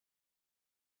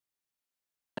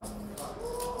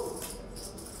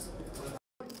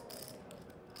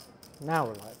Now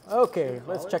we're live. Okay,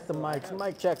 let's check the mics.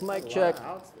 Mic check, mic check.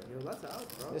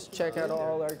 Let's check out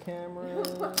all our cameras.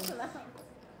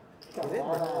 Get in there,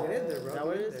 bro. Is that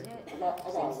what it is?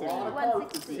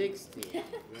 160. Yeah.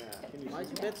 Why'd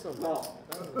you bet so much?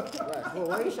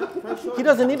 He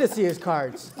doesn't need to see his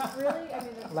cards. Really? I mean,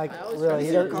 Like, really,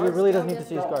 he really doesn't need to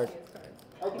see his cards.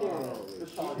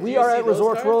 We are at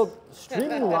Resorts World,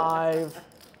 streaming live.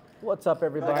 What's up,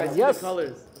 everybody? Yes,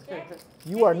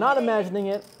 you are not imagining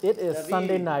it. It is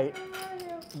Sunday night.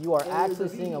 You are actually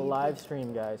seeing a live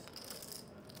stream, guys.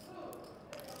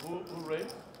 Who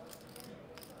raised?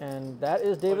 And that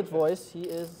is David's voice. He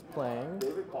is playing.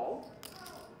 David called?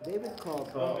 David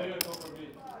called, bro. David called for me.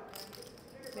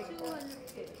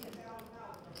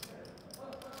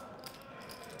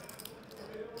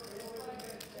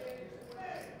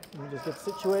 Let me just get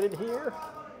situated here.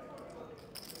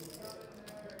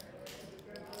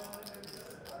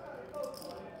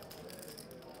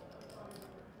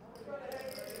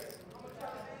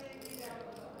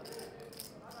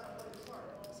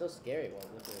 So scary.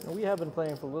 We have been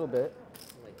playing for a little bit.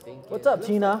 Like, what's up,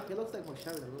 Tina? He looks like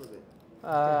Moshavi a little bit.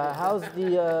 How's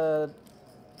the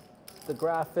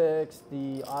graphics,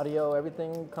 the audio,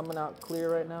 everything coming out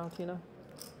clear right now, Tina?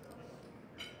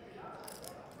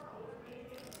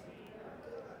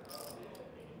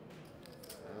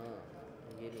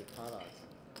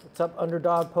 What's up,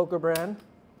 Underdog Poker Brand?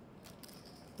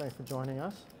 Thanks for joining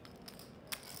us.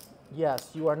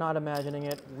 Yes, you are not imagining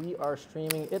it. We are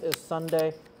streaming. It is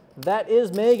Sunday. That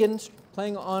is Megan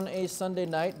playing on a Sunday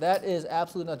night. That is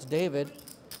Absolute Nuts David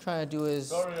trying to do his...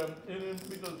 Sorry, I'm in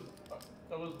because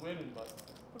I was winning, but...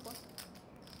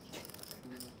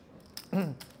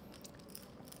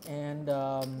 And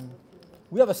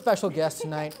we have a special guest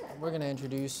tonight. We're going to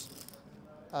introduce...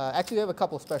 actually, we have a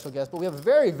couple of special guests, but we have a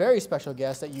very, very special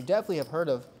guest that you definitely have heard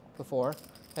of before.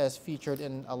 Has featured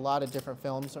in a lot of different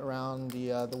films around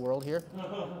the world here.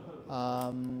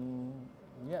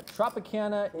 Yeah,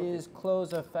 Tropicana is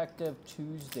close effective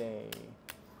Tuesday.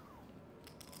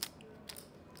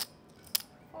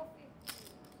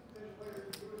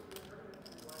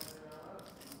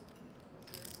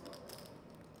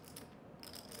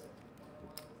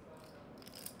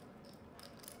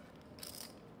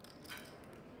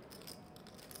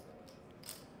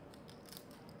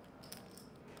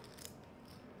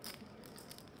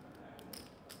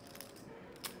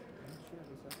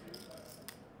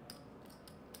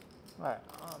 All right,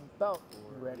 I'm about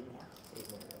ready.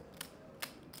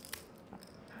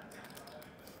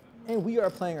 And we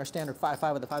are playing our standard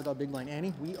 5-5 with the $5 big blind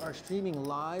ante. We are streaming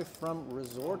live from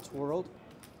Resorts World.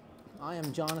 I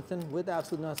am Jonathan with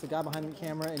Absolute Nuts, the guy behind the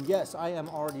camera. And yes, I am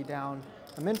already down.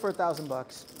 I'm in for $1,000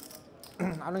 bucks. I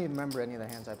don't even remember any of the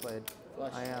hands I played.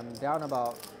 I am down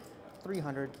about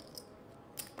 300.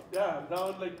 Yeah, I'm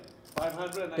down like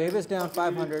 500. David's down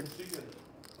 500.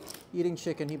 Eating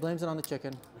chicken. He blames it on the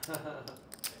chicken.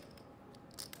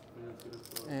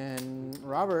 And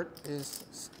Robert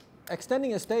is extending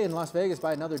his stay in Las Vegas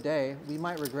by another day. We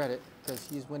might regret it because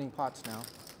he's winning pots now.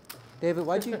 David,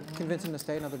 why'd you convince him to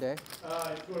stay another day?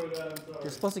 I swear to God, I'm sorry.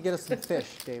 You're supposed to get us some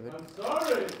fish, David. I'm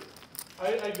sorry.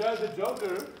 I got the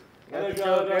Joker. And I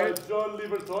got John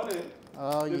Libertone.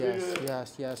 Oh,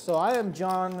 yes. So I am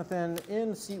Jonathan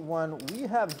in seat 1. We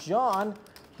have John.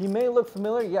 He may look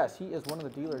familiar. Yes, he is one of the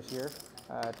dealers here,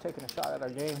 taking a shot at our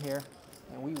game here.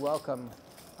 And we welcome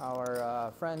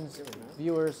our friends,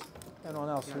 viewers, anyone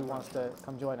else who wants to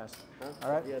come join us.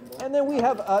 All right. And then we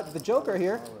have the Joker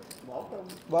here.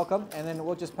 Welcome. And then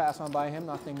we'll just pass on by him.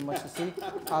 Nothing much to see.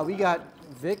 We got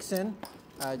Vixen.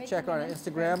 Check our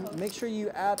Instagram. Make sure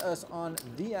you add us on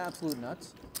The Absolute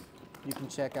Nuts. You can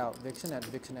check out Vixen at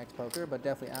VixenXPoker, but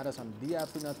definitely add us on The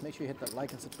Absolute Nuts. Make sure you hit that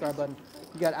like and subscribe button.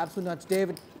 You got Absolute Nuts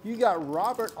David. You got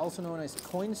Robert, also known as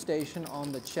Coin Station,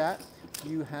 on the chat.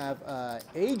 You have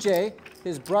AJ,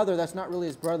 his brother. That's not really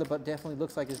his brother, but definitely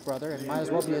looks like his brother, and might as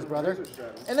well be his brother.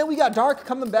 And then we got Dark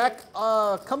coming back,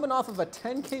 coming off of a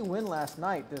 10K win last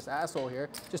night. This asshole here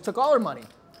just took all our money.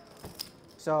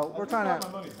 So we're trying to.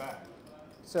 My money back.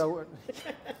 So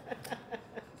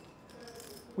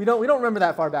we don't remember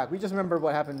that far back. We just remember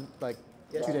what happened like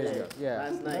 2 days ago. Yeah.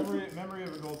 Last night. Memory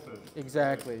of a goldfish.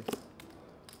 Exactly.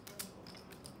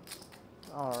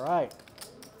 All right.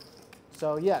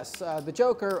 So yes, the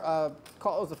Joker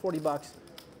calls the $40.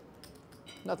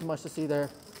 Nothing much to see there,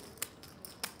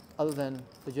 other than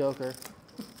the Joker.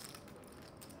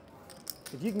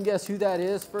 If you can guess who that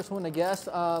is, first one to guess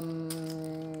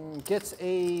gets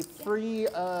a free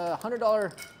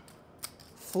 $100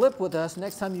 flip with us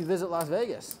next time you visit Las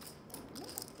Vegas.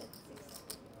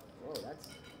 Oh, that's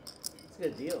a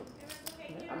good deal.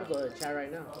 I'm gonna go to the chat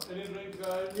right now. Any drink,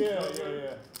 guys?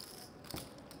 Yeah.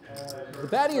 The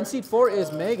baddie in seat 4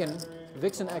 is Megan,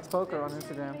 Vixen X Poker on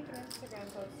Instagram.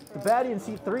 The baddie in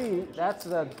seat 3, that's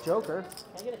the Joker.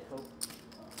 Can I get a Coke?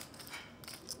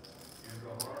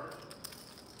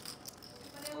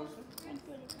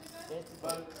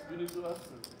 But you need to ask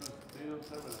them because they don't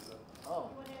serve it like that. Oh.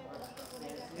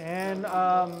 And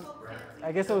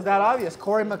I guess it was that obvious.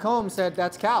 Corey McComb said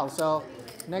that's Cal. So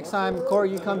next time, Corey,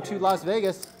 you come to Las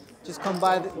Vegas, just come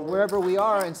by wherever we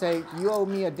are and say, you owe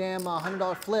me a damn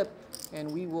 $100 flip,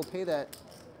 and we will pay that,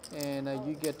 and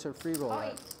you get to free roll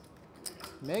that.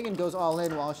 Megan goes all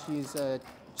in while she's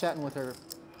chatting with her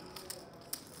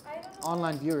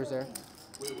online viewers there.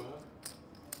 Wait, what?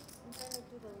 I'm trying to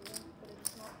do the link, but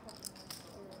it's not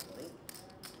popping up.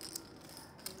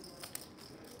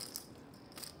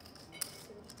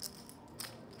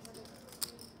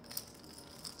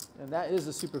 And that is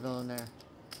the supervillain there,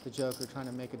 the Joker trying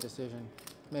to make a decision,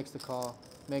 makes the call.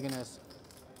 Megan has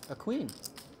a queen,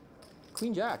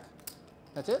 queen jack.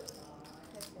 That's it?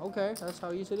 Okay, that's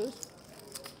how easy it is.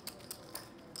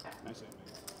 Nice.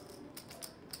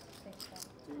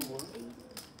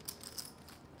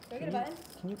 Do I get a button?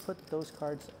 Can you put those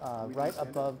cards right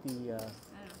above the? I don't know.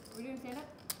 Are we doing stand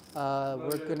up?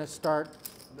 We're gonna start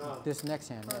this next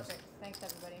hand. Yes. Perfect. Thanks,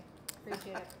 everybody.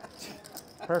 Appreciate it.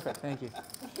 Perfect. Thank you.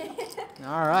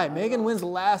 All right, Megan wins the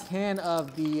last hand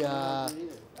of the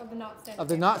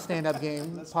not stand-up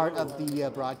game part of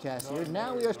the broadcast here.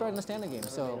 Now we are starting the stand-up game.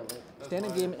 So,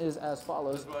 stand-up game is as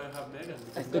follows. That's why I have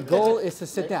Megan. The goal is to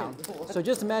sit down. So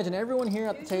just imagine everyone here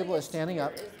at the table is standing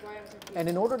up, and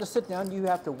in order to sit down, you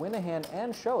have to win a hand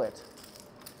and show it.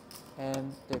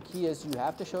 And the key is you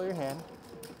have to show your hand,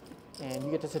 and you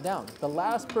get to sit down. The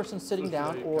last person sitting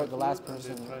down, or the last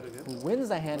person who wins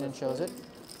the hand and shows it,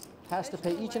 has to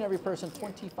pay each and every person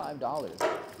 $25.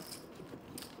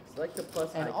 Select the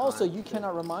plus And icon also, you to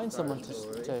cannot remind someone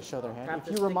story. to show their hand. Tap If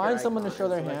the you sticker remind someone to icon show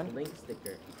their and select hand, link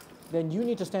sticker. then you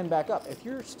need to stand back up. If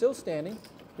you're still standing,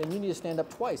 then you need to stand up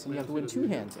twice, and you have to win 2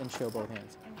 hands and show both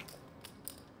hands.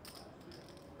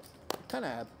 Kind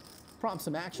of prompts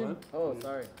some action. What? Oh,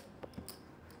 sorry.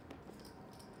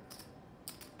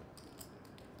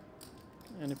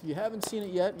 And if you haven't seen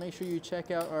it yet, make sure you check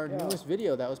out our newest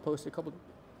video that was posted a couple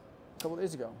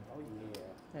days ago. Oh,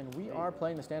 yeah. And we are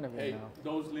playing the stand-up Hey, game now.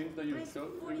 those links that you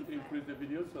showed increase the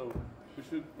video, so we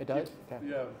should. It does? Okay.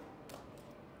 Yeah.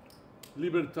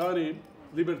 Libertari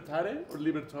or Libertari?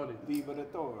 Liberatore.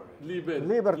 Liberatore.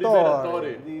 Liberatore.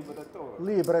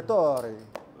 Liberatori.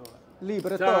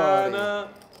 Liberatori. Tana.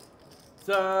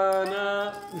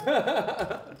 Tana.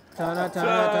 Tana, tana,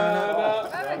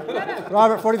 tana.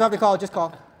 Robert, 45 to call. Just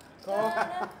call.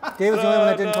 David's the only one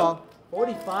that didn't call.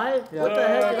 45? Yeah. What the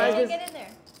heck did I Get just? in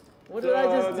there. What did I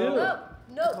just do?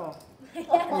 No.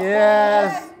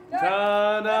 Yes.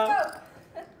 Tana.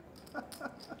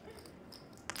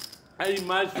 I'd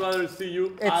much rather see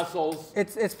you assholes.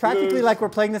 It's practically like we're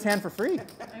playing this hand for free.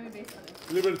 I mean,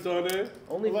 basically. Libertone.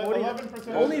 Only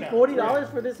 11% Only discount.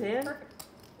 $40 for this hand?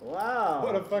 Wow.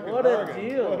 What a fucking What bargain. a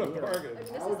deal. What a I mean, bargain. this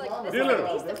is like Dealer.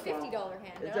 at least a $50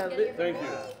 hand. It's Now I'm getting it for Thank free.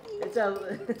 It's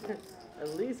at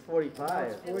least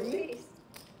 45. At least.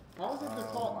 How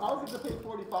is it to pay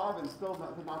 45 and still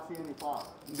not see any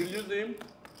profit? Did you see him?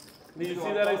 Did you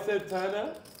see that I said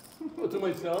Tana to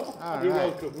myself? All You're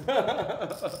right. welcome.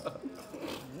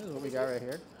 This is what we got right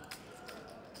here.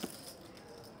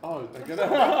 Oh, I gotta.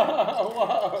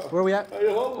 Wow. Where are we at? Are you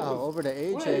almost? Oh, over to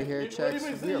AJ Wait, here. you Checks.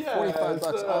 didn't We are say 45 yes.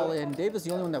 bucks all in. David's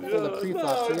the only one that pulled the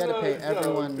pre-flop, so we had to pay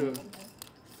everyone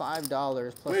 $5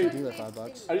 plus the Wait. dealer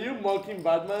 $5. Are you mocking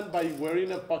Batman by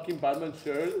wearing a fucking Batman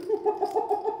shirt?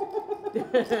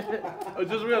 I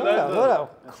just realized that. What a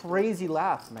crazy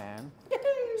laugh, man.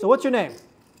 So what's your name?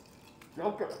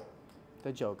 Joker,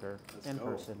 The Joker, in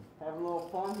person. have a little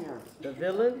fun here. The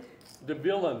villain? The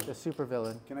villain. The super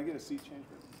villain. Can I get a seat change?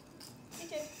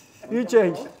 You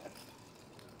change.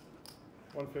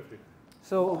 150.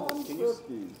 So,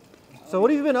 150. so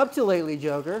what have you been up to lately,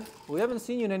 Joker? We haven't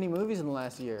seen you in any movies in the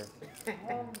last year.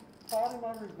 Plotting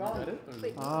my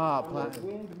revenge. Ah, I'm a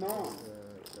winged man.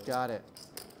 got it.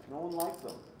 No one likes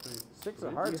them. 6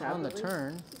 of hearts on the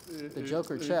turn. The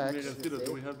Joker checks. Megancito,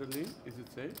 do we have the link? Is it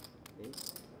safe?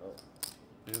 Oh.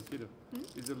 Megancito,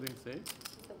 is the link safe?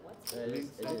 The what? It is.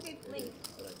 Okay, link.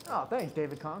 Oh, thanks,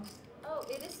 David Kong. Oh,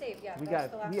 it is saved, yeah. We that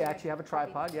was the last we one I actually have a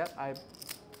copied. tripod. Yep,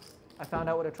 I found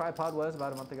out what a tripod was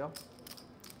about a month ago.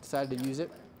 Decided to use it.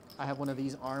 I have one of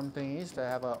these arm thingies to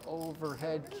have an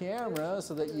overhead camera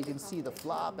so that you can see the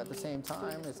flop at the same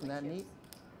time. Isn't that neat?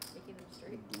 Making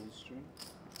them straight.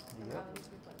 Yep.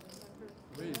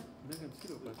 Wait, But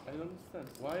I don't understand.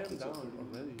 Why I'm down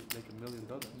already like $1 million?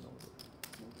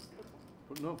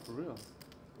 No, for real.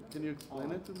 Can you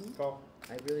explain it to me? Call.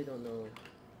 I really don't know.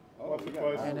 What's the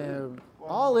question? And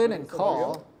all in and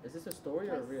call. Is this a story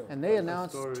or real? And they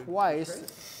announced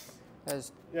twice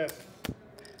as Yes.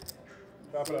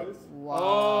 Wrap it up. wow.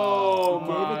 Oh Gave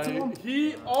it to my! him?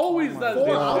 He always does 4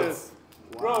 this outs? shit.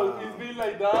 Bro, he's been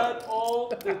like that all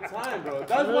the time, bro.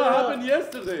 That's what happened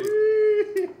yesterday.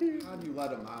 How do you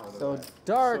let him out? So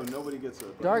Dark, So nobody gets a.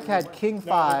 Dark had King No,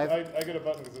 5. I get a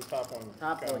button because the top one.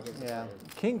 Top one. counts. gets Yeah,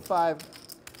 decided. King 5.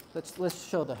 Let's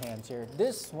show the hands here.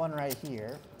 This one right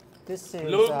here. This is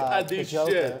Look at the this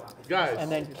Joker. shit, guys.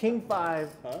 And then King 5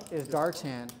 is Dark's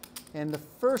hand. And the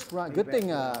first run, good thing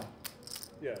Yeah.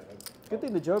 good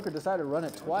thing the Joker decided to run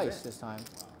it twice this time.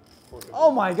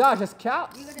 Oh my gosh, it's Cal.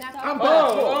 I'm back.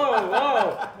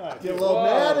 Oh, Get a little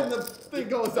mad and the thing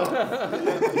goes up.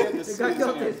 It got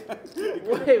tilted.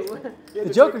 Wait, what?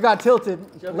 The Joker got tilted,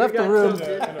 Joker left the got room,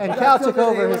 tilted. and Cal took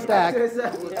over his stack.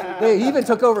 Yeah. He even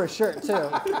took over his shirt too.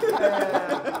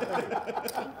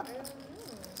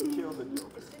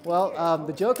 Well,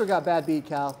 the Joker got bad beat,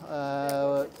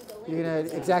 Cal. You gonna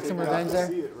exact some revenge there?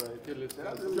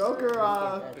 Joker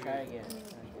Try again.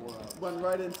 went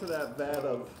right into that vat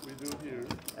of we do here.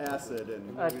 acid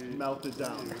and melted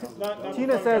down.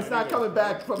 Tina says, It's not coming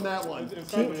back from that one.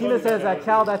 Tina says that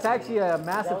Cal, that's actually a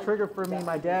massive trigger for me.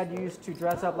 My dad used to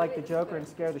dress up like the Joker and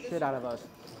scare the shit out of us.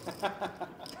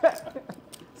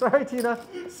 Sorry, Tina.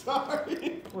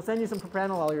 Sorry. We'll send you some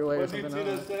propranolol your way or What did something.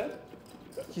 Tina say?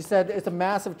 She said it's a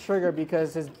massive trigger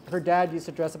because her dad used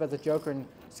to dress up as a Joker and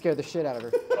scare the shit out of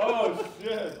her. Oh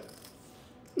shit!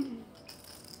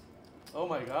 Oh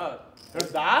my god. Her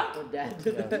dad? Her dad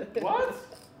did that. What?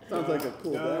 Sounds like a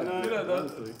cool dad. Tina,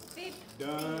 that's Honestly.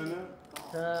 Done.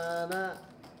 Ta-da.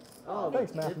 Oh,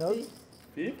 Thanks, math 50? notes.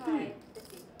 50.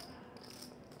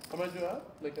 How much you have?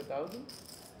 Like 1,000?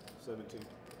 17.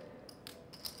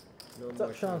 No What's more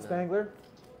up, Sean Tana. Spangler?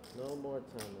 No more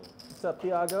Tana. What's up,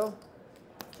 Tiago?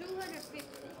 250.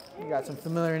 You got some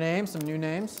familiar names, some new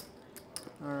names.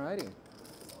 Alrighty.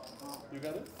 You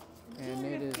got it? And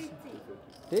it is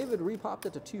David repopped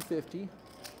it to 250.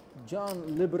 John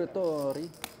Liberatori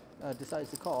decides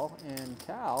to call, and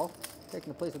Cal, taking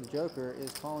the place of the Joker,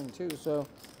 is calling too. So,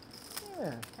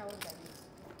 yeah,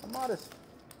 a modest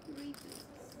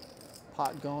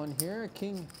pot going here.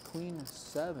 King, Queen,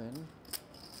 7,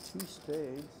 2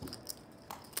 spades.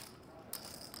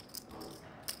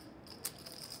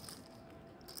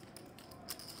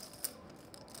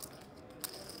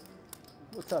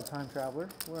 What's up, Time Traveler?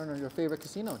 We're in your favorite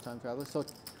casino, Time Traveler. So,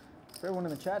 for everyone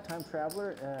in the chat, Time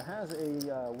Traveler has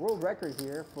a world record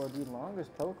here for the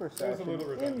longest poker There's a session little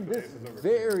revenge in for this aces over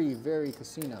very, very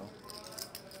casino.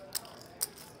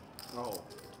 Oh,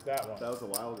 That one. that was a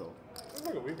while ago. It was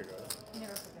like a week ago.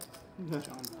 Never forget.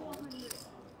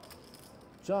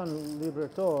 John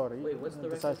Liberatori Wait, what's the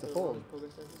record decides for to the fold. longest poker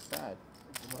session? Sad.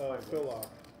 Phil off.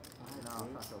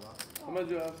 How much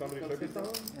you have? Somebody took it from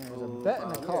him? And there's a bet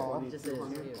and a call. It just says here.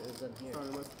 It was done here.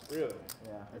 Really?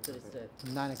 That's what it said.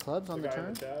 9 of clubs on The the guy in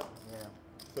turn. the chat? Yeah.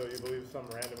 So you believe some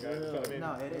random guy? I mean,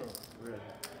 No, it is. Really.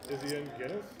 is he in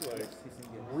Guinness? Like, He's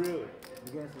in Guinness. really?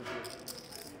 You guys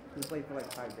he played for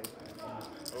like 5 days.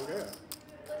 Okay.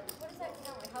 What does that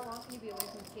count? Like, how long can you be away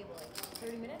from the table? Like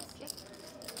 30 minutes?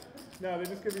 No, they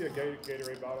just give you a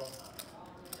Gatorade bottle.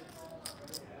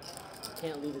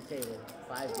 Can't leave the table.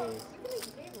 5 days. You can leave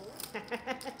the table.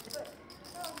 But,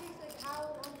 no, I'm curious, like, how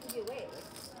long can you be away?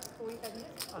 Like, 45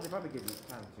 minutes? Oh, they probably give you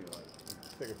time to like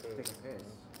Take a piss. take a piss.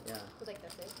 Yeah. But, like,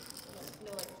 that's it?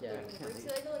 No, like, Yeah. 30 minute breaks? So,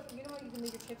 I know, like, you know how you can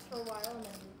leave your chips for a while and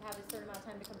then have a certain amount of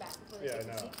time to come back before they Yeah, take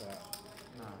no, the seat?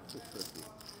 no. No, 650.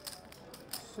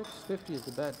 650 is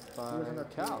the bet He was on by the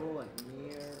Cal. table like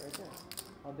near right there,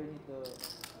 underneath the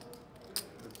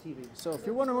TV. So if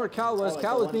you're wondering where Cal was, Oh, like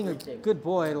Cal the was being a 1-3 good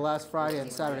boy the last Friday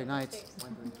and Saturday nights.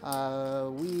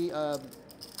 We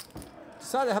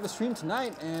decided to have a stream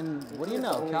tonight, and what do you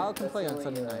know? Cal can play on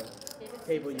Sunday night.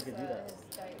 Table you could do that.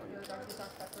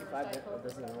 Five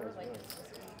doesn't always work.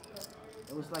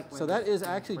 It was like when So that is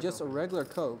actually just a regular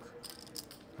Coke.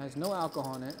 Has no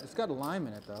alcohol in it. It's got a lime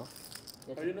in it though.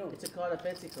 It's, How you know? It's called a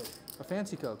fancy Coke. A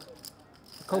fancy Coke.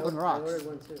 A Coke on the I rocks. ordered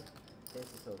one too.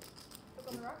 Fancy Coke.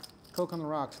 Coke on the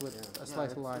rocks with a yeah,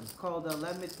 slice of lime. It's called a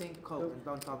Let Me Think Coke. And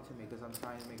don't talk to me because I'm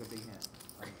trying to make a big hand.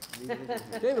 Leave it in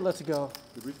here. David lets it go.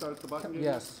 Did we start at the button? game?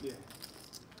 Yes. Yeah.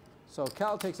 So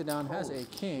Cal takes it down, has a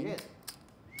king. Shit.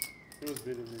 He was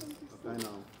beating me. I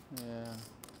know.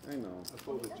 Yeah. I know. I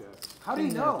folded Jack. How do you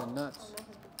King has the know? nuts.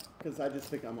 Because I just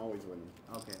think I'm always winning.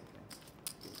 Okay.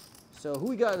 So who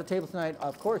we got at the table tonight?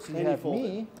 Of course, you And he have folded.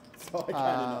 me. So I kind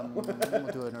of know.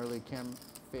 We'll do an early cam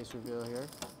face reveal here.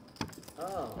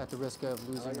 Oh. At the risk of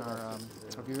losing our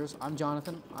viewers. I'm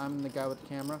Jonathan. I'm the guy with the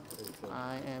camera.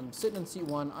 I am sitting in seat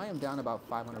 1. I am down about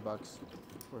 $500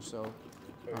 or so.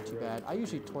 Not too bad. I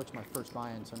usually torch my first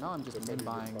buy-in, so now I'm just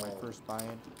min-buying my first buy-in,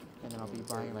 and then I'll be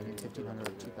buying like in 1,500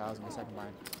 or 2,000 my second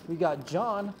buy-in. We got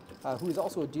John, who is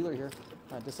also a dealer here,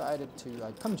 decided to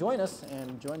come join us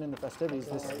and join in the festivities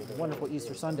this wonderful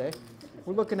Easter Sunday.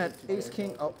 We're looking at Ace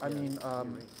King. Oh, I mean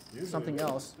something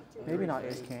else. Maybe not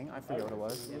Ace King. I forget what it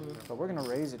was, but we're gonna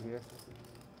raise it here.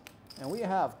 And we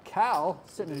have Cal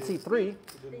sitting in seat 3.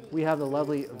 We have the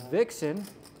lovely Vixen.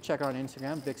 Check her on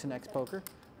Instagram, Vixen X Poker.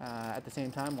 At the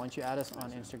same time, once you add us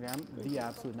on Instagram, The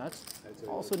Absolute Nuts,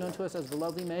 also known to us as the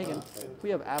lovely Megan. We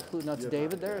have Absolute Nuts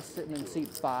David there, sitting in seat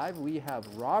 5. We have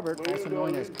Robert, also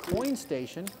known as Coin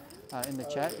Station, in the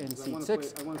chat in seat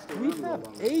 6. We have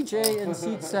AJ in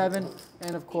seat 7,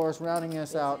 and of course, rounding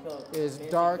us out is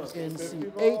Dark in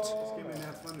seat 8,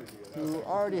 who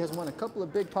already has won a couple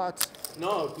of big pots.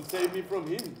 No, to save me from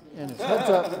him. And it's heads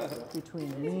up between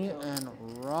me and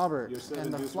Robert.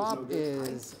 And the flop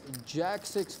is Jack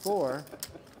 6-4.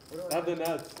 I have the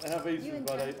nuts. I have aces,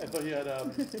 but I thought he had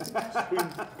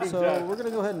queen So jack. we're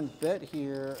gonna go ahead and bet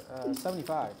here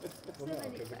 75. Well, no,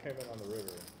 because it came in on the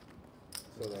river.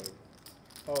 So like,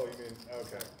 oh, you mean,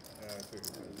 okay. Yeah, I see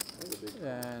what you're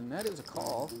saying. And that is a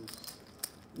call.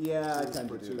 Yeah, I tend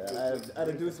to do that. I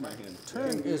reduce my hand.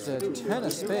 Turn is a 10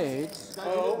 of spades. I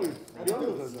always. He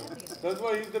always does that. That's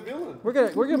why he's the villain. We're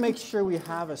gonna make sure we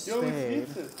have a He always spade.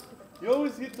 hits it. You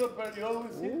always hit the bird. You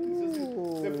always hit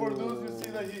it. The for those you see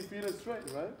that he beat it straight,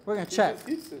 right? We're gonna He check. just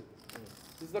hits it.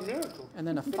 It's a miracle. And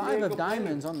then a It's a 5 miracle of player.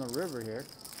 diamonds on the river here.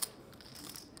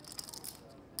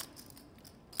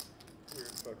 Weird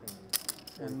fucking.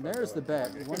 And there's the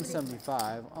bet,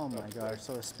 175. Oh my gosh.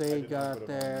 So a spade got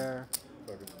there.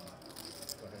 Fucking.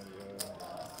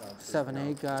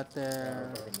 7-8 got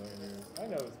there. I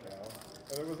know it's Cal.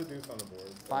 And there was a deuce on the board.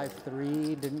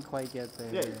 5-3 didn't quite get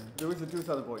there. Yeah, there was a deuce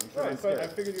on the board. You should Right, have so I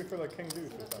scared. figured you for like king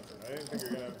deuce or something. I didn't think you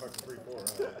were gonna have fucking 3-4.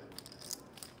 Huh?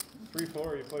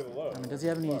 3-4, you play the low. I mean, does he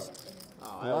have any Oh,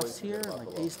 I always bluffs here? forget about Like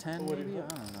the low. ace 10 maybe? I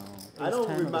don't know. I don't Ace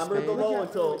 10 with a remember the spade? low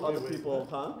until other people,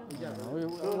 huh? I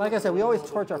don't know. Like I said, we always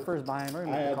torch our first buy-in. We're I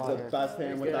gonna make a had call the here. best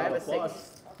hand I without have a a 6. flush.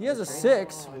 He has a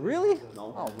 6. Really?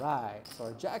 No. All right. So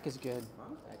our jack is good.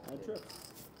 I tripped.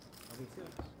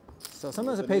 So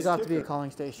sometimes it It's a pays nice off to be a kicker.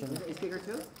 calling station. Ace kicker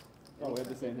too? Oh, we had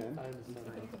the same hand. I understand.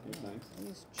 That's nice.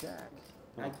 Ace jack.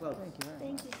 Nine clubs. Thank you very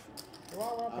much. Thank you. I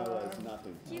was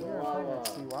nothing. Chihuahua.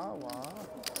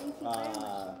 Thank you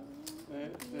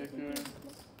very much.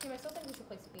 Hey, I still think we should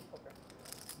play speed poker.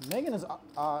 Megan is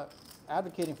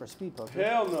advocating for speed poker.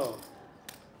 Hell no.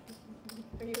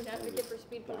 Are you an advocate for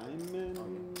speed poker? Diamond.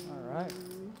 All right.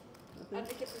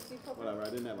 Advocate for speed poker? Whatever, I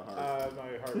didn't have a heart.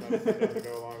 My heart medicine doesn't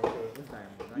go along with it.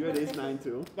 You had ace 9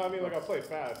 too? No, I mean, like, I play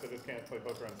fast, I just can't play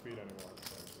poker on speed anymore.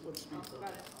 So.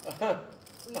 Got it.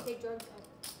 Will you take drugs?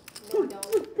 No, no.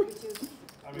 You choose.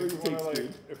 I mean, Or if you you take wanna, like,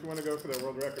 speed. if you wanna go for the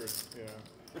world record, you know.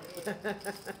 I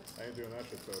ain't doing that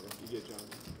shit sober. You get John.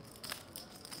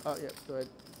 Oh, yeah, go ahead.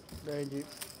 Very deep.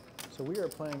 So we are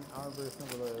playing our version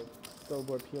of the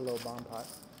Billboard PLO bomb pot.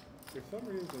 For some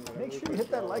reason, Make sure you hit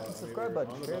that like and subscribe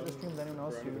button. Share the stream with anyone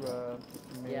else who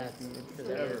may Yeah, be it's-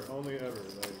 interested. Ever, only ever,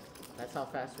 like, That's how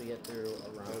fast we get through a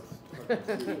round. that's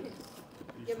fucking stupid.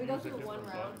 Yeah, we go through one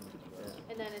round,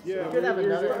 and then it's. Yeah, We could have we're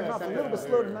another doing that Off a thing little bit out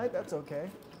slow there. tonight, that's okay.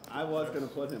 I was going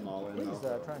to put him all in Please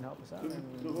though. try and help us out. And let's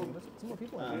get some more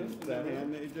people in. Is that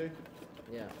hand, AJ?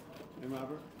 Yeah. And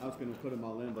Robert? I was going to put him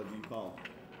all in, but you called.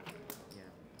 Yeah.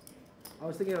 I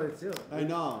was thinking of it too. I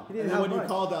know. He didn't And then have when you much.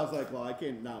 called, I was like, well, I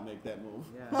can't not make that move.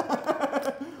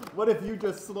 Yeah. What if you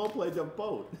just slow played your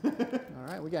boat? All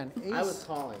right, we got an ace. I was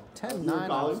calling. 10, You were 9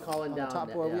 calling? on, I was calling on the down top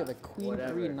that- board. We yeah, have a queen,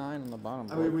 whatever. 3, 9 on the bottom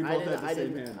I board. mean, we both had the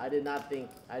same hand. I did not think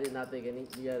any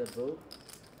you had a boat.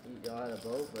 Y'all had a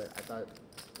boat, but I thought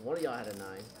one of y'all had a 9.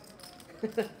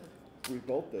 We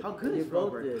both did. How good You is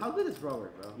both Robert? did. How good is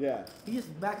Robert, bro? Yeah. He just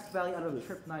max value out of the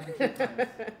trip 9 and trip 9s.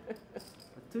 A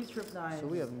 2 trip 9. So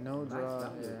we have no max draw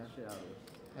value here. the shit out of it.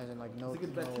 As in, like, no, It's a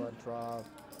good bet, too. draw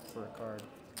for a card.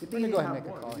 Good We're thing gonna he go didn't ahead and have make a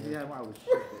more. call If he here. had more, I would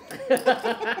shit.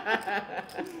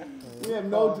 We have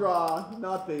no draw,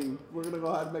 nothing. We're going to go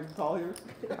ahead and make a call here.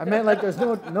 I meant like there's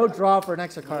no draw for an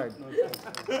extra card.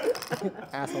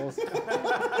 Assholes.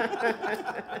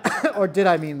 Or did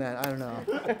I mean that? I don't know.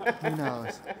 Who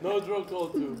knows? No draw call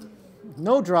too.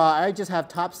 No draw. I just have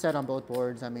top set on both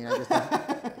boards. I mean,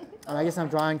 I guess I'm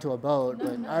drawing to a boat,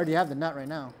 but I already have the nut right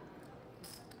now.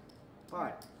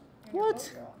 Alright.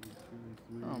 What?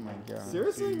 Oh my god.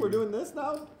 Seriously? We're doing this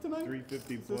now tonight?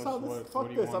 350 Is this plus how this? what? Fuck What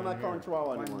do you this. I'm want not calling in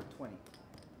Chihuahua anymore. 120.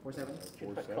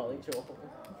 470. Calling Joel.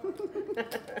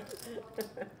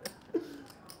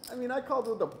 I mean, I called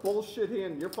with the bullshit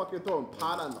hand. You're fucking throwing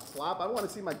pot on the flop. I want to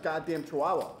see my goddamn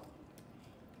Chihuahua.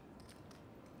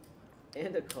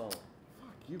 And a call. Fuck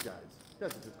you guys. You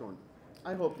guys are just going.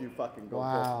 I hope you fucking go.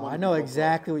 Wow, one I of know you go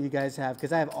exactly what you guys have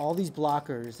because I have all these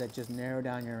blockers that just narrow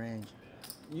down your range.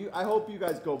 broke. I hope you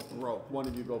guys go broke. One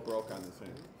of you go broke on this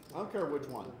hand. I don't care which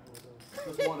one.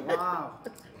 Just one of you. Wow.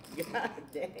 God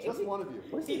dang. Just one of you.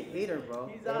 What's he hater, bro?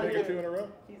 He's Did I out make it 2 here. in a row?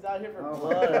 He's out here for Oh my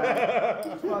blood.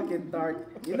 god. Fucking dark.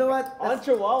 You know what? On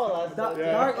Chihuahua last Dark, time.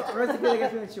 Yeah. dark runs together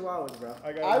against me and Chihuahuas, bro.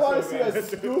 I want to see a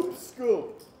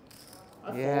scoop.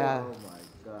 Yeah. Oh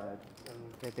my god.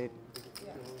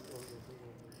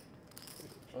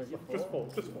 Oh, is he Just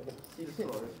full? fold, just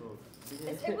fold.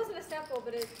 It wasn't a sample,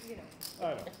 but it, you know.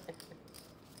 I know.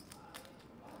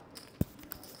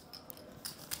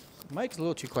 Mike's a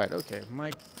little too quiet. Okay,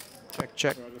 Mike,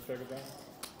 check. You want to just take it down?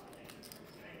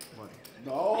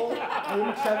 No. Are you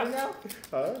McShevin now?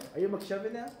 Huh? Are you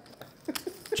McShevin now?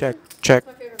 Check. That's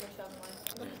my favorite Michelle one.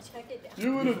 I'm gonna check it down.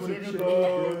 You would have taken it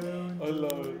down. I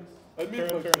love it. I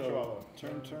miss Turn, my Chihuahua. show.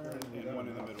 Turn, and one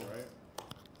in the middle, right?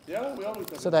 Yeah, we always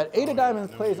have So that 8 of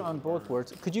diamonds plays on both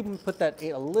boards. Could you put that 8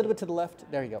 a little bit to the left?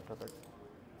 There you go, perfect.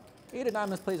 8 of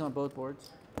diamonds plays on both boards.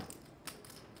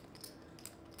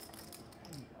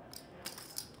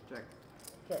 Check.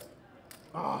 Check.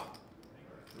 Ah.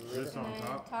 Wrist on And then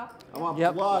top. top. I want Yep.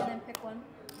 And blood. then pick one.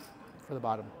 For the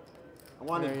bottom. I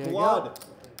wanted There you blood.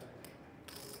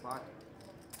 Fuck.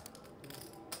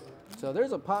 So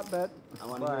there's a pot bet. I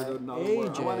want to by hear another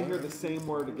word. I want to AJ. hear the same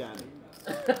word again.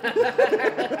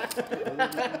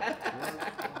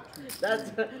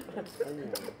 That's.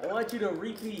 I want you to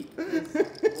repeat what he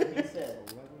said.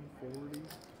 1140.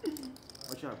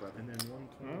 What you have, brother? And then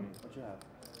 120. What you have?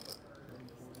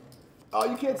 Oh,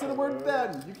 you can't say the word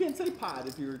then. You can't say pot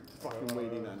if you're fucking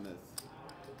waiting on this.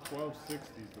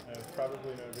 1260. That's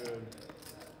probably no good.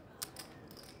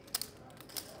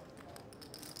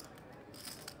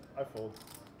 I fold.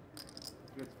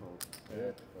 Good fold.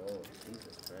 Good fold.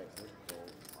 Jesus Christ. Good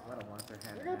fold. I don't want their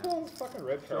hand. You got pulling fucking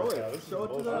red Show cards it. now. This is Show it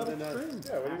to the bullshit. other stream.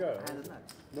 Yeah, what do you got? Hand is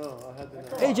nuts. No, I had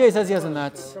the AJ says he has a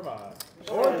nuts. Come on.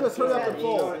 Or just hurry up and He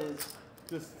fold. is-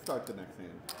 Just start the next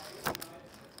hand.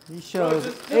 He shows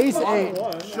just ace fuck 8.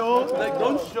 One. Show, like,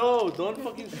 don't show. Don't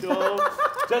fucking show.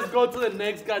 Just go to the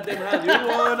next goddamn hand. You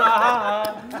won.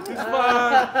 Ah, it's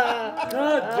fine.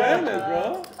 God damn it,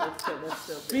 bro.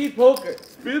 Speed poker.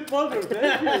 Speed poker.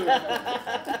 Thank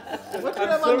you. What you I'm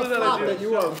have on sorry the that I flop didn't that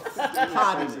you were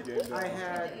potting? I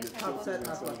had top set,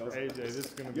 not flush draw. AJ, this is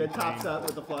gonna be You had top painful. set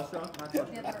with the flush draw? Not flush draw.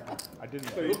 The other. I didn't.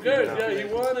 Who cares? Yeah,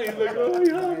 he won. And he's like, oh,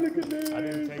 yeah, look at I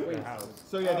didn't this. take the house.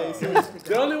 So you had aces.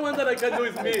 The only one that I can do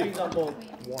is me. He's on both.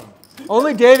 One.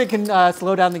 Only David can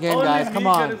slow down the game, Only guys. me Come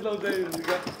can on. slow down the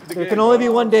There game, can only bro. be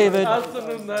one David.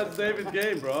 Absolutely not David's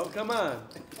game, bro. Come on.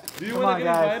 Do you Come want on, to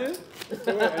get guys.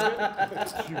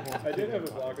 invited? I did have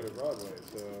a block at Broadway,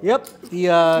 so. Yep,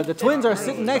 the twins are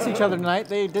sitting next to each other tonight.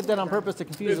 They did that on purpose to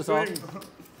confuse us all. Hey,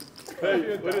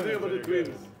 what do you think about the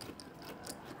twins?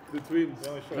 The twins. They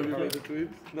only showed Have you cards. met the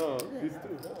twins? No, these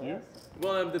two. You?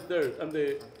 Well, I'm the third. I'm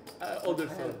the older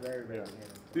son. Very, very Yeah.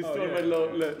 These Oh, two are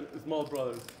yeah. my small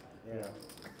brothers. Yeah.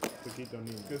 Paquito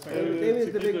Niño. Good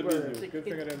David's the big Chiquito brother. niño.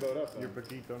 thing I didn't vote up. You're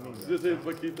Paquito Niño. Just say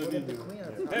Paquito What if the Niño. queen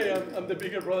on top? Hey, I'm the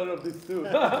bigger brother of these two.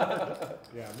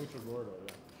 Yeah, mucho gordo,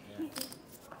 yeah.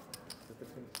 Put the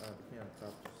queen on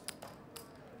top.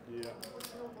 Yeah.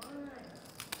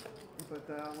 But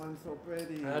that one's so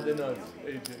pretty. I had the nuts,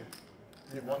 AJ.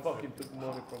 You fucking took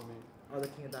money from me. Oh, the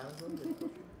king of diamonds one?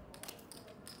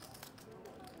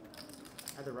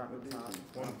 I had the rock on top.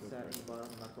 One set in the bottom,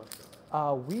 not flush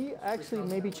draw. We actually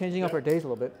may be changing up our days a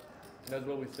little bit. That's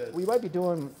what we said. We might be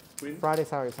doing Queen? Friday,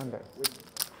 Saturday, Sunday. With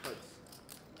hearts.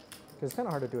 Because it's kind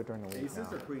of hard to do it during the week Aces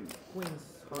now. or queens? Queens,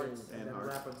 hearts, and And then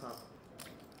hearts. wrap on top.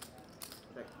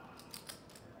 Check.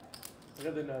 I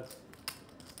got the nuts.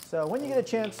 So when you get a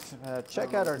chance,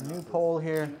 check out our new poll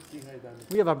here. King high diamond.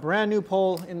 We have a brand new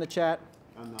poll in the chat.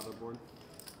 Another board.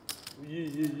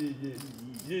 Yeah.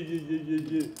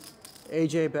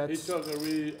 AJ Hey bets Chuck, are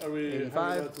we 85?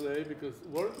 hanging out today? Because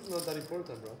work is not that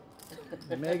important,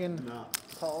 bro. Megan No.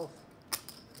 calls.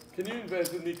 Can you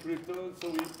invest in me crypto so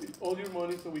we all your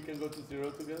money so we can go to zero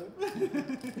together?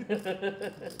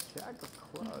 Jack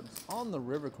of clubs on the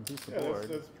river completes the Yeah, board.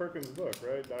 that's Perkins' book,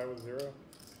 right? Die with zero.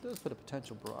 Does put a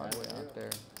potential Broadway out there.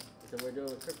 So we're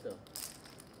doing crypto.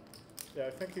 Yeah, I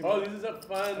think he. Oh, meant, this is a I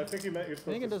fun. think he meant you're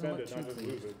think supposed it to doesn't spend look it, not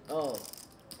too just lose it.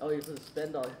 Oh. Oh, you're supposed to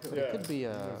spend all. But it could be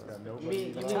a You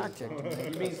mean tactic.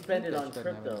 you mean spend it on That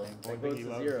doesn't have crypto? anything. That goes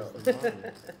to zero.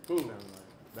 Boom.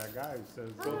 That guy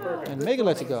says go And Mega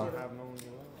lets it go. have no one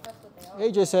you love. That's what they are.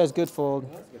 AJ says good fold,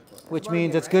 which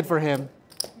means it's good for him.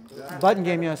 Button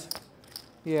game, yes.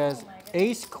 He has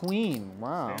ace queen.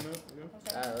 Wow. Stand up, yeah.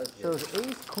 Ah, that's So good. it's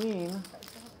ace queen.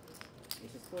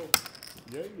 This is cool.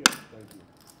 Yeah, yeah. Thank you.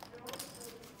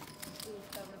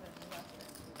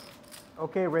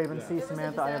 Okay, Raven C.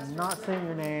 Samantha, I am not saying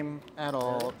your name at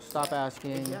all. Stop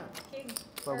asking. King.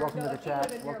 But welcome to the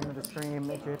chat. Welcome to the stream.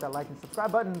 Make sure you hit that like and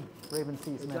subscribe button. Raven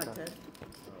C. Samantha. Alright.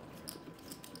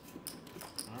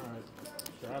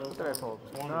 Shadow. What did I fold?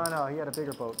 20. No, he had a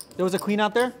bigger boat. There was a queen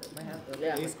out there?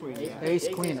 Yeah. Ace queen, yeah. Ace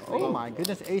queen. Oh my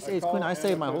goodness, ace queen. I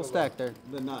saved my whole stack there.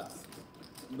 The nuts.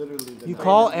 Literally the You nuts.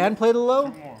 call and play the low?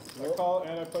 Two more. I call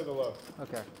and I play the low.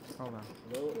 Okay, hold on.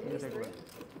 Low Let me ace take a three. look.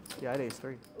 Yeah, I had ace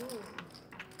 3. Ooh.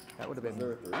 That would have Is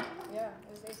there been. a three? Yeah, it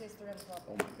was ace 3 on the flop.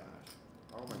 Oh my gosh.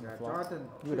 Oh my god, Jonathan.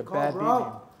 You had a call, bad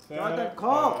bro. Jonathan,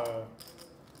 call.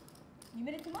 You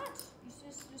made it too much. You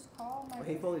should just call my. Oh,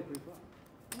 he folded pre-flop.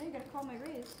 No, you gotta call my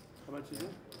raise. How much is it?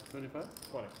 25?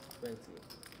 20. 20.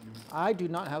 I do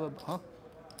not have a. Huh?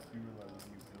 You realize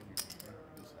when you build your finger,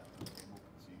 this happens. People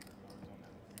can see your cards on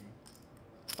that screen.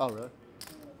 Oh, really?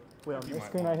 Wait, on You this might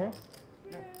screen want right here?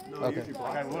 No, Okay. usually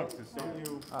Like I blocks. looked to see Don't it.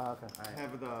 you Okay.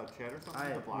 have the chat or something? I-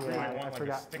 The block? You might Yeah, want I like a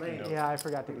forgot. sticky note. Yeah, I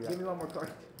forgot to do Give that. me one more card.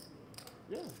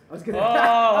 Yeah. I was gonna, Oh.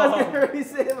 I was gonna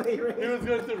raise it, but he He raised. was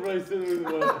going to race it with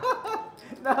one.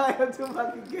 No, I have too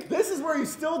fucking good. This is where you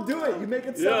still do it. You make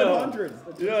it Yeah. 700.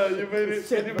 Yeah, you made it.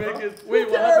 Shit, Can you bro. make it? Wait,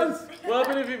 what happens? What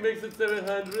happens if he makes it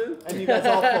 700? And you guys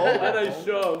all And fold. I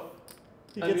shove.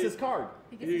 He I gets mean- his card.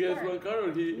 He gets one card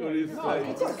or he's No, like.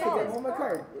 he Of course, I get one more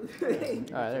card. All right,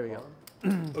 there we go.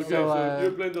 Okay, So, so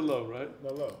you're playing the low, right?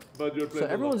 The low. But you're So playing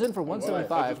the everyone's low. in for Alright, I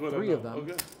 175, just wanna 3 of know. them.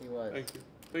 Okay, He was. thank you.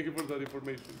 Thank you for that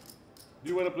information. Do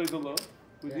you want to play the low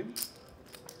with Yeah. him?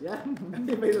 Yeah,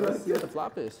 he made it Let's look see what the good.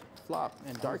 flop is. Flop.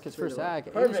 And dark is pretty first low. ag.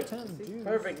 Ace Perfect. 10 deuce.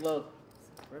 Perfect low.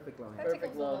 Perfect long That hand. Perfect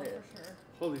tickles low the here. for sure.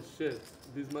 Holy shit,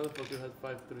 this motherfucker has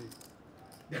 5-3.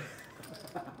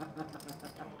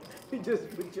 He just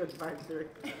put you at 5-3.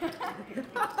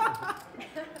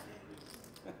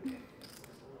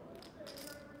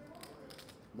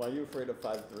 Why are you afraid of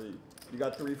 5-3? You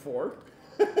got 3-4?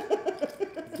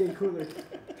 It's getting cooler.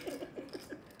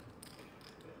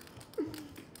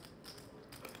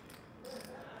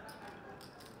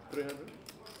 $300?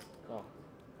 Call.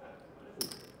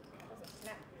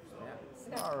 Snap.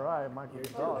 Yeah. All right, Michael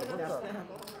Dog. What's up?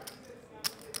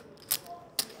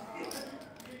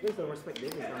 There's no respect.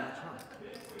 David's not much, huh?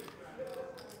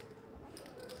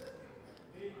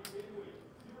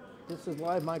 This is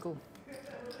live, Michael.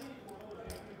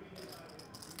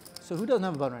 So who doesn't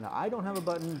have a button right now? I don't have a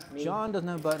button. Me. John doesn't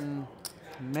have a button.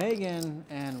 Megan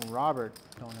and Robert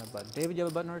don't have a button. David, you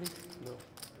have a button already? No.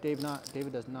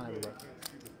 David does not have a button.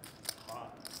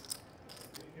 Hot.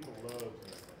 People love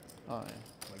Oh,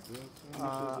 like this.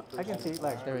 yeah. I can see,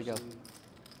 like, there we go.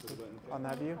 On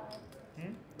that view?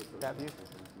 That view?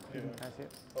 Yeah. Can I see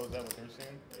it? Oh, is that what they're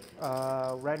seeing?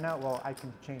 Right now, well, I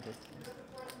can change it.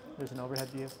 There's an overhead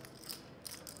view.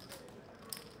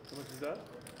 How much is that?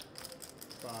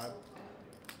 5.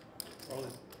 Oh,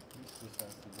 This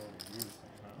has to go with you.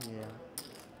 Huh? Yeah.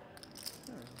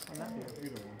 On that view.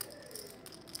 Either one.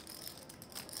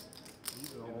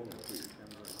 These are all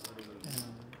And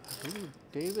I believe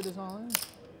David is all in.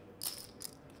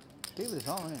 David is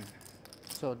all in.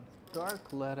 So Dark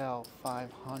let out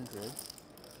 500.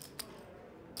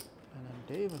 And then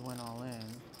David went all in.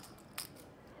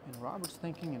 And Robert's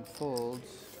thinking and folds.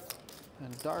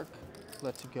 And Dark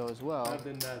lets it go as well. have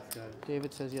the nuts, guys.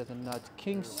 David says he has a nuts.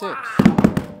 King 6.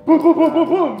 Boom, boom, boom, boom,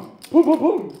 boom! Boom, boom,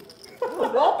 boom!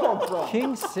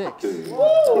 King 6. I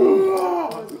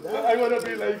want to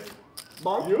be like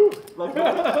Mark? you. Like, King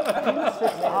 6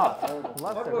 off.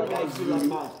 Left it.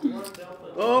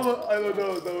 Oh, I don't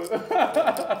know.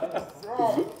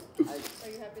 Are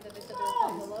you happy that they said they were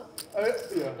playing the low? Yeah.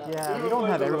 Yeah, He you was don't playing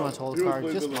have the everyone's low. hold He was card,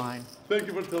 playing just the low. mine. Thank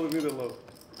you for telling me the low.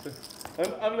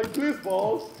 I'm like, please,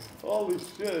 balls. Holy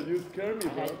shit, you scare me,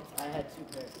 bro. I had 2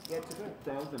 pairs. Yeah, too good.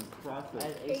 1,000 I profit.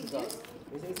 had aces up.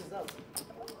 His aces up.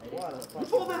 I did. You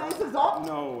folded aces up?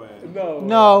 No way. No.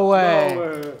 No way. No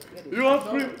way. You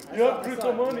have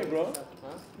crypto money, bro. Huh?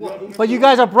 You have But you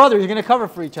guys are brothers. You're going to cover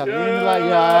for each other. You're gonna be like, Yeah.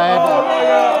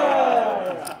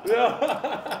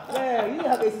 Yeah, you didn't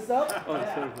have aces up. Oh,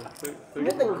 sorry, bro. You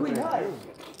hit the queen high.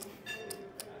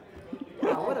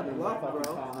 Wow, what a bluff, bro.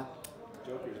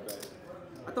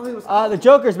 I thought he was. the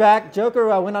Joker's back.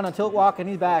 Joker went on a tilt walk and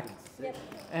he's back. Yep.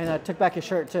 And took back his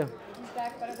shirt too. He's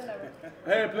back better than ever.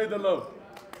 Hey, I play the low.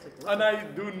 And I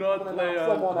do not play.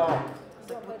 Someone else.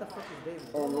 It's like, what the fuck is David?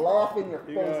 And laugh in your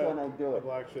You face got when I do a it.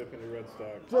 black chip and your red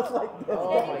stack. Just like this.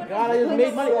 Oh my god, I just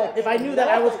made money. If I knew that,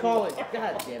 I was calling.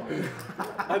 God damn it.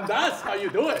 And that's how you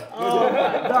do it. Oh my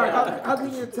Dog, god. how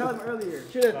did you tell him earlier?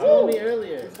 Should have told me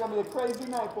earlier. It's gonna be a crazy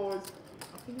night, boys.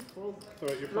 So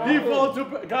wait, you're playing. Default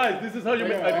to guys. This is how you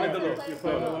make. I play the low. You're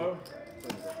playing the low.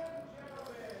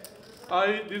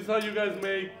 This is how you guys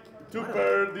make two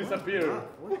pair disappear.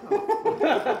 What the?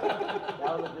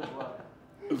 That was a good one.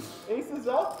 Aces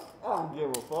up? I don't give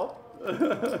a fuck.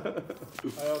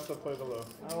 I also play the low.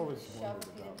 Shove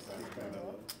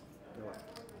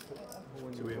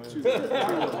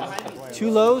it. Two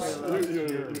lows?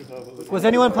 Was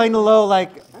anyone playing the low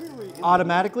like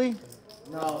automatically?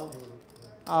 No.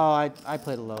 Oh, I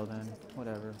played a low then.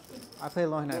 Whatever. I played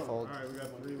low and I fold. Alright, we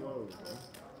got 3 lows.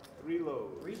 3 lows.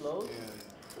 Reload?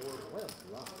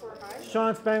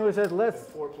 Sean Spangler says, let's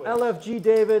LFG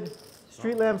David.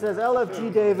 Street Lamb says,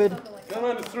 LFG David. Come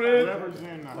on the street. Whoever's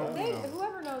in, I hope They,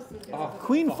 whoever knows this.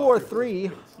 Queen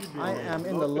 4-3. I am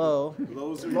in the low.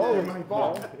 Lows are Low dead. is my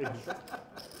fault.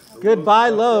 Goodbye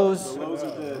lows. Lows are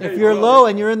dead. If you're low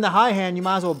and you're in the high hand, you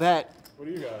might as well bet. What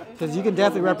do you got? Because you can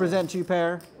definitely represent two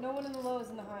pair. No one in the low is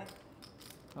in the high.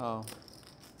 Oh.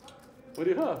 What do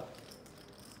you have?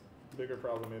 Bigger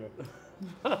problem in it.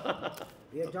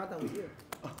 Yeah, Jonathan was here.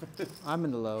 I'm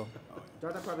in the low.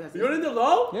 Jonathan probably has. You're in the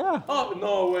low? Yeah. Oh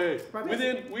no way. Probably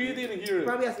We didn't hear it.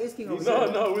 Probably has Ace King over No,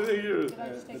 there. no, we didn't hear it. Did I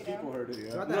just take it out? Heard it,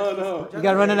 yeah. Jonathan No, has- no. Jonathan You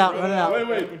gotta run it has- out, run it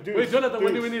out. Wait, Jonathan,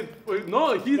 what do we need? Wait,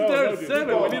 no, he's there no, dude.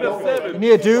 7. We need a Go. 7. You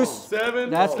need a deuce? 7.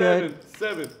 That's good.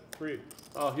 7. 3.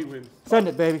 Oh, he wins. Send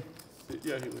it, baby.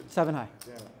 Yeah, he wins. 7 high.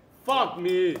 Fuck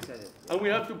me. And we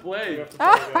have to play.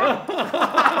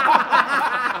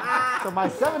 So my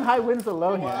 7 high wins the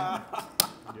low hand.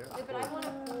 Yeah, but I want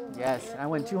to. Yes, and I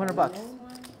win $200. I want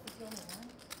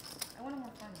a more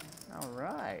fun one. All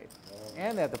right.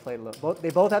 And they have to play low.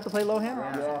 They both have to play low hand?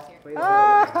 Play the-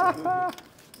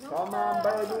 Come on,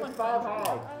 baby. 5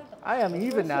 high. I am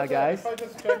even now, guys. If I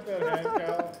just check that hand,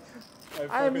 Cal,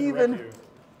 I am fucking even. wreck you.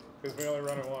 Because we only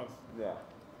run it once. Yeah.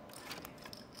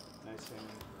 Nice hand.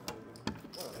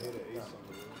 I hit an ace on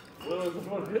the road.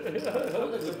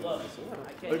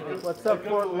 What's up,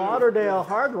 Fort Lauderdale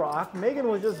Hard Rock? Megan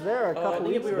was just there a Oh, I couple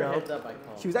think if weeks we were ago. heads up, I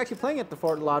called. She was actually playing at the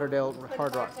Fort Lauderdale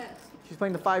Hard Rock. 5-10. She's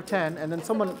playing the 5-10, and then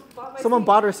someone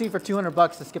bought her seat for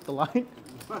 $200 to skip the line.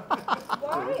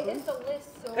 Why is the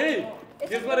list so Hey, long? It's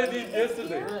guess a what I really- did it's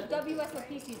yesterday? here,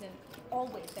 WSOP season.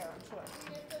 Always there, I'm sure.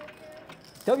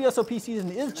 WSOP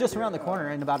season is just around the corner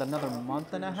in about another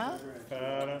month and a half.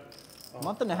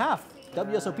 Month and a half.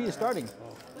 WSOP is starting.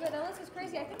 Yeah, that list is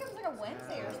crazy. I think it was like a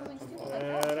Wednesday or something stupid like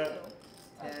that,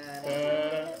 too.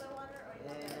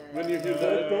 When you hear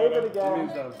David that,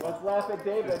 again. Let's laugh at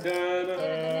David.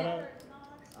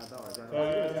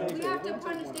 We have to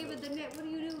punish David the net. What are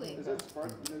you doing?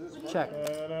 Check. No!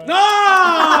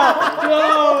 No!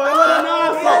 What an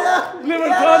asshole!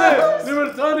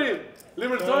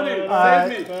 Libertoni! Save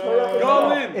me!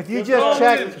 Go in! If you Go just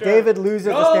in. check, David loses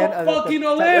the Go stand. fucking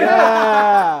all in!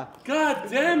 Yeah. God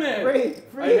damn it!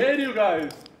 I hate you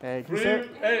guys. Thank you, Free, sir.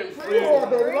 hey, Yeah, free.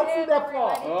 baby. Let's see that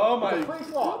flop. Oh my. Free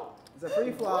flop. It's a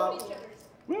free flop.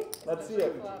 Let's see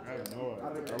it. I have no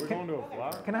idea. Are we going to a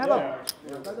flop? Can I have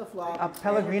Got the flop. a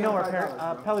Pellegrino or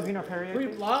Pellegrino Perrier? Free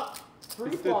flop?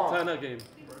 Free It's the flop. Tana game.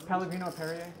 Pellegrino or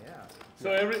Perrier?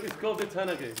 So it's called the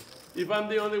Tana game. If I'm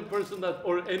the only person that,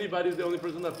 or anybody's the only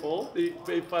person that falls, they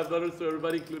pay $5 to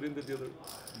everybody, including the dealer.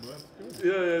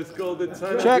 Yeah, it's called the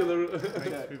Tana Check. dealer.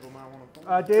 People might want to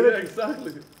Yeah, David,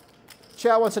 exactly.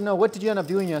 chat wants to know, what did you end up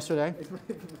doing yesterday?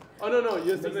 Oh no,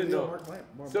 yesterday no.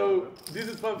 So this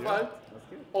is fun fact.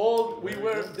 We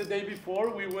were the day before.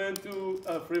 We went to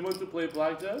Fremont to play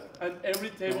blackjack, and every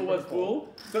table was full.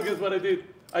 So guess what I did?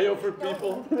 I offered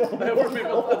people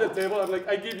at the table. I'm like,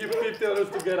 I give you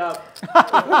 $50 to get out.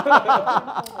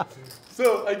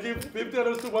 So I give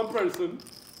 $50 to one person.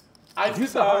 I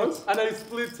sit down and I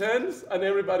split tens, and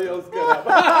everybody else get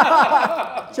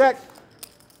up. Check.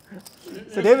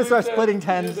 So David starts splitting You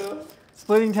tens, know?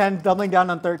 splitting 10, doubling down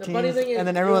on The funny 13s, thing is, and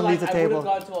then you everyone were leaves like, the I table. would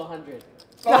have gone to 100.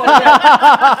 Oh,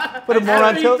 yeah. Put him more on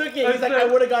After he tilt. took it, he's like, I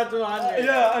would have gone to 100.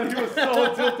 Yeah, and he was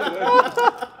so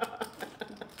tilted.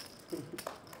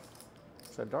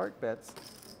 So dark bets.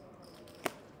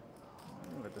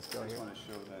 Let this go I just here. want to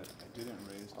show that I didn't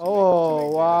raise. To Oh,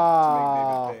 make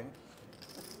wow.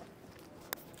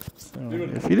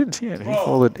 David pay. If you didn't see it, he Bro.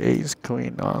 folded ace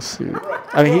queen offsuit.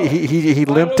 I mean, he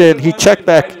limped in. He checked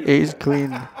back ace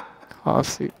queen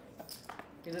offsuit.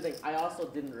 Here's the thing, I also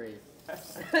didn't raise. Show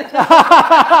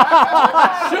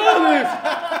this!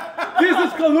 This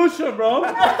is collusion, bro.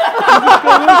 This is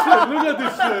collusion. Look at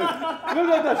this shit. Look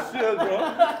at that shit, bro.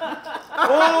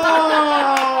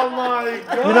 Oh my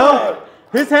god. You know,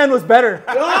 his hand was better.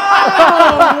 Oh,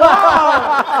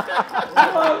 wow.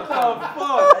 What the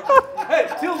fuck? Hey,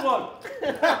 tilt one.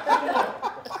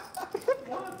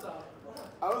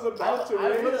 I was about to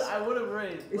raise. I would have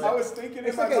raised. I was thinking in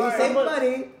It's my okay, you mind. saved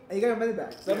money, and you got your money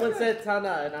back. Someone said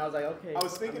Tana, and I was like, okay. I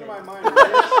was thinking in my I'm mind. Raise.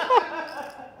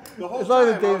 The whole As long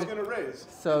as time I was David- gonna raise.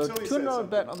 So until he said $200 something.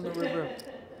 bet on the river.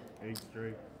 8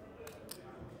 straight.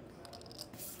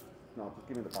 No, just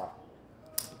give me the pot.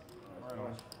 I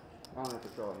don't have to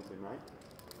throw anything, right?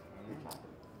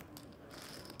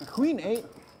 Queen 8.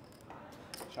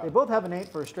 They both have an 8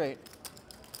 for a straight.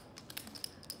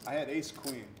 I had ace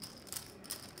queen.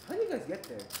 How do you guys get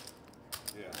there?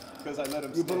 Yeah, because I let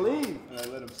him You stay. believe. And I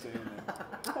let him stay in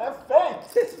there. Have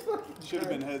faith. Should have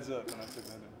been heads up when I took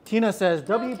that in. Tina says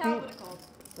No, WP. Cal would've called.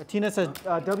 Tina says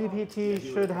WPT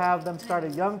should have them start a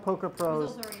young poker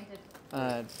pros. Results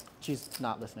oriented. She's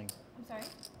not listening. I'm sorry.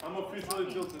 I'm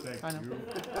officially tilted. I know.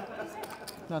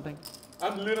 Nothing.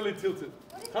 I'm literally tilted.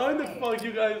 How in the fuck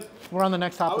you guys? We're on the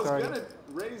next I topic was already. gonna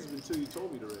raise until you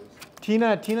told me to raise.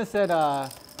 Tina said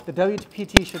the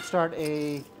WPT should start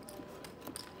a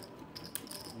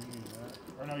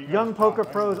Or no, you young gotta poker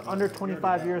stop. pros I under know,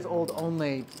 25 years old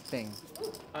only thing.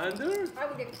 Under? I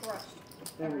would get crushed.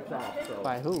 Then we top, so.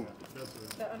 By who?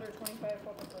 The under 25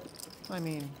 poker pros. I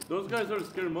mean, Those guys are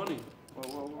scared money. Are they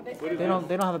What is scared?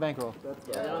 they don't have a bankroll. Yeah,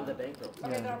 they don't have the bankroll.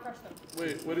 Okay, then I'll crush them.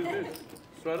 Wait, what is this?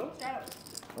 Straddle? Shadow.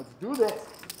 Let's do this.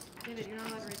 David, you're not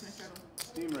allowed to raise my straddle.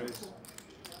 Steam raise.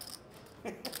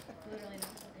 Literally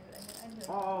not. David, I did.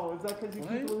 Oh, is that because you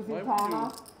Why- keep losing why would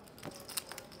Tana?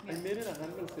 I made it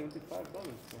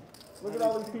 $175. Look at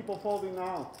all these people folding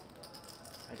now.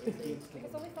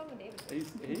 It's only fun with David.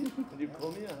 Ace 8? And you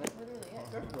call me a hundred? Literally, yeah.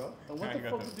 And what Kinda the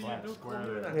got fuck that did you black do? square Call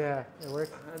me there. a Yeah, it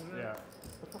works. hundred? Yeah. What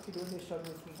the fuck you doing here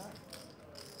shoving this king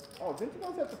high? Oh, didn't you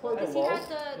guys have to play the Because he low?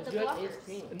 had the You had blockers. ace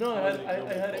king. No, I had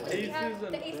Because he aces had and.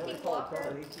 the ace king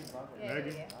blocker. Yeah,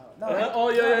 Megan? yeah. No, Oh,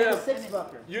 yeah, yeah, yeah. 6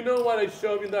 bucker. You know what I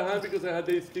shoved in the hand because I had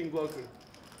the ace king blocker.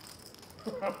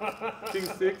 King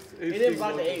 6, ace He king didn't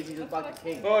block blocker. the ace, he just blocked the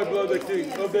king. Oh, I blocked the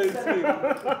king of the ace king. I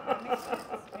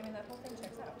mean, that whole thing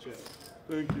checks out.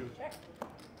 Thank you. Check.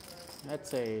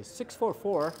 That's a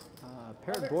 6-4-4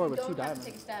 paired Robert, board you with 2 don't have to diamonds.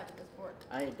 take a stab at this board.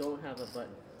 I don't have a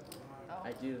button. Oh,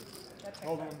 I do. that checks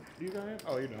Hold out. on. Do you guys?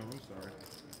 Oh, you don't. I'm sorry.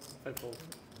 I fold.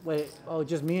 Wait, oh,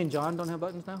 just me and John don't have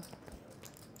buttons now?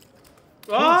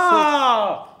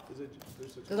 Ah!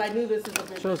 Because I knew this is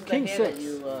the So it's the king hand that 6.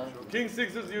 you. King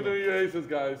 6s, you know your aces,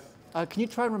 guys. Can you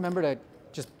try to remember to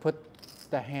just put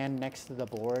the hand next to the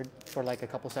board for like a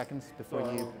couple seconds before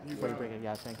you break it?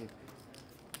 Yeah, thank you.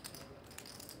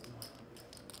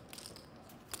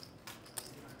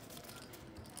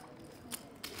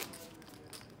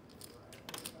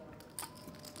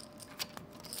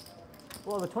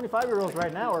 Well, the 25-year-olds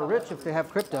right now are rich if they have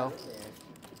crypto.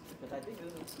 Because I think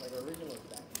this is like original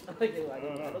stack.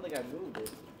 I don't think I moved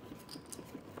it.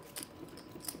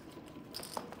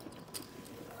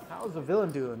 How's the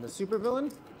villain doing? The super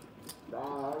villain?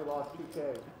 Nah, I lost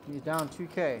 2K. He's down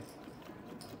 2K.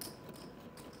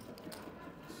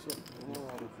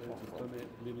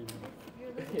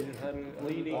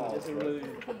 Bleeding.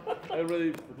 I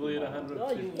really played 100.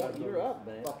 No, you're up,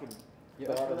 man. Fucking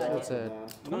You're up for that That's hand.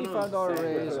 a $25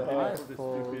 raise. I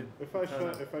fold. If I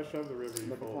shove the river, you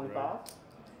Look at fold, 25? right?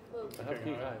 I have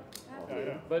king high. Yeah,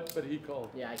 yeah. But he called.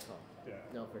 Yeah, I call. Yeah.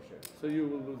 No, for sure. So you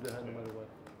will lose the hand no matter what.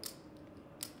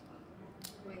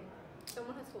 Wait,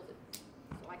 someone has folded.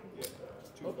 So I can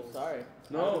fold. Oh, sorry.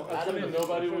 No, actually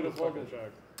nobody would have fucking folded.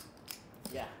 checked.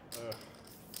 Yeah.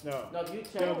 No. No, you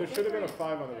check. No, there should have been a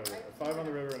 5 on the river. A 5 on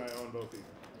the river, and I own both these.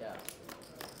 Yeah.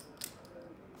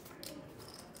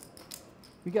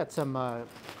 We got some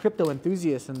crypto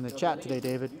enthusiasts in the No, chat but today, you-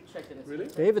 David. You checked it. Really?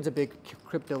 David's a big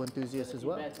crypto enthusiast as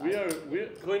well. We're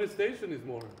Coin Station is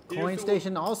more. He used to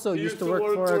CoinStation also he used to work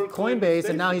for Coin Coinbase,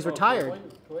 and now Station. he's Oh, retired.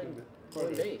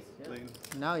 Coin base. Yeah.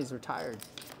 Now he's retired.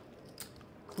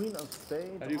 Queen of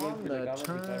Spades Are you going on to the the government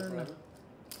turn. forever?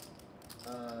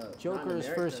 Joker's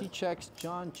not first. He America. checks.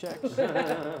 John checks.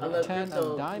 Unless 10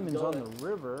 crypto of diamonds keeps on going. the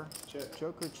river. Check.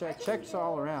 Joker checks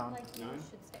all around. Like, you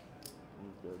should stay.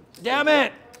 Damn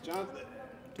it! Jonathan,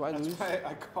 Do I that's lose? why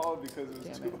I called because it was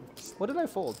Damn 2 it. of us. What did I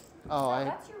fold? Oh,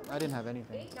 That's your I didn't have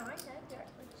anything. 8, 9, 10, yeah.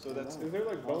 So that's. Is there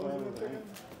like bones in the chicken?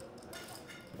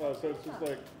 Oh, so it's just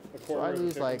like a So quarter I of the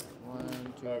lose chicken. like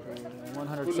 1, 2, Okay. 3,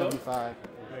 175.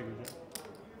 Thank you, Jim.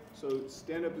 So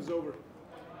stand up is over,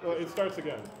 Well, it starts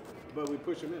again. but we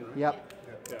push him in, right? Yep.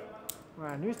 Yeah. All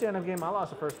right, new stand-up game. I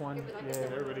lost the first one. Yeah.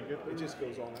 Everybody good? It just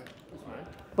goes all night.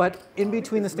 But in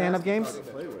between the stand-up games,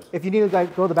 if you need to go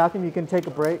to the bathroom, you can take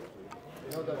a break.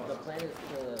 No, the plan is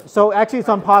to. So actually, it's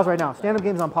on pause right now. Stand-up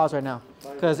game's on pause right now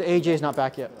because AJ's not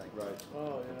back yet. Right.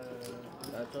 Oh,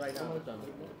 yeah. So right now it's done.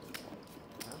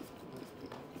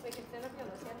 Wait, can stand up here on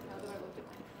this hand? How do I look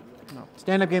at No,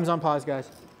 stand-up game's on pause, guys.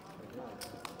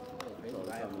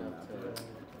 Right enough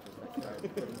to start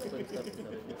putting stuff together.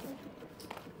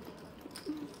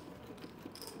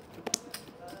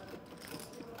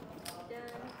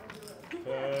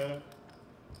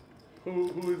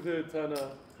 Who is the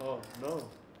Tana? Oh, no.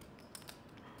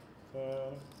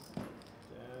 Oh.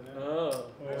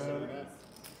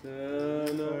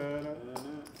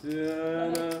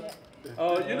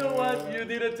 Oh, you know what? You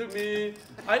did it to me.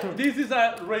 This is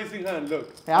a raising hand.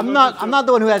 Look. Hey, I'm not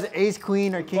the one who has ace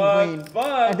queen or king queen.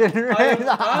 But didn't raise.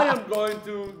 I am going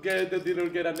to get the dealer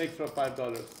get an extra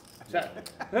 $5. Check.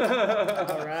 All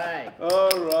right. All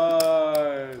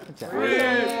right. Free.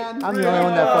 I'm the only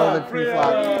one that folded free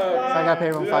flop, so I got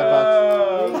paid from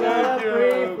 $5. Thank you.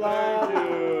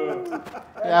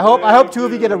 Yeah, I hope two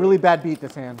of you get a really bad beat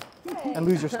this hand and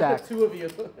lose your stack. Two of you.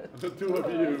 The two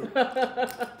of you.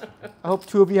 I hope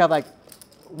two of you have like,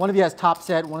 one of you has top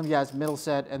set, one of you has middle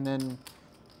set, and then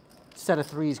set of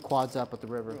threes quads up with the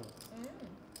river.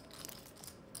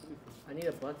 I need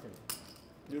a button.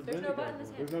 There's no button in this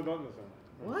hand. There's no button this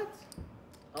one. What?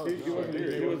 Oh, He wasn't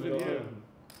here. He wasn't here.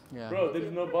 Yeah. Bro, there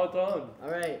is no button. All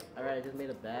right. I just made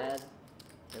a bad.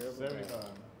 Terrible. 75.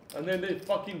 And then the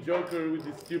fucking Joker with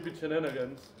his stupid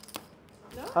shenanigans.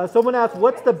 Someone asked,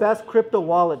 what's the best crypto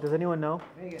wallet? Does anyone know?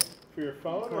 For your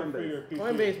phone or for your PC?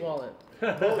 Coinbase wallet.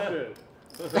 Bullshit.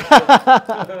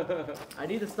 I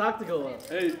need the stock to go up.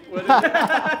 Hey, what is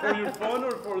it? For your phone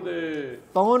or for the...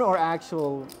 Phone or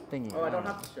actual thingy? Oh, I don't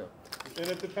have to show. And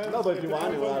it depends. No, but if you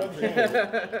want to, depends on I'll what change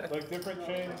chain. Like different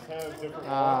chains have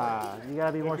different. You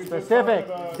gotta be more If you're just specific,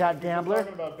 talking about- that if you're gambler.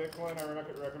 talking about Bitcoin,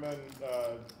 I recommend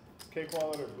Cake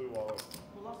Wallet or Blue Wallet.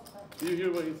 Do you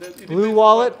hear what he said? It Blue depends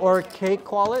wallet on- or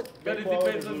cake wallet? But Cake it Wallet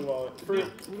or depends Blue on... Wallet. For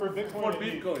Bitcoin For and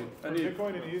ETH. Bitcoin For and ETH.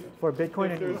 Bitcoin and ETH. For Bitcoin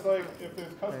If and there's ETH. like if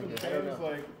there's custom Thank chains,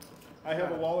 like I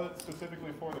have a wallet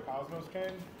specifically for the Cosmos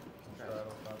chain.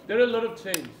 There are a lot of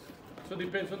chains. So it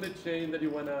depends on the chain that you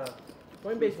want to...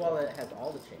 Coinbase wallet has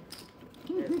all the chains.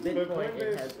 It's But Bitcoin, it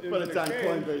Coinbase has. is But it's an on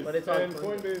exchange, Coinbase. But it's on and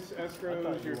Coinbase. Coinbase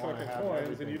escrows your fucking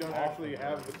coins, and you don't actually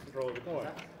have the control of the coin.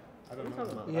 I don't What are you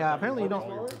talking about? Yeah, apparently you Coinbase don't.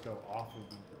 wallet? Crypto off of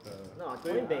the. No, on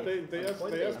They Coinbase. they On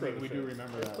Coinbase. escrow We the do shit.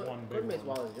 remember that one big Coinbase one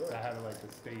wallet is yours. that had like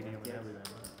the stadium and everything.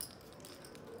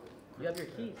 You have your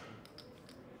keys.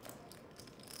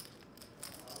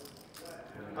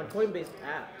 On Coinbase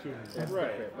app. That's Right.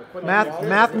 different, but Coinbase Math wallet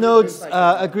Math is nodes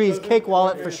like- agrees. Cake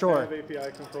wallet for Coinbase sure. Have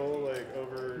API control like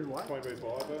over Coinbase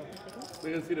wallet though.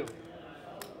 We can see them.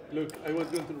 Look, I was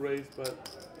going to raise, but...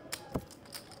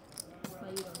 No,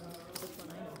 you don't know which one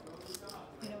I know.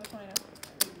 You know which one I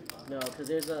know? No, because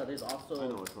there's I know also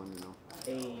which one you know.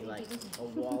 a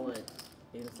wallet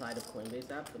inside of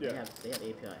Coinbase app, but Yeah. they have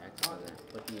API access on that,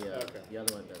 but the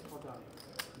other one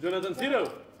doesn't. Jonathan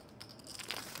Cito.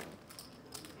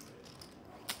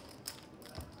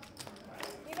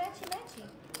 You're matchy matchy.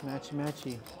 Matchy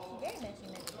matchy. Very matchy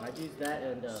matchy. I'd use that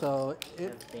and So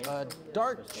it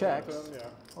dark checks Yeah.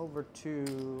 over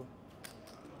to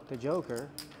the Joker.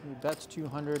 He bets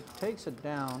 200, takes it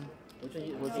down. which one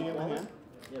you, Was he in the hand?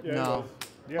 Yeah, No.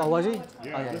 it Oh, was he?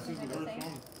 Yeah, Okay. this is the first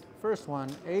one. First one,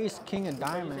 Ace, King of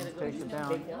Diamonds takes it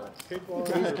down. Cake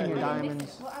wallet. Ace, King of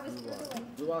Diamonds. Well, I was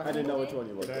like, Blue wallet I didn't know which one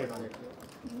you looked Dang. at.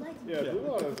 you like Yeah, Blue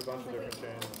Wallet has a bunch of different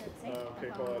chains.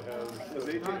 Cake Wallet has.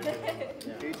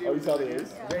 Oh, you saw the ace?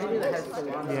 Is there anything that has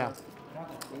Solana Yeah.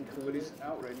 included?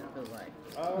 Out right now.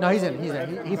 Like, No, he's in. He's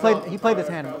in. He played this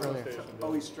hand earlier.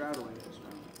 Oh, he's straddling.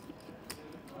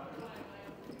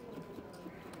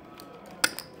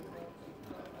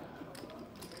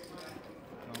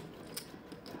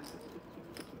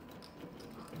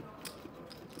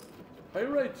 How you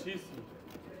write cheesy?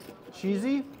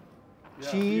 Cheesy?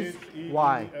 Yeah. Cheese.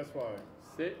 Y. C-H-E-E-S-Y.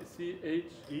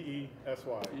 C-H-E-E-S.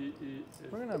 E-E-S-Y.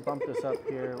 We're gonna bump this up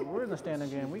here. We're in the stand-up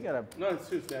game. We gotta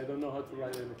Seriously, I don't know how to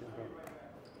write anything.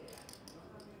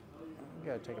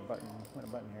 take a button. Put a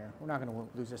button here. We're not gonna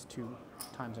lose this 2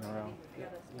 times in a row. yeah,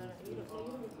 that's not you.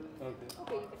 Okay.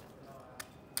 Okay, you can.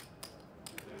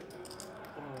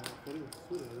 What is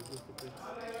Suda? Is this the thing?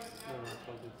 No,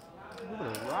 fuck it.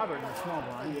 Look at Robert in the small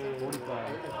blind.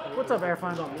 45. What's up,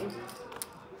 Airfon?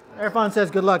 Airfon says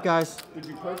good luck, guys. Did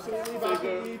you purposely leave out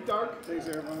the E, Dark? Thanks,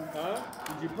 everyone. Huh?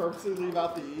 Did you purposely leave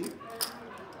out the E?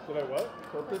 Did I what?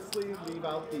 Purposely leave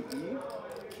out the E?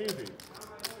 Cheesy.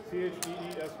 Theesy.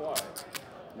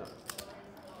 No.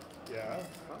 Yeah.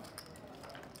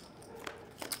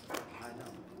 I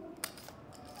know.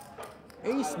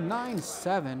 Ace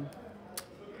 9-7.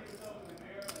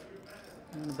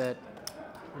 I'm gonna bet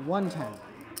 110.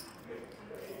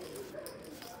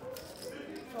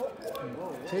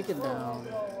 Take it down.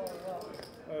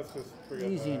 Let's just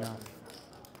forget Easy that. enough.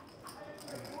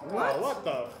 Wow, what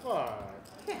the fuck?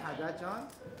 Can't have that, John.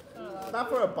 Not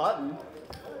for a button.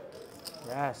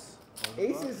 Yes.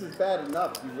 Aces is bad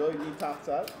enough. You really need top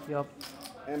set Yep.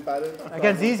 and better.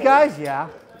 Against these guys, yeah.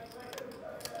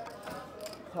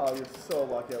 Oh, you're so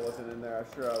lucky I wasn't in there. I'm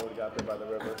sure I would have got there by the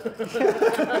river.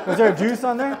 Was there a deuce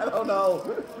on there? I don't know.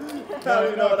 I don't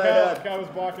even know what I had. Cal was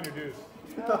blocking your deuce.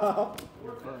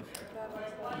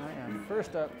 And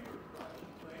first up,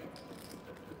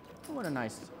 I won a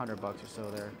nice $100 or so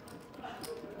there.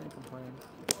 Can't complain.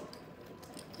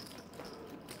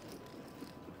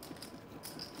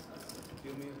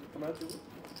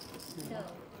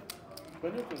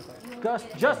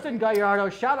 Justin Gallardo,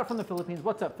 shout out from the Philippines.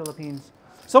 What's up, Philippines?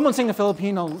 Someone sing the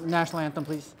Filipino national anthem,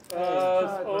 please.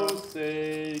 Oh,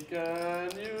 say, can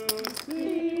you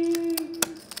see?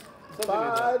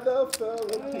 By the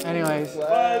Philippines. Anyways.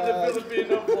 By the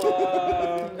Filipino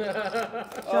flag.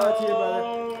 Shout out to you,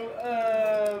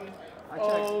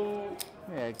 brother.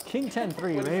 Yeah, King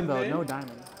 10-3, rainbow, no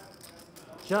diamond.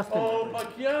 Justin. Oh,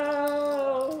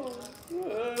 Pacquiao.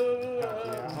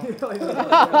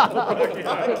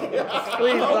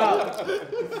 Please stop.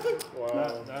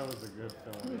 Wow, that was a good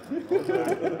film.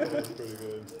 That was pretty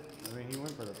good. I mean, he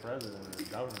went for the president or the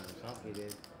governor or something. He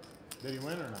did. Did he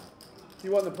win or not? He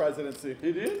won the presidency.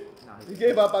 He did? No, He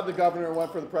gave up on the governor and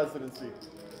went for the presidency.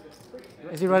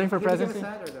 Is he running for he became a presidency?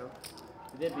 senator, though.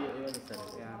 He did be, he was a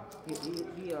senator. Yeah.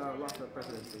 He lost the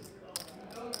presidency.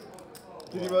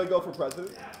 Did he really go for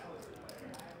president?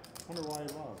 Wonder why he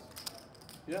lost.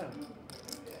 Yeah.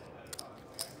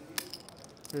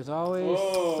 There's always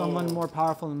Whoa. someone more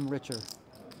powerful and richer.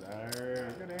 There,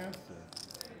 good answer.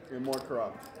 You're more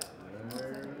corrupt.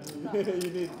 There. you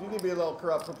need to be a little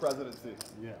corrupt for presidency.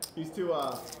 Yeah. He's too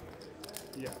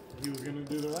Yeah. He was gonna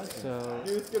do the right thing. So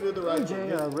he was gonna do the right thing.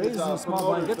 AJ raises the small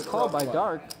blind, gets called by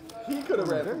Dark. He could have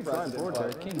ran Very for dry president. board there,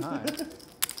 but- king high.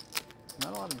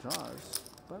 Not a lot of draws,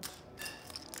 but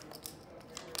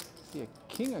see a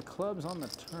king of clubs on the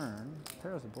turn.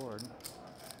 Pairs the board.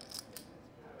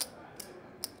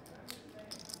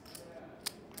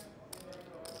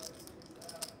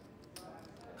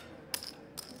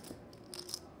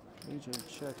 AJ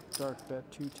check, Dark bet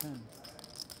 210.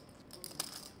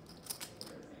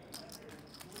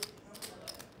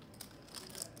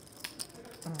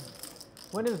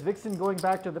 When is Vixen going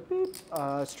back to the beep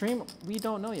stream? We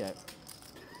don't know yet.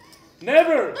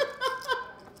 Never!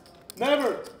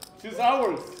 Never! She's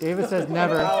ours. David says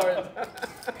never. Howard,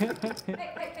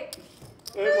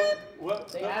 Hey. What?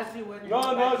 they asked you when you're No,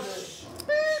 going no, back to- shh.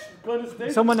 Gonna stay.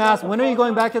 Someone asked, when are you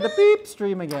going back to the beep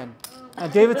stream again?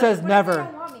 David says What if they never,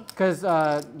 don't want me? because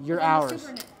you're I'm a ours.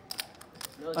 supernet.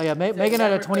 No, Oh yeah, say Megan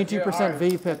had a never 'cause you're 22% ours.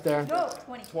 VPIP there. No,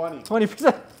 20. 20.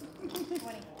 20%. 20.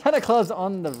 10 of clubs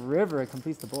on the river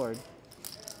completes the board.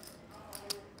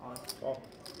 Oh,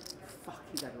 Fuck,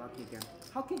 he got lucky again.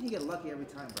 How can he get lucky every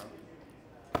time, bro?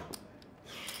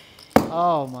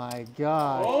 Oh my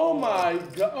god. Oh my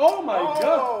god. Oh my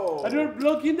god. And you're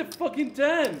blocking the fucking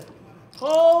 10.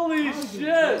 Holy How did he shit.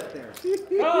 get there?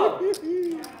 How? How did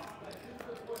you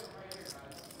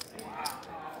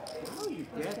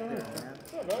get there, man?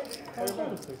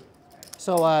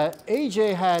 So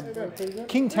AJ had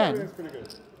king 10, pretty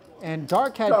good. and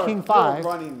Dark had Dark, king you're 5,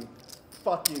 running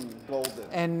fucking golden.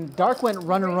 and Dark went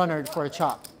runner for a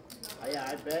chop. Oh, yeah,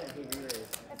 I bet he knew it.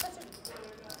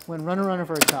 Went runner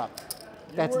for a chop.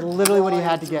 That's literally what he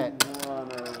had to get.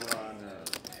 Runner.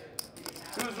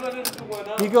 Who's running to one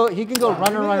out? He can go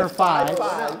runner 5,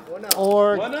 One out.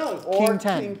 or One out. Or king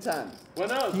 10. King 10.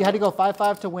 One out. He had to go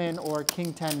 5-5 to win, or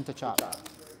king 10 to chop.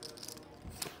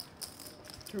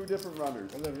 Two different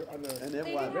runners. And it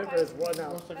They went. do River have is one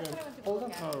out. That's what I went to look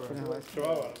at.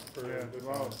 Chihuahua. For this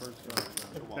round.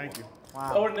 Thank you.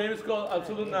 Wow. Our name is called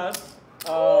Absolute Nas.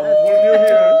 We're new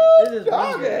here. This is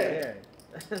run good Okay. here.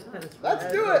 Let's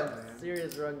do it.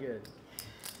 Serious run good.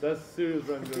 That's serious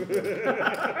run good.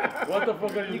 What the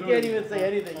fuck are you You doing? can't even say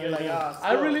anything. You're like, ah.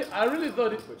 I really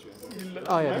thought it.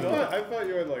 Oh yeah. I thought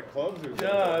you had like clubs or something.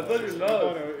 Yeah, I thought you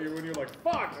lost. When you're like,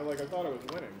 fuck, I thought it was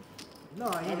winning. No,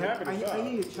 I I'm happy to I chop. knew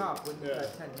you chop when you Yeah.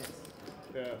 got 10 hits.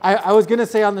 Yeah. I was gonna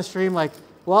say on the stream like,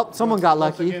 well, someone got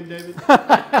Once lucky. again, David. You're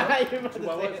about to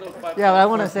say it. Yeah, but I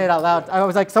want to say it out loud. I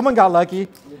was like, someone got lucky.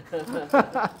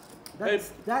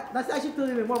 That's actually still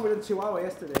even more than Chihuahua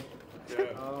yesterday.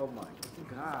 Oh my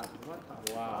god, what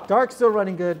the Wow. Dark's still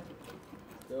running good.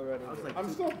 Still running. like, I'm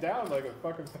still down like a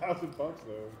fucking $1,000 though.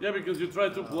 Yeah, because you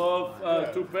tried to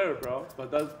bluff two pair, bro.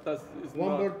 But that's it's One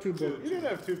not. board, two You boards. didn't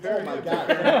have two pairs. Oh my you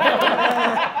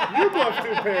god. You bluffed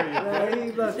two pairs. You Yeah,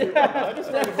 he loves it. I just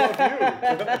tried to bluff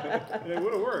you. And it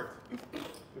would have worked.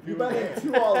 If You were bet there. in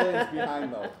 2 all-ins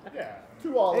behind though. Yeah.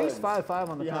 2 all-ins. Ace 5-5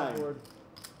 on the top Behind. board.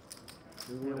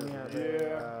 And then we have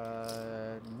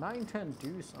a 9-10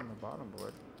 deuce on the bottom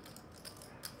board.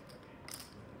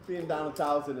 Being down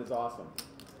 1,000 is awesome.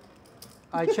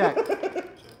 I check.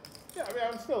 Yeah, I mean,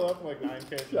 I'm still up like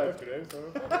 9K from yesterday,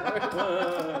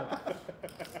 so.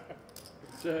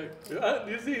 Check.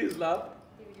 Do you see his laugh?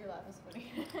 Dude, your laugh is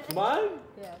funny. Mine?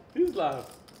 Yeah. His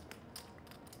laugh.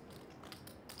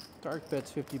 Dark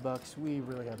bets $50. We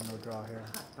really have no draw here.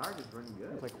 Dark is running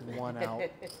good. Like 1 out. Oh,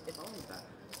 that.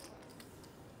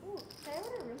 Ooh, can I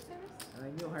order room service? And I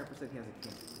knew 100% he has a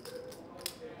king.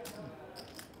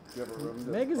 Do you have a room to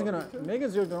Megan's fuck gonna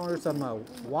you to? order some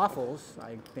waffles,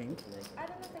 I think. I don't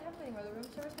know if they have them anymore. The room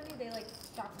service money, they like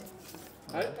stopped it.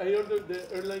 I ordered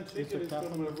the airline chicken. a It's cap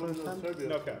from on the first from hand? Serbia.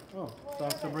 No cap. Oh, so I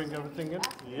have to bring everything in? Yep.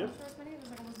 Yep. Room service money, there's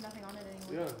like almost nothing on it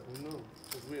anymore. Yeah, I know.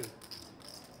 It's weird.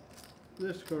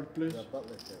 Discard, please. The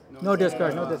butler service. No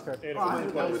discard, no discard. Eight Oh, of I them.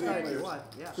 knew that was like,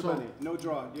 what? Yeah. Too many. No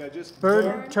draw. Yeah, just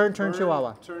Bird, turn,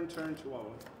 Chihuahua. Turn, Chihuahua.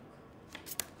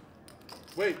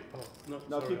 Wait. Oh, no.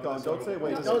 No, sorry, keep I'm going. sorry. Don't say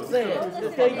wait. Don't say it. Don't Just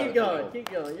listen say to keep it. going.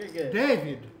 Keep going. You're good.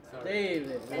 David,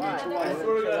 David. And Why? then I there's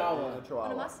swear to God. Chihuahua. Chihuahua.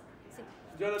 Animas?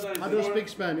 Jonathan, I don't speak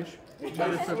Spanish. I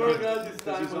swear to God, this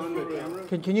time He's was on for the real. camera.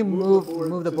 Can you move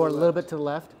the board a little bit to the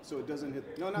left? So it doesn't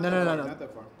hit. No, not No, that no, far. no, no. Not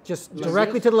that far. Just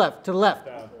directly to the left, to the left,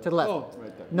 to the left. Oh,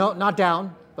 Right there. No, not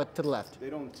down, but to the left. they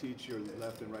don't teach your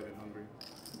left and right in Hungary.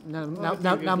 No, it's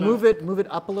now left. move it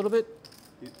up a little bit.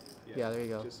 Yeah, there you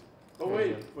go. Just Oh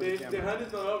wait, For the the camera. hand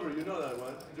is not over. You know that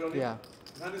one, Johnny. Yeah,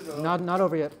 Hand is not over. not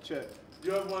over yet. check.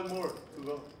 You have one more to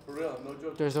go. For real, no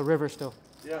joke. There's a river still.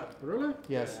 Yeah, Really?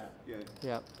 Yes. Yeah,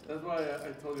 Yeah. that's why I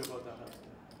told you about that hand.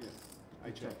 yeah. I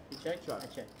check. You check? I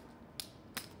check.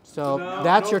 So No,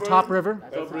 that's no your top bird. river Top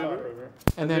That's the top river. river.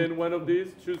 and then then one of these,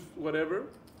 choose whatever.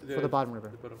 for the bottom river.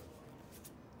 The bottom.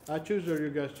 I choose or you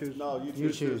guys choose? No, you You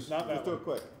choose. choose. Not that Just do one. it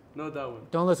quick. Not that one.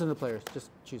 Don't listen to the players. Just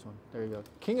choose one. There you go.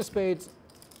 King of spades.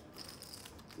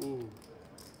 Ooh.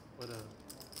 What a.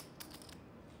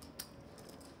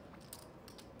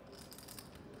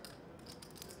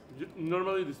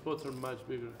 Normally the spots are much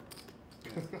bigger.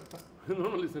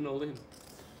 Normally it's an all-in.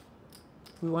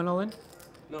 We went all in.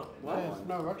 No, Why what? is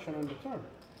no action on the turn?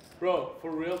 Bro,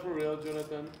 for real,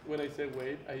 Jonathan, when I said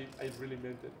wait, I really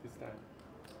meant it this time.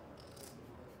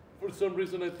 For some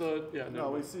reason I thought, yeah, No,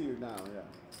 no. we see you now, yeah.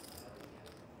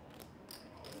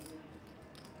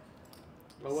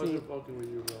 I wasn't See- fucking with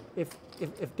you, bro.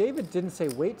 If David didn't say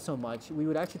wait so much, we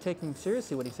would actually take him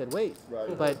seriously when he said wait.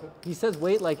 Right. But he says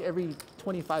wait like every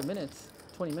 25 minutes,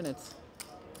 20 minutes.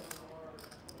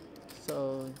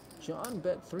 So John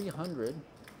bet 300.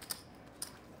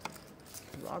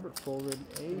 Robert folded.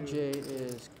 AJ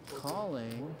is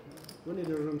calling. We need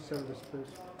a room service, please.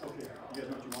 Okay, you guys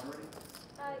know what you want already?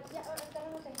 Yeah, I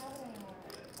don't know if they have it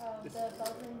anymore. The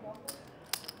Belgian waffles.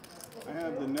 I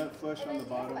have the nut flush And on then the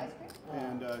do you have bottom ice cream?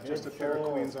 and just a pair of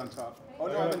queens on top. Oh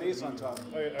no, I have an ace on top.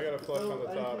 I got a flush on the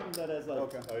top. Anything that has like,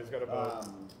 Okay. Oh, he's got a boat.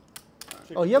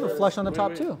 Oh, you have a flush on the Wait, top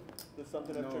wait. too. does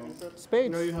something have No. chicken strips?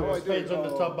 Spades. No, you have Oh, I do. spades on the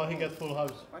Oh. top, but he gets full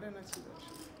house. Why didn't I see that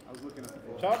shit? I was looking at the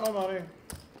board. Top no money.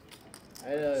 I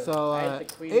had a, So I had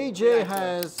the queen. AJ queen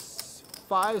has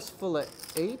fives full of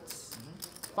eights.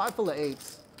 5 full of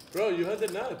eights. Bro, you had the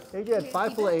nuts. AJ had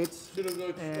 5 full of eights. Should have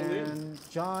gone all in. And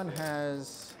John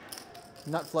has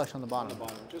nut flush on the On the bottom.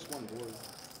 bottom, just one board.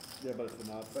 Yeah, but it's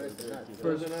the nuts. But it's the nuts.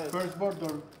 Where's the nuts? First board or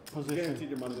Guaranteed position?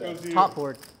 your money Goes back. to you. Top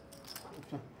board.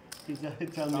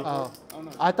 Tell me. Oh, Oh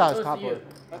no, I thought it was Goes top to you. board.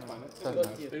 that's fine. It Doesn't doesn't Goes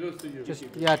matter. to you. It goes to you. Just,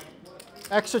 yeah.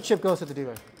 Extra chip goes to the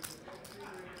dealer.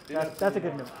 Yeah. That's a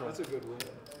good number. That's a good rule.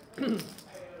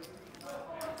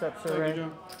 What's up, Sir Ray?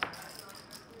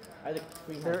 I had the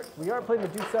queen. There, we are playing the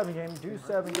Deuce 7 game. Deuce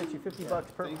 7 gets you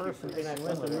 $50 per person. Queen high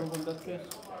Win flush. the Room in that case?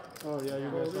 Oh yeah, you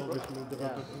guys always move the Yeah.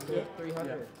 button.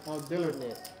 300. I'll do it. Isn't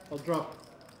it? I'll drop.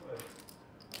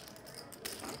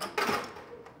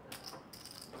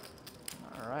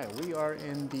 All right, we are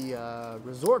in the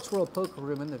Resorts World Poker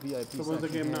Room in the VIP So what's the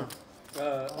section game here.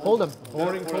 now? Hold'em.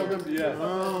 Boring Holdem? Yeah.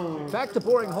 Oh. Back to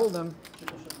boring Hold'em.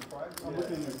 I'm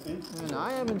looking at your thing. And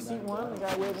I am in seat 1. The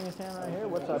guy waving his hand right here.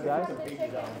 What's up, guys? They used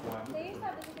to have the chicken.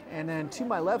 And then to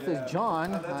my left is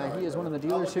John. He is one of the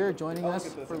dealers here joining us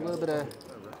for a little bit of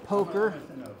poker.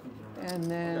 And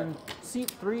then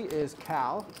seat 3 is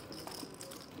Cal.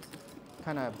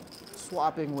 kind of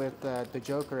swapping with the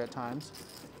Joker at times.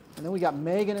 And then we got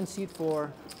Megan in seat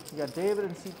 4. We got David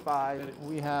in seat 5.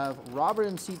 We have Robert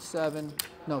in seat 7.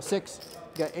 No, 6.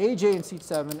 We got AJ in seat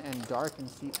 7 and Dark in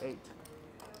seat 8.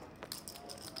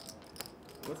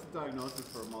 What's the diagnosis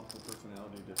for multiple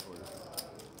personality disorder?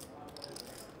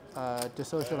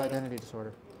 Dissocial identity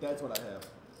disorder. That's what I have.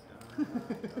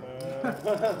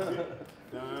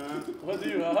 What do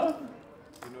you have?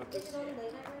 You know what Is this, it on late night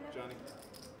right now? Johnny?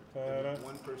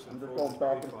 One person I'm just folds going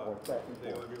back and pre-flop. forth, back and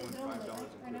They owe forth. everyone $5,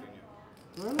 including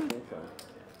you. Really?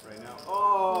 Right now.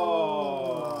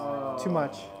 Oh! Too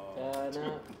much.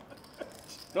 No.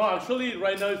 No, actually,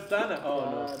 right now it's Dana.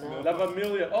 Oh, no. La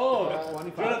Familia. Oh,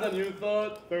 Jonathan, you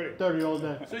thought. 30 all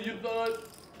day. So you thought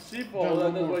she folded,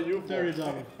 and that's why you 30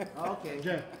 folded. done. Okay.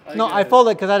 No, get I it.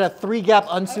 folded because I had a 3-gap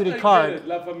I unsuited get card. it,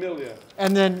 La Familia.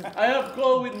 And then I have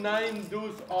called with 9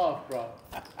 deuce off, bro.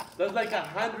 That's like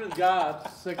 100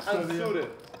 gaps 6 of you. unsuited.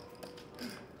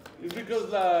 It's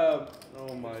because oh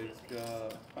my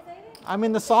god. I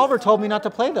mean, the solver told me not to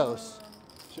play those.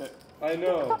 I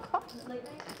know. Late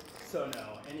night? So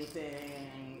no,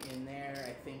 anything in there,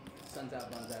 I think Suns Out,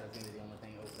 Buns Out is going to be the only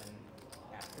thing open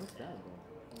after. What's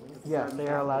that? Yeah, they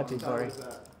are allowed to, Corey.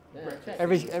 Yeah, check.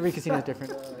 Every casino is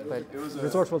different, but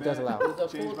Resorts World does allow. It's a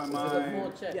Changed full, my it's a mind.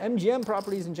 full check. MGM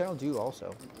properties in general do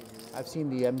also. I've seen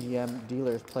the MGM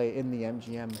dealers play in the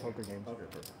MGM poker games.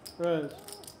 Right. Wait,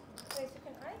 so can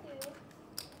I do?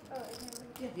 Oh,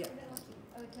 I can. Yeah.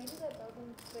 Oh, can I do that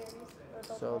Belgian berries? Or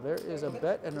Belgian So waffles? there is a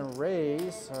bet and a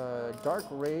raise. Dark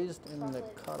raised in the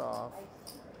cutoff.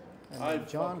 And I then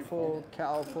John fucking fold,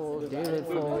 Cal fold, David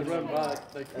Dude, fold. run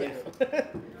back like Yeah. crazy.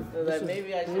 So like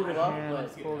maybe I should bluff, hand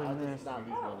but folding I'll this. just not lose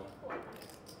money.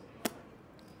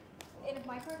 And if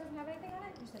my card doesn't have anything on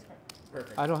it, just this card.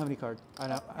 Perfect. I don't have any card. I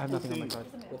have nothing on my card.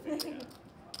 Just a minute.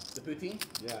 The poutine?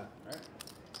 Yeah.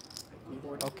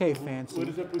 Okay, fancy. What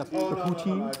is a The poutine? Oh, no,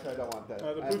 poutine. actually, I don't want that. The I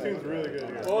have poutine's that. really good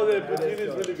here. Oh, the poutine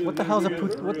is really good. What the hell's a Really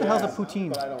good. what the hell's a poutine?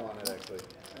 But I don't want it, actually.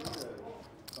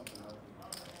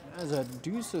 There's a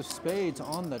deuce of spades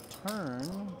on the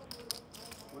turn.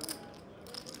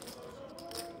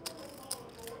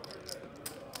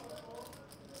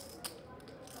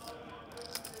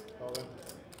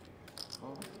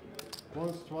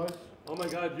 Once, twice, Oh my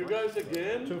god, you guys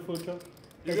again? 2 full chop.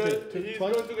 You Okay, guys, two- he's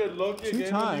twice? going to get lucky Two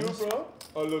again times. with you, bro?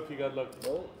 Oh, look, he got lucky.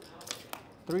 Oh,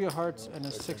 3 of hearts and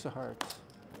a 6 of hearts.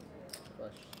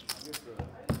 flush.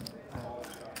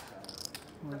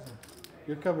 What is it?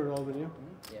 You're covered, Alvin, you?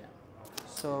 Yeah.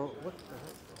 So what the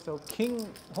heck? So king,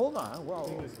 hold on. Whoa.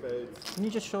 King of spades. Can you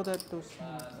just show that those?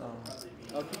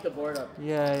 I'll keep the board up.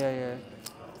 Yeah.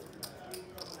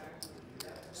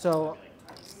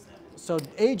 So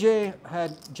AJ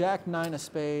had Jack 9 of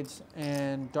spades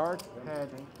and Dark had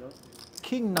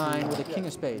King 9 with a King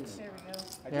of spades.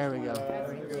 There we go. There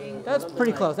we go. That's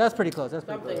pretty close. That's pretty close. That's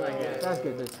pretty Something close. like that. That's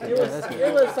good. That's good. It Yeah, was, that's it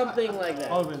good. was something like that.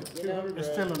 Alvin, You know? it's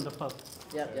still on the pup.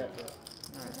 Yep.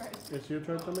 It's your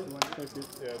turn to me? Thank you.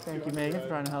 Yeah, Thank you, Megan, for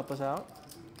trying to help us out.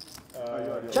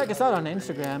 Uh, Check us out on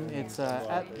Instagram. It's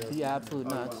at the Absolute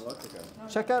Nuts.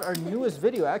 Check out our newest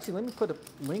video. Actually, let me put a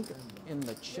link in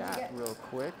the chat real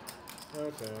quick.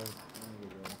 okay. They have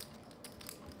that.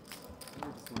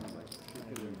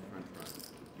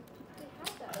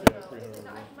 Yeah, 300.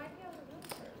 No, I might be able to room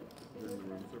service. In the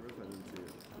room service, I didn't see it.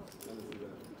 I didn't see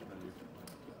that.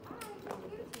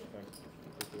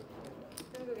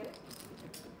 Can we go get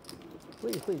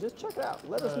it? Please, just check it out.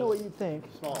 Let us know what you think.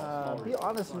 Small Be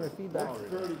honest in your feedback.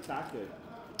 Furry cockpit.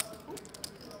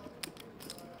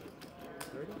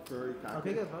 Furry Okay,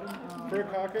 cockpit. guys, bottom. For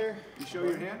Cocker, You show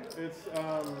your hand? it's Yeah.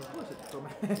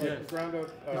 round up.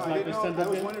 No, I not didn't the know. stand I up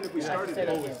was in. wondering if we Yeah, started say it.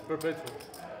 that Always, perpetual.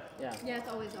 Yeah. Yeah, it's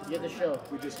always on. You have to show.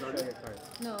 We just Show started? your card.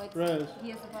 No, it's. Right. He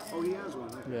has the button. Oh, he has one.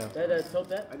 Okay. Yeah. That tilt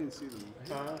bet? I didn't see them.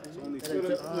 It's only That two.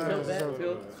 tilt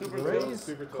bet? Super Raise,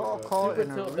 tilt. call, Super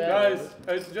and a tilt raise. bet.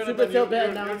 Guys, Jonathan, Super tilt bet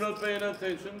you're announced. not paying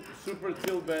attention. Super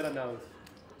tilt bet announced.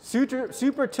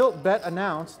 Super tilt bet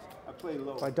announced I play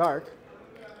low. by Dark.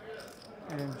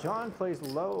 And John plays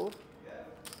low.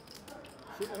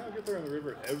 See, I don't get there on the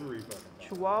river every fucking.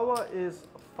 Chihuahua is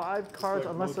 5 cards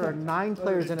unless there are 9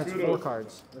 players and it's 4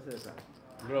 cards.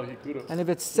 Bro, he could have. And if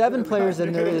it's 7 players,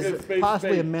 then there is Get space,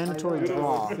 possibly a space. mandatory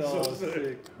draw. So sick.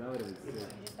 You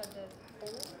just have to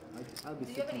hold. I'll be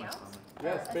Do you have any outs?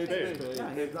 Yeah, space, space.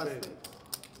 Yeah, Space, got space. it.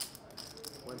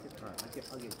 What's your card?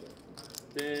 I'll give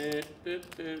it.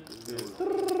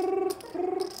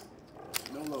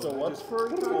 No low. So I what's just furry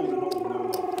hold cockpit? and hold, no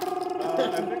low.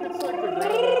 I think it's like the ground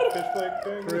up fish plate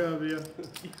thing. 3 of you.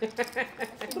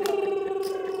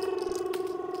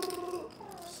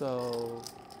 So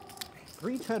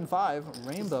 3-10-5,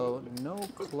 rainbow, no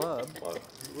club.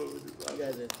 You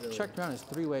guys are silly. Checked around is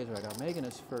 3 ways right now. Megan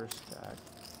is first stack.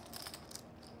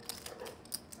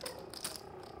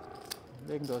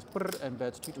 Megan goes brrr and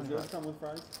bets Does yours 225. come with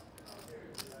fries?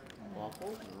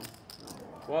 Waffles?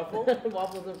 Waffle?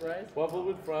 Waffles and fries? Waffle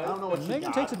with fries? I don't know what And she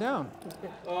Megan got. takes it down.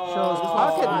 Oh. Shows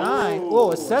pocket 9.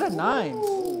 Whoa, a set of 9s.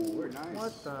 Ooh, we're nice.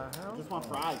 What the hell? Just want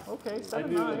fries. Okay, set I of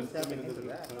knew 9s. that.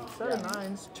 Set of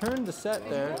 9s. Turn the set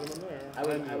there.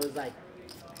 I was like,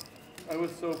 I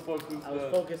was so focused. I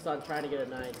was focused on trying to get a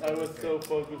 9. I was so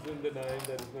focused in the 9 that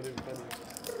it's not even funny.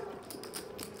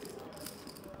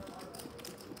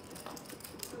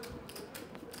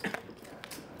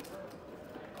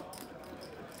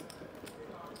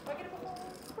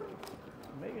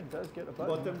 Megan does get a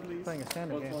button. Button, please. Playing a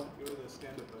standard game. Go with the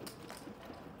standard button.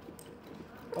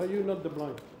 Are you not the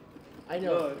blind? I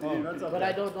know, That's but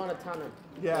I don't want a ton of.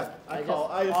 Yeah, I just call.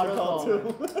 I used to auto call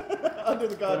too. Under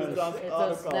the gun is on It's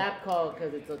auto a call. snap call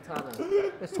because it's a ton of.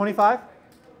 It's 25?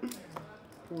 You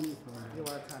want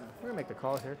a ton We're gonna make the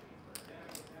call here.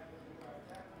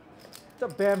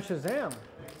 What's up, Bam Shazam?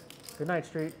 Good night,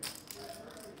 Street.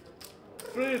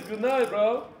 Street, good night,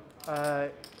 bro.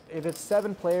 If it's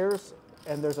 7 players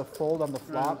and there's a fold on the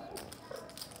flop,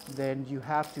 then you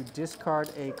have to discard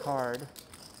a card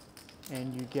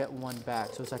and you get one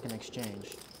back. So it's like an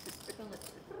exchange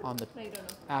on the No, you don't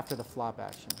know. after the flop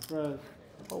action. Right.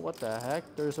 Oh, what the heck?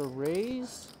 There's a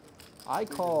raise. I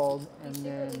called and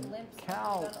then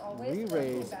Cal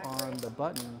re-raised on the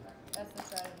button, That's the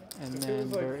strategy. and If he then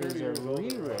was there like is 30 a years old,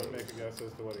 I'd re-raise. make a guess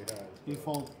as to what he had. He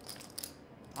fold.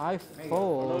 I No,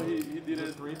 fold. he did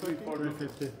it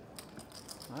 350.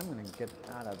 I'm gonna get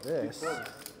out of this.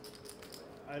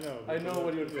 I know. I know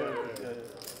what you're Yeah, trying yeah, to yeah. do.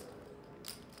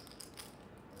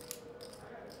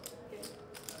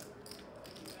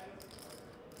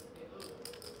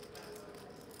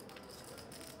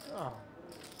 Oh,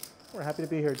 we're happy to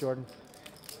be here, Jordan.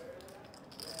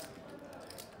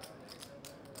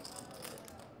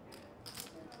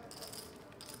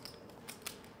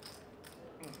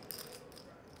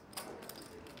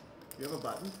 You have a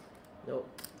button? Nope.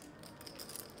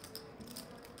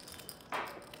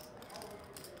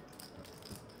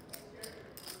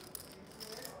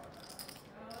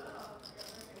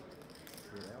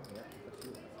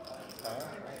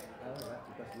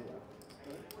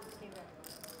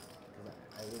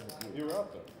 You were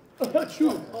up there.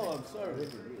 Achoo! Oh, I'm sorry.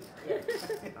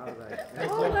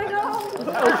 Oh my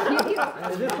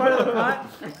god! Is this part of the pot?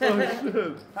 Oh,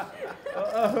 shit.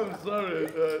 I'm sorry.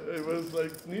 It was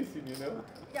like sneezing, you know?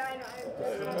 Yeah, I know.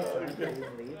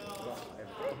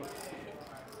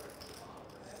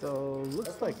 So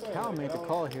looks like Cal made the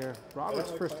call here.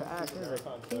 Robert's first to act. There's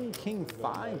a King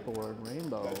 5 board,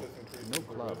 rainbow, no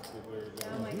club.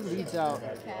 And he leads out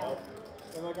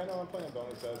And like I know I'm playing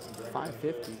bonus sets and drinking 550.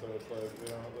 and shit, so it's like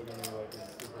they don't look at me like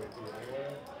it's super AP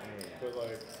anyway. But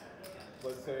like,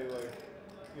 let's say like,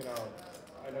 you know,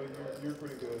 I know you're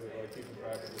pretty good at like keeping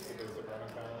track of just the basic running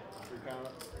count, free count.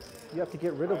 You have to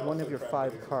get rid of one of your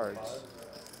 5 cards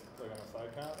Like on a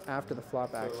side count. after the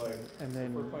flop action, and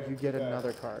then we're playing you get 2 decks,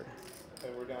 another card.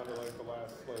 And we're down to like the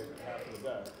last like half of the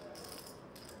deck.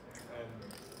 And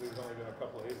there's only been a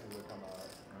couple of aces that come out.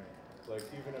 Like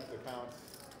even if the count's,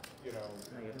 you know,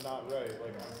 not right,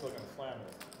 like I'm still gonna slam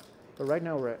it. But right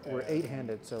now we're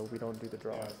 8-handed, so we don't do the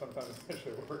draw. Yeah, sometimes that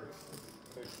shit works.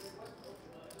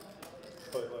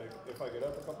 But like, if I get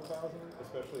up a couple thousand,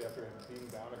 especially after being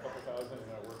down a couple thousand,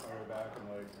 and I work my way back and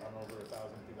like I'm over 1,000,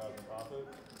 2,000 profit,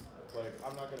 like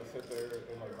I'm not gonna sit there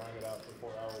and like grind it out for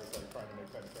 4 hours like trying to make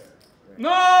 10K.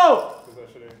 No! Because that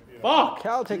shit ain't, you know. Fuck!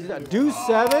 Cal takes it out. Deuce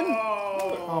 7.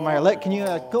 Oh my, can you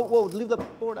go? Whoa, leave the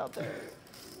board out there.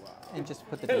 And just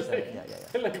put the deuce 7. Yeah, yeah,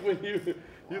 yeah. Like when you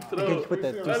throw. Okay, put the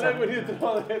I deuce like 7. when you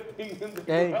throw that thing in the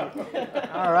ground.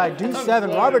 All right, deuce 7.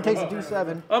 sorry, Robert takes a bro. deuce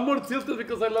 7. I'm more tilted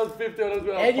because I lost 50 and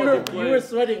And you were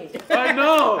sweating. I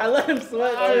know! I let him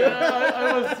sweat I too.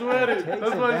 was sweating. Takes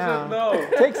That's it why I down. said no.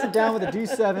 Takes it down with a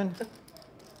deuce 7.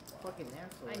 Fucking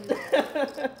asshole. I knew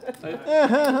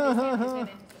that.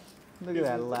 Look at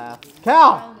that laugh.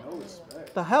 Cal!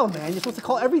 The hell, man? You're supposed to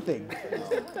call everything.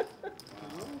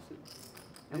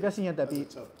 I'm guessing you had that beat.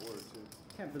 Tough board too.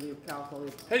 Can't believe Cal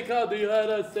Foley. Hey, Kyle, do you have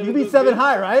a 7? You beat 7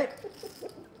 high, right?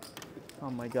 Oh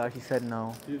my gosh, he said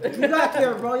no. You got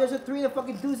there, bro. There's a 3 of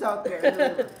fucking deuce out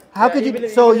there. How Yeah, could even you?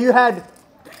 if- So even you had.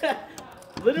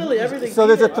 Literally everything. So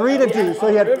there's a beat it. 3 to deuce. So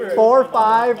you had River. 4,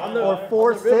 5, On the- or on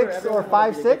 4, the river, 6, or everyone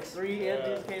 5, beat it. 6. 3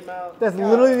 Indians came out. That's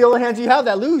literally the only hands you have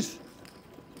that lose.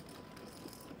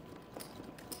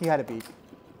 He had a beat.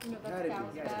 You know, Gotta that be,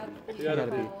 sounds gotta bad. You gotta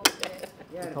be.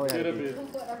 Yeah. Totally had Get a a beat.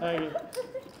 bit. Whatever.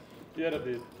 You had a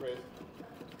bid. Raise.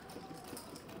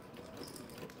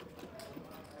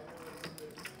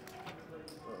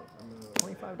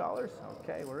 $25.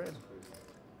 Okay, we're in.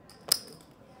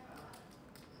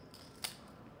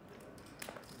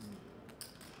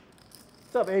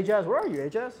 What's up, Ajaz? Where are you,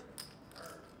 Ajaz?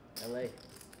 LA.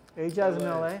 Ajaz in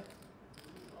LA. I'm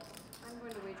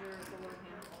going to wager the low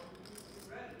hand.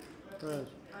 Raise.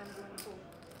 I'm going to pull.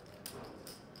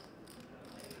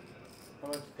 How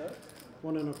much is that?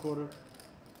 1.25.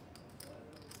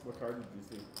 What card did you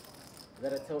see? Is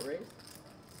that a tilt raise?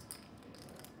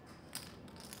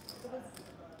 It was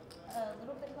a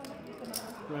little bit low hand, but not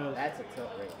Raise. That's a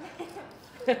tilt raise.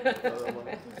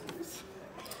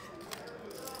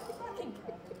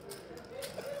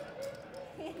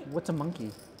 What's a monkey?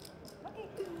 Okay.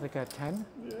 Like a 10?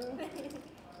 That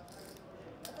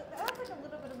was like a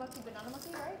little bit of monkey, but not a monkey,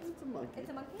 right? It's a monkey. It's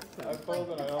a monkey? I fold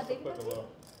and I a also baby put the monkey? low.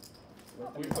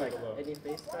 We It's play like the low. any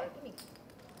face Yeah, card? give me.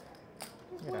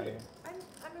 Get out of here. I'm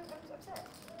upset.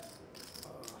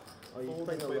 Oh, you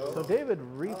playing the low? So David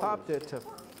repopped it to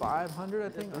 500, I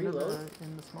think, three under the, lows?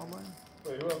 in the small blind.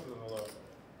 Wait, who else is in the low?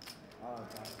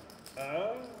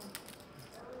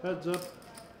 Heads up.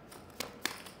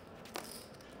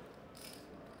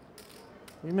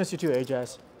 We miss you too,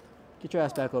 Ajaz. Get your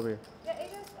ass back over here. Yeah,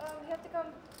 Aegis, you have to come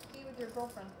be with your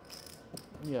girlfriend.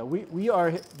 Yeah, we are.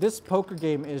 This poker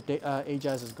game is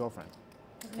Ajaz's girlfriend,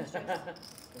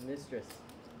 The mistress.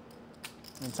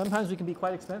 and sometimes we can be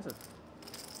quite expensive, So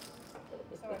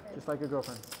I heard. just like your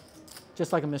girlfriend,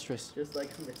 just like a mistress. Just like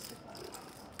a mistress.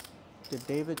 Did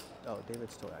David? Oh,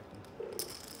 David's still acting.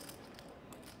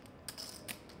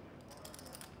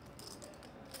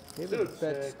 David Dude,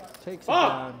 bets, sick. takes it Fuck!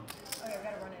 down. Okay, we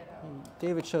gotta run it out. And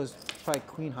David shows probably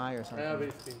queen high or I have something.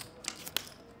 ace king.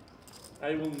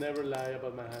 I will never lie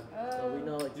about my hand. So we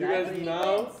know You guys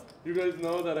exactly. you guys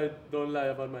know that I don't lie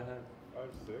about my hand. I have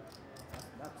 6.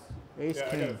 Ace Yeah, I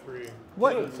king. got 3.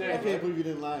 What? I can't believe you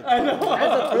didn't lie. I know.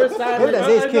 That's the first time. David has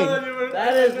ace king.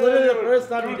 That is literally the first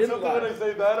time you didn't When I lie.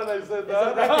 say that and I said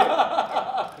that.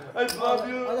 I love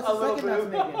you Oh, that's a the little second nuts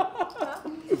bit. making.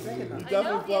 Second nuts. I know, definitely he had the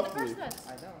bluffed first me. nuts. I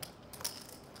know.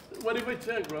 What if I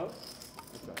check, bro?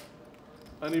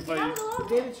 And if I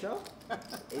David show? Ace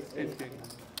king. ace king,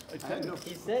 I check.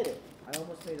 He said it. I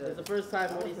almost made It's the first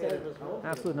time what he said it was wrong.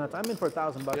 Absolute nuts. I'm in for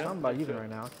 $1,000. Yeah, I'm about that's even it. right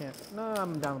now. I can't. No,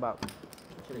 I'm down about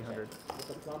 300.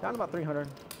 Down about 300.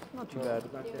 Not too bad.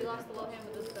 Yeah, we lost the low hand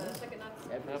with this, the second nuts.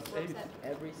 Every, We're upset.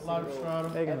 every Large single,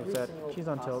 stratum. Megan's every upset. single She's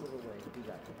on tilt. possible way. You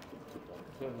got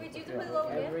it. Wait, do you have to play the low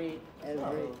hand? Every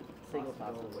single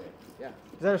possible way. Yeah. Is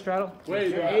that a straddle? Wait,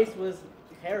 Your ace was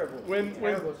terrible.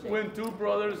 Terrible shape. when two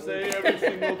brothers say every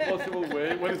single possible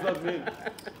way, what does that mean?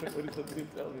 What does that mean?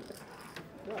 Tell me.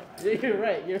 You're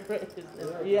right. You're right.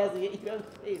 He has the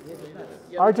ace.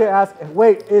 RJ asked,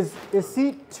 wait, is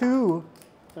seat 2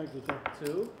 Thank you, sir.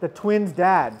 Two. the twins'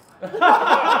 dad?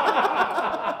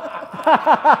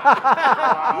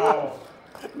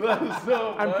 That is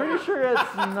so I'm funny. pretty sure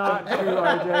it's not true,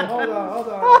 RJ. Hold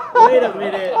on. Wait a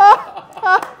minute.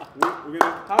 We're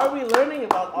gonna, How are we learning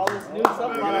about all this new stuff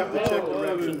we're on gonna have to our check the phone?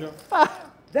 revenue.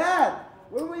 Dad,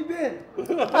 where we been?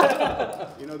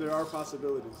 You know, there are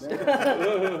possibilities. 3 of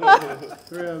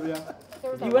ya.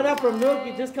 There was You that went one out for milk.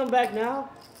 You time- just come back now.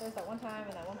 There was that one time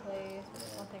in that one place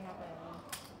where something happened.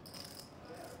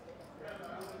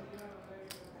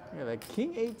 Yeah, the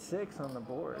king 8-6 on the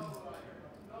board.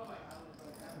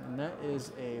 And that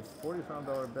is a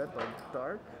 $45 bet by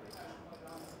Dark.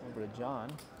 Over to John.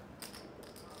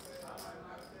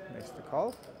 Makes the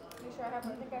call. You sure I have? I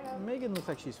think I have. Megan looks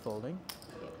like she's folding.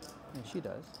 And she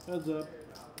does. Heads up.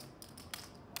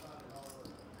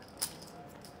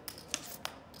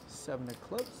 7 of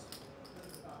clubs.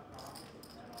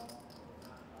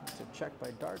 It's a check by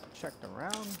Dark, checked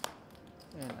around.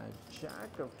 And a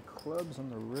jack of clubs on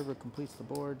the river completes the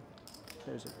board.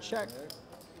 There's a check.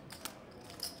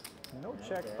 No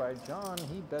check by John.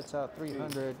 He bets out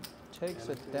 300, takes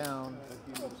it down,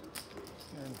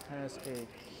 and has a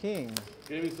king.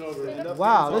 Game is over.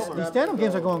 Wow, these stand-up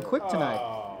games are going quick tonight.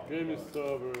 Game is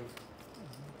over.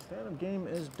 Stand-up game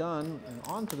is done, and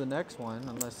on to the next one,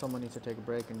 unless someone needs to take a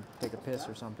break and take a piss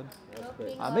or something.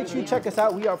 Make sure you check us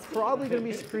out. We are probably going to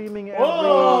be streaming every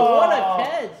Oh, what a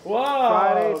catch! Wow.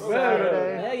 Friday, very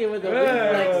Saturday. Megan with the Very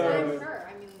reflex. I'm good. sure.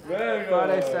 I mean, Very good.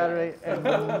 Friday, Saturday, and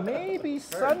maybe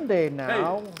Sunday Hey,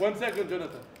 now. 1 second,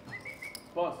 Jonathan.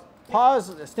 Pause.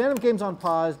 Pause. Stand-up game's on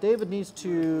pause. David needs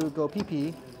to go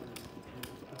pee-pee.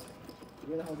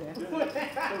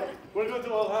 We're going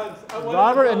to all hands. I want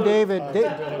Robert the and brothers.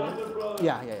 David. I want the brothers.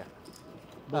 Yeah.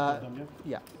 Both of them, yeah?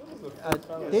 Yeah.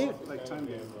 David, Like time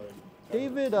game.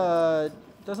 David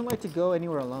Doesn't like to go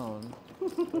anywhere alone.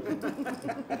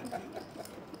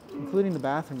 Including the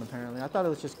bathroom, apparently. I thought it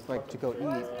was just like to go eat.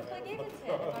 Well, if I gave it to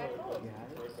him, if I fold.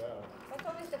 Break that. That's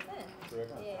always the plan. Break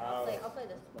Yeah, out. I'll play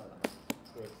this.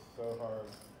 It's so hard.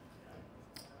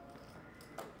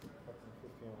 Fucking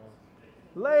 15 wins.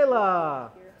 Layla!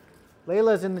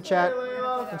 Layla's in the chat.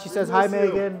 Layla. And she We says, hi, miss you."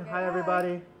 Megan. Hi,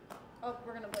 everybody. Oh,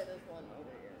 we're gonna play this one over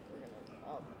here. We're gonna.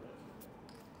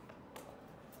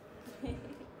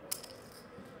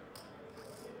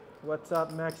 What's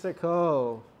up,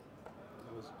 Mexico?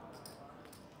 That was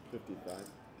 55.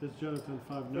 This Jonathan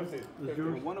 5 no. 50. Is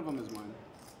yours? one of them is mine.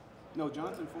 No,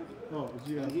 Jonathan folded. Oh, it's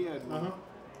you. And he had one. Uh-huh.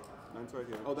 Mine's right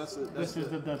here. Oh, that's the This is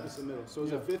the debit. that's the middle. So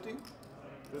is Yeah. it 50?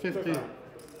 50.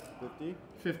 50?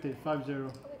 50. 50.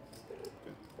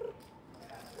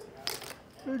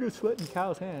 You're just sweating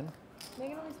cow's hand.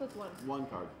 Megan only splits one. One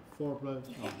card. 4 players.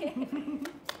 I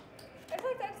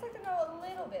just like to know a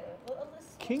little bit.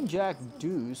 King, Jack,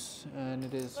 Deuce, and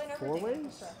it is Like four everything.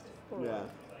 ways? Yeah.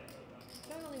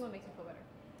 Knowing only one makes me feel better.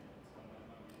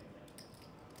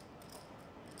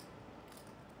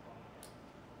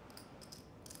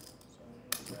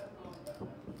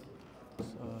 So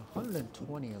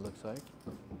 120 it looks like.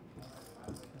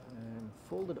 And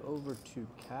folded over to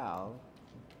Cal.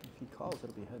 If he calls,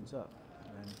 it'll be heads up.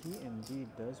 And he indeed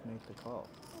does make the call.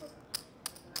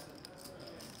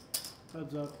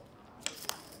 Heads up.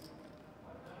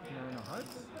 Nine of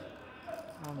hearts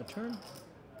on the turn. I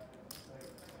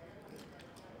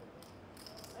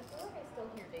feel like I still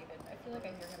hear David. I feel like I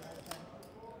hear him all the time.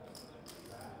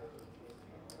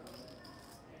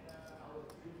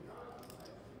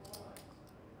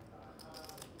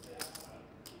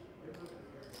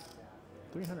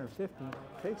 $350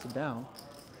 takes it down.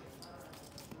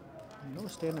 No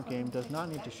stand-up game, does not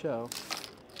need to show.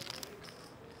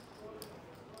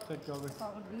 Take over.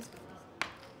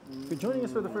 If you're joining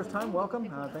us for the first time, welcome.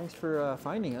 Thanks for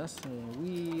finding us.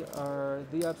 We are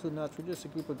the Absolute Nuts. We're just a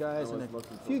group of guys and a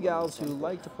few gals who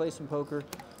like to play some poker.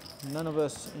 None of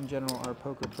us in general are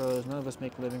poker pros. None of us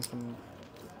make a living from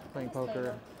playing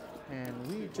poker. And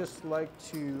we just like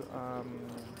to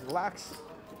relax,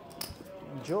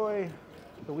 enjoy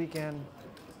the weekend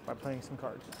by playing some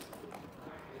cards.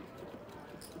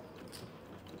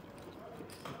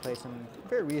 We play some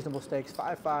very reasonable stakes,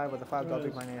 5-5 with a $5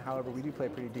 big blind hand. However, we do play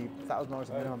pretty deep, $1,000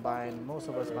 a minimum buy-in. Most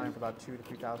of us buying for about $2,000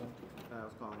 to $3,000. I was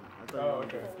calling. I thought, Oh,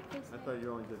 okay. I thought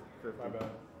you only did 50. My bad.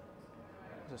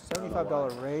 There's a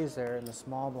 $75 raise there in the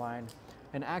small blind.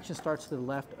 And action starts to the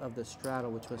left of the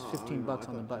straddle, which was 15 bucks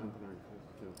on the button.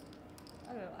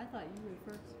 I don't know. I thought you were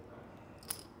first.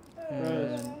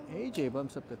 And AJ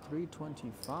bumps up to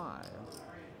 325.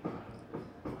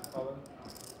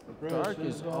 Dark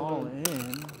is all in. How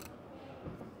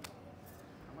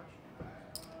much?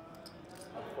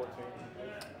 14.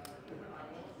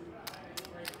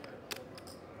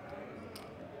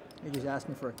 AJ's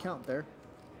asking for a count there.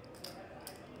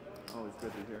 Always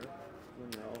good to hear.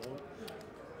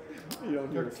 You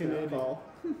don't hear a 1380. call.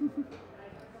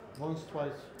 Once,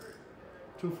 twice.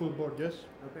 2 full board, yes?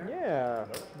 Yeah,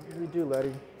 we do,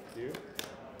 Letty. You?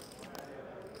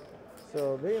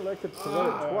 So they elected to let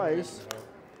it twice.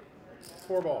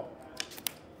 4 ball.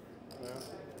 Yeah.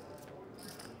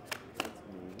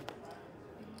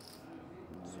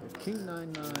 So King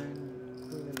 9-9,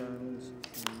 Queen of Diamonds.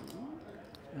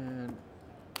 And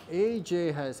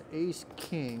AJ has Ace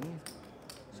King.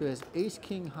 So he has Ace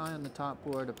King high on the top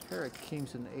board, a pair of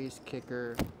kings and the ace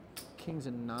kicker, kings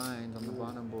and nines on the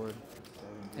bottom board.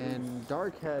 And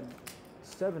Dark had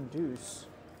 7 deuce.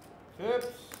 Tips.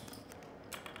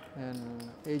 And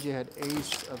AJ had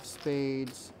ace of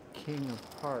spades, king of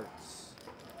hearts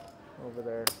over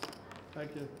there.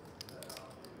 Thank you.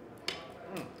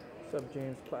 What's up,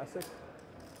 James Classic?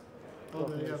 Oh,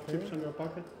 do you have Welcome to chips in your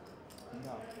pocket?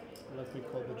 No. Let me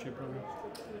call the chip runner.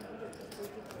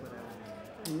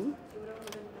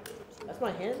 That's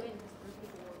my hand.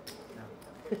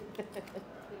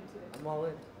 I'm all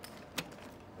in.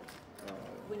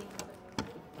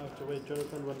 I have to wait,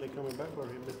 Jonathan, when they coming back, or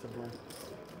he missed the blind?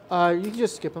 You can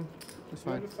just skip them. It's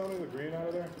You fine. want to just tell me the green out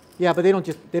of there? Yeah, but they don't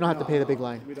have to pay the big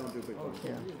line. We don't do big ones.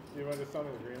 Yeah. You want to just tell me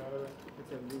the green out of there?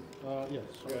 Yes.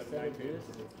 We got 19.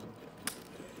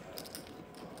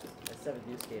 That 7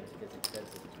 deuce game gets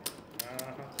expensive.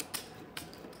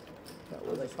 That I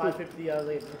was was like 550. I was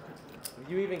like, if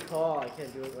you even call, I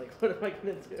can't do it. Like, what am I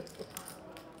gonna do?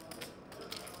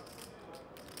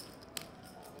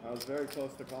 I was very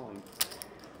close to calling.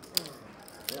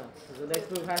 Yeah, because the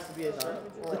next move has to be a shot.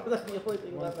 That's the only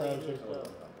thing left I can do.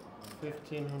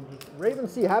 1,500. Raven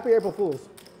C, happy April Fools.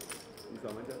 You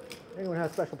saw my deck? Anyone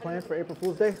have special plans for April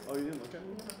Fool's Day? Oh, you didn't look at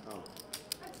me? Oh.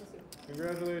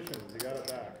 Congratulations, you got it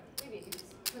back. Maybe if you just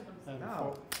flip them. And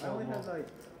No, I only more. had like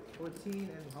 14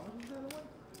 and how much was the other one?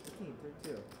 15,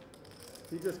 32.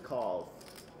 He just calls.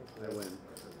 I win.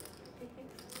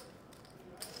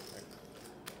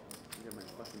 Get my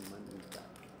fucking money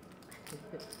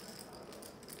back.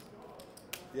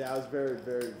 Yeah, I was very,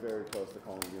 very, very close to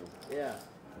calling you. Yeah.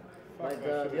 Fuck Like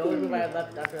that the shit. only move I had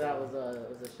left after that was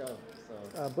a shove.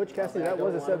 So. Butch Cassidy, I that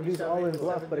don't was a wanna sub. be He's all in shoving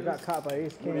bluff, seven but it got deuce. caught by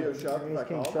ace king. What do you shove? Ace Like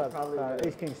king all? shove. Probably would've.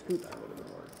 Ace king scoop.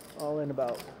 All in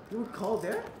about. You would call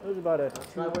there? It was about a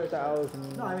not worth it.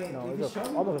 2,000. No, I mean, no, if it he was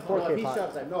shoved, almost a No, if 4K he pot.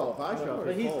 shoves, I No, call. if I shove,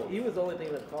 But it's fold. he was the only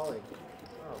thing that's calling.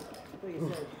 Oh, I thought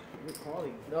you said you're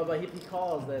calling. No, but if he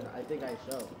calls, then I think I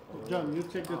shove. John, you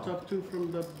take the top two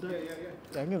from the deck.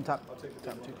 Yeah, give him top. I'll take the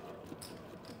top two.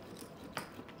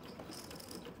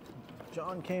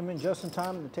 John came in just in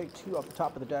time to take two off the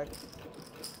top of the deck.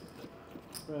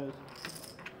 Right.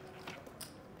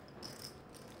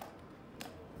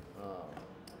 Oh.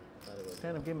 Thought it was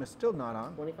Stand-up game is still not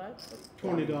on. 25?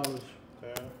 $20. Yeah.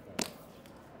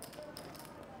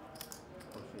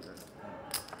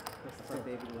 What's the first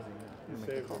David was in? You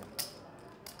saved it.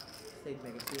 Stage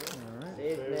Mega Zero. All right.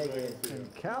 Save Save Megan. Megan.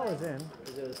 And Cal is in.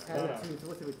 Because it was Yeah. 10. Two,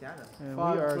 what's it with Dana? And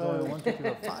Five we are players. going 1, 2, 3,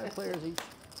 4, 5 players each.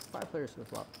 5 players to the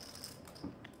flop.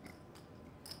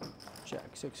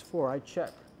 Check. 6-4. I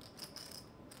check.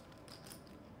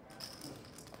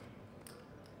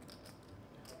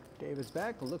 David's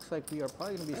back. It looks like we are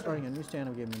probably going to be starting a new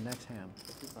stand-up game in the next hand.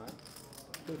 55.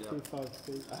 55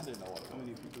 space. I didn't know how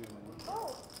many people even know.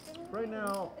 Oh. Right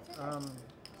now,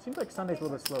 seems like Sunday's a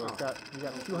little bit slower. We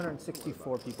got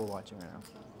 264 people watching right now.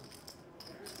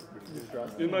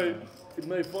 In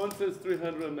my phone says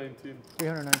 319.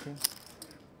 319.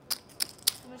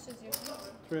 How much is yours?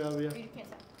 3 of you. You can't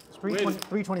tell. It's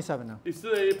 327 now. Is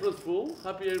today April's Fool?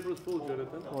 Happy April's Fool,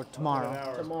 Jonathan. Or An tomorrow.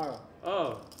 hour. Tomorrow.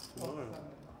 Oh, tomorrow.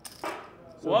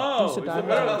 Wow, deuce of it's a diamonds.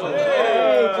 miracle.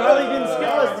 Hey, Charlie didn't skip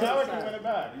Now us. I can win it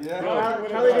back.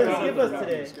 Charlie didn't skip us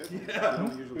today. I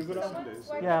don't usually play on? Sundays.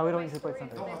 Yeah, we don't usually play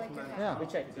Sunday. Yeah. We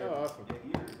checked too. Oh, awesome.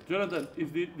 Jonathan,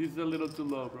 this is a little too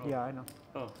low, bro. Yeah, I know.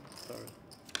 Oh, sorry.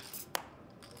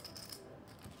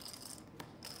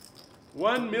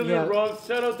 1 million Yeah. wrongs.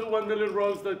 Shout out to 1 million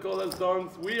wrongs that call us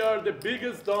dongs. We are the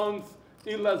biggest dongs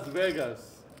in Las Vegas.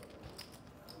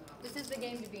 This is the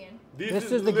game to be in.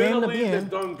 This is the game to be literally in. the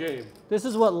dong game. This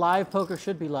is what live poker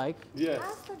should be like. Yes.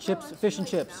 Chips, fish and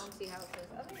chips. Bouncy houses.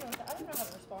 I don't know how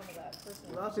to respond to that A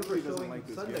personally. lot of people Somebody are doesn't showing like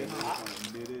this Sunday. game. They just want to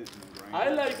admit it and grind I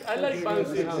it. like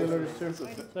bouncy houses.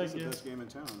 It's the best game in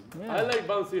town. Yeah. I like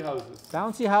bouncy houses.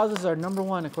 Bouncy houses are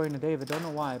 #1 according to David. Don't know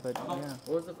why, but yeah. What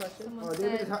was the question? Someone Oh,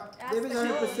 David said, is ask David's the 100%.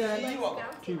 bouncy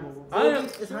I am,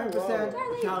 David is 100%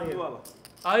 Italian.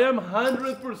 I am Thank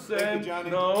 100% you, Johnny.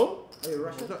 no. Are you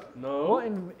Russian? Well, No.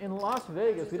 in Las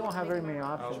Vegas, we don't have very many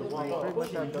options. We pretty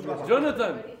much have WSOP.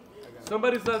 Jonathan,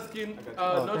 somebody's asking,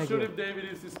 Oh, not thank sure you. if David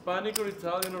is Hispanic or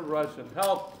Italian or Russian.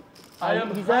 Help. I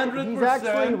am He's 100%.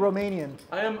 actually Romanian.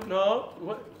 I am, no.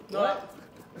 What? No.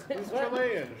 He's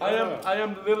Chilean. I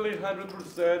am literally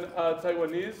 100%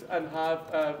 Taiwanese and half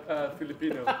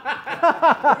Filipino.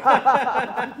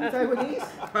 Taiwanese?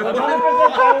 100%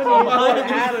 Taiwanese.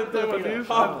 100% Taiwanese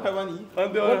Taiwanese.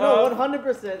 and the No, other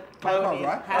 100% Taiwanese,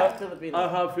 right? half Filipino.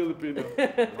 half Filipino.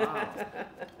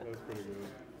 That's pretty good.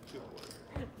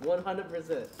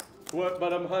 100%. What?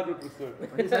 But I'm 100%.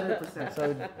 He's 100%.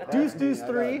 So deuce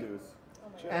 3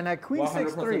 and a queen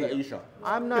 6-3. Asia.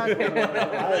 I'm not. I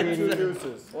have 2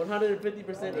 deuces.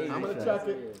 150% Asian. I'm gonna check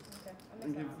it.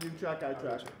 You check, I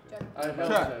check. I have Check.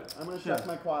 that. I'm gonna check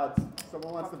my quads.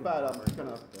 Someone wants to bet, I'm just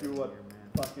gonna do what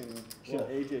fucking shit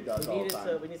AJ does all the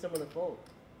time. We need someone to fold.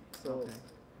 So,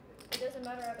 It doesn't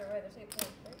matter either way. There's 8 points,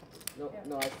 right?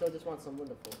 no, I still just want someone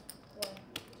to fold. Well,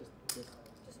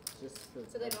 Just for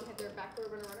so they don't hit their backdoor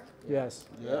runner. Yes.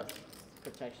 Yeah.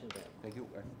 protection bet. Thank you.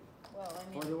 Well,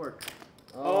 I All mean, your work.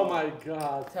 Oh my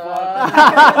God.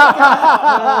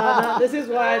 This is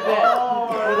why I bet.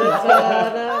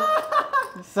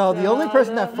 So the only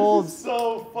person that folds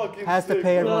So fucking has to sick,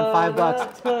 pay bro. everyone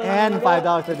 $5 and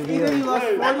 $5 for the Either you dealer. lost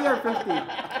 40 or 50.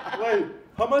 Wait,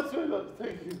 how much did I lose?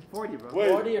 Thank you. 40, bro. Wait,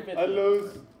 40 or 50? I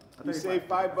lose. You save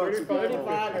 $5 if you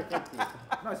 35 or 50.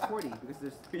 No, it's 40 because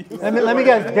there's. Let me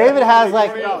guess. David has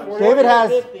like David has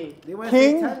 50. They want to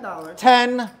king save $10.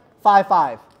 10 5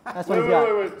 5. That's what Wait, he's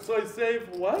got. wait. So I save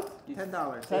what? $10.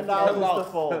 $10 is the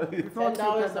fold. Your phone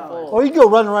 $10 to fold. Or you can go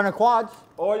runner quads.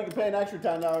 Or you can pay an extra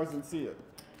 $10 and see it.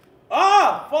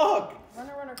 Ah, fuck!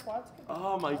 runner quads could be.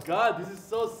 Oh my God, this is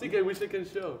so sick. I wish I can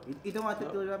show. You don't want to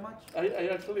do that much? I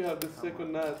actually have the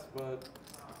second nuts, but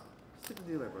tip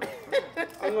the dealer, bro.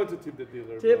 I'm going to tip the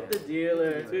dealer. Tip bro. the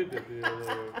dealer. Tip the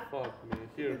dealer. Fuck me.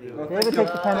 Here, dealer. David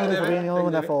takes the penalty for being the only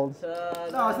one that folds.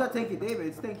 No, it's not thank you, David.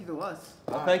 It's thank you to us.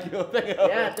 Oh, thank you. Thank you.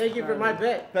 Yeah, thank you for my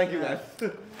bet. Thank you, guys.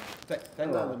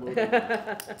 Thank you.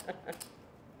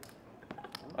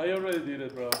 I already did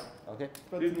it, bro. Okay.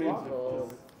 This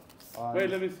means wait,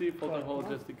 let me see. Fold the hole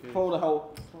just in case. Fold the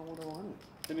hole.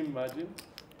 Can you imagine?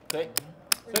 Okay.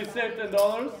 So you saved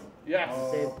 $10?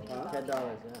 Yes. Saved $10,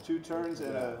 yeah. 2 turns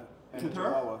and a Two turn?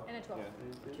 chihuahua. And a 12.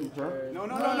 Yeah. Two turn?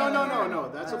 No.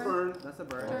 That's a burn. That's a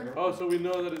burn. Oh, so we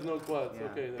know that it's no quads. Yeah.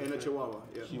 Okay. And a That's chihuahua.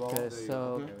 Yeah. Okay, There you so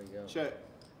go. There we go. Check.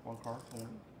 One card.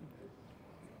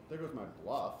 There goes my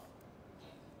bluff.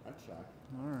 That's check.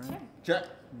 all right. Check.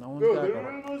 No one's Bro, got they it. don't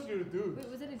even know what you do. Wait,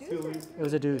 was it a deuce? Silly. Or- It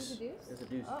was a deuce. It was a deuce? It's a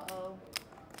deuce. Uh-oh.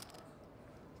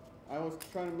 I was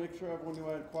trying to make sure everyone knew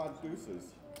I had quad deuces.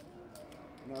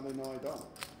 Now they know I don't.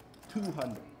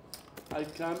 200. I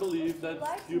can't believe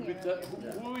that stupid.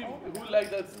 Who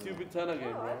liked that stupid ton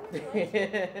again, bro?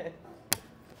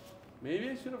 Maybe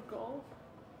I should have called.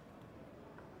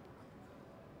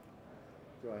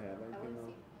 Do I have anything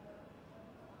else?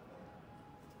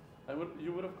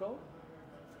 You would have called?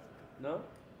 No?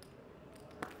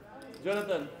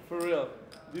 Jonathan, for real,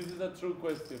 this is a true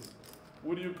question.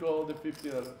 Would you call the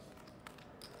 $50? And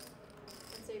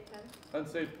save 10. And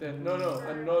save 10? No,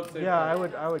 and not save Yeah,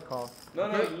 10. I would call. No,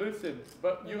 listen.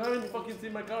 But you haven't fucking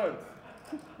seen my cards.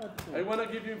 I want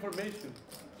to give you information.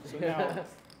 So now,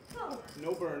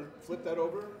 no burn. Flip that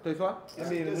over. This one? Does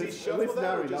he shuffle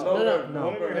that or just No.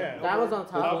 One was on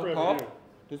top. Call.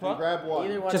 This one? Grab one.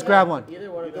 Either one Just of grab them- one. Either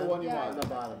one of Either them one you Yeah. on want. the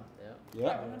bottom. Yeah.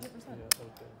 Yeah. 100%.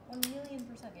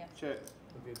 1,000,000%, yeah. Check.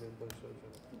 Okay, then don't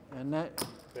show. And that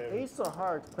David. ace of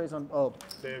hearts plays on. Oh,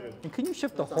 David. and can you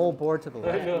shift the whole board to the I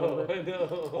left? a little know, bit? I know.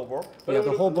 Whole board? Yeah,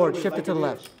 the whole board. Shift it to the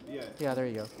left. Yeah. Yeah, there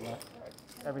you go.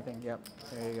 Everything. Yep.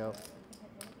 There you go.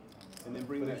 And then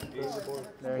bring that ace.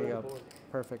 There you go.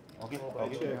 Perfect. Okay.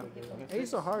 Yeah.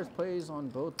 Ace of hearts plays on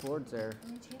both boards there,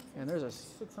 and there's a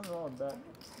 $600 bet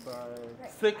by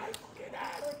 6. Or like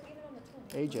even on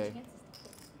the 20. AJ.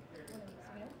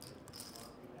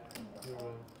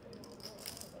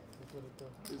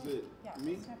 Is it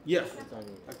me? Yes. It's on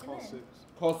you. I call 6.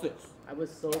 Call 6. I was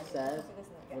so sad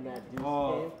when that deuce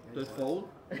Oh, the fold?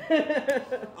 came.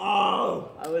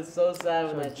 I was so sad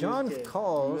when So that John deuce came.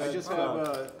 calls. I just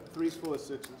have 3s full of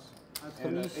 6s.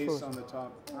 And an Threes full ace of- on the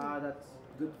top. That's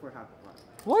good for half the pot.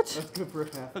 What? That's good for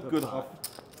half the Good pot.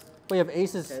 half. We have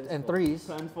aces Tens and full. threes.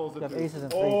 10 folds We of have 3. aces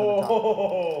and threes on the top.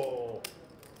 Oh.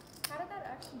 How did that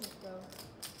action just go?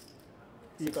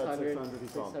 He got 600, 600, he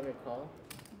called. 600 call.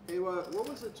 Hey, what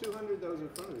was the 200 that was in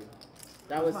front of you?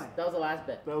 That was mine. the last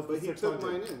bet. That was But the he took 600.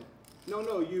 mine in.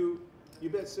 No, you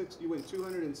bet 6. You went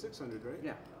 200 and 600, right?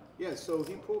 Yeah. Yeah, so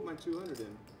he pulled my 200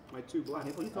 in. My 2 black.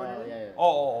 He put you Oh, 200 in? yeah.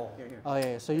 Oh. Here, here. Oh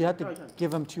yeah, so you have to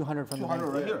give him 200 from the 200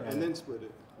 bank. right here. And then split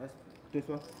it. That's, This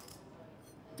one?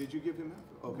 Did you give him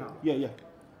half? Okay. No. Yeah.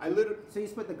 I literally. so you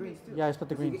split the greens too? Yeah, I split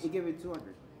the So you greens. You give it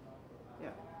 200. Yeah.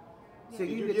 So Did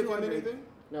you you give give the him 200. anything?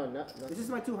 No. This is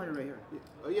my 200 right here.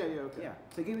 Oh, yeah, okay. Yeah.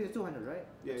 So give me the 200, right?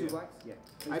 Yeah, The two yeah. blacks? Yeah.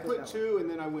 So you I split put that 2 and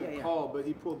then I went Yeah, yeah. call, but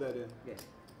he pulled that in. one. Yeah.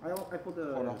 I put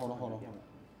the. Hold on. Yeah.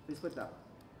 So you split that one.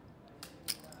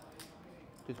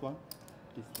 This one?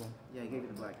 This one. Yeah, I gave you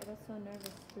the black. I got so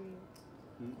nervous for you.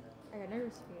 Hmm? I got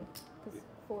nervous for you. Because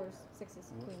 4s,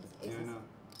 6s, queens, Yeah, aces. I know.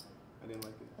 I didn't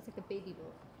like it. That's like the baby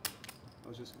boat. I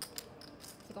was just.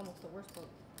 It's like almost the worst boat.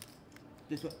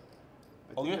 This one.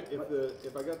 I think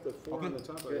if I got the 4 Okay. on the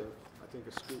top, I think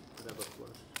a scoop could have a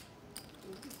flush.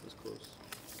 It was close.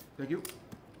 Thank you.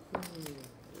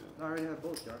 I already have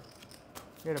both, Jar.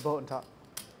 You had a boat on top.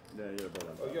 Yeah, you're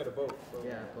both. Oh, you got a boat.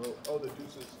 Yeah, boat. Oh, the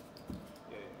deuces.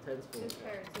 Yeah. Tens full. It's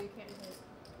paired, so you can't hit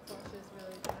flushes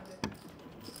really kind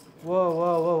of.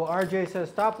 Whoa. RJ says,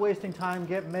 stop wasting time,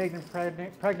 get Megan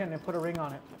pregnant and put a ring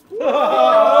on it.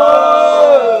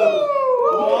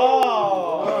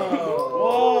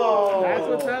 Whoa! That's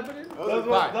what's happening? That's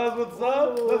what's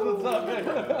up? That's what's up, man.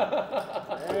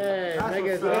 Hey,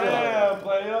 Megan's Damn,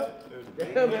 player.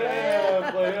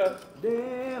 Damn, player.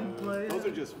 Damn, player. Those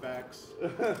are just facts. She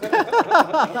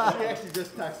actually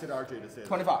just texted RJ to say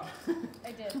 25.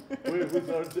 I did. Wait, who's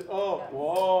RJ? Oh, Me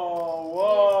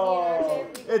whoa.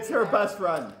 and RJ, we go It's her back. best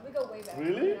friend. We go way back.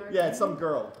 Really? Me and RJ. Yeah, it's some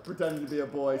girl pretending to be a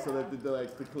boy so that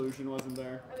the collusion wasn't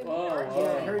there. I mean, me and RJ,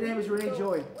 Oh, Her name is Renee go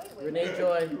Joy. way, way Renee back.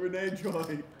 Joy. Renee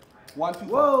Joy. 1, 2,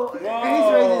 Whoa, and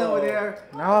he's raising over there.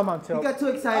 Now I'm on He tilt. got too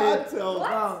excited. Until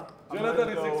Jonathan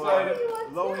is excited.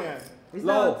 Low hand. He's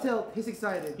Low. not on tilt. He's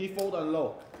excited. he fold on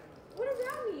low. What does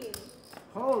that mean?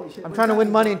 Holy shit. I'm what trying to that win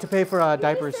mean? money to pay for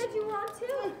diapers. You just said you were on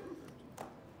tilt.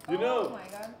 You know. Oh my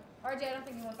god. RJ, I don't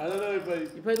think he wants to. I don't know if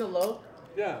I. You play the low?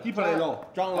 Yeah. He play low.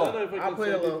 John I don't know low. if I I'll can play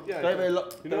say the this. low. Yeah. Very low.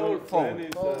 You know, our Fold. friend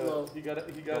is. Low. He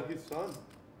got his son.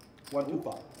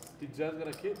 125. He just got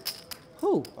a kid.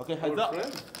 Who? Okay, Our heads up.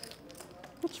 friend.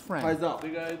 Which friend? Heads up. The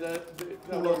guy that. Too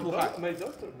low, too high. My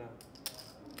doctor now.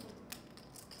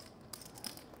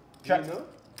 Check. Do you know?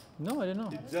 No, I didn't know.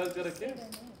 He just got a kid.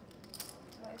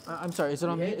 I'm sorry. Is it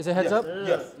on me? hit? Is it heads Yeah. up? No.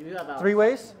 Yes. You have out. 3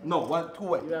 ways? No, 2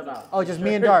 way. You have out. Oh, just For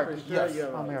me and sure, Dark. For sure Yes. you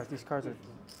have Oh out. my God, these cards are.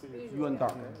 You and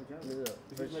Dark. No.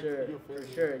 For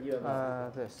sure you have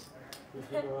out. This. You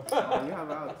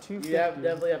have out. 250. You have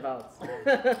definitely have outs.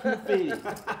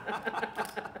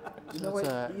 So it's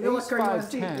a you know what ace card you wanna 5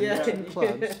 see? 10, Yeah. 2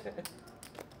 clubs.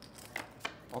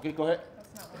 Okay, go ahead.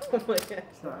 Oh my God.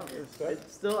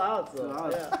 It's still out, though. Still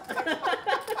out. Yeah.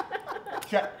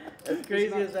 Check. As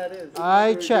crazy as that is.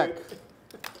 I check.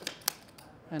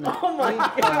 And an Oh my 8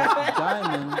 of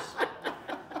diamonds.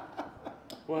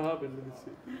 What happened? Let me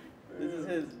see. This is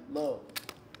his low.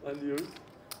 And yours?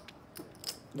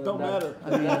 Don't matter. I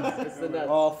mean, It's the nuts.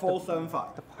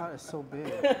 475. the pot is so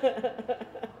big.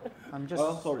 I'm just.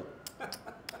 Oh, sorry.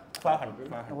 500.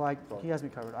 500. Well, he has me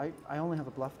covered. I only have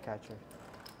a bluff catcher.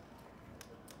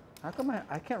 How come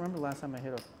I can't remember the last time I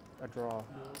hit a draw.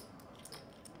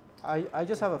 I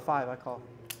just have a 5. I call.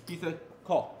 He said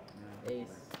call. Ace.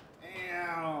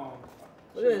 Damn.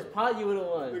 Look at this pot you would have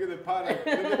won. Look at the pot.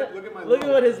 Look at my. Look at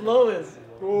what his low is.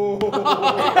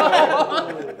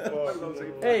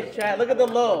 Hey, chat, look at the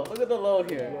low. Look at the low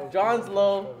here. John's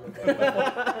low. That's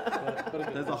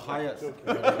the highest.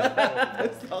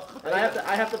 And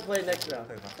I have to play next round.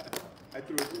 I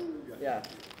threw it. Yeah.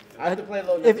 I have to play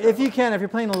low next If round. you can, if you're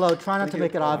playing a low, try not to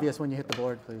make it obvious when you hit the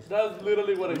board, please. That's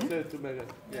literally what I said to Megan.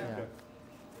 Yeah.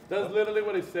 That's literally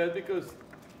what I said because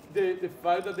the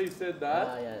fact that they said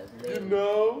that, yeah, you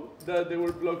know that they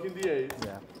were blocking the ace.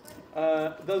 Yeah.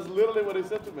 That's literally what I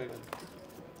said to Megan.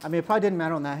 I mean, it probably didn't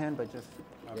matter on that hand, but just.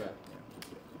 Yeah.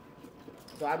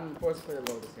 So I'm forced to play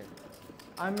the low this hand.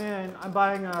 I'm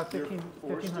buying You're forced to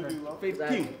 1500. do low.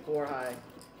 15. 4 high.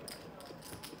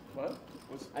 What?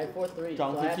 I have 4-3.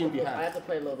 John, so I have 15 to behind. I have to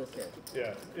play low this hand.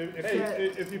 Yeah,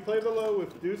 if you play the low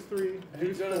with deuce 3,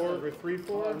 deuce 4, or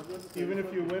 3-4, even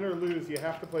if you win or lose, you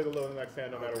have to play the low in the next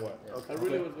hand no matter what. I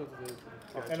really was going to say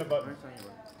this. And a button.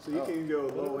 So you can go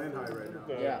low and high right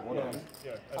now. Yeah.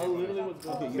 Yeah. I literally was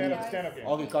going to say Stand up game.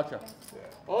 Okay, gotcha.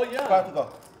 Oh, Back yeah. to go.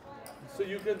 So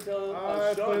you can tell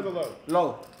I play Sean. the low.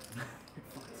 Low.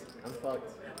 I'm fucked.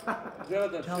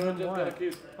 Jonathan, Tell Sean him just why. got a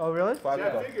kid. Oh, really? Back Yeah, to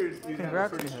I go. figured you'd have a Congrats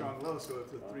pretty to him. strong low, so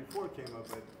if the 3-4 came up,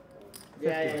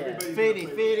 Yeah. everybody's gonna 50,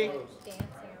 play 50. lows. Dancing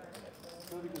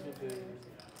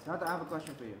Not I have a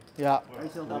question for you. Yeah. Are you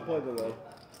still I'll play the low.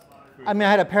 I mean,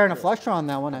 I had a pair and a flush draw on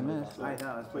that one. I missed. I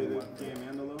know. It's Play the game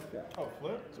and the low. Oh,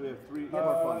 flip? So we have 3.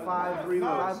 five, three No,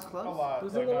 lows. it's clubs? a lot.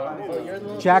 Who's Like, the low? Oh, you're the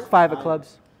low. Jack 5 of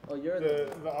clubs. Oh, you're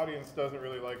the. the audience doesn't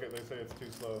really like it. They say it's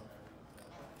too slow.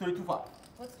 3 to 5.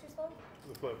 What's too slow?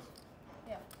 The flips.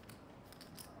 Yeah.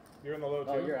 You're in the low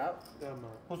too. Oh, you're out. Yeah, man.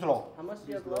 Who's low? How much do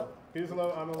you have low? He's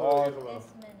low. I'm a low. He's a low. This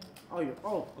many. Oh, you're.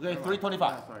 Oh. Okay,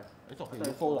 325. Sorry. It's okay. You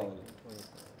fold already.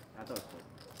 I thought it was cool.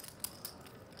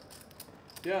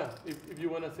 Yeah, if you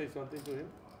want to say something to him,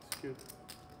 it's cute.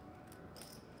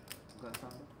 Got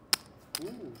something?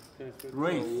 Ooh, can I switch?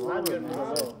 Raise. I'm good for the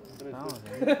low. Can I Oh,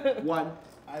 switch?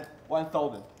 okay.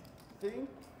 1,000. think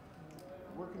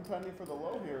we're contending for the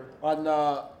low here. And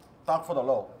talk for the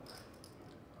low.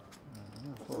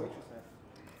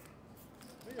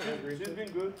 She's been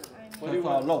good. What do That's you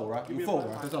want? low, right? Give You me fold,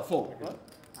 five. right? That's a fold. What?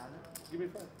 Give me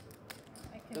 5. I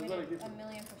That's committed what I give you.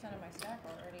 1,000,000% of my stack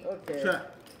already. Okay. Check.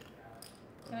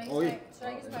 Can I use Oh, yeah. should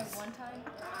I use my one time?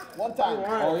 One time.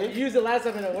 Oh, you used it last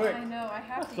time and it worked. I know, I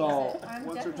have to So, use it. I'm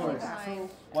once or definitely twice? behind.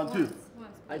 1, 2. Once.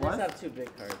 I just have 2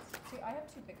 big cards. I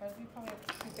have 2 big cards. You probably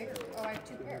have 2 bigger. Oh, I have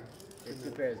 2 pairs. Your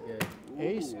 2 pairs good.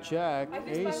 Ace, Jack, I just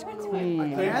Ace, buy one Queen.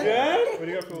 What do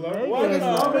you got for the low?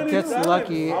 What? Gets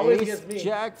lucky. Always Ace, gets me.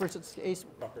 Jack versus Ace,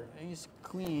 Ace,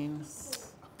 Queen.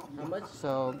 How much?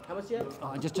 So, How much you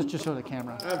have? just show the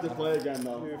camera. I have to play again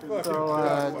though.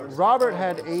 So, Robert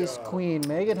had Ace, Queen.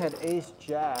 Megan had Ace,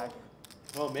 Jack.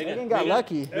 Oh, Megan got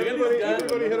lucky.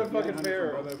 Everybody hit a fucking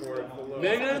pair on the board. The low.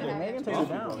 Megan, Megan takes it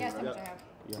down. Yes, how much I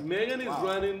have. Megan is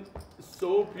running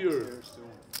so pure.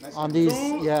 On these,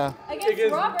 yeah.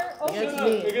 Against Robert. Oh, Against no.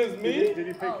 me. Against me, Did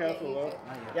you pick castle low?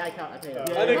 Yeah, I count. I paid it.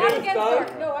 and Not against against Dark,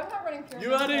 Dark. No, I'm not running pure. you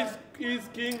had against Ace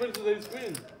King versus Ace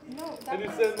Queen. Dark. No, that And you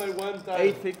was, said my one time.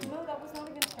 850. no, that was not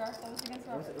against Dark. That was against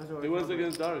Robert. It was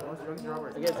against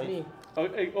Dark. Against me.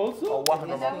 Okay, also? Oh,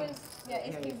 100 And that was, yeah,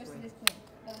 Ace King versus Ace Queen.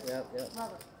 That was Yep.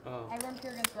 Robert. Oh. I run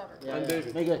pure against Robert. Yeah, And yeah.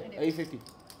 David. Megan, 850.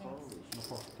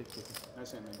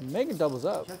 Nice hand, man. Megan doubles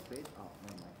up. Check spade? Oh,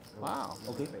 never mind. Wow.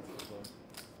 Okay.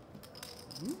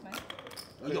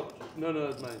 No,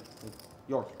 it's mine.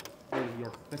 Yours.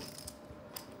 Yours.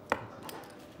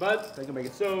 But, Thank you,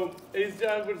 Megan. so, ace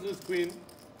jack versus queen,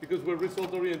 because we're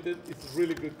result oriented, it's a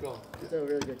really good call. It's a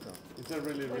really good call. It's a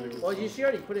really, really good Well, call. she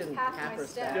already put it in Half half my her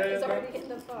step stack. is already in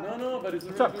the far. No, but it's a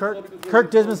What's really up, good Kirk? call because we're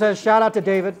Kirk result Disman says, shout out to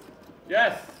David.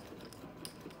 Yes!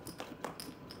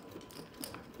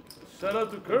 Shout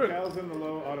out to Kirk. Cal's in the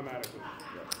low automatically.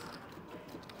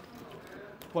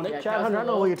 20. Yeah, Chad Hunter, I don't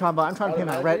know what you're talking about. I'm trying to pay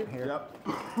my rent here. Yep.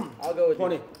 I'll go with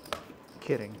 20. you.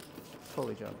 Kidding.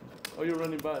 Totally joking. Oh, you're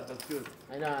running bad. That's good.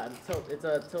 I know. It's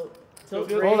a tilt Hold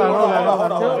raise. Hold on.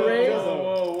 Tilt raise.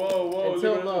 Whoa. And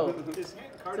tilt low. His hand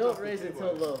cards Tilt off the raise and table.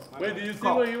 tilt low. Wait, did you see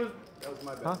Call. what he was? That was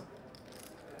my bad. Huh?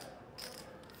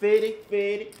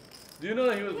 50. Do you know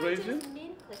that he was You raising? just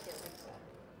mean click it like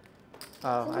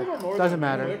that. It's a little more doesn't than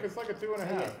matter. Nick. It's like a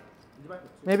 2.5.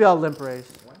 Maybe I'll limp raise.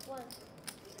 One.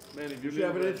 Man, if you You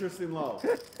have an leave- interesting low.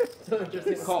 So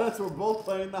interesting. Since we're both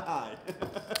playing the high.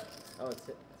 Oh, it's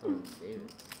on David.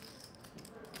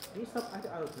 Can you stop?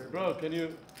 I was there. Bro, can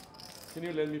you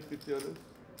lend me $50?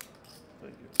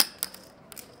 Thank you.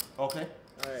 Okay.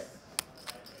 All right.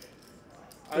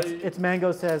 It's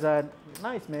Mango says,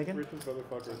 nice, Megan. Richest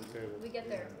motherfucker at the table. We get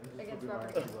there against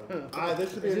Robert. This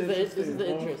should be This an is the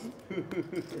interest.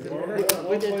 One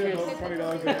With player interest. knows $20 in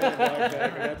blackjack,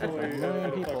 and that's only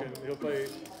Million people. fucking. He'll play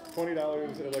 $20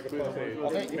 at like a plus 8.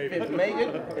 Okay. Maybe. Megan.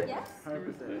 Yes?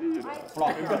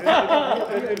 Flop. And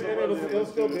he'll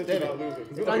still bitch about losing.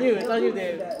 It's on you. It's on you,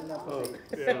 Dave. Oh,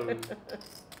 Yeah. That's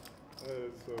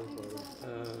so funny.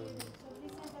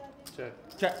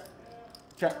 check.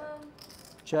 Check.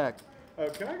 Check.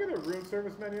 Can I get a room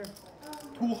service menu?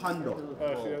 200. She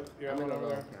has, you have one over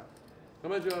there? How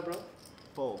much you have, bro?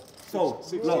 Fold. Fold.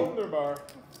 16 Low. their bar.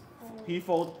 He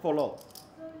fold for low.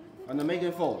 And the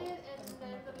Megan fold.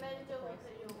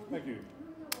 Thank you.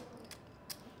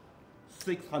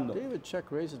 600. David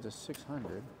check raises to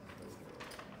 600.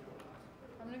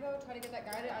 I'm gonna go try to get that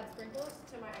guy to add sprinkles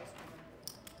to my ice cream.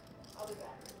 I'll do that.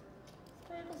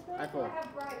 I fold. I have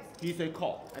rice. He said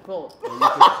call. I fold. You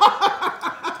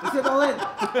said all in.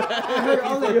 I heard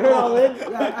all in. You heard all in?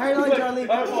 Yeah, I heard all in, Charlie.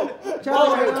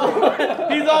 Charlie heard all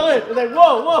in. He's all in. It's like,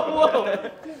 whoa.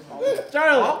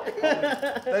 Charlie.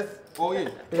 That's all in.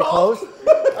 They close?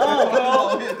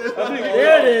 Oh,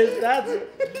 there it is. That's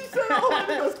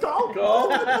Let's call.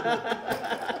 Call.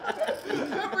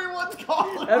 Everyone's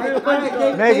calling.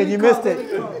 everyone. Megan, you missed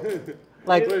it.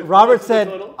 Like Robert said,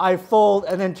 I fold,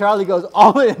 and then Charlie goes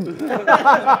all in.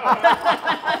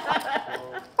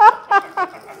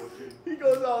 He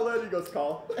goes all in. He goes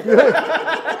call.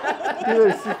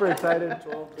 Dealer's super excited.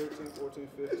 12, 13, 14,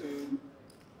 15.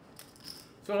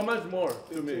 So how much more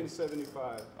to me?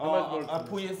 1575. I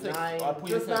put in 6. Nine. I put in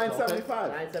Just 6.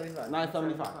 975. 975.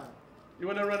 975. You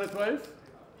want to run it twice?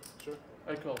 Sure.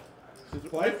 I call.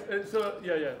 Twice? So,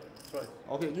 yeah, twice.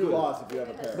 Okay, You good. lost if you have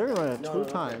a pair. They're going to run it No, two no.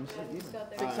 times. Just got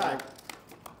there. 6 high.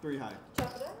 3 high.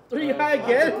 Chop it up. 3 high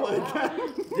again?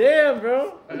 Damn,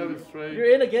 bro. I have it straight. You're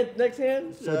in again next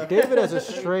hand? So David has a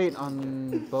straight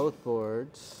on both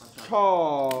boards.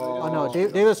 Call. Oh no,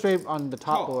 David has straight on the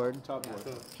top board. Top board.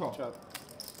 Chop. Chop.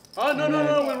 Oh, no, we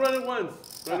run it once.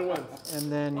 Run it once. And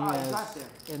then he has,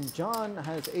 and John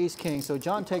has ace king, so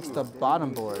John takes the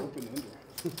bottom board. Open-ended.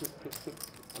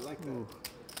 I like that.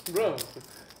 Bro,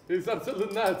 it's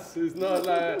absolute nuts. It's not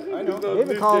like... I know.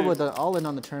 David called with an all in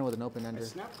on the turn with an open ender.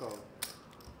 Snap call.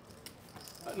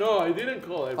 No, I didn't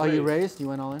call. I raised. Oh, you raised? You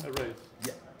went all in? I raised.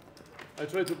 Yeah. I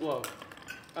tried to bluff,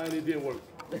 and it didn't work.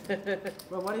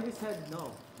 But what if he said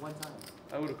no one time?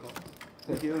 I would have called.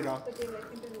 Thank you, dog. But David, I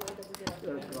think there's a way that we did it.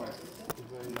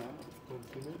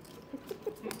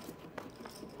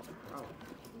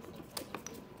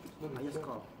 I just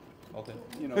call. Okay.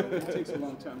 You know, it takes a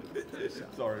long time.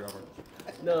 Sorry, Robert.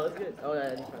 No, it's good. Oh,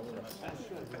 yeah, I just found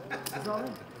It's all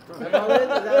in. I'm all in? Is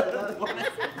that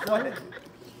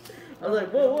I was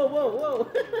like, whoa.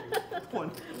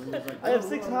 I have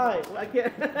 6 high. I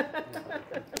can't.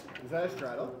 Is that a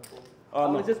straddle? I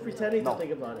No. was just pretending to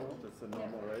think about it. That's a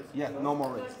normal raise? Yeah, no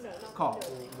more raise. Call.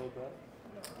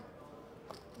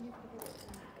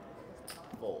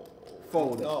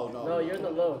 Fold. No, No, you're in the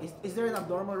low. Is there an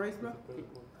abnormal race, bro?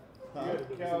 Cal, you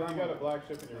got a black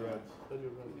chip in your reds.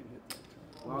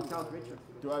 Well, Cal's richer.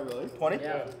 Do I really? 20?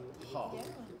 Yeah. Oh.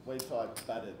 Wait till I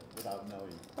bet it without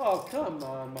knowing. Oh, come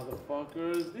on,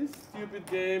 motherfuckers. This stupid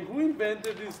game. Who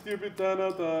invented this stupid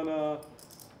Tana? Well,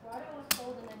 I don't want to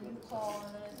fold and then you call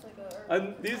and then it's like a.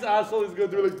 And this asshole is going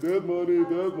to do like, dead money.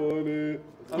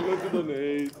 I'm going to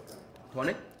donate.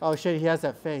 20? Oh shit, he has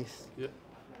that face. Yeah.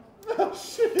 Oh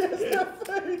shit, he has that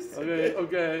face.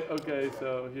 Okay,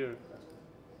 so here.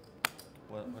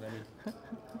 What I mean?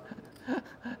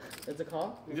 It's a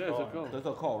call? Yeah, it's a call. That's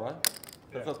a call, right?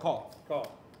 That's a call.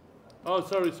 Call. Oh,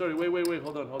 sorry. Wait.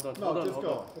 Hold on. No, just hold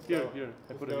go. on. Here.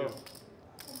 I put it here.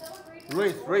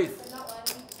 Raise.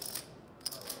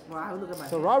 Well, I look at my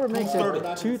So Robert makes it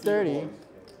 230.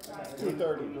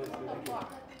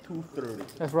 230.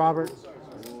 That's Robert.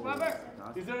 Robert,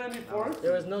 Is there any force?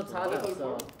 There was no tada,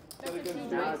 so that's a two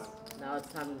now dice. now it's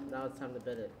time to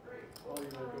bet it.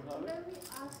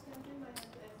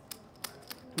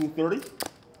 230?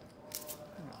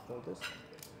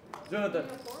 Jonathan,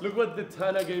 look what the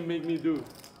Tana game made me do. It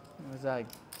was like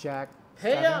Jack.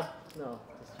 Pay 7. up! No.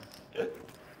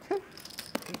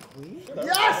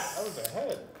 Yes! That was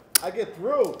ahead. I get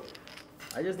through.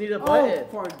 I just need a button.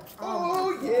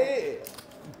 Oh yeah!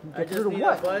 I just need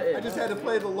a button. I just had to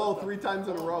play the low 3 times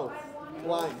in a row.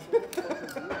 Blind.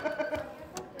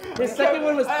 His second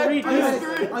one was 3 deuce.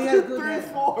 Oh, yeah, good.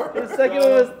 4. His second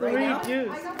one was 3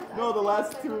 deuce. No, the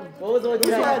last 2. What was the one you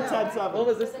Who's had? had 10-7? What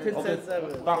was this?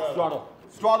 10-7.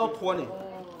 Straddle 20.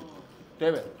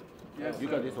 David, you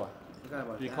got this one.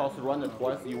 Because run it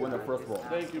twice, you win the first roll.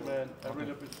 Thank you, man. I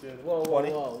really appreciate it.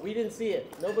 Whoa. We didn't see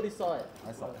it. Nobody saw it.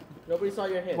 I saw it. Nobody saw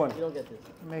your hit. 20. You don't get this.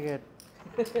 Make it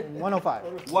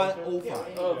 105.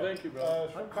 105. Oh, thank you, bro.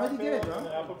 How'd you get it,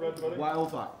 bro? Apple bread pudding.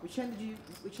 105. Which hand did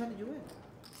you win?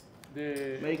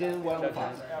 The Make it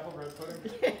 105. Apple bread pudding.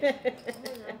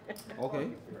 Okay.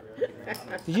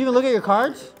 Did you even look at your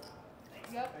cards?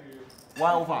 Yep.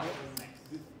 105.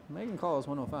 Megan calls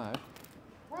 105.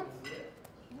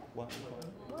 What?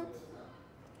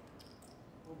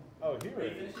 Oh, he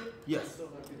raised. Yes.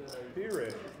 He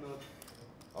raised.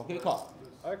 Okay, call.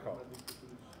 I called.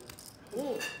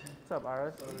 What's up,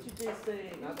 Iris? Did you just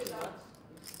say not too much?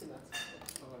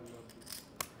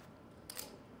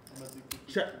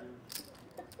 Check.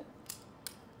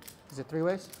 Is it 3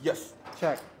 ways? Yes.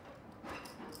 Check.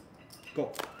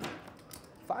 Go.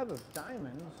 5 of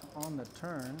diamonds on the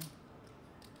turn.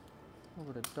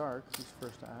 Over to darks, he's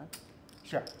first to act.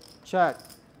 Check. Check.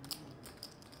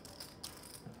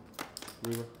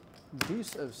 River.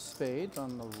 Deuce of spades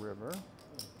on the river.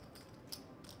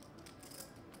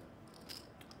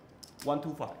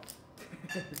 125.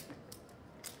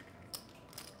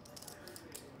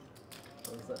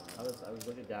 I was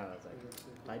looking down. I was like,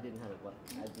 if I didn't have it left,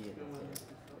 I'd be in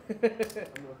this hand.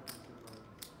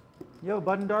 Yo,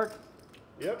 button dark.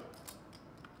 Yep.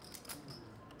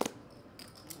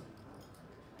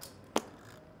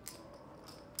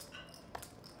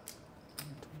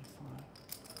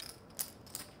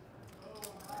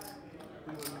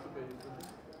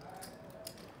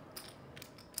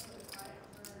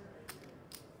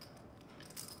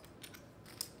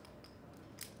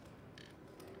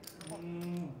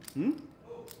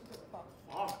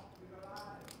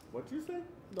 What'd you say?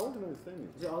 No one can understand you.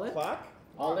 Is it all in? Clock?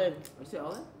 All in. You say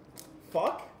all in?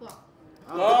 Fuck?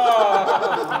 I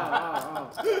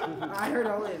heard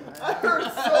all in. I heard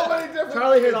so many different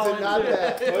Charlie heard things all and in.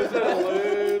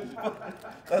 not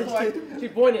that. That's why She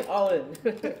pointed all in.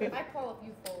 I call if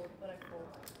you fold, but I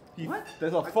fold. what?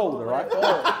 There's a folder, right?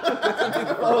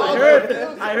 I heard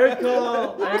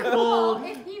call. I heard fold.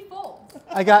 If he folds.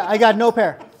 I got no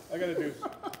pair. I got a deuce.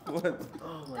 What?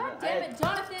 Oh my God god. damn it,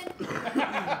 Jonathan.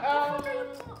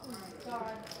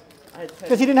 God. I had 10.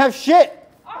 Because he didn't have shit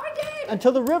Oh, I did.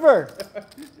 until the river.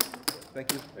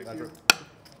 Thank you. Thank you.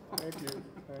 Thank you.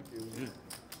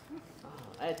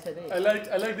 I had 10 I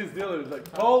like this dealer. It's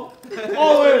like call,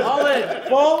 all in,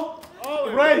 fold,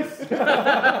 race.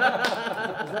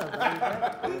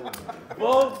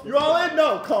 Fold. You all in?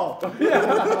 No, call. He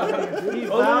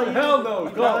All in, valued, hell no.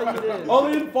 he valued it. All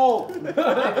in, fold. Snap I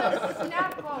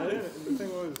calling. didn't, the thing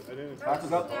was, I didn't Snap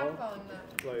calling that.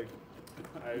 like,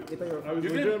 I was You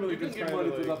can legitimately give just trying money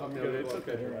to to like, La Familia, get a it's little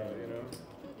okay. kicker out, you know?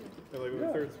 And like with the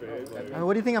third spade, like,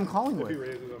 What do you think I'm calling if he with?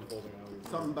 raises, I'm folding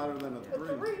out. Something better than a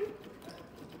 3.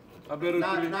 A better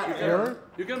Not three. error.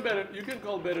 You can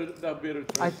call better that better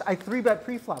three. I 3-bet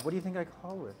pre-flop. What do you think I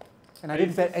call with? And I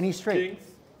didn't bet any straight. Kings.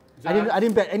 I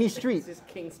didn't bet any street. This is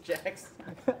Kings Jacks.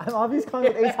 I'm obviously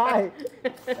calling with ace high.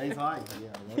 Ace high.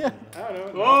 Yeah. I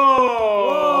don't know.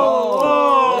 Whoa!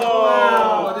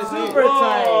 Wow. What is Super it?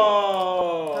 tight.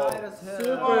 Tight as hell.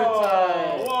 Super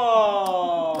tight.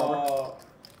 Whoa!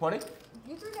 20?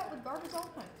 You threw that with garbage all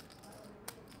the time.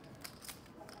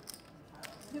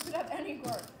 You could have any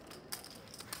guard.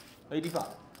 85.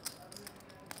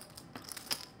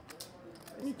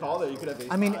 You call there, you could have ace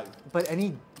I mean, high. but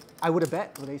any I would have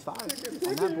bet with ace 5 on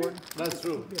that board. That's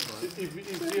true. If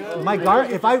you have My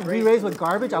if I re-raised with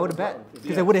garbage, I would have bet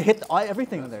because it would have hit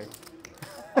everything in there.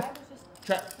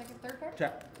 Check. Second, third card?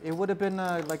 Check. It would have been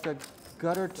like a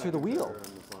gutter to the wheel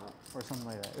or something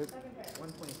like that.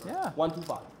 Yeah.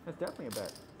 125. That's definitely a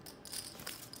bet.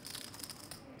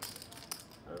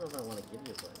 I don't know if I want to give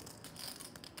you a button.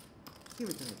 Give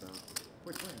it to me, bro.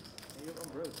 Which one? I'm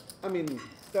broke. I mean,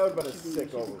 that would have been a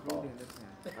sick overcall. on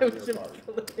your part.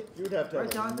 You'd have to Right, have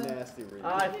a Jonathan? nasty read.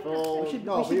 I fold.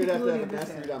 No, but you'd have to have a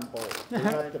nasty hand. read on both. You'd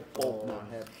have to both not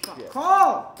have shit.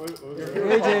 Call!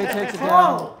 AJ takes it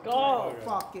down Go.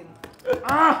 Fucking.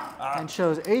 and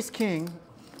shows ace king.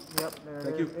 Yep, there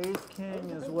it is. Ace king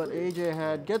is what AJ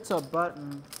had. Gets a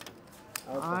button.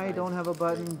 I don't have a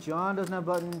button. John doesn't have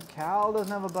a button. Cal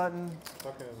doesn't have a button.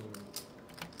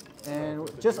 And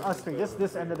just us three.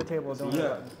 This end of the table don't have a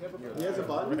button. He has a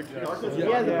button? He has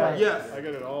a button. Yes. I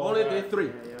get it all. Only back. the 3.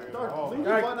 Leave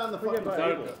your button on the fucking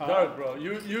table. Dark, bro.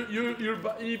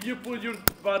 If you put your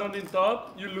button in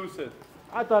top, you lose it.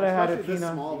 I thought I had it, Especially this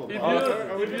Tina. small of a If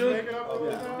button.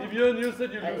 if you don't use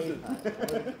it, you lose it.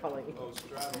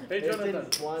 Hey,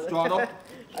 Jonathan. Straddle.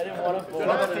 I didn't want to fold.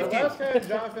 Last time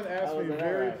Jonathan asked me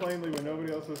very plainly when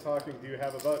nobody else was talking, do you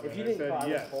have a button? If you And I didn't call, said I was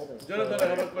yes. folding. Jonathan, I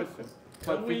have a question.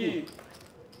 Can we?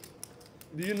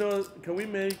 Do you know? Can we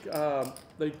make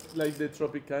like the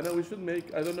Tropicana? We should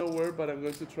make. I don't know where, but I'm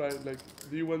going to try. Like,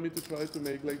 do you want me to try to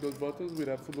make like those buttons with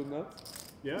absolute nuts?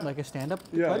 Yeah. Like a stand-up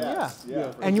Yeah. button? Yes,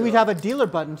 Yeah. for And you would sure. have a dealer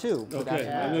button too. with Okay,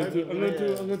 absolute. I'm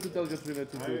going to tell Katrina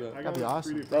to do that. That'd be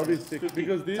awesome. That'll be sick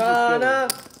because this is Tana.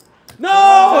 No!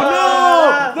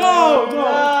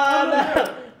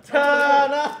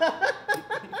 Tana.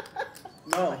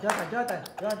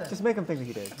 Jonathan. Just make him think that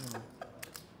he did.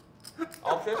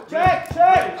 Option. Check.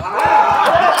 Check.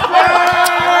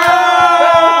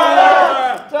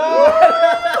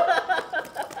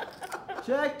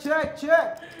 Check.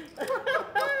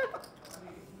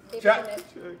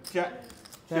 Check.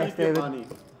 Thanks, Keep your David. money.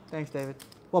 Thanks, David.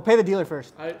 Well, pay the dealer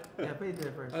first. Yeah, pay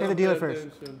the first. Pay the dealer first.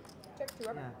 Check 2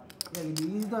 rubber. Yeah,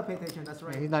 you don't pay attention. That's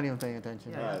right. Yeah, he's not even paying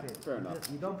attention. Yeah, Right, you pay. fair enough.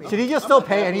 You don't pay. Should he just still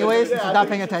pay anyways since Yeah, he's I not think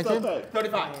paying you should still attention? pay.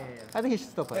 35. I think he should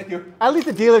still pay. Thank you. At least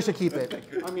the dealer should keep it.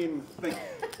 I mean,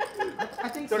 I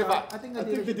think so. 35. I think I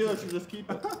think the dealer should just keep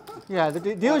it. Yeah, the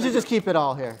dealer should just keep it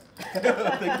all here. Thank you.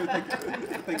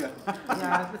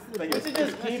 Yeah, Thank We should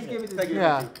just keep give it. it to Thank you.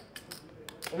 Yeah,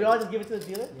 We all just give it to the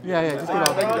dealer? yeah, just keep it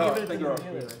all We're here. all giving it to Thank the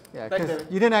you. dealer. Yeah, Thanks, because David.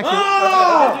 you didn't actually,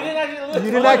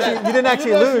 You didn't actually lose. you didn't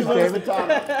actually lose, David.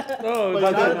 No,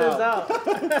 But Jonathan's out.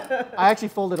 I actually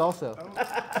folded also.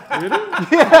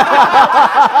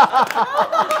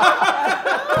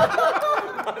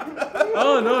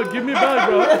 oh no, give me back,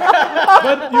 bro.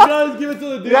 But you guys give it to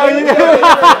the dealer. Yeah,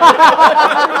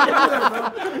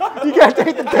 you can't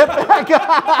take the tip back.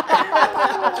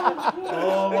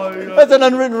 Oh my god. That's an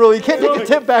unwritten rule. You can't take the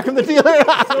tip back from the dealer.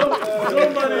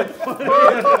 Somebody,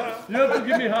 you have to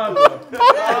give me half, bro.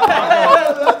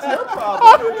 That's your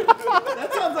problem. That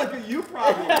sounds like a you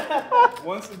problem.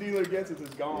 Once the dealer gets it,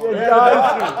 it's gone.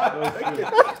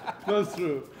 That's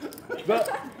true.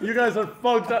 But you guys are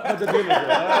fucked up at the dealer, bro.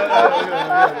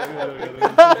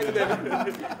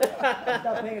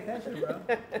 Stop paying attention, bro.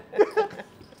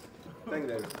 Thank you,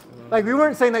 David. Like, we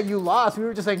weren't saying that you lost. We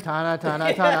were just saying, Tana.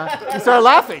 You started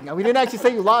laughing. We didn't actually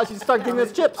say you lost. You just started giving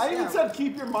us chips. I even said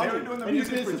keep your money. They were doing the and you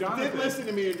music for did Jonathan. listen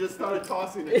to me and just started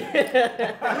tossing it. You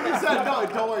said, no,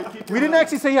 don't worry, keep your We didn't money.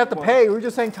 actually say you have to pay. We were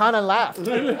just saying Tana and laughed.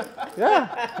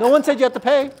 Yeah. No one said you have to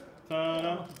pay.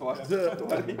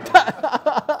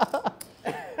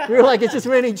 We were like, it's just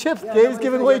raining chips. Dave's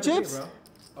giving away chips.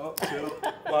 Oh, chill.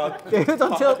 Well, David's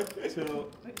on tilt. chill.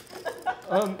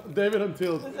 David on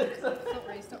tilt. Don't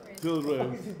raise. Tilt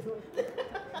raise.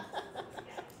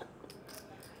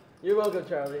 You're welcome,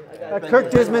 Charlie. I got it.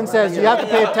 Kirk Disman says you have to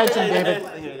pay attention, David.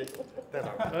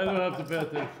 I don't have to pay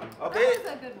attention. Okay. That was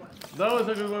a good one. That was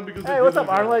a good one because Hey, the what's up,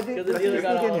 dealer got Arnold? it. Because the Let's dealer sneak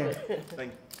got all in of here. it.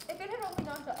 Thank you. If it had only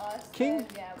gone to us, King, then,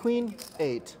 yeah, we queen, could give it.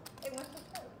 8. It went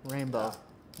to us. Rainbow.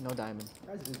 No diamond.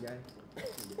 That's a good guy.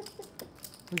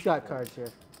 Who's got cards here?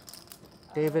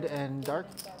 David and Dark?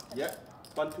 Yeah.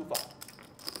 125.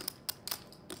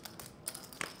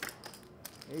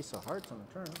 Ace of hearts on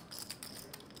the turn.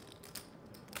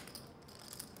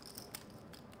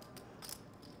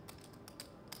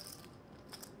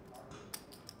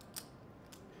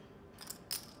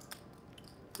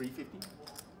 $350.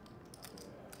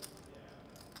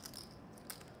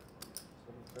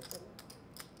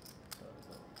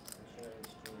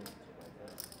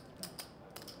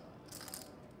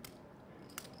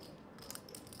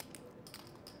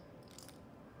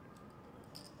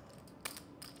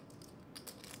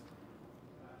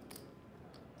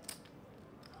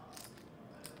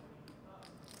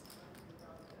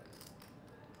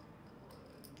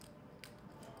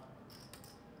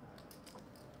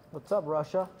 What's up,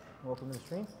 Russia? Welcome to the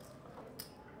stream.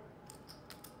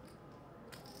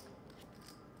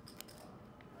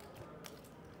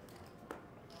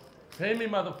 Pay me,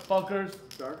 motherfuckers.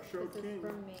 Dark Show This is King.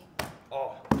 from me.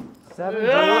 Oh. 7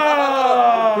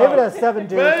 Yeah! deuce. Give it a 7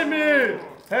 deuce. Pay me!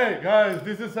 Hey, guys,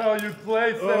 this is how you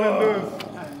play 7 deuce.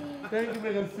 Thank you,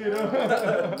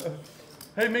 Megancito.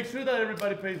 Hey, make sure that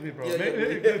everybody pays me, bro.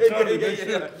 Charlie, make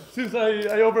sure. Since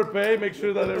I overpay, make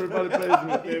sure that everybody pays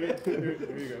me. David,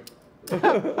 here you go.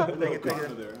 Take it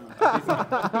there,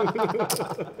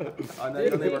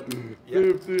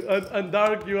 huh? And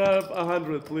Dark, you have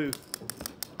 100, please.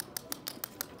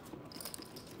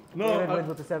 No, David wins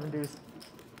with the 7 deuce.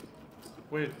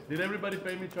 wait, did everybody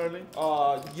pay me, Charlie?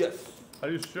 Yes. Are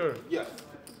you sure? Yes.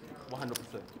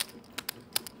 100%.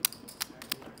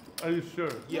 Are you sure?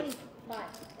 Yes. 25.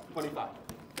 25.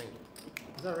 Thank you.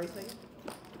 Is that race Megan?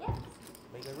 Yes.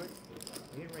 Make it right.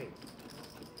 You didn't rate.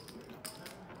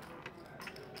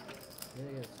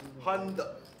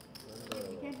 Honda.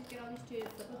 You can't just get all these two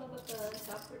slippers up at the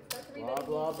start three. Blah,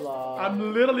 blah, blah.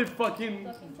 I'm literally fucking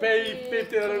pay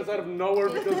 $50 out of nowhere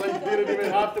because I didn't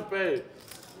even have to pay.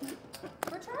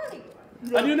 For Charlie.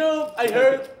 And you know, I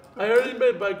heard in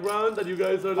my background that you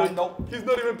guys are like, he's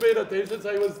not even paying attention, so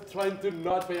I was trying to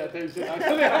not pay attention.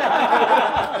 Actually,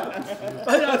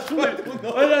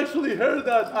 I actually heard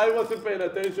that I wasn't paying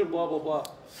attention. Blah blah blah.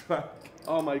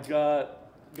 Oh my god,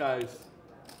 guys,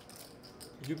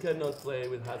 you cannot play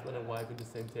with husband and wife in the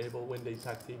same table when they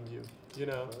tag team you. You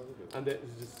know, and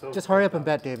it's just so. Just hurry up and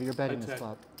bet, David. You're betting I this check.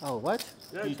 flop. Oh, what?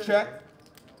 Yeah, You check.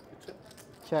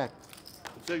 Check.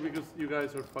 Check because you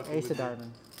guys are fucking. Ace with of me.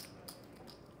 diamonds.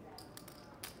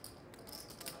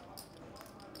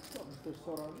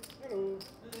 Hello.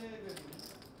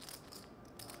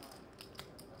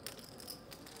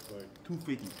 Like,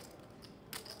 250.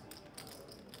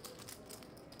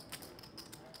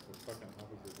 the fucking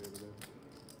opposite the other day.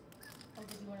 Oh,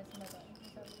 did you want to see my button?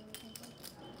 Is that what you were looking for?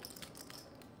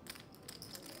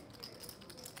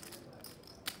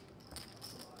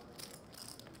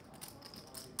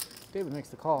 David makes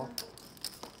the call.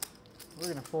 We're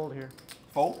gonna fold here.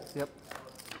 Fold? Yep.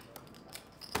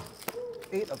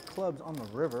 8 of clubs on the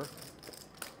river.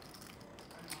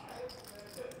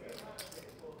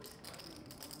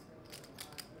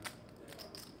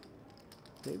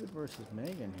 David versus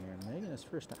Megan here. Megan is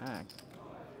first to act.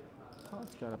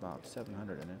 Pot's got about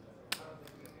 700 in it.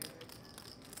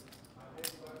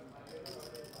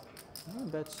 Oh,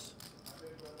 bets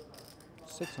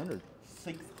 600.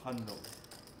 600.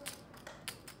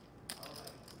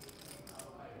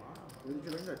 Where did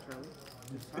you learn that, Charlie?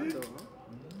 This Hondo, huh?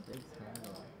 Thanks,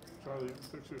 Hondo. Charlie,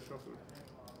 fix your shuffler.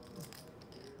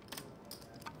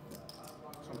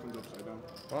 Something's upside down.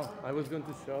 Oh, I was going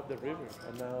to shove the river,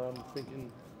 and now I'm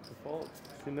thinking to fold.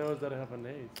 She knows that I have an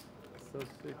ace. So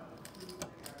sick.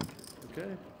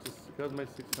 Okay, just got my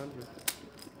 600.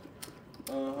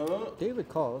 David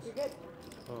calls. You're good.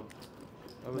 Oh,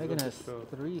 I was Megan going has to shove.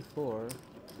 3, 4.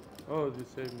 Oh, you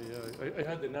saved me. Yeah, I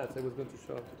had the nuts. I was going to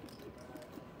shove.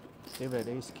 David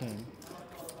had ace king.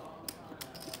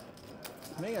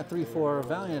 Megan had 3, 4.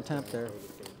 Valiant attempt there.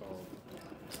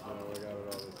 I got it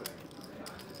all the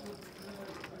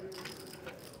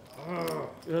same.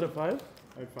 You had a 5?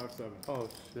 I had 5-7. Oh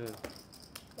shit.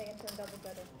 Megan turned double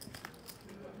better.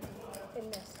 It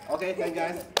missed. Okay, thank you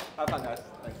guys. Have fun, guys.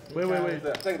 Thanks. Wait.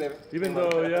 Thank you, David. Even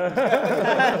though, yeah.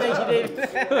 Thank you,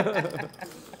 David.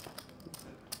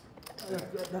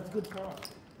 That's good karma.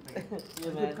 Yeah,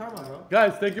 Good man. karma, bro.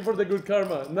 Guys, thank you for the good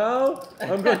karma. Now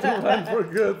I'm going to run for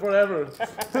good forever.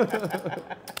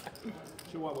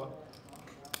 Chihuahua.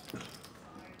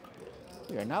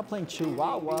 We are now playing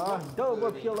Chihuahua.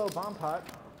 Double Piolo Bomb Pot.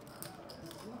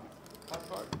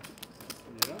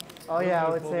 Oh yeah, I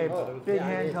would say big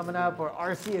hand coming up, or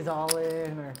RC is all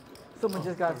in, or someone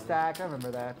just got stacked. I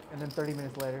remember that. And then 30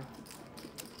 minutes later.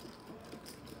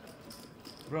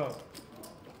 Bro,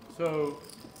 so,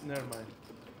 never mind.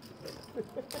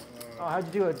 Oh, how'd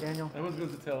you do it, Daniel? I was going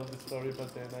to tell the story,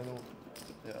 but then I don't,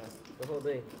 yeah. The whole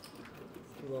day.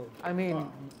 It's too long. I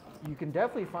mean, you can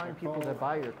definitely find people that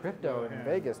buy your crypto in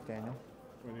Vegas, Daniel.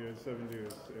 When you had 7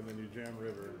 deuce, and then you jam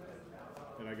river,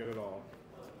 and I get it all.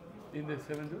 In the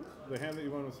 7 deuce? The hand that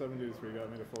you won was 7 deuce where you got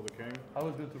me to fold a king. I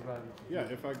was going to run. Yeah,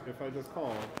 if I just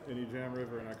call and you jam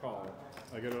river and I call,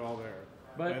 I get it all there.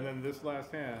 But, and then this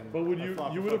last hand, but would I you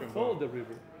flop would the have fucking folded the bone.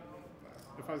 river?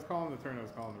 If I was calling the turn, I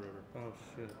was calling the river. Oh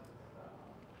shit.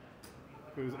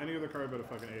 If it was any other card but a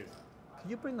fucking ace. Can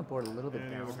you bring the board a little bit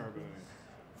Any down? other card but an ace.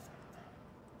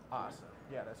 Awesome.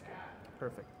 Yeah, that's good.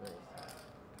 Perfect.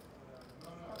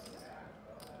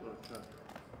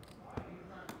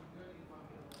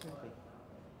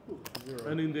 0.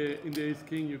 And in the ace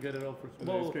king, you get it all for In the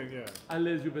small. ace king, yeah.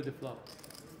 Unless you bet the flop.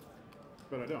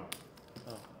 But I don't.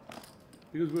 Oh.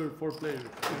 Because we're 4 players.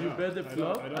 If I you know. bet the I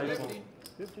flop, don't I fold. fold.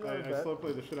 I slow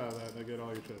play the shit out of that and I get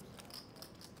all your chips.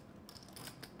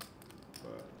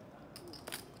 But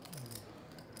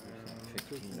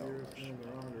 $15. in the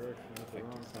wrong direction at the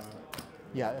wrong time.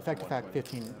 Yeah, effective fact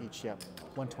 15 each, yep.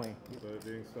 120. But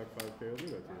being stuck 5K will do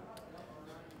that to you.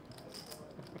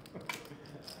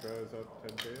 Try was up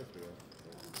 10K yesterday.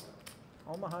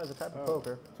 Omaha is a type of Oh,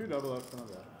 poker. 2 double ups, not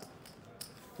bad.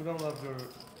 You don't have your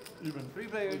even. 3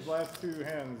 players. These last 2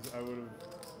 hands, I would have.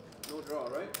 No draw,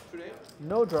 right? Today?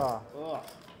 No draw. Ugh.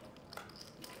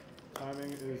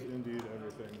 Timing is indeed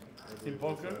everything. I In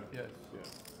believe they poker? say. Yes. Yeah.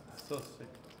 So sick.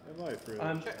 In life, really.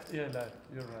 And yeah, no,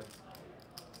 you're right.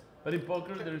 But in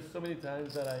poker, there's so many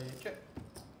times that I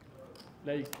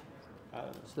like. I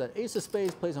don't know. So that ace of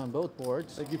spades plays on both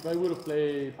boards. Like if I would have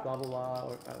played blah blah blah,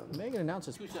 or I don't know. Megan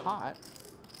announces pot.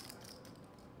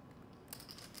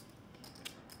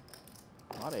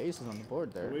 A lot of aces on the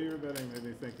board The there. way you were betting made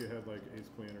me think you had like ace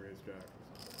queen or ace jack.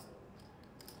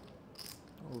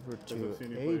 Over Because to I've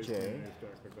seen you play ace queen AJ. and ace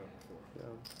jack like that before.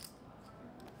 Yeah.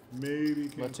 Maybe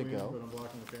king Let's it queen, go. but I'm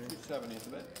blocking the king. 270 is a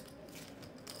bet.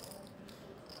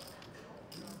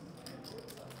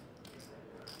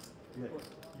 You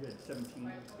had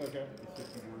 17. Okay.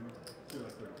 51. So you're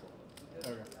like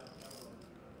 34. Okay.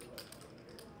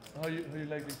 How you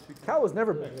like this chicken? Cal was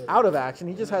never out of action.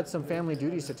 He just had some family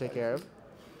duties to take care of.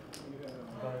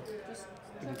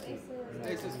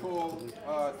 Aces full,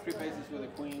 3 bases with a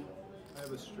queen. I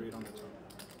have a straight on the top.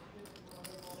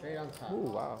 Straight on top. Ooh,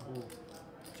 wow.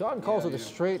 John calls with a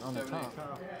straight on the 70.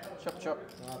 top. Chop chop.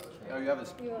 Oh, you have a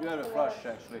flush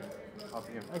actually up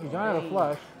here. Thank you, John had a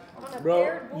flush.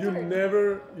 Bro, you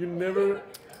never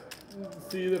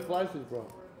see the flashes, bro.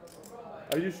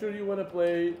 Are you sure you want to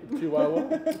play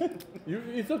Chihuahua?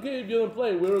 It's okay if you don't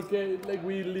play. We're okay. Like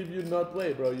we leave you not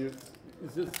play, bro.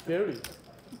 It's just scary.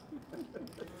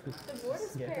 The board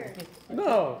is fair.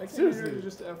 No, seriously.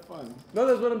 Just to have fun. No,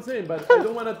 that's what I'm saying. But I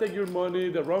don't want to take your money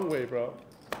the wrong way, bro.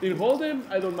 In Holdem,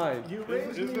 I don't mind. You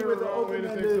raised me with an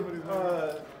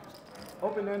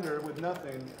open-ender with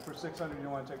nothing for 600. You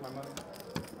don't want to take my money?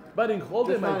 But in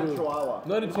Holdem, I do. Chihuahua.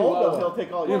 Not in Holdem, Chihuahua. he'll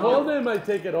take all In your Holdem, I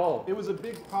take it all. It was a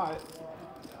big pot,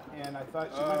 and I thought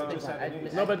she might have just had an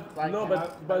ace. No, but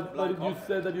you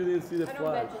said that you didn't see the I don't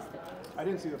flash. bet just I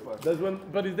didn't see the flush. That's when,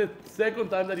 but it's the second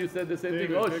time that you said the same thing.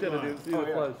 David, Oh big shit, I line. didn't see Oh, the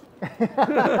yeah.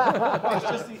 flash.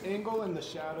 It's just the angle and the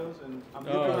shadows, and I'm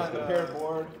Oh, looking at the okay. paired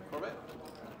board.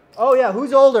 Oh yeah,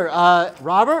 who's older,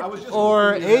 Robert I was just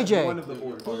or looking at one AJ? of the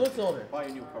boards. Who looks older? Buy a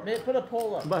new car. Put a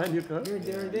poll up. Buy a new car.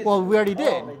 Well, we already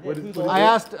did. What is I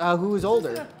asked who is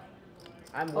older.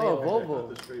 I'm way Oh, older.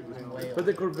 Volvo. I'm way But older.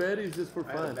 the Corvette is just for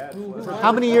fun.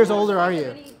 How many years older are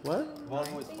you? What?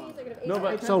 Volvo No,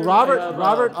 but So I Robert have,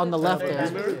 on the left there.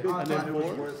 Beamer, and then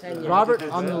four. 10 years. Robert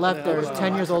on the left there is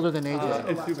 10 years older than AJ.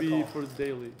 SUV for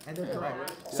daily. And they're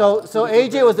correct. So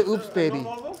AJ was the oops baby.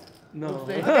 No.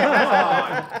 He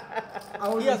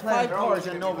has 5 cars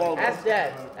and no Volvo. Ask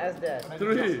Dad. Ask Dad.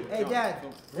 3. Hey, Dad.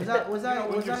 Was that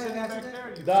an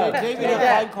accident? Dad. David Hey, has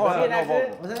Dad, 5 cars was and it no an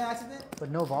accident? Volvo. Was that an accident? But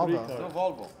no No Volvo.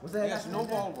 Volvo. Was that an Yes, no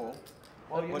accident? Volvo.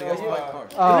 But But he has 5 cars.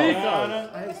 3 Oh,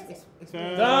 cars.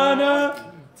 Explain.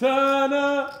 Tana.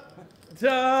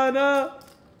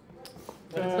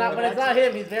 But it's not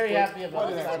him. He's very happy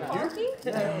about it.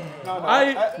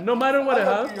 No matter what I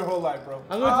have, Your whole life, bro.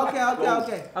 I'm going to,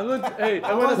 Okay. I'm going to, hey,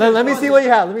 I want to let me see what you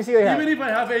have. Let me see what you even have. if I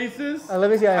have aces, Let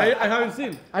me see what you have. I haven't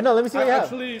seen. I know. Let me see what you have.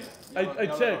 Actually, I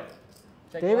checked.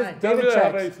 David Tell me I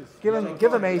have checks. aces.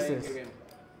 Give him aces.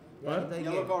 What?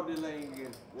 Yellow card delaying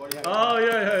again. What do you have? Oh,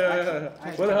 yeah.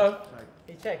 What I have?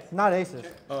 He checks. Not aces.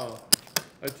 Oh,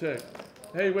 I checked.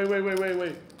 Hey,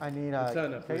 wait. I need. Tana,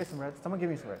 Can I please. get some reds? Someone give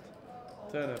me some reds.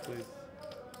 Tana, please.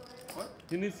 What?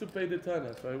 He needs to pay the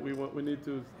Tana, so we need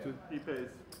to He pays.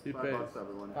 he $5 pays.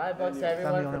 everyone. $5 to I'm the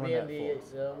everyone only for one being that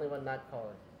the only one not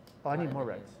calling. Oh, I need more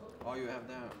reds. Oh, you have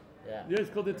that. Yeah. Yeah, it's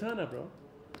called the Tana, bro.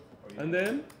 And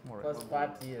then More reds. Plus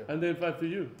 5 to you. 5 to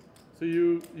you. So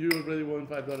you already won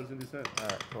 $5 in this hand. All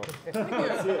right, cool.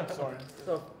 Sorry.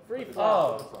 So free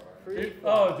flop. Oh, Free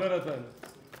oh, Jonathan,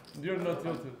 you're not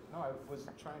tilted. No, I was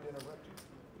trying to interrupt you.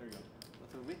 There you go.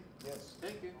 That's what we? Yes.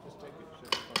 Thank you. Just take it.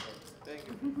 Shit, fuck up. Thank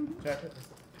you. Check.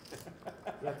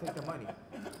 Yeah, take the money.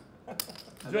 And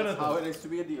that's Jonathan. how it is to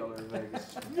be a dealer in Vegas.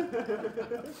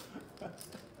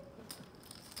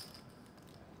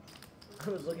 I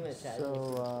was looking at chat.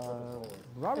 So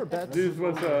Robert bets. This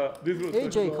was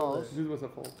AJ calls. This was a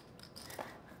fold.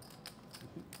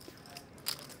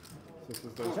 This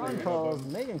is those John three calls.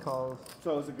 buttons. Megan calls.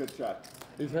 So it was a good shot.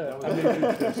 Is That that?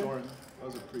 was, that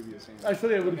was a previous hand.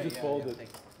 Actually, I would have just yeah, folded.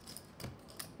 thanks.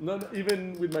 Not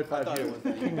even with my 5 here.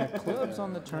 King of clubs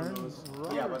on the turn.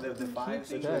 Yeah, but the 5 keeps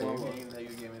 6 it. game that you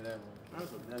gave me that one.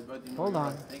 But you know Hold your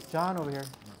on. mistake. John over here.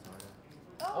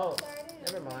 Oh, sorry, I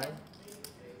didn't Never mind.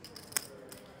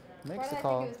 Why Makes did the I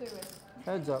call. think it was 3-way?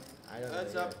 Heads up. I don't know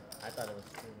Heads either. up. I thought it was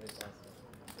 3 ways last.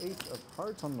 Ace of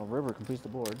hearts on the river completes the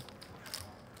board.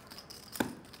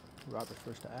 Robert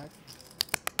first to act.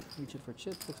 Reach it for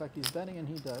chips. Looks like he's betting, and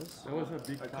he does. That was a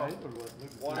big tie or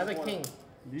what? I have a king.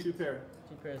 Two pair.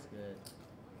 2 pairs good.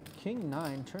 King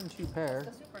 9, turn 2 pair.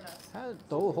 The super nuts. Had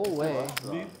the whole way.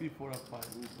 Lead before a 5.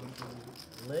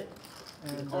 Lit.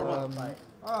 And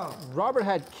Oh. Robert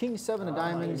had King 7 of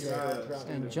diamonds, God.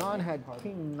 and John had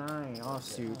King 9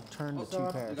 offsuit, turn to 2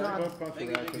 pair.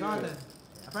 Jonathan,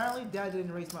 apparently Dad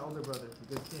didn't raise my older brother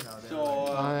because, you know. So,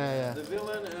 Oh, yeah. the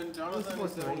villain and Jonathan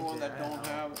is the only one that don't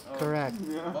have Correct.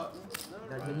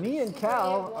 button. Me and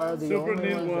Cal are the Super only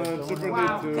need ones one, that don't super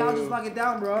have- need Wow, Cal 2. just lock it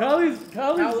down, bro. Cal is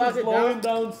lock it slowing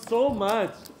down so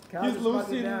much. Cal He's just lock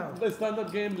it losing down. the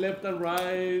stand-up game left and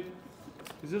right.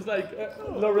 It's just like,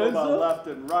 About Lorenzo? left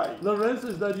and right. Lorenzo,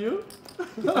 is that you?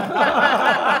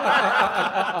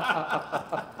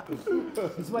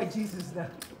 It's white Jesus now.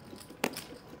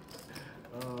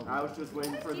 I was just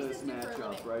waiting for this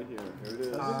matchup right here. Here it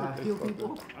is. Heal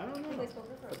people. I don't He know. plays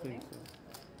poker for I a think living. so.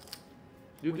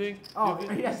 You think? Oh, you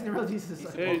think he has the real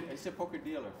Jesus. hey, It's a poker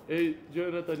dealer. hey,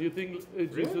 Jonathan, you think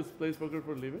Jesus plays poker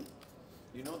for a living?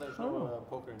 You know there's Oh. no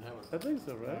poker in heaven. I think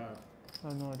so, right? I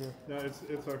have no idea. No,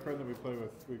 it's our friend that we play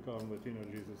with. We call him Latino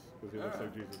Jesus because he looks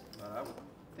like Jesus. I would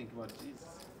think about Jesus.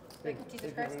 Like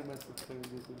Jesus Christ.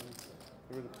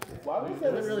 Why It was doesn't that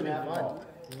a really be snap fun. call?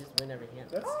 You just win every hand.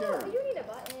 That's Oh, scary. you need a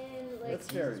button. Like, That's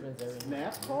scary. Jesus wins every hand.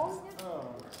 Snap call?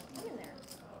 get in there.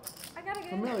 I gotta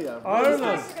get in Familia. there. Ireland. These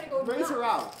guys are gonna go Raise nuts. her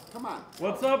out. Come on.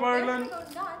 What's up, They're Ireland? gonna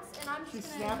go nuts, and I'm She's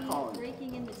just snap gonna calling. be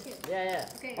breaking into chips. Yeah, yeah.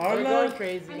 Okay. We're Ireland? going I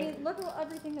crazy. mean, look at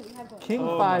everything that we have going. King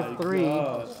Oh 5-3. my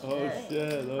gosh. Oh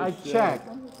shit. Oh I shit. check.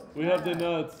 We have the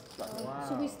nuts. Wow.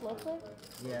 Should we slow play?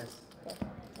 Yes.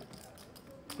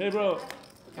 Hey, bro.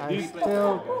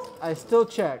 I still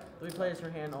check. 3 players per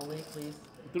hand only, please.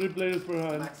 3 players per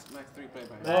hand. Max 3 play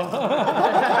by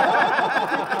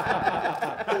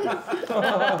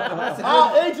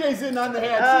Ah, AJ's in on the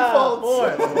hand. She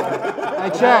folds. I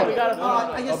check. We got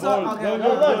I just saw. Abort. Okay, Don't okay.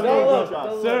 look, don't look.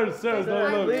 don't look. Sir, don't I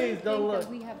look. really Please think don't that look.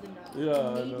 we have the nuts. Yeah,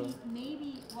 I know.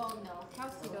 Maybe, well, no.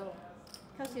 Calcido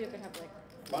could have like.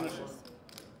 Punishes.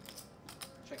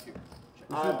 Check you.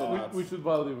 I have the nuts. We should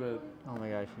value bet. Oh my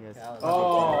gosh, yes.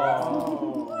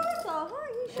 Oh. What the fuck?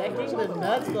 You Checking the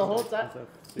nuts the whole time.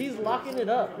 He's locking it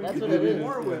up. That's what it is.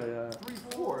 More with Yeah,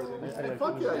 yeah. 3-4. Then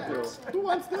fuck yeah, I do. Who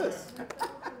wants this?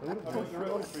 I'm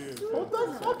thrilled for you. Hold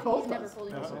does? Fuck He's hold never does.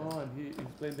 folding this. Oh, and he's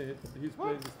playing the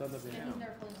stand-up game. He's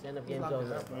never folding this. Stand up game's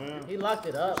over. Yeah. He locked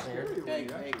it up, man.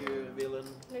 Thank you, villain.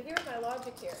 Now here's my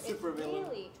logic here. Super It's villain.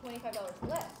 really $25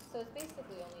 less, so it's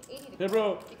basically only $80 to Hey,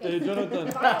 bro. Hey, Because Jonathan.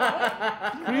 if I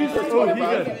Chris don't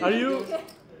O'Higan, are you?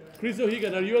 Chris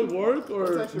O'Higan, are you at work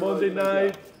or That's actually Monday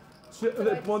really good,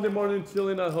 night, Monday morning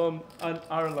chilling at home in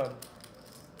Ireland?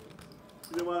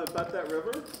 You didn't want to bet that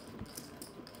river? win.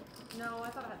 No, I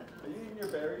thought I had the Are you eating your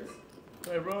berries?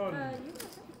 Hey, Ron. you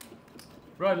guys.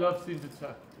 Bro, I love seeing the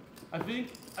chat. I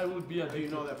think I would be You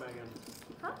addicted. know that, Megan.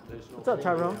 Huh? There's no What's up,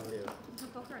 Tyrone? The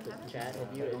poker and heaven? Chat.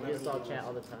 If you install chat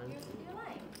all the time. You're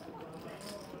lying.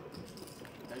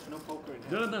 There's no poker in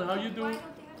heaven. Jonathan, how you Why doing? don't they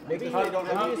have Maybe How you don't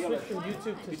have how any you switch dealers?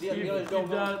 from YouTube to If Steam. dealers don't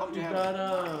come to You heaven.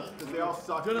 got Because they all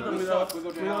suck. Jonathan, We without suck, we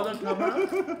go to that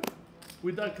camera,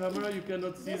 with that camera, you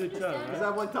cannot see the chat, Because right?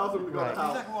 everyone tells them to go Right. to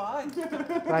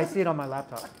hell. But I see it on my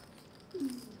laptop.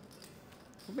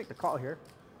 We'll make the call here.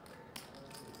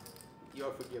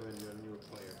 You're forgiven, you're a new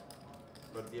player.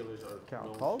 But dealers are Cal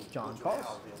known calls, to John go to calls.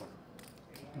 hell,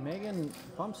 dealer. Megan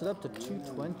bumps it up to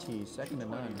 220, second to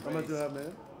none. How much do you have,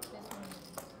 man?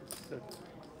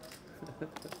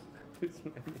 It's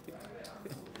many.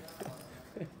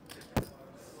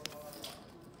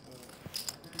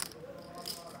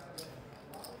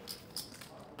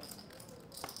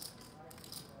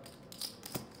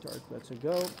 Dark lets it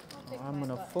go. I'm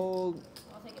gonna fold.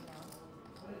 I'll take it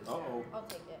now. Uh-oh. I'll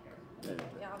take it. Yeah, I'll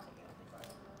take it.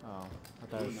 Oh, I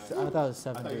thought it was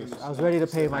 7 thought you deuce. were I was ready to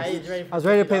pay my. He's ready I was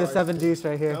ready to pay the 7 deuce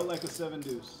right here. Felt like a 7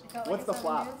 deuce. Felt What's like the a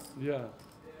flop? 7 deuce.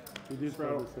 Yeah. It is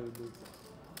probably 7 days.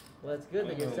 Well, that's good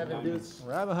that you're 7 dudes.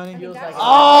 Rabbit honey. Feels like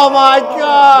Oh my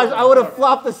gosh! I would have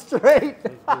flopped the straight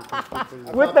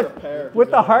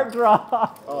with the heart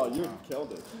draw. Oh, you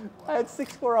killed it. I had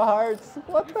 6-4 of hearts.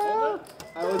 What the hell?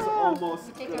 I was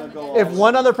almost Take gonna out the go dead. If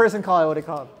one other person called, I would have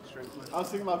called. I was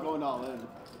thinking about going all in.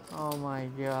 Oh my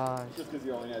gosh. Just because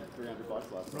you only had $300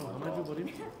 left. Bro, how much you put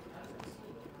in?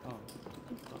 Oh.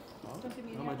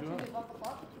 How much you have?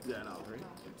 Yeah, no.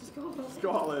 Just go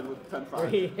all in with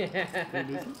 10-5.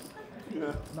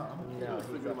 Yeah. No, I was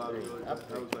thinking about it really. I was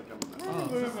like,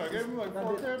 I gave him like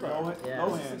 4K back. yeah.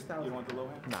 low hand. You want the low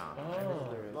hand? Nah.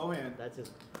 Oh. Low hand. That's his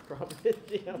property.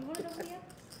 Do you want it over here?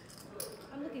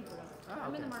 I'm looking for one.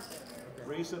 I'm in the market.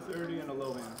 Raise a 30 and a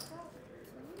low hand.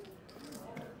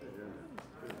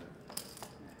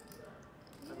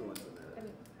 Everyone's in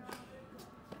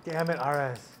there. Damn it,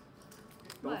 RS.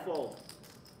 Don't What? fold.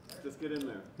 Just get in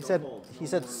there. He Don't said fold. he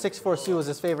said 6-4 suit was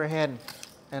his favorite hand,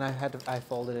 and I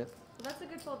folded it. So that's a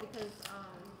good fold because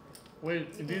Wait,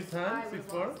 in this hand,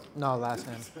 6-4? No, last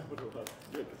hand. Yeah,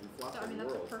 because he flopped so, I mean the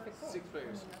that's a world. perfect fold. 6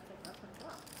 figures. That's what it's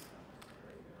about.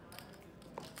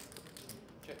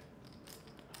 Check.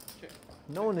 Check.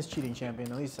 No one is cheating,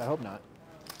 champion. At least I hope not.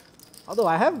 Although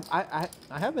I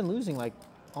have been losing like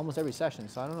almost every session,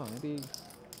 so I don't know. Maybe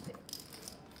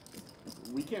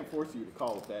We can't force you to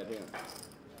call with that hand.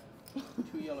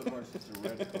 2 yellow versus a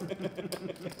red card.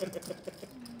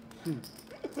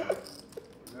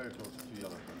 Very close to 2 yellow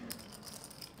cards.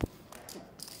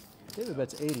 David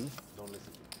bets 80. Don't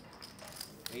listen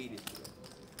to him. 80 today.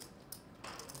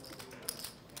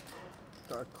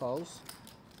 Dark calls.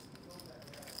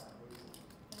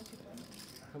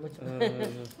 How much?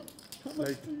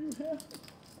 Like,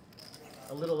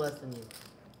 A little less than you.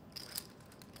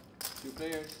 2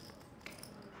 players.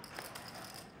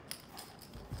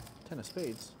 10 of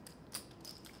spades.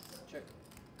 Check.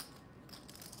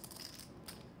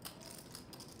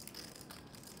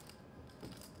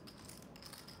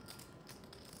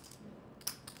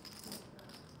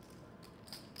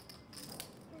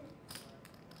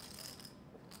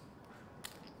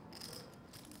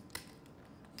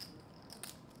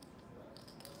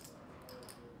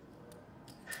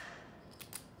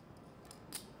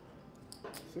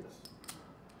 Six.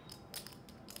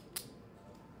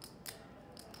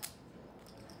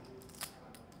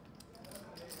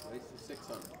 Raise to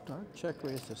 600. Dark check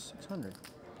raise to 600.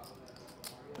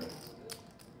 And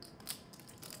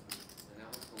now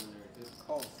it's going there. Just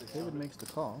call 600. David makes the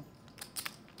call.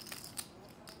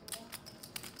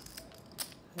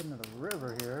 Heading to the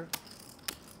river here.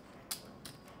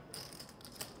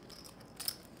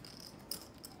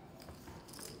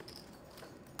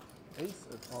 Ace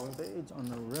of spades on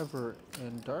the river,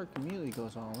 and dark immediately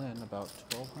goes all in. About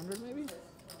 1,200 maybe?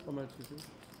 how much is it?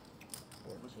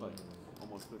 Looks like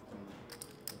almost 15.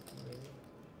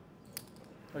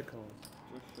 I call.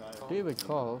 Just shy of David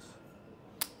calls.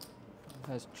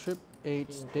 Has trip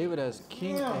eights. David has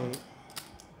king Yeah. 8.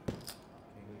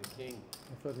 King.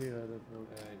 I thought he had it.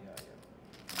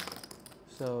 Yeah.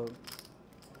 So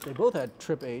they both had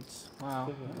trip eights.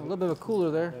 Wow. A little bit of a cooler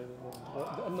there.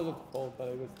 I'm not gonna fold, but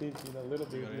I was thinking a little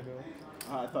bit, you know.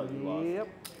 I thought you lost. Yep.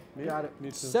 Me? Got it. Me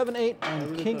too. 7-8 I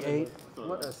and really king thought I 8. lost.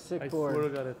 What a sick I board. swear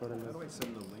to God, I thought I How lost. do I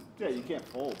send the link? Yeah, you can't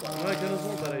fold. No, I cannot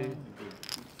fold, but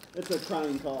It's a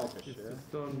crying call. it's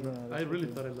done. I really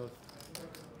thought I lost.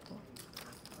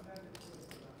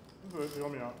 You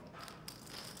want me out?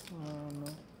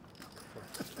 No.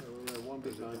 One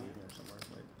behind you.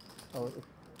 Oh,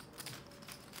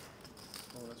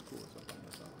 Oh, that's cool. It's up on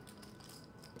this side.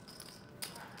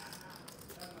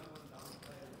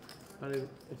 I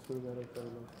swear to God, I thought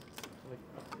I lost. Like,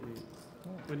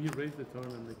 when he raised the turn,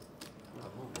 I'm like,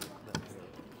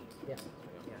 Yeah.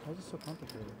 why is it so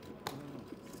complicated?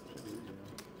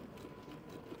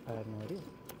 I had no idea.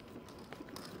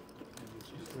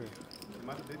 Am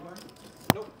I the big one?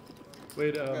 Nope.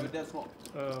 wait, We have a dead small.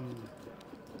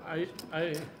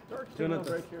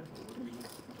 Jonathan. right here.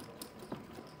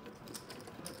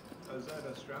 Is that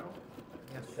a straddle?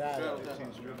 Yes. Straddle.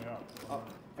 15 straddle. Yeah. Oh,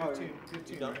 15,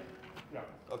 you done? right? Yeah.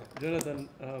 Okay. Jonathan,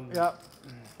 Yeah.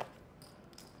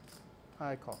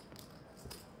 I call.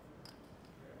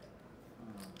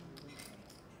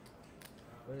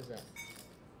 What is that?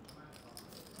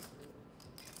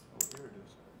 Oh, here it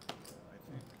is. I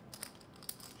think.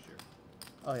 Sure.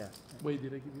 Oh yeah. wait,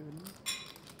 did I give you any?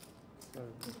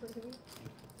 Sorry.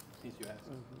 Since you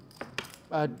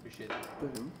asked. Appreciate it.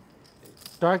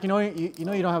 Dark, you know you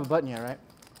know you don't have a button yet, right?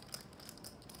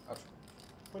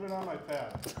 Put it on my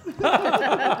pad.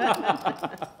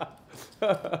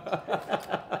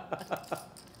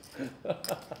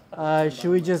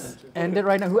 Should we just end it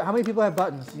right now? How many people have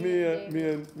buttons? Me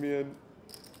and,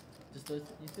 Just those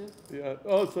you two? yeah.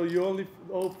 Oh, so you only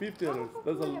owe 50 others.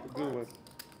 That's a good one.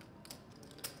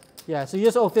 Yeah, so you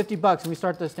just owe $50 and we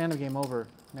start the stand-up game over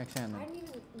next hand I then. didn't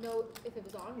even know if it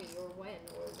was on me or when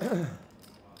or.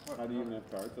 How do you even have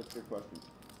cards? That's a good question.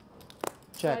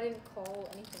 check. I didn't call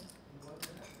anything.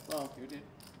 Well, You did.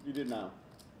 you did now.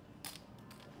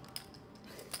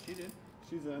 She did.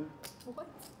 She's in What?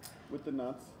 with the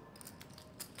nuts.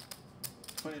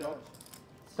 $20.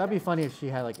 That'd be funny if she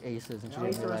had like aces and she No,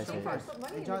 didn't he's the realize restaurant it. I first. put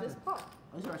money Hey, into this Jonathan. pot.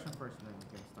 Let's do restaurant first and then we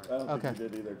can I start. don't Okay. think you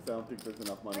did either, because I don't think there's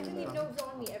enough I money in didn't even there. know it was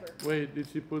on me ever. Wait, did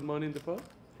she put money in the pot?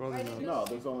 Probably I not. didn't No,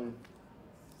 there's only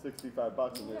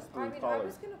 $65 and there's I 3 mean, I callers.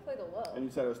 was gonna play the low. And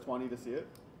you said it was 20 to see it?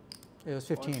 It was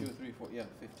 1, 15. 2, 3, 4. Yeah,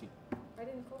 15. I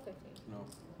didn't call 15. No.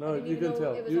 No, I didn't you even can know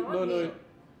tell. it was You, on no, me. no,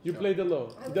 you played the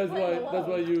low. I was That's why. playing the That's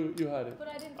low. why you had it. But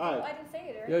I didn't. Alright. I didn't say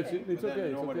it or Yeah, anything. it's But then okay.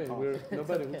 It's nobody okay. calls. We're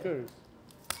nobody. Who cares?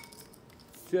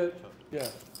 She had, yeah.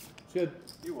 She had.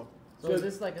 You won. So is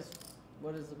this like a,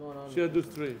 what is going on? She had those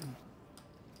 3.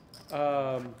 No.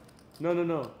 I don't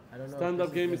know. Stand-up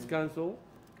if this game is is cancelled.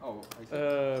 Oh,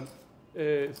 I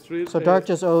see. Street. So Dark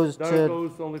just owes Dark to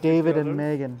owes only David and $50.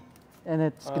 Megan, and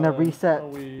it's gonna reset. Oh,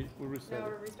 we reset. Now it.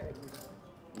 we're restarting.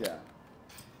 Yeah.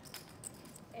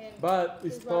 And But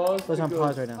it's who's running paused it? It's on because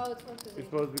pause right now. Oh, it's supposed to be. it's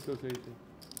paused because 18.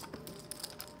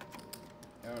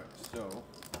 Alright, so,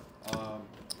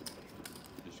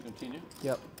 just continue.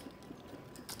 Yep.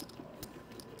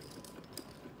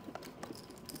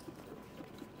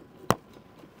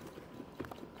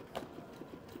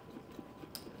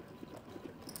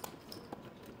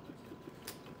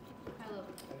 Hello.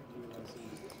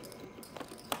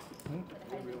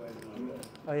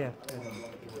 Oh yeah.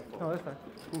 No, that's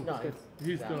fine. No,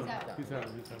 He's down. done. He's out. He's out.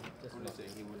 He's out. Just I'm gonna say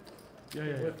he would,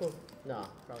 Yeah. Whipple? No,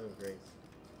 probably with Grace.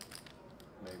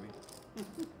 maybe.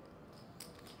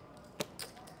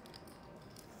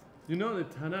 You know the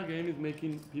Tana game is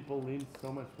making people lean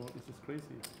so much more. It's just crazy.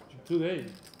 Today,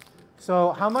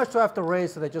 So how much do I have to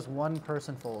raise so that just one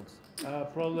person folds?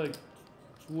 probably like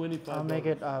 25. I'll make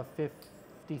it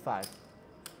 55.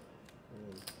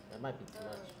 That might be too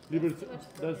much. Liberty, Too much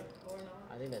for that's him, or not.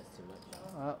 I think that's too much.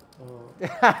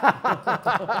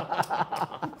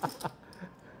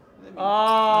 Oh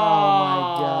my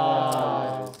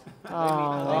god.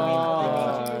 Are they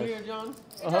Oh. mean to you here, John?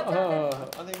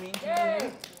 Are they mean to you Yay!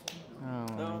 here? Oh.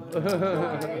 No.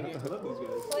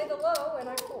 Play the low and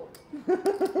I fold.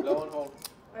 Low and hold.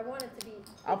 I want it to be.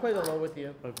 I'll play the low with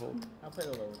you. I fold. I'll play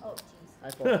the low. Oh, jeez. I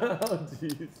fold. Oh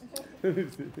jeez. Let me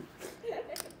see.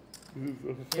 This is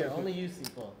so Here, funny. only you see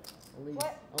both.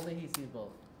 What? Only he sees both.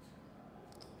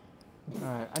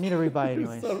 Alright, I need to rebuy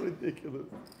anyways. It's so ridiculous.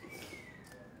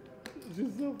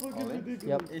 She's so fucking ridiculous.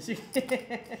 Yep. Is she?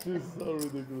 She's so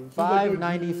ridiculous. She's like, oh,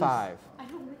 $5.95.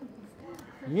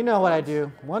 You know what I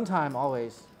do. One time,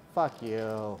 always. Fuck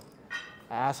you.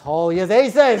 Asshole, he has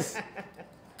aces!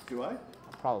 Do I?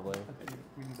 Probably.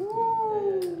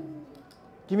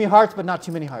 Give me hearts, but not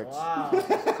too many hearts. Wow.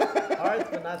 Hearts,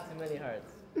 but not too many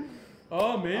hearts.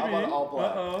 Oh, maybe. How about all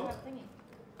black? Uh-oh.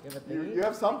 You have a You, thingy? you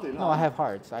have something, No, I have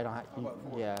hearts. I don't have.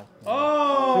 Yeah.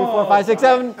 Oh! 3, 4, 5, 6,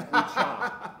 7.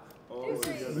 Oh,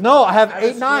 No, I have I have a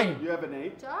 8, 9. you have an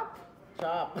 8? Chop.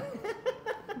 Chop.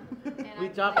 And We I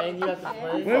chop and you have to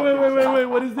play. Wait.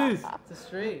 What is this? It's a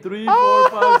straight. 3, 4,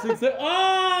 5, 6, 7.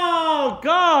 Oh,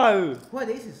 God! What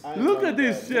aces? Look at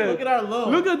this shit. Look at our low.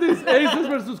 Look at this aces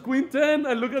versus queen 10,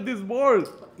 and look at this board.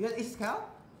 You got aces, Cal?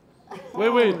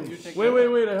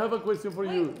 Wait. I have a question for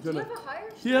you, Wait, do you Jonah. have a higher?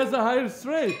 He has a higher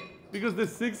straight because the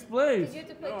 6th place. You have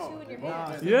to play 2 in your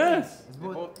hand. Yes. It's They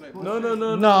both play.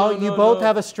 No, you both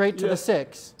have a straight to Yeah. the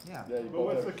 6. Yeah. Yeah, you But both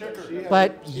what's have the a kicker?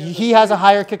 But he has a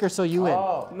higher kicker, so you win.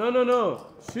 Oh, No.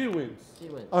 She wins. she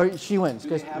wins. Or she wins. Do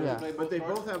 'cause- they have to yeah. play But they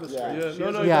cards? both have a Yeah. straight. Yeah, She no,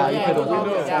 has no, a- Yeah, Yeah, you it could goes all the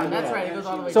we way know. down. That's right. It goes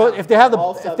all the way So down. if they have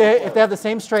All the seven if they have the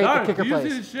same straight, the Dark, kicker do you see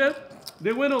plays. this shit?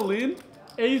 They went all in,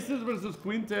 aces versus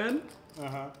queen 10,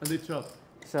 Uh-huh. and they chopped.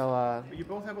 So But you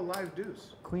both have a live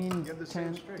deuce. queen You have the same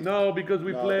 10. straight. No, because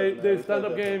we No, play, it doesn't the matter.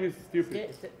 stand-up It's game is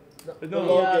stupid. The No,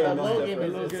 low the game low is game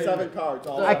different. is It's 7 cards.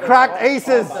 All I seven. cracked All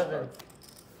aces. seven.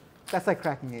 That's like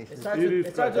cracking It aces. starts It with, is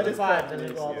it starts with cracking. a 5, then it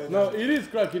goes all the way No, down. it is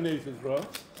cracking aces, bro.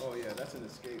 Oh yeah, that's an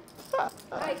escape.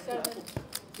 Nice,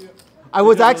 Jonathan. I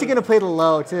was actually gonna play the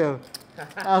low too.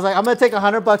 I was like, I'm gonna take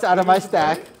 $100 out of my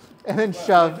stack and then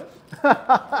shove.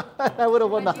 I would have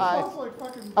won the high. Sounds like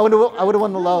fucking- I would have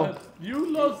won the low.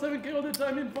 You lost 7K all the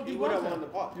time in fucking He would have Warzone. won the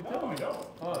pot. You tell me.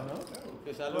 Oh, no?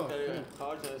 Because I looked at it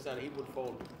cards and I said he would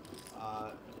fold.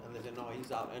 And they said, no,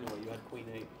 he's out anyway. You had queen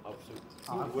 8 offsuit.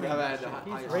 I'm would have had the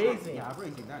He's highest. raising. Yeah, I'm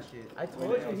raising that shit. I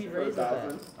told you he raises that.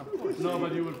 Of course. No,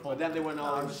 but you will But fall. then they went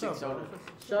all in 600.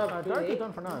 Shove, Dark queen is 8.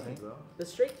 done for now, I think. The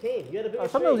straight came. You had a bigger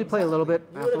Sometimes we straight. play a little bit You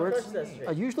would have afterwards. crushed that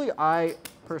straight. Usually I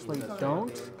personally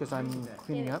don't because I'm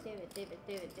cleaning David, up. David.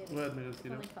 Go ahead, Miguel, It's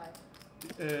Tito. only 5.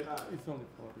 It's only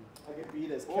 40. I get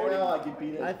beat as Carol, I get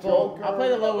beat as I fold. I'll play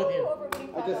the low with you.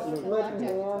 I just split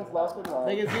hands left and right.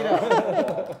 They can see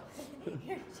that.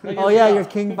 Oh yeah, you're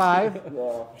king 5.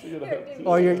 Yeah.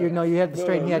 Or you're no, you had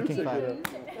straight and he had king 5.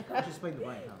 She's playing the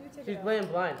blind, huh? She's playing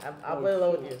blind. I'll play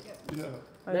low with you. Yeah.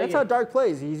 That's how Dark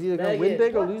plays. He's either gonna win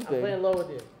big or lose I'm playing big. low with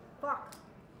you. Fuck.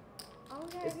 Oh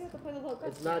yeah, I do have to play the low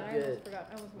It's not I good. almost forgot.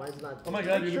 I almost Mine's not. Oh my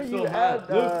god, you Sure look you so had, hot.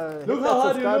 Look hit how that hot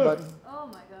you subscribe look. button. Oh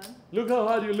my god. Look how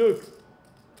hot you look.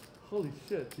 Holy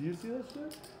shit, do you see that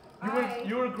shit? Alright.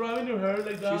 You were grabbing your hair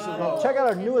like that. Well, check out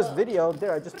our newest video.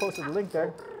 There, I just posted the link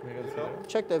there.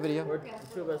 Check that video. The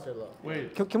two of us are low.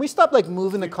 Wait. Can we stop like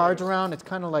moving the cards around? It's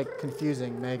kind of like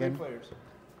confusing, Megan.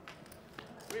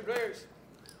 3 players.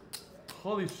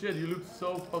 Holy shit, you look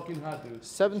so fucking hot, dude.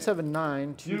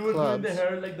 779, 2 You were clubs. doing the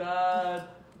hair like that.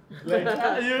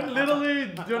 Like, you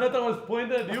literally, Jonathan was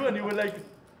pointing at you and you were like,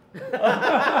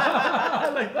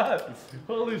 like that.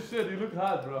 Holy shit, you look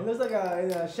hot, bro. It looks like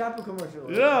a shampoo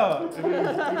commercial. Yeah.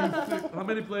 How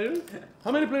many players?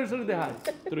 How many players are in the hand?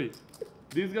 3.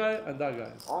 This guy and that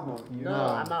guy. No,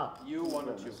 I'm out. You 1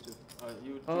 or 2.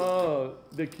 You 2. Oh,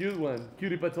 the cute one.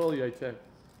 Cutie Patoli, I checked.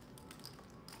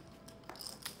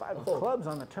 5 of clubs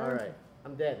on the turn. Alright.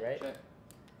 I'm dead, right? Check.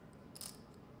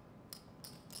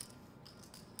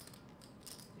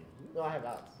 No, I have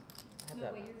outs. I have No,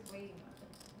 that. wait, you're just waiting.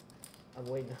 I'm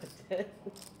waiting not dead.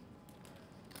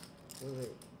 Wait.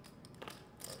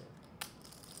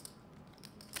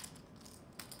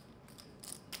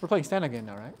 We're playing stand again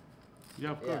now, right?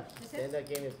 Yeah, of Yeah. course. Stand that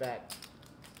game is back.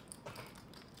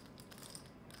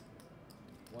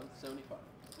 175.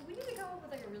 So we need to come up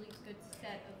with like a really good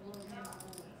set of low hand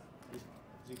rules. Is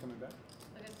he coming back?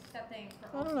 Like a set thing for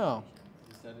I all don't know. situations.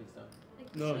 He said he's done.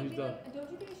 Like, No, should it he's be done. Like,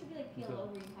 don't you think it should be like He's PLO done.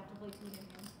 where you have to play 2 hand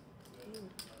hands?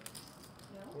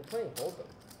 No? We're playing Holdem.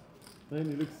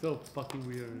 Man, you look so fucking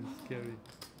weird and scary.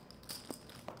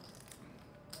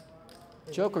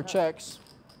 Joker checks.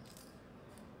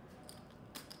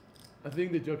 I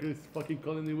think the Joker is fucking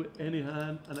calling me with any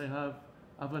hand, and I have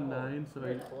a 9, so I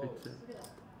We're check. close.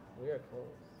 We are close.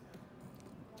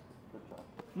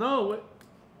 No,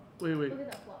 wait. Look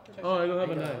at that flop. Oh, I don't have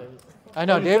a 9. I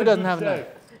know, Oh, you David said doesn't you have a 9.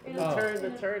 check. The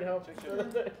turn helps.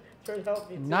 Turn helped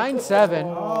me too. 9-7.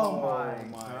 Oh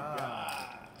my god.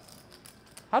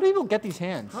 How do people get these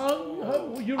hands?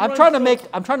 How you I'm run trying to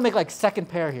so- make like second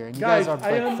pair here, and you guys are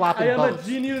like flopping I am boats. a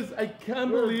genius. I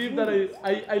can't believe that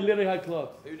I literally have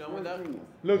clubs. Are you done with that?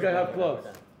 Look, I have clubs.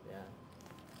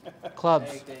 Yeah.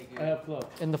 Clubs I have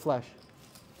clubs. in the flesh.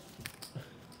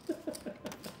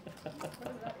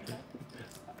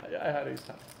 I had a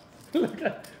time. Look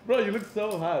at, bro, you look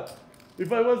so hot.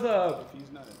 If I was If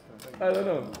he's not I don't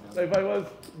know. If I was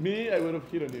me, I would have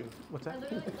hit on you. What's I that?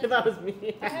 literally, If that was me.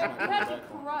 you had to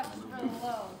crush for the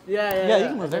low. Yeah, you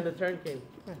can move and there. the turn came.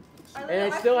 I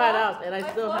still had flubbed- outs, and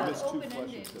I still had- flubbed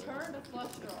open-ended, turned a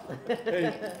flush draw. Hey,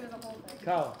 It was a whole thing.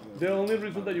 Kyle, the only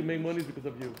reason that you make money is because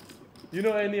of you. You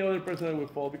know, any other person I would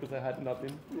fall because I had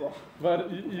nothing. Yeah.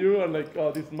 But you are like,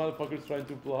 oh, this motherfucker's trying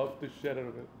to bluff the shit out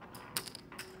of it.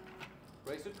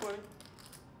 Raise to 20.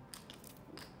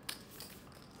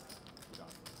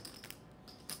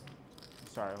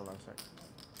 Sorry, hold on a sec.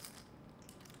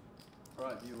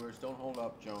 Alright, viewers, don't hold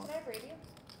up, John. Can I braid you?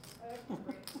 I have some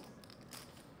braids.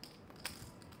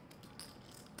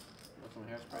 Want some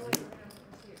hairspray? Oh, wait, we're gonna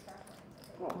see your crack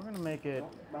lines. We're gonna make it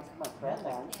That's my crack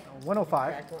line.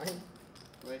 105. Back line.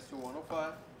 Raise to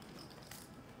 105.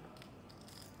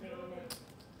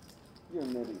 You're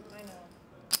nitty. I know.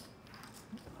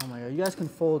 Oh my god, you guys can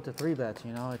fold to 3 bets.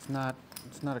 You know, it's not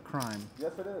a crime.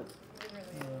 Yes, it is. It really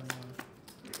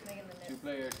is. Making the 2 nip.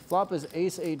 players. Flop is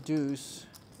ace 8 deuce.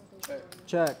 Check.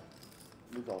 Check.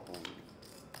 Lose all phones.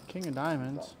 King of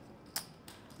diamonds.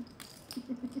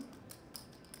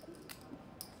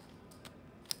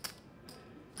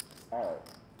 All right.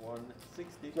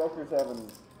 160. Joker's having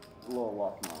a little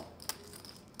luck now.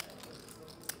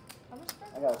 How much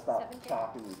for? I gotta stop 7K?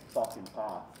 chopping these fucking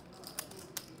pots.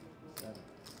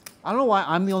 I don't know why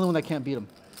I'm the only one that can't beat him.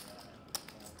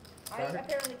 I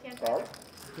apparently can't Sorry? either.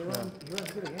 He runs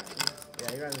good against me.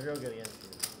 Yeah, he runs real good against you.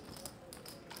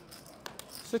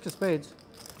 6 of spades.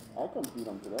 I couldn't beat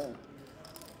him today.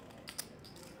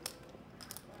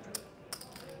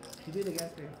 He did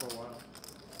against me for a while.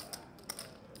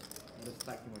 I just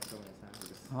like too much showing his hand.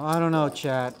 Because Oh, I don't know,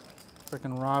 chat.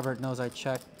 Frickin' Robert knows I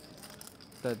checked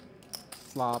the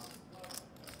flop.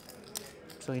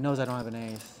 So he knows I don't have an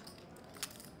ace.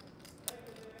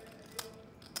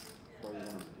 So you're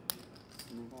gonna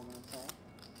move on that side?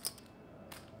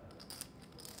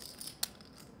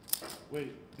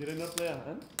 Wait, did I not play a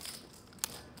hand?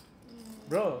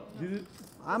 Bro, this is...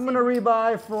 I'm gonna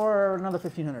rebuy for another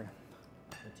 1,500.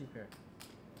 The two pair.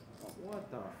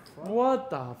 What the fuck? What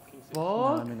the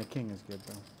No, fuck? I mean the king is good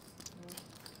though.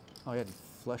 Oh, yeah,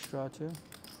 flush draw too. Yeah,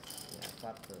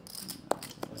 flop the.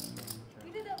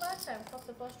 You did that last time. Flop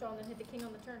the flush draw and then hit the king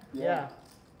on the turn. Yeah.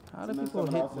 How do people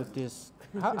hit with this?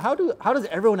 How does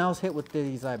everyone else hit with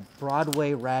these like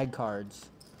Broadway rag cards?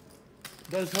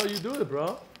 That's how you do it,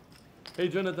 bro. Hey,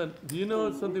 Jonathan, do you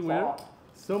know something weird?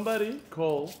 Somebody's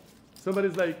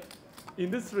like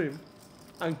in the stream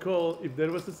and call if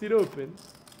there was a seat open.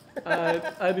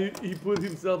 And he put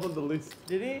himself on the list.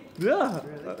 Did he? Yeah.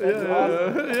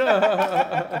 Really?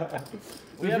 Yeah.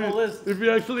 We have a list. If he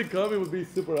actually come, it would be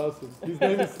super awesome. His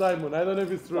name is Simon. I don't know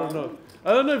if it's true or not.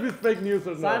 I don't know if it's fake news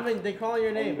or not. Simon, they call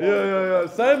your name. Yeah.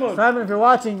 Simon. Simon, if you're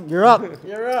watching, you're up.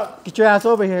 You're up. Get your ass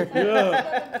over here.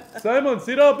 Yeah. Simon,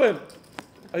 sit open.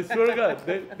 I swear to God,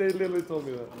 they literally told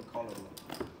me that.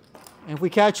 And if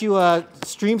we catch you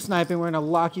stream sniping, we're gonna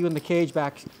lock you in the cage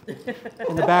back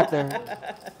in the back there.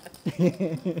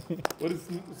 What is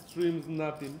stream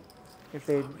snapping? If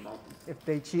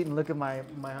they cheat and look at my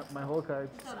whole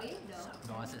cards.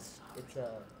 It's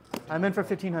I'm in for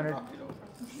 1,500.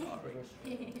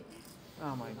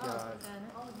 Oh my god.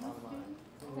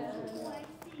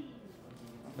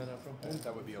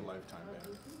 That would be a lifetime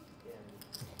ban.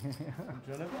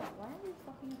 Jonathan? Why are we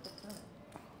fucking up the turn?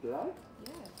 Did I? Yeah.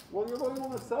 Well, you're the only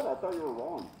one that said it. I thought you were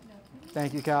wrong.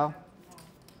 Thank you, Cal.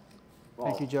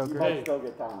 Thank you, Joker. You might still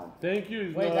get time. Thank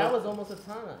you. Wait, that was almost a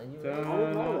Tana. And you were I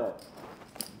didn't know that.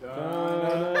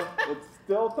 Tana. It's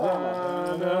still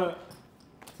Tana.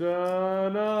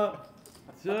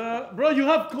 Bro, you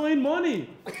have coin money.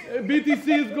 BTC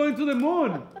is going to the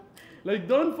moon. Like,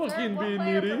 don't fucking be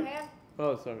needy.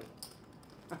 Oh, sorry.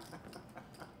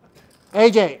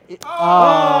 AJ,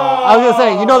 I was gonna say,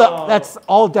 you know that's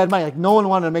all dead money. Like no one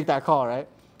wanted to make that call, right?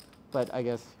 But I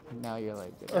guess now you're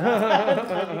like. No,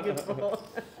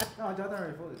 Jonathan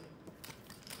already folded.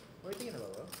 What are you thinking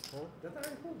about, bro? Jonathan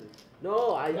already folded.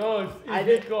 No, if I he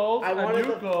did. calls I wanted and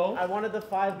you call. I wanted the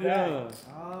 5 back. Yeah.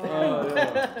 Oh.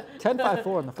 10-5-4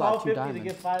 on the flop, 2 Call 50 to diamonds.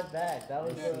 get 5 back. That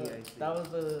was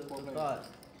the thought.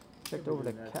 Checked over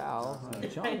to Cal.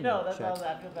 John I know, that's checked. how I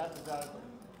feel bad for Jonathan.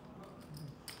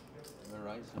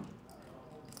 Verizon.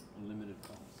 Unlimited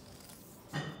calls.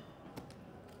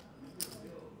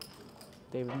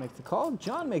 David makes the call.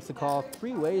 John makes the call.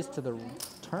 3 ways to the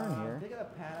turn here. They got a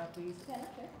pana, please.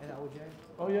 And OJ.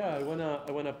 Oh yeah, I wanna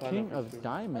pan King up of with you.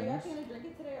 diamonds. gonna drink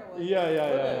it today or what?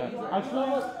 Yeah.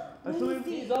 Actually,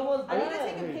 He's almost I need to back.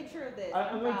 take a picture of this.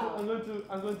 I'm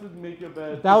going to make you a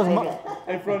bet. That was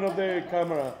in front of the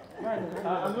camera.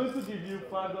 I'm going to give you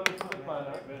 $5 for the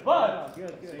panel, but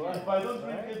if I don't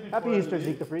drink it before Happy Easter, I leave,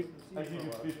 Zeke the Freak. I give you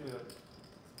 $50.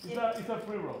 It's a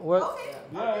free roll. What?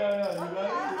 Yeah. You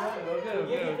got it.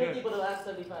 Give you 50 Okay. for the last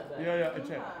 75 back. Yeah, I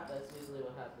check. That's usually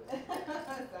what happens.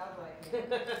 Sounds like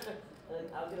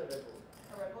I'll get a Red Bull.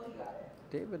 a Red Bull, you got it.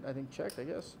 David, I think, checked, I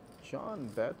guess. John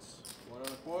bets 1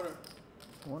 1/4.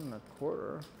 1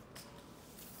 1/4.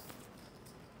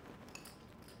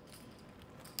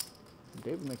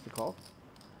 David makes the call.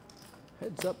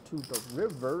 Heads up to the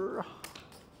river.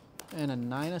 And a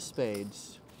 9 of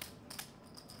spades.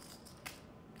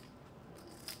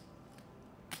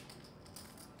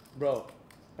 Bro,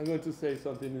 I'm going to say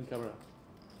something in camera.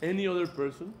 Any other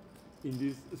person in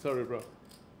this, sorry bro,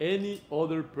 any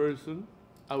other person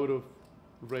I would have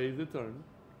raised the turn.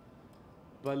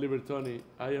 But Libertoni,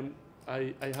 I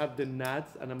have the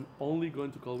nats and I'm only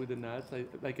going to call with the nats. I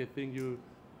think you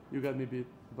got me beat,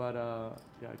 but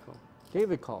yeah, I call.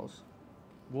 David calls.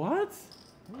 What?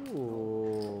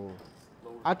 Ooh.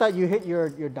 I thought you hit your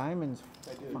diamonds.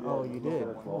 Oh, you did.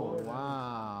 Yeah. Oh,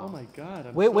 wow. Oh my God.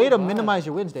 I'm Way to bad. minimize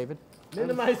your wins, David.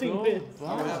 Minimizing so wins.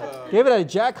 bad. David had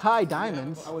Jack high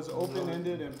diamonds. I was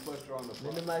open-ended and flush draw on the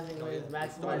flop. Minimizing wins,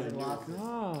 maximizing losses.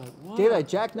 God, what? David had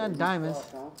Jack 9 diamonds.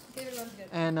 David runs good.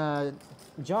 And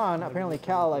John, apparently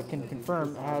Cal, I can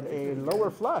confirm, had a lower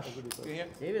flush.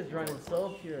 David's running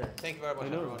so pure. Thank you very much, I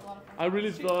know. everyone. I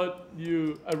really thought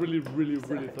you. I really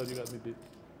thought you got me beat.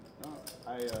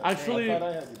 Actually, I thought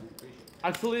I had you.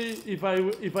 Actually, if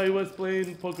I was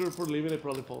playing poker for living, I'd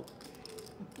probably fold.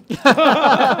 I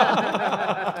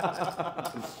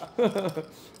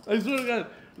swear to God,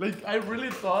 like I really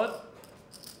thought,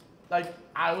 like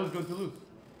I was going to lose.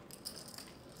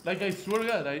 Like I swear to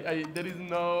God, there is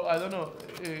no, I don't know,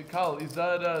 Cal, is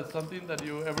that something that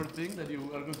you ever think that you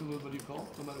are going to lose when you call,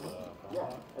 no matter what? Yeah,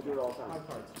 I do it all the time.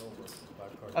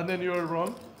 And then you're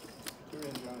wrong,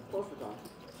 Most of the time.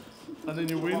 and then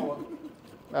you win.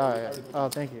 Oh, yeah. Oh,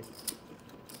 thank you.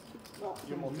 No,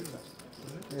 You're multi-set.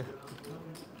 Yeah.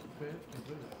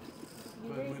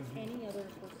 raise any other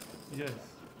person? Yes.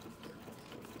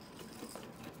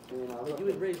 Wait, you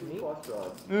would raise me? Bro,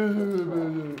 you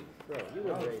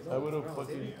would raise. I would have Bro,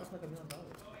 fucking. that's like $1 million.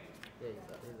 Yeah,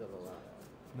 he's up a lot.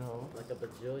 No. Like a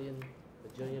bajillion,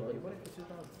 Bro, you but bought it for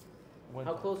 2,000.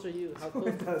 how close are you? How close?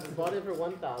 You bought it for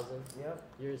 1,000. Yep.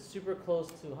 You're super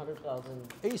close to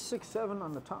 100,000. Ace 6 7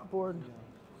 on the top board.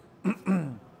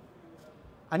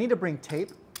 I need to bring tape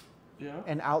Yeah.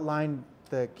 and outline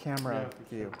the camera Yeah, for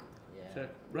view. Yeah. Check.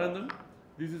 Brandon,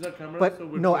 this is our camera. But so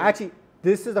we're no, playing. actually,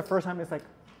 this is the first time it's like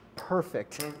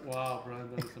perfect. Wow,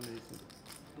 Brandon is amazing.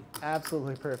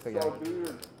 Absolutely perfect. So do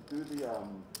the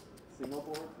single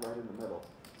board right in the middle.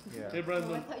 Yeah. Hey, Oh, I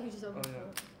Brandon. thought you just opened Oh, yeah.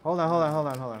 it. Hold on.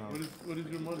 What is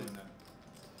your money?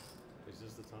 Is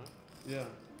this the time? Yeah.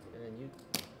 And then you.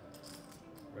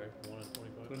 Right, 1 and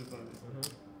 25. 25.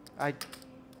 I.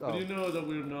 But you know that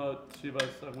we're not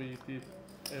Chivas and we tip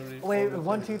every. Wait, almost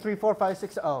 1, every- 2, 3, 4, 5,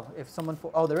 6. Oh, if someone.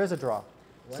 Oh, there is a draw.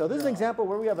 So this is an draw. example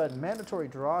where we have a mandatory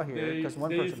draw here They because one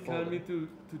person scammed me folded.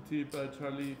 to tip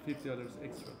Charlie $50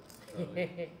 extra.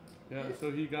 Yeah,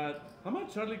 so he got. How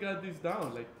much Charlie got this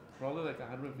down? Like probably like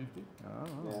 150.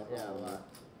 Oh. Yeah, a lot.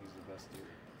 He's the best dude. It's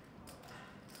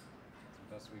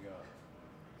the best we got.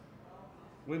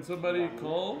 When somebody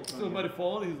called, somebody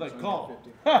fold, he's like, call.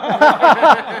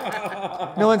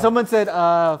 No, when someone said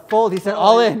fold, he said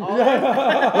all in.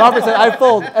 Robert said I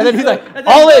fold, and then he's like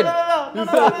all in. No, He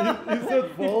said He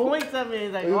fold. points at me.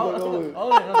 He's like, He's oh, like, all in.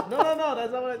 no,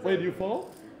 that's not what I said. Wait, you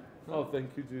fall? Oh, thank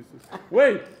you, Jesus.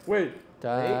 Wait.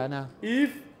 Dana.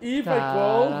 If I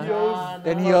call, he owes.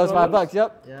 Then he owes $5.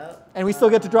 Yep. Yeah. And we still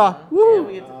get to draw. And Woo!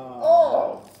 we get to, I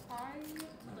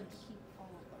like keep all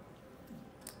of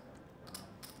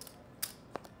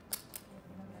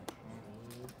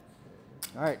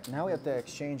them. All right, now we have to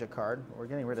exchange a card. We're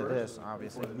getting rid of this,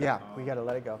 obviously. Yeah, we got to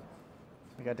let it go.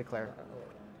 We got to declare.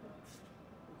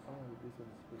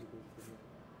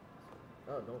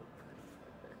 oh, don't.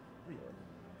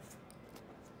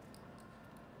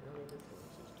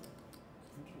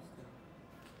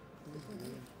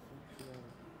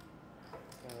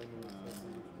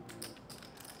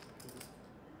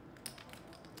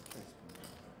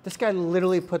 This guy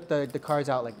literally put the cards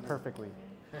out like perfectly.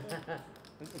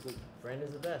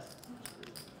 Brandon's the best.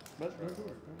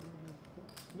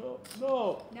 No.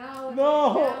 No.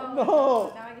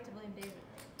 No. Now I get to blame David.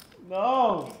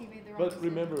 No. If he made the wrong But decision.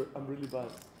 remember, I'm really bad.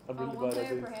 I'm Oh, really one bad at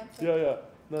player per this. hand Yeah.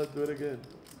 No, do it again.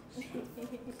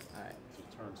 Alright.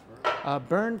 Turns first.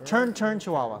 Burn, turn,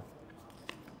 Chihuahua.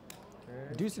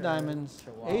 Turn, Deuce of turn, diamonds,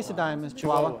 Chihuahua. ace of diamonds,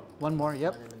 Chihuahua. Chihuahua. One more,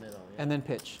 yep. One in the middle. Yeah. And then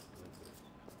pitch.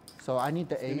 So I need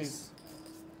the Finish. ace,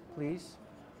 please.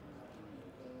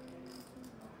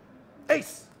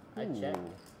 Ace! I check.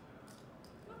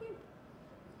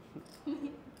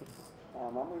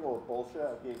 I'm gonna go with bullshit.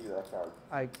 I gave you that card.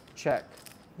 I check.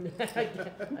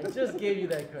 I just gave you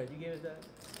that card. You gave it that?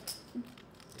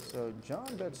 So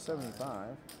John bets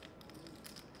 75.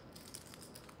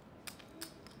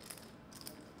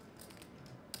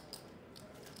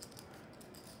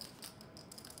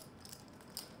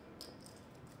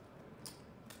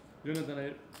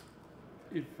 Jonathan,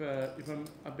 if I'm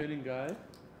a betting guy,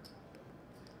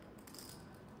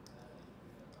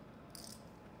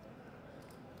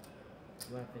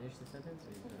 You want to finish the sentence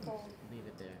or you just leave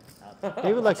it there?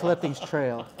 David likes to let things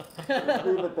trail. Leave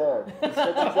it there. That's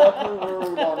exactly where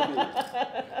we want to be.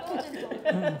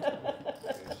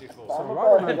 So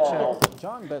Robert and I check.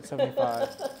 John bet 75.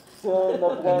 And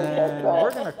then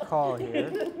we're going to call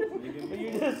here.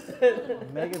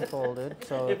 Megan folded.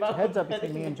 So heads up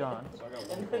between me and John.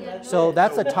 So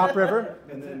that's the top river.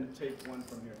 And then take one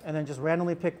from here. And then just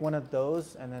randomly pick one of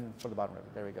those and then for the bottom river.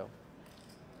 There we go.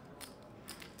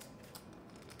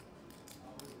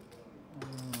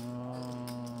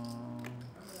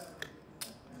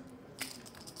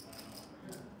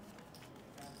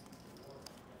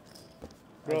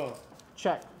 bro,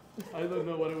 Check. I don't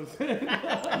know what I was saying.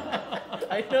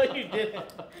 I know you didn't.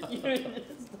 You were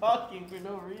just talking for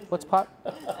no reason. What's pot?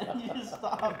 You just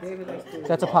stopped.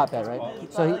 That's a pot bet,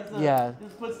 right? So he, yeah.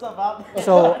 Just put stuff out there.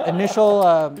 So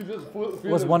initial You just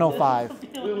feel was it. 105. See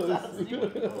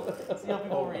how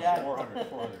people react. 400.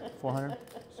 400.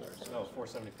 Sorry, so that was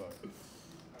 475.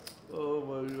 Oh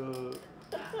my god.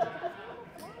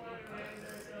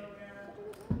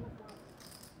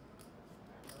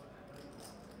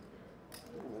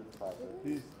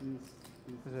 This.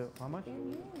 Is it how much?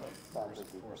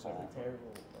 475.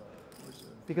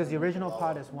 Because the original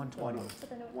pot is 120.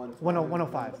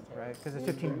 105, right? Because it's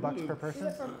 15 bucks per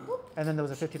person. And then there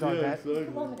was a $50 Yeah, bet.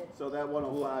 exactly. So that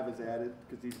 105 is added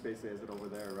because each basically has it over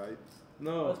there, right?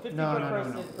 No. 15 No, per no, no,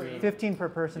 person no. is free. 15 per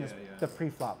person is Yeah, yeah. the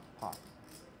pre-flop pot.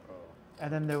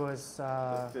 And then there was.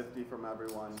 The 50 from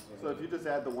everyone. So if you just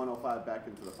add the 105 back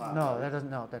into the pot. No, right? that doesn't.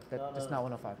 No, that's not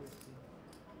 105.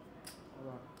 Hold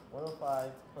on.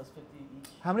 105 plus 50 each.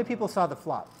 How many people saw the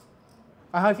flop?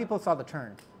 How many people saw the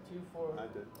turn? 2, 4. I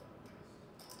did.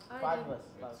 5 of us.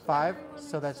 5.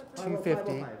 So that's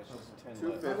 250.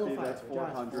 250, that's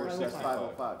 400, that's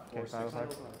 505. Okay,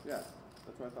 505. Yeah,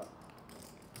 that's what I thought.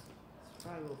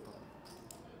 505.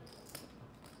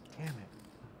 Damn it.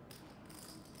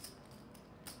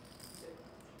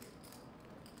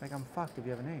 Like I'm fucked if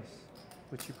you have an ace,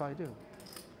 which you probably do.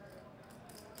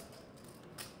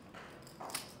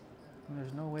 And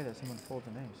there's no way that someone folds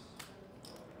an ace.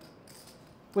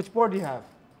 Which board do you have?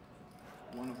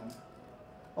 One of them.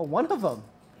 Oh, one of them.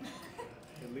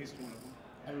 At least one of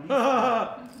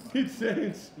them. He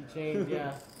changed. He changed,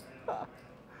 yeah. I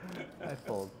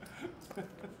fold.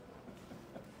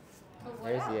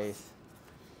 There's the ace.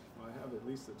 Well, I have at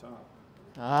least the top.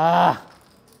 Ah!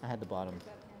 I had the bottom.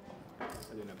 I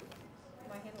didn't have the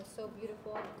My hand was so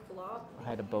beautiful. Flop. I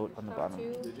had a boat on the Top bottom. 2.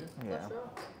 Did you? Yeah. Flush draw.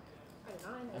 I had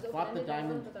 9. I was I flopped the open-ended,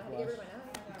 diamond but I had to get rid of my 9.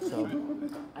 So,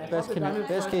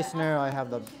 best case scenario, I have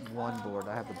the one board.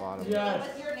 I have the bottom. Yes.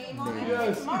 With your name on it.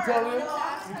 Yes. Italian.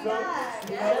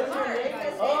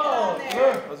 Oh,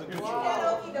 look. Was it good?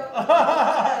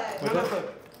 Listen,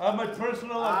 I'm my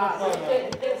personal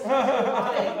acapella.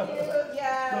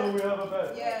 So we have a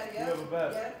bet. We have a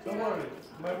bet. Don't worry.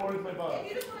 My word is my bottom.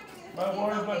 My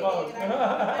word is my bottom.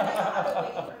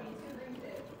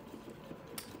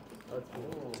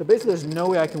 So basically, there's no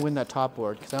way I can win that top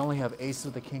board because I only have aces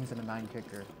with the kings and a 9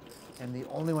 kicker. And the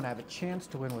only one I have a chance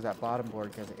to win was that bottom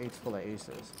board because the 8's full of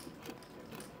aces.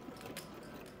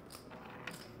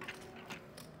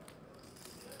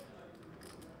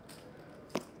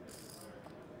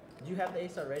 Did you have the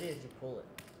ace already or did you pull it?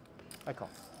 I call.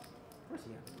 Of course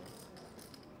you have.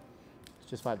 It's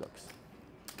just $5.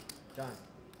 John,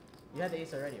 you had the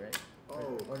ace already, right?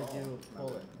 Or did you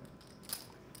pull it?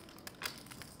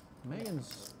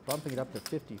 Megan's bumping it up to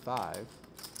 55.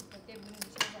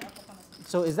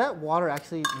 So is that water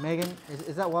actually, Megan,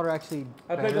 is that water actually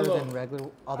I played better the low. than regular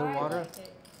other I water? like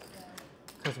it, yeah.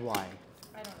 Because why?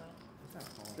 I don't know.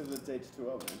 Because it's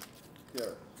H2O, man.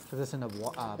 Here. Because it's in a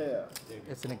Here.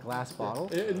 it's in a glass bottle.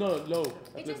 No, low. I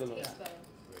It played just the low. tastes better.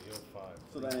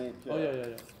 So that ain't pure. Oh, yeah. Have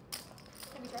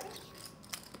you tried it?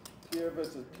 Pure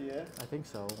versus pure. I think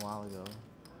so, a while ago.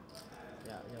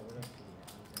 Yeah, we're going to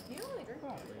You don't really drink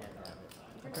water. I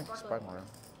You drink sparkling sparkling water.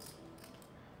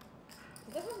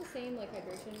 Does that have the same like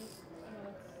hydration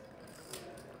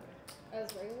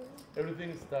as regular?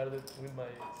 Everything started with my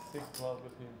 6th club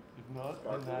with him. If not,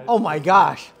 Oh my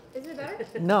gosh! Is it better?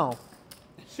 No.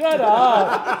 Shut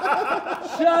up!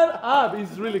 Shut up!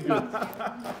 It's really good.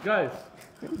 Guys,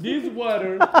 this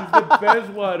water is the best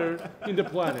water in the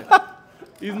planet.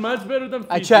 It's much better than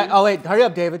Fiji. I check. Oh wait, hurry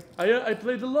up, David. I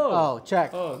played the low. Oh,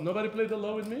 check. Oh, nobody played the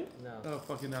low with me? No. Oh,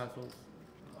 fucking assholes.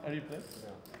 Are you playing?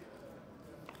 No.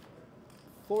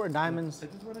 4 diamonds. I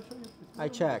just want to show you. I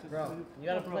check. Bro, you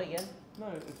gotta play again? No,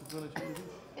 I just want to show you this.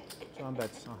 John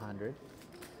bets 100.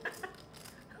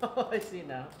 Oh, I see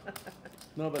now.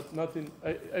 No, but nothing.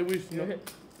 I wish no,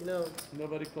 You know,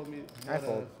 nobody called me. I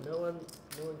fold. no one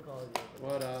called you.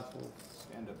 What asshole.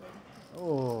 Stand up, buddy.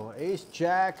 Oh, ace,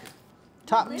 jack,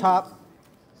 top.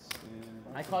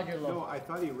 I called your low. No, I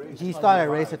thought he raised. He thought I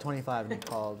raised at 25 and he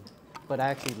called, but I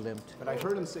actually limped. But I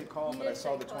heard him say call, He but I did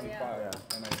saw say the call, 25, yeah.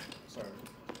 and sorry,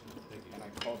 and I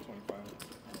called 25.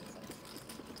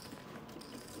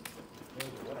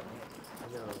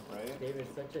 I know. Right? David's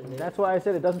such a That's why I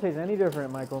said it doesn't taste any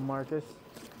different, Michael Marcus.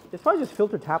 It's probably just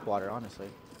filtered tap water, honestly.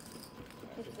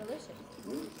 It's delicious.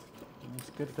 It's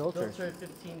good filter. filtered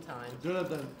 15 times.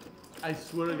 Jonathan, I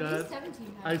swear to At God. least 17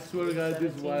 times. I swear to God, this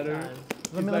 17 water. times.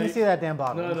 Let me like- see that damn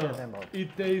bottle. No, Let me see no. that damn bottle.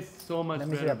 It tastes so much Let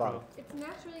me see better, that bro. bottle. It's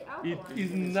naturally It alkaline.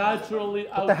 is naturally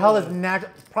alkaline. What the hell is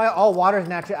natural? Probably all water is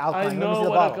naturally alkaline. I Let me see know the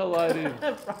what bottle. alkaline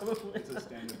is. Probably. It's a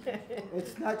standard.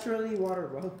 It's naturally water,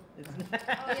 bro. Oh,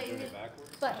 yeah, you did.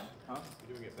 But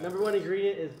Number 1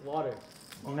 ingredient is water.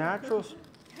 Natural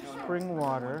spring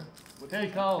water.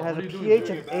 Hey, Carl, It has what a are you pH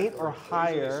doing? of 8 or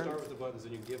higher. Start with the buttons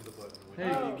and you give the button.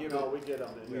 Hey, No, we get them.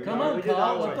 come on,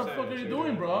 Carl. What the fuck are you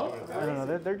doing, bro? I don't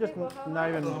know. They're just not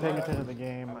even paying attention to the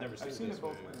game. I've seen this it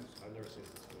both way. ways. I've never seen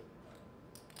this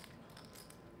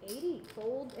way. 80.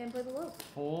 Fold and play the low.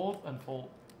 Fold and fold.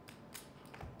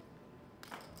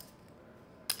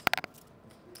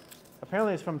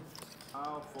 Apparently, it's from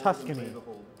I'll fold Tuscany. and play the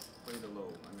hold. Play the low,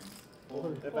 I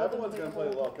mean. If everyone's gonna play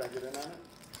low, can I get in on it?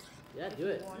 Yeah, do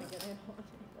it. Want to get in.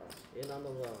 In on the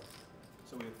low.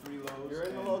 So we have 3 lows. You're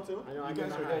in the and- low too? I know, You I'm guys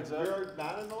in are the high. heads up. You're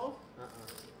not in the low?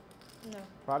 No.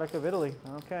 Product of Italy.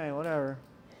 Okay, whatever.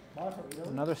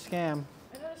 Another scam.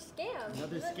 Another scam. Another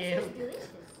This scam. is delicious.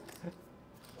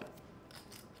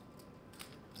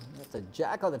 That's a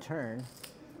jack on the turn.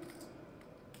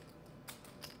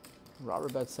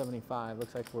 Robert bets 75.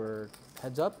 Looks like we're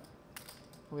heads up.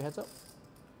 Are we heads up?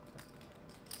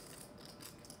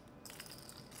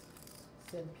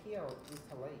 San Piero,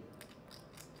 Italy.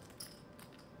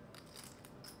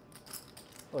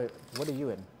 Wait, what are you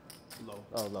in? Low.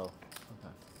 Oh, low.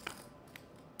 Okay.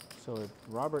 So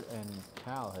Robert and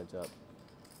Cal heads up.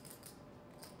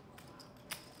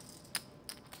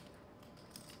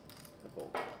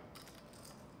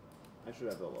 I should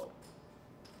have the low.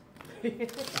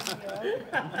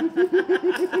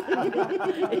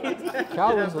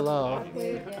 Cal wins the low.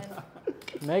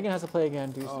 Megan has to play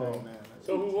again. Deuce Oh, three. man.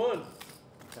 So who won?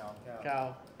 Cow.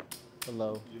 Cow. The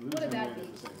low. You lose What a and bad win at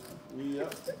beat. the same time.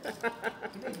 Yep.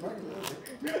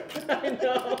 I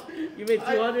know. You made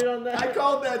 200 on that? I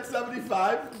called that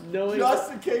 75 Knowing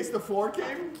just in case the 4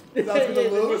 came. 'Cause I was Yeah, going then to you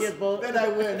lose. get both. Then I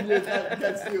win.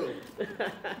 That's you.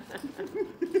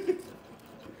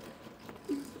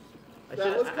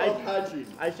 That was called hedging.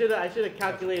 I should have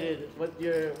calculated what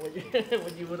you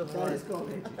would have won. It's called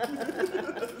hedging.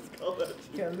 It's called hedging.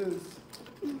 Can't lose.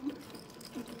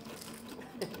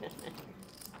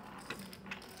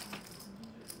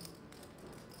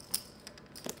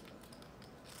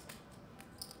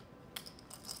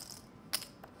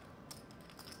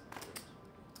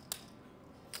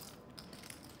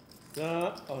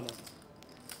 Oh no.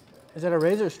 Is that a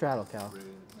raise or a straddle, Cal? Raise.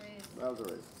 That was a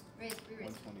raise. Raise. Re-raise.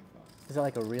 125. Is that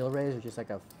like a real raise or just like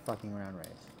a fucking round raise?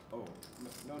 Oh,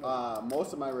 no.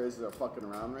 Most of my raises are fucking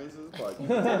round raises, but you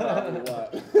can tell me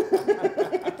what.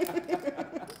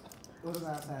 What was the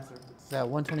last answer? Is that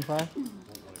 125? I'm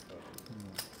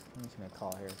just gonna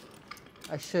call here.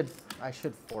 I should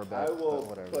 4-bet, I will but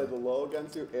whatever. play the low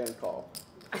against you and call.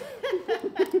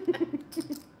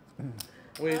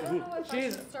 Wait, I don't know if I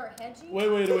should start hedging. wait.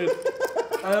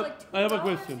 I have a $2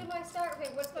 question. Should I start? Okay,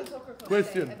 what's my poker coach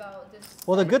Question. say about this?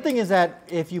 Well, the good thing is that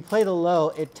if you play the low,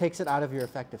 it takes it out of your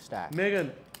effective stack.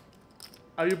 Megan,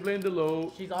 are you playing the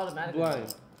low She's automatically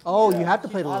blind? Oh, Yeah. you have to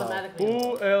She's play the low. automatically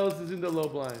Who else is in the low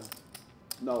blind?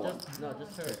 No one. just her.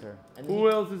 Just her. And then Who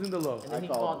he, else is in the low? and then I he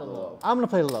called called the the low. I'm gonna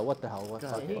play the low. What the hell? What?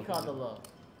 And he called the low.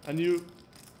 And you?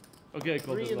 Okay, I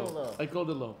called 3 the in a low. low. I called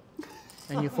the low.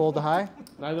 And you fold the high?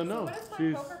 I don't So know. what does my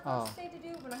She's poker coach Oh. say to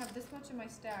do when I have this much in my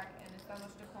stack and it's that much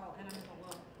to call and I'm in the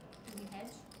low? Do we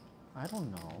hedge? I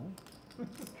don't know.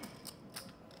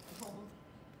 Fold.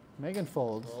 Megan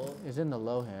folds. Fold. Is in the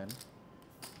low hand.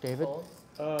 David? Fold.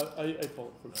 I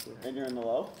fold for sure. And you're in the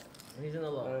low? And he's in the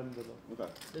low. I am the low.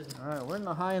 Okay. This is All right, we're in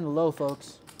the high and the low,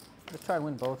 folks. Let's try to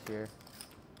win both here.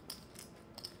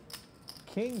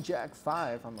 King Jack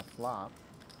 5 on the flop.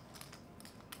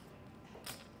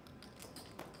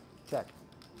 Check.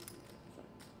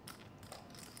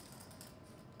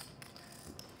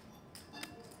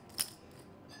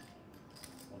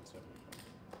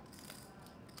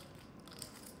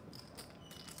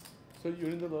 So you're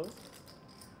in the low?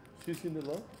 She's in the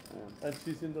low? And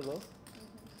she's in the low?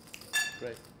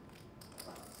 Great.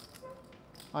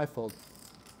 I fold.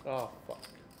 Oh, fuck.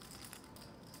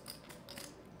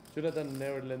 Should have done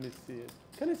never let me see it.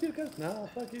 Can I see it? No,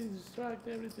 fucking distract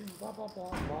everything. Blah, blah, blah,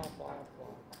 blah, blah, blah.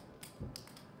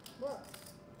 What?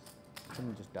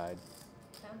 Someone just died.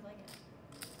 Sounds like it.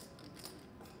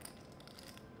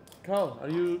 Carl, are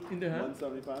you in the hand?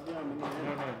 175? Yeah, I'm in the No,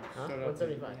 hand. no. huh? Shut up.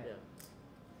 175, yeah.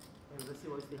 Hey, let's see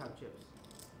what we have chips.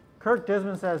 Kirk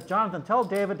Disman says, Jonathan, tell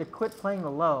David to quit playing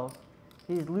the low.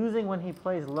 He's losing when he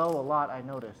plays low a lot, I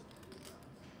noticed.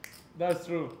 That's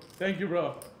true. Thank you,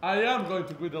 bro. I am going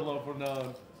to quit the low for now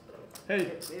on.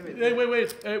 Hey, David. hey,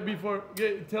 wait. Before,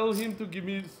 tell him to give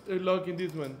me luck in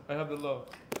this one. I have the low.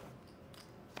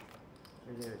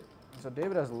 Hey, David. So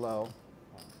David has low.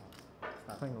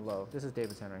 Playing the low. This is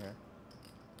David's hand right here.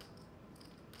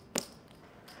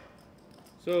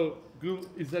 So, good.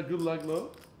 Is that good luck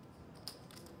low?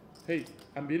 Hey,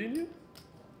 I'm beating you?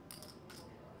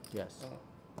 Yes. Oh.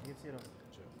 You can see it on.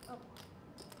 Oh.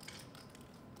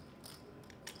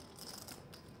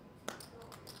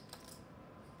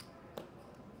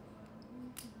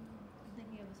 I'm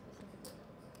thinking of a specific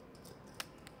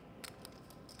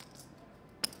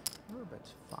one. Oh,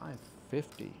 that's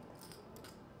 550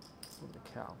 for the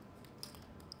cow.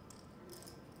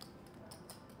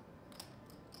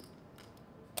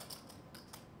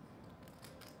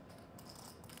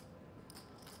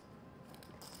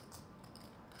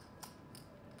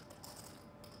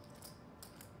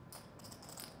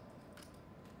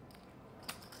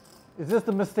 Is this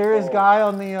the mysterious guy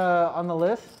on the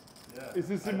list? Yeah. Is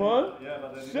this Simon? Yeah,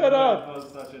 but then Shut up. It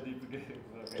was such a deep game.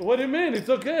 Okay. What do you mean? It's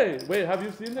okay. Wait, have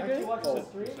you seen the game? You watching the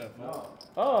stream? No.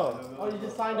 Oh. Oh, you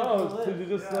just signed up for the list. Did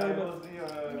you just sign up? Me,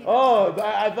 Oh,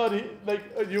 I thought he, like,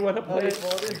 you want to play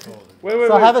it? Wait.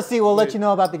 So have a seat. We'll let you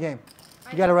know about the game.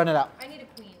 You got to run it out. I need a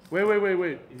queen.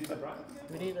 Wait. Is it a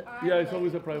private game? Yeah, it's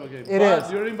always a private game. It But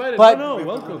is. You're invited. But- No,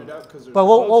 welcome. But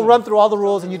we'll run through all the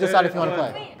rules and you decide if you want to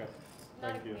play. Queen.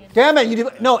 Not a queen. Damn it! You do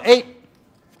no 8.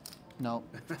 No.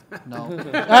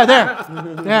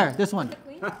 There. This one.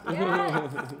 Queen?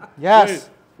 Yes. Yes.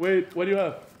 Wait, what do you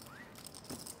have?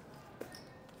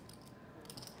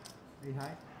 Hey,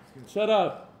 hi. Shut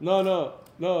up. No.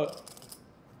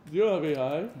 You don't have a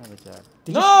high.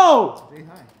 No! Say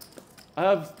hi. I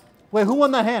have. Wait, who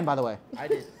won that hand, by the way? I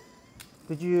did.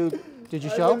 Did you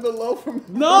I show? win the low from.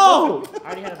 No! I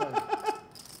already had one.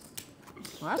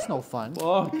 Well, that's no fun.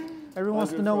 Fuck. Everyone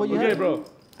wants to know what you Okay, have. bro.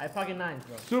 I have pocket 9s,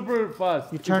 bro. Super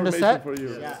fast. You turned a information set? for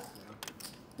you. Yeah.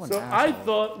 What So an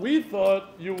asshole. we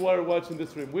thought you were watching the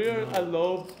stream. We're a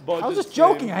low budget. I was just stream.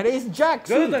 joking. I had ace and jack.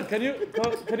 too. Jonathan, can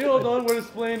you hold on? We're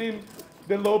explaining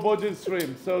the low budget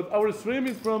stream. So our stream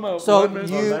is from a So one-man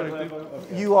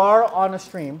perspective. you are on a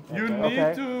stream. You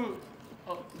need to.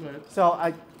 Oh, go ahead.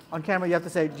 So on camera, you have to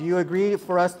say, do you agree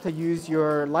for us to use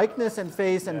your likeness and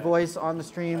face and voice on the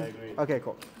stream? I agree. Okay,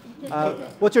 cool.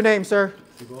 What's your name, sir?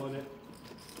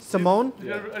 Simone?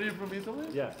 Are you from Italy?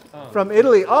 Yeah. From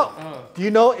Italy. Oh, do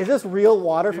you know, is this real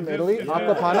water from Italy?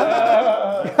 Aquapana?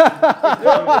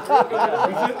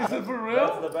 Is it for real?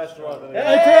 That's the best one.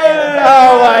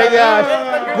 Oh my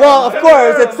gosh. Well, of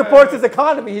course, it supports his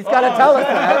economy. He's got to tell us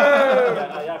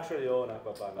that. I actually own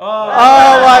Aquapana.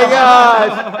 Oh my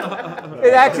gosh.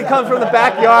 It actually comes from the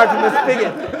backyard from the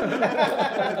spigot.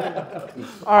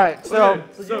 All right, so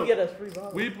So you get a free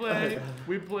bottle. We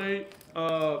play a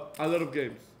lot of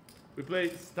games. We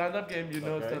play stand-up game, you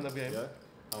know stand-up game. Yeah.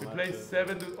 We play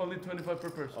 7 dues, only 25 per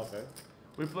person. Okay.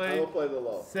 We I play will play the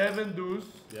low. 7 dues,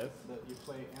 Yes. You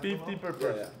play 50 per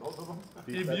person. both of them?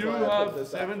 If That's you why I put have this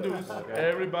 7 out dues, first.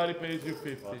 everybody pays you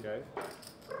 50. Okay.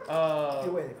 If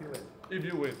you win, if you win. If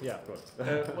you win. Yeah, of course.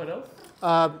 What else?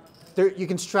 you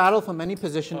can straddle from any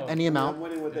position, any I'm amount,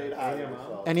 winning with 8 high.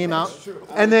 So. any amount.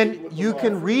 And then you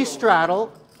can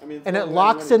re-straddle, I mean, and it I'm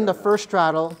locks winning in the right first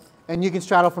straddle, and you can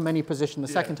straddle from any position the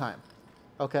second time.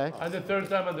 Okay? And the third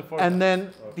time and the fourth And time.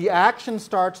 then the action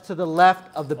starts to the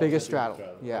left of the biggest straddle.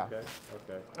 Yeah.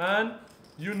 Okay. And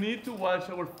you need to watch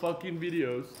our fucking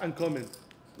videos and comment.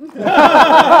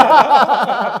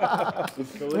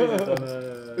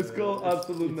 It's called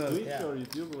Absolute Nuts. Twitch or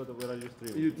YouTube? Where are you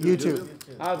streaming? YouTube.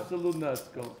 Absolute Nuts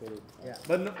called. Yeah.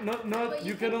 But not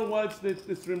you cannot watch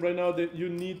the stream right now. That you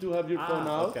need to have your phone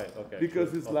out Okay. because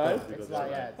sure. it's Of live. course, because It's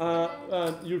like,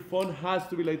 yeah. Your phone has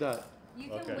to be like that. You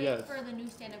can Okay. wait Yes. for the new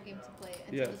stand-up game to play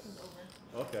until Yes. this one's over.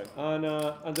 Okay.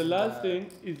 And the last thing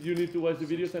is you need to watch the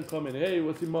videos and comment. Hey,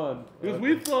 what's Iman? Because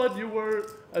we thought you were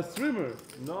a streamer.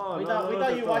 No, We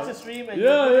thought you watched the stream and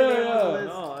Yeah, you put your yeah, name on the yeah. list.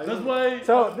 No, I That's don't- why.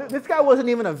 So this guy wasn't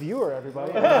even a viewer,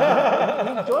 everybody. He's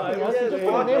joining us. He just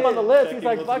put his name on the list. He's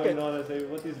like, fuck it. I say,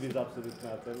 what is this absolute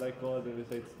nuts? And like called and they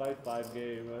say it's 5-5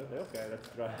 game. I say, okay, let's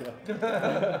try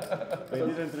it. They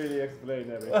didn't really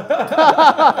explain everything.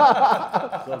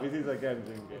 So this is a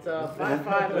gambling game. It's a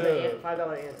 5-5 with a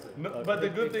 $5 answer. No, but the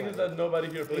good thing is that nobody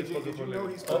here plays poker Did for you know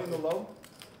living. he's playing the low?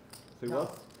 Say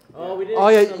what? Oh, we did. Oh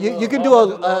yeah, you can do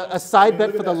a side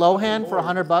bet for the low hand for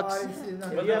 $100. But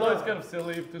the law is kind of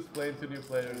silly to explain to new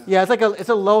players. Yeah, it's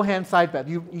a low hand side bet.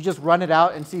 You just run it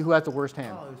out and see who has the worst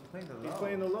hand. Oh, he's playing the low. He's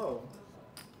playing the low.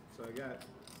 So I got,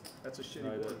 that's a shitty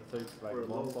board. So it's like For a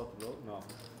one low. pot roll? No.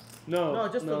 No, No,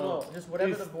 just the low. Just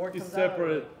whatever the board It's comes out.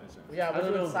 separate. Yeah, I we're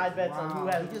don't doing know. side bets on who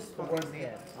has He just the fucking worst made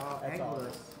hand. That's all.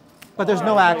 anglers. But there's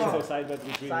no So action. side bet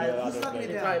between Side- the he's other sucking it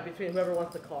players. It's right between whoever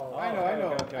wants to call. I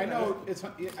know, okay. I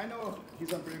know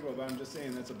he's unpredictable, but I'm just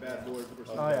saying that's a bad board for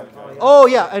some yeah. guy. Oh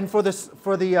yeah, and for the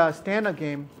stand-up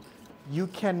game, you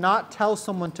cannot tell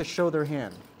someone to show their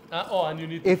hand. And you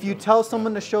need. If you tell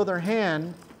someone to show their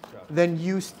hand, then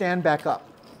you stand back up.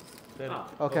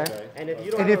 Okay. And if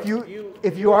you don't And have if a- you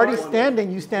if you're already standing,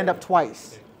 you stand up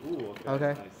twice. Ooh, okay.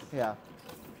 Okay. Nice. Yeah.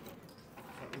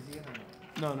 Is he in or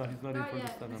not? No, he's not in Not for the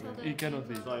yet, stand-up until game. the He cannot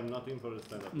be. game's So I'm not in for the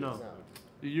stand-up. No,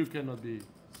 you cannot be.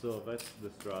 So that's the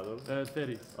straddle.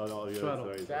 30. Oh no, you're Straddle.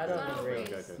 sorry. Straddle Not a and raise.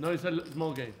 race. No, it's a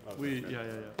small game. Okay. Yeah.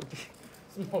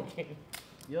 Small game.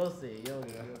 You'll see. You'll see.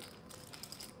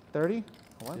 30.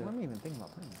 What am I even thinking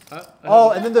about playing?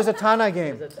 Oh, and then there's a Tana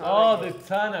game. Oh, the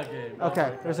Tana game.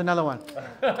 Okay, there's another one.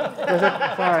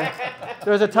 Sorry.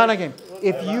 There's a Tana game.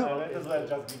 If you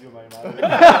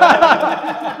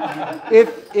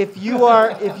if you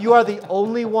are the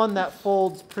only one that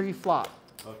folds pre-flop.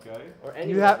 Okay. Or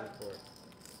any You have board.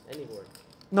 Any board.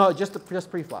 no, just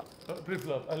pre-flop.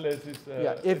 Pre-flop, unless it's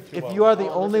Yeah, if you are the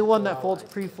only one that folds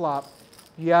pre-flop,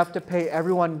 you have to pay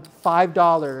everyone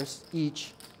 $5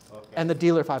 each, and the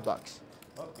dealer $5.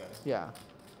 Okay. Yeah.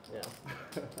 Yeah.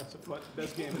 It's a fun,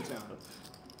 best game in town.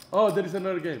 Oh, there is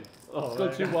another game. It's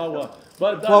called Chihuahua.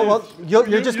 But that Well, is-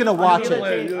 you're just gonna watch it.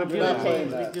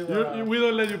 We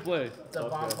don't let you play. It's a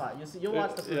bomb pot. You'll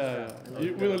watch the first round.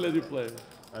 We don't let you play.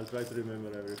 I'll try to remember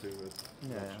everything, but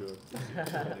not sure.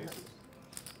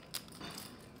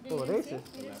 Did you didn't see? You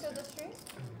didn't show the stream?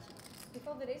 You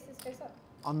folded aces face up.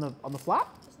 On the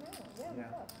flop? Just now. Yeah, on the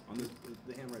flop. On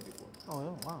the hand right before. Oh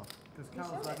yeah, wow. Because Cal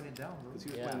was locking it down, bro. Because he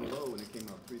was playing low and it came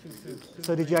out 3-3-2.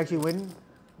 So did you actually win?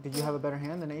 Did you have a better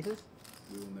hand than aces?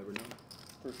 We will never know.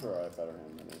 For sure, I have better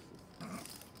hand than aces.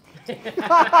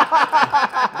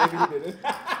 Maybe he didn't.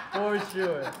 For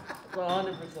sure.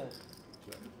 100%.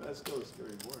 That's still a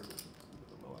scary board. With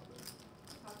the low out there.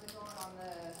 How's it going on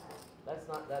the... That's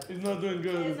not that. It's not doing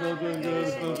good. It's not doing good.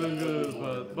 It's not doing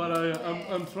good. But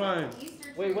I'm trying.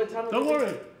 Wait, what time? Don't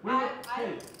worry. We will,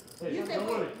 You said don't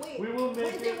worry. wait. We will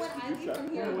make Is it. it when I leave from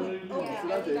here? Yeah, when you Oh, leave. yeah, I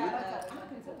got I'm not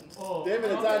gonna tell you. Oh.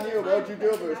 David, it's on you. What'd you do?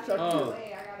 But it was Chuck you.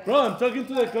 Bro, I'm talking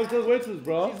to the cocktail waitress,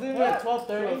 bro. She's leaving at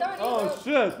 12:30. Oh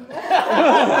shit.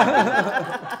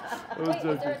 Wait, is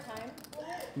there a time?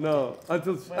 No,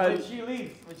 until When she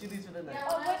leaves for the night.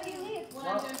 Oh, when do you leave? When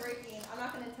I'm done breaking, I'm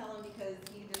not gonna tell him because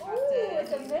he just has Ooh, to.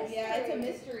 it's a mystery. Yeah, it's a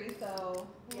mystery. So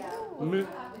yeah. Mi-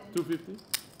 250.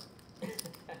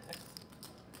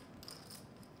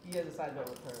 He has a side bet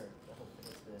with her. I hope it's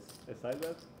this. A side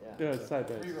bet? Yeah. Yeah, side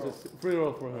bet. Free roll. Just free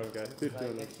roll for her. Okay. 50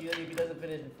 Like if he doesn't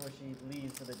finish before she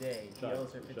leaves for the day, he Sharp,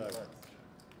 owes her $50. sharp.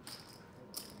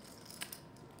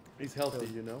 He's healthy,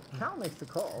 you know. Cal makes the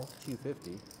call.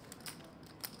 250.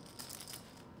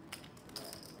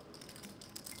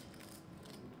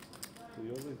 Do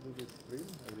you always do this stream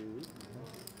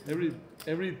every week?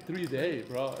 Every 3 days,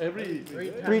 bro. Every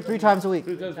Three times a week.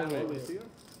 3 times a week. Always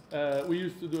here? We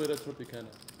used to do it at Tropicana.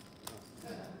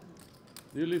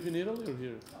 Do you live in Italy or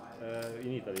here?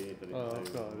 In Italy. Oh, I'm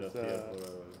of course. just here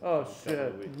for Oh a couple shit.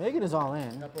 of weeks. Megan is all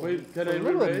in. Wait, can A I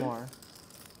little bit re-raise? more.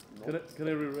 Can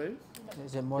I re-raise?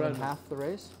 Is it more than Brandon. half the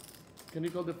raise? Can you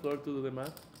call the floor to do the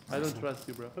math? I don't trust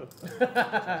you, bro.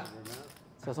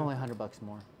 So it's only $100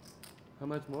 more. How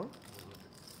much more?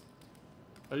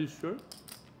 Are you sure?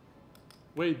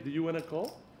 Wait, do you want to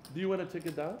call? Do you want to check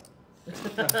it down?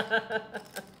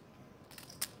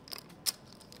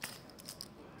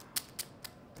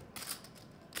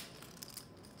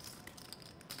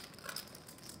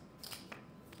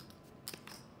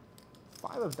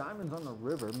 Five of diamonds on the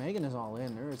river. Megan is all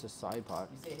in. There is a side pot.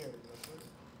 You say here.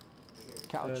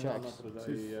 Cal No, checks. not because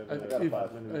I have I- some if-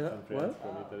 friends what?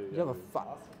 from Italy. You have a five.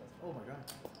 Oh my god.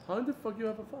 How in the fuck you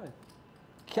have a 5?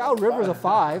 Cal River's a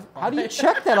 5. How do you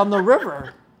check that on the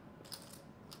river?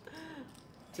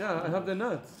 Yeah, I have the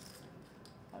nuts.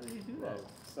 How do you do that?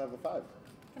 Still have a 5.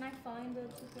 Can I find the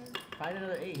two pairs? Find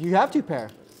another 8. You have 2 pair.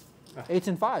 8s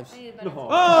and 5s. I need a better.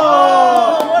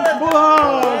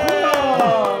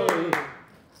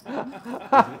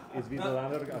 Is this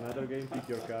another game? Pick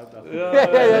your card. After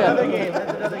Yeah. Another game.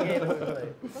 That's another game we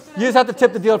play. You just have to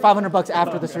tip the dealer $500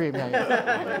 after the stream.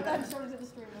 Yeah.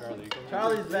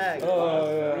 Charlie's back. Oh,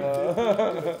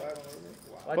 yeah.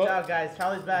 Watch out, guys.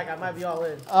 Charlie's back. I might be all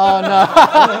in. Oh no.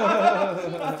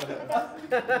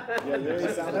 Yeah, you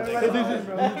really sound like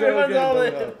Everyone's all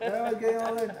in. Everyone's getting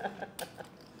all in.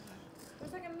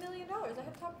 It's like $1 million. I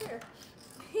have top pair.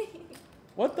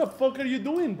 What the fuck are you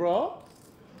doing, bro?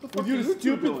 With your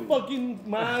stupid fucking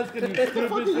mask and your stupid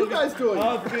fuck are you guys doing?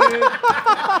 outfit.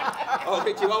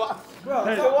 Okay, Chihuahua. Bro,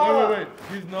 Hey, wait.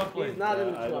 He's not playing. He's not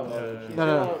in the I don't 12. know.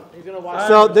 No. He's gonna watch.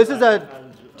 So this is a.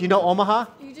 Do you know Omaha?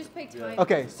 You just picked mine.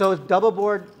 Okay, so it's double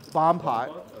board bomb pot,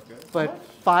 but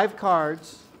 5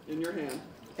 cards, in your hand.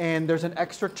 and there's an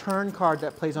extra turn card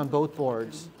that plays on both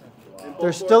boards. And both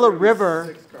There's boards still a are gonna be river,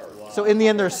 6 cards. so in the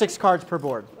end there's 6 cards per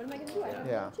board. What am I gonna do? I don't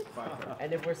Yeah. know.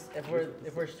 And if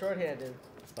we're shorthanded,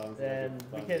 Sounds then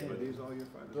like we it. can Are these all your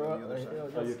fighters draw. on the other side?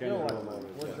 Oh, you can you'll draw watch. more,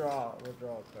 We'll yeah. draw a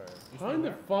card. How in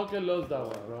the fuck I lost that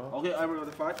one, bro? Okay, I roll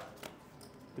the 5.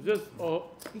 It's just, oh.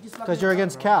 Because you're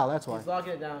against Cal, that's why. He's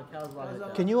locking it down. Cal's locking it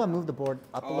down. Can you move the board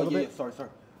up a Oh, little yeah, bit? sorry.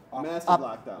 Massive Up.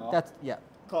 lockdown. That's, yeah.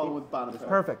 Call it with bottom pair.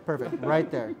 Perfect, right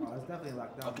there. Oh, it's definitely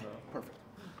locked down, bro.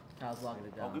 Cal's locking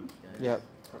it down. Yep.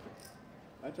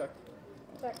 I check.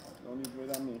 Check. Don't need to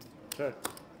wait on me. Check.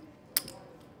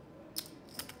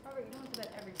 Robert, you don't have to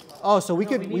bet every flop. Oh, so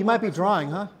we might be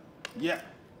drawing, huh? Yeah.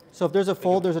 So if there's a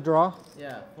fold, there's a draw?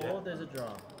 Yeah, fold, there's a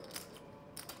draw.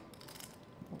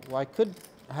 Well, I could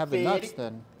have the nuts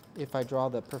then, if I draw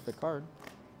the perfect card.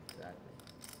 Exactly.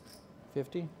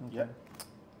 50? Okay. Yep.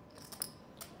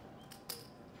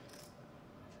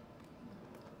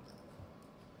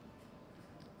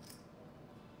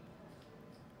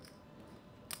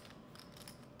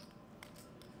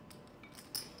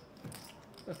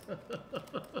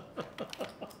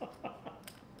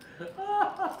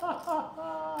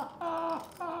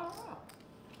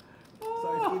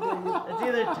 It's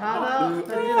either Tana,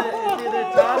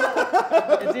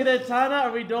 it's either Tana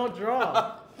or we don't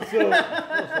draw. So,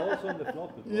 also on the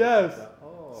flop. Yes.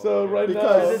 Oh. So right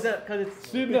Because now,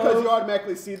 you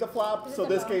automatically see the flop, so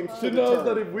this game she knows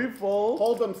that if we fold,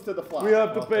 Hold'em's to the flop. we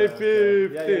have to pay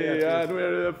 50, Yeah, and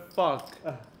we're fuck.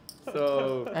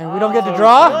 So. And we don't get to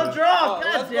draw? No draw!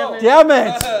 God damn it! Damn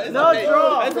it! No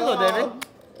draw! Let's go, David.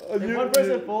 If one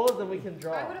person folds, then we can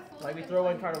draw. Like we throw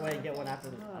one card away and get one after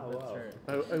the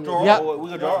turn. Draw? Yeah. We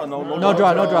can draw or no? No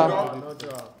draw, no draw. No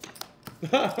draw.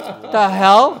 The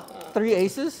hell? 3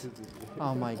 aces?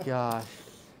 Oh my gosh.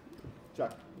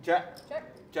 Check. Check. Check.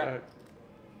 Check.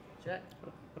 Check.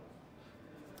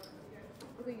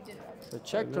 Okay, you did it, Robert. So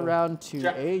checked around to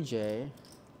Check. AJ.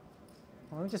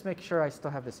 Well, let me just make sure I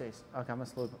still have this ace. Okay, I'm gonna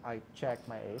slow. I checked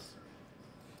my ace.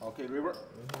 Okay, river.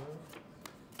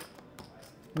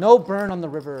 No burn on the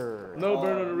river. No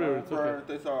burn on the river. It's Burn.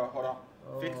 okay. This, hold on.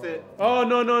 Fix it. Oh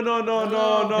no. We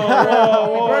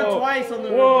burned twice on the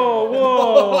river.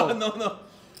 Whoa. No.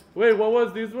 Wait, what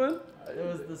was this one? It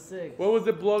was the 6. What was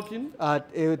the blocking?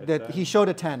 He showed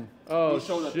a 10. Oh He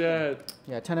showed shit.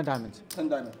 Yeah, 10 of diamonds. 10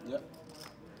 diamond. Yep.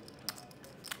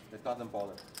 It doesn't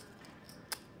bother.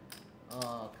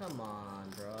 Oh, come on,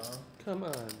 bro. Come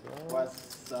on, bro. What's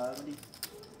 70?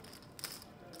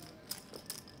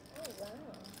 Oh, wow.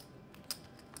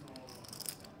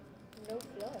 No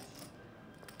flush.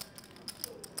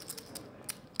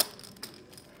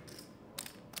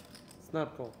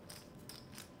 Snap call.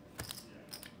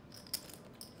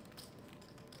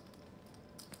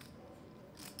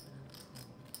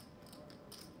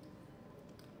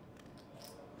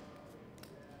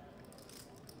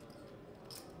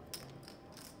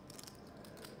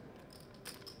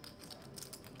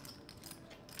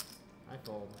 I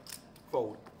fold.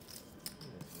 Fold.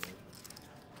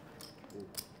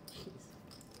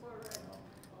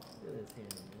 Look at this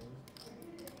hand,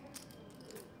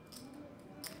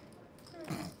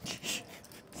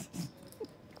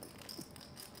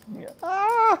 man. Yeah.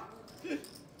 Ah!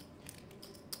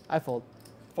 I fold.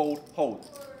 Fold. Hold.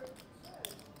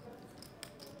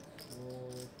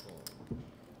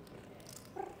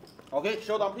 Okay,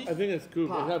 show down, please. I think it's scoop.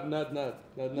 I have nut.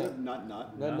 You have nut.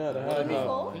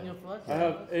 Nut. King of flush? I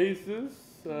have aces.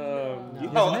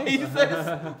 Oh, aces?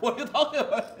 What are you talking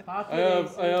about?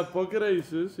 I have pocket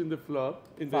aces in the flop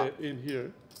in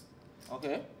here.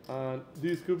 Okay. And do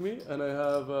you scoop me? And I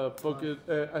have pocket.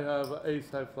 I have ace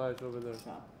high flash over there.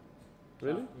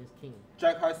 Really? He's king.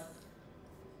 Jack high.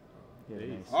 Yeah,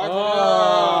 nice.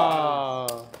 Ah.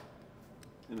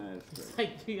 It's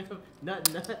like, do you have nut?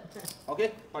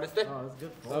 Okay, what is that? Oh, that's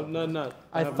good fold. Nut.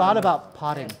 I thought about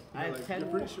potting. I have 10.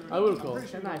 I will call.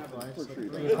 10 high flush.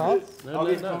 You call?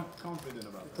 Nut. Confident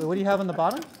about it. Wait, what do you have on the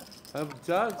bottom? I have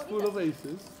jacks full of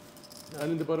aces.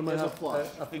 And in the bottom I There's a have flush.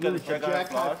 You got a Jack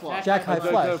high flush. Jack high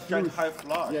flush. Jack high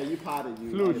flush. Yeah, you potted.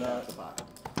 You Flush. at the bottom.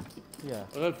 Yeah.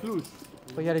 I have flush.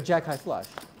 But you had a jack high flush.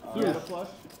 You had a flush?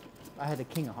 I had a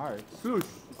king of hearts. Flush.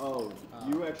 Oh,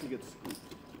 you actually get scooped.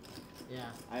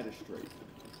 Yeah. I had a straight.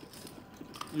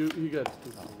 You got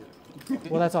scooped.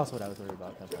 Well, that's also what I was worried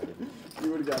about. That's why I didn't.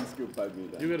 You would have gotten scooped by me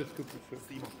then. You got a scoop for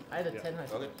sure. I had a 10 high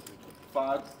flush. Okay.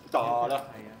 $5.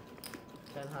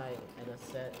 10 high and a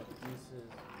set of deuces.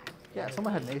 Yeah,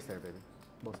 someone had an ace there, baby.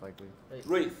 Most likely. Wait.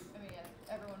 Raise. I mean,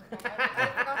 yeah, everyone. I forgot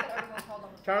that everyone called on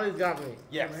the Charlie's got me.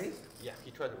 Yes. Yeah,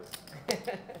 he tried to raise.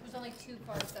 There's only 2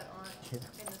 cards that aren't in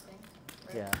this thing.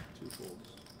 Right? Yeah. 2 folds.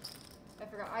 I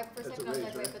forgot. I for a second I was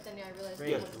like, wait, but then I realized.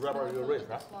 Yes, it was rubber, really you're cool raised,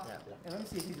 with right? the flop. Yeah. Let me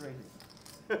see if he's raises.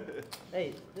 Hey,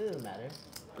 it doesn't matter.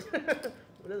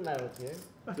 It doesn't matter what's here.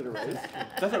 Did it raise?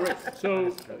 That's a raise.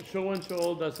 So show and show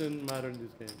all doesn't matter in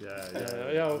this game.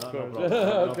 Yeah, of No course. problem. No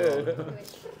Okay. problem.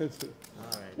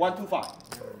 Alright. 1, 2, 5.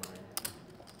 Never mind.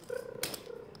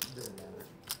 Doesn't matter.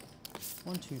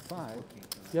 1, 2, 5.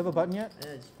 You have a button yet?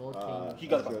 Yeah, just fold king. He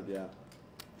got a good, yeah.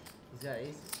 He's got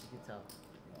aces, you can tell.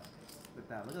 Look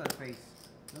at that face.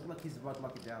 Look like he's about to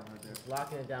lock it down right there. He's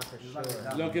locking it down for He's sure.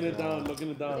 locking it down. Looking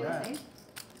it down. What did Yeah. it say?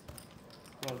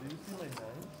 Bro, do you see my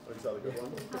nine? Is that a good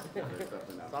one?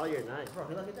 Saw your 9. Bro,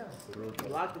 he locked it down. He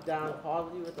locked it down,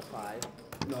 called you with the 5.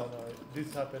 No,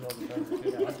 this happened all the time.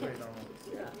 Yeah, that's very normal.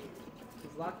 Yeah.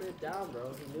 He's locking it down,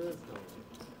 bro. He knew it was coming.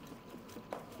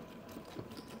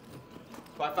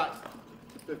 5-5.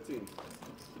 15.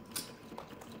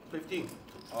 15.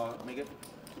 Make it.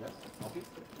 Yes. Okay.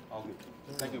 Okay.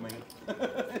 Thank you, Megan. I'm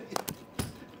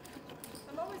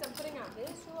putting out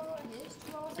his draw and his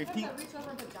draw. Sometimes 15. I reach over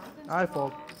and put Jonathan's I draw.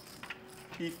 fold.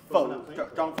 He fold.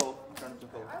 John fold. John to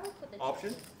fold. I would put the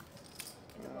Option?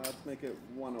 Let's make it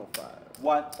 105.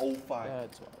 105.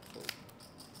 That's what I fold.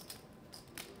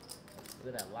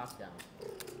 Look at that lockdown.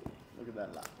 Look at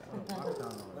that lockdown.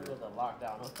 Look at the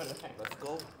lockdown over there. Let's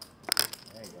go.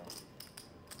 There you go.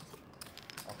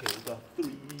 Okay, we got 3.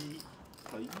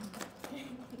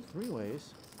 3 ways.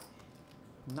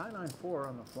 994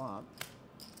 on the flop.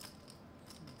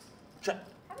 Check.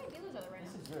 How many dealers are there right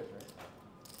now? This is yours, right?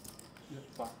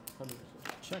 Yeah, 100%.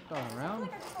 Checked all around.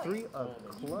 3 of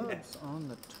clubs on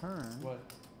the turn. What?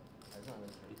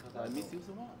 Because I misused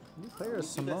the one. New player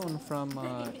Simone from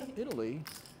Italy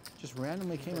just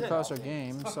randomly came across our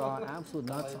game, saw absolute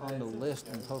nuts on the list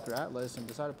in Poker Atlas, and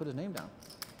decided to put his name down.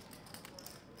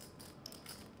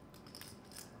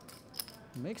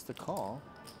 Makes the call.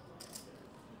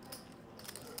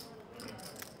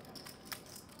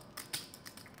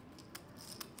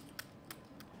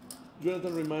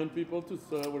 Jonathan, remind people to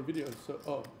our videos.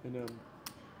 So, and And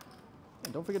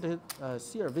don't forget to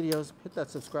see our videos, hit that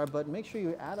subscribe button. Make sure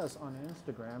you add us on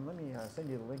Instagram. Let me send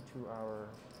you the link to our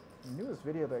newest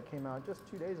video that came out just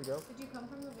 2 days ago. Did you come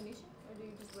from the Venetian, or do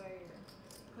you just wear your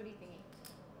hoodie thingy?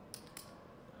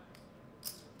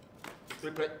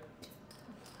 3 play.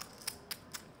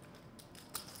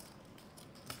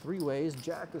 3 ways,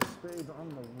 Jack of Spades on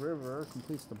the river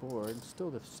completes the board. Still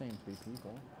the same 3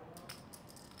 people.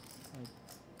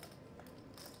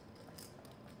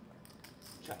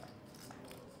 Check.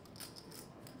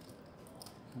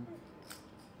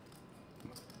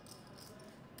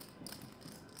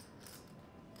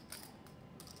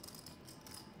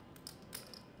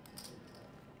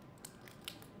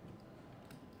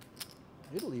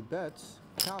 Italy bets.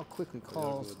 Cal quickly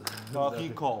calls. He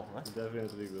call, right?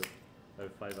 Definitely good. I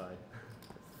have 5 high.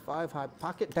 5 high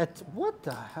pocket. That's what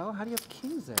the hell? How do you have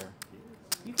kings there?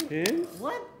 You can, Kings?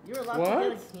 what? You're allowed What? to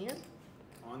get a hand?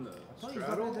 On the told you,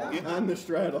 straddle? drop it down. On the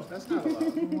straddle. That's not allowed.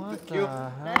 What the That's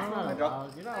hell? not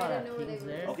allowed. You're not I allowed didn't to know have they kings were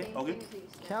there. the Okay, same okay. thing until you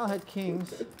snapped. Cal had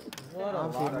kings. What a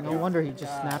Obviously, lock. no wonder he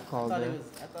just snap called I there.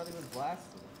 thought he was blasted.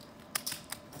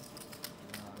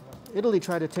 Italy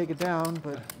tried to take it down,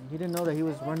 but he didn't know that he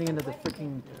was running into the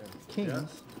freaking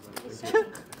kings.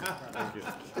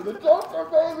 To the Joker,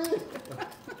 baby!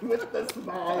 With the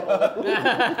smile.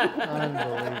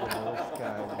 Unbelievable, this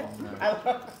guy.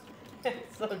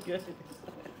 It's so good.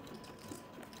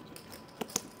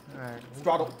 All right,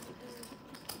 Straddle.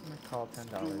 I'm gonna call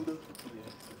 $10.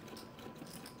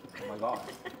 Oh my god.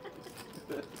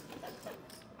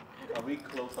 Are we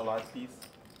close a live piece?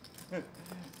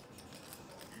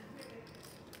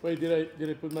 wait, did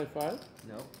I put my 5?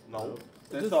 No.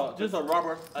 Just a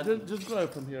rubber. Just go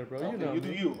out from here, bro. Okay, You know. you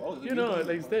do you. Oh, You know, like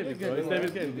it's David, bro. It's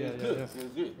David's game. Yeah, Good. yeah. It's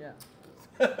good. Yeah.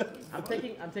 I'm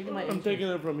taking my I'm insurance. taking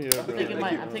it from here, bro. I'm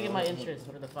taking my insurance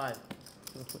for the 5.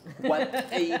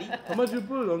 180. How much you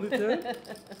put? Only 10?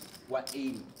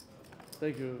 180.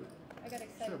 Thank you. I got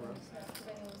excited when you snapped because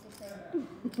I knew it was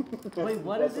the same. Wait,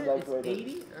 what is it? It's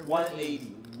 80 or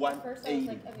 180. First I was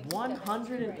like, 180.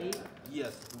 108?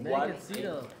 Yes.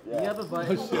 Negacito. You have a Oh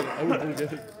button. shit, I would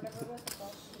forget it.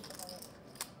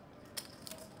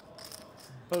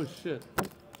 Oh shit.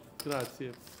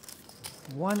 Grazie.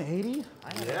 180?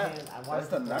 I have a Yeah, hand. I that's wanted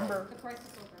the to number. The price is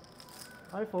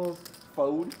over. I fold.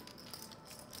 Fold.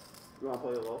 You want to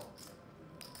play it low?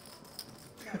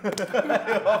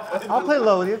 I'll play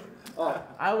low with you.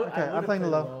 Okay, I'm playing the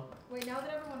low. Wait, now that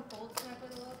everyone folds, can I play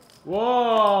the low?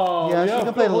 Whoa! Yeah, she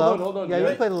can play the low. Hold on. Yeah, you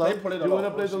can play the low. They put it You want to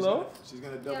low. play the low? She's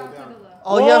going to Yeah, double I'll play down. the low.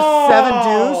 Oh, you have 7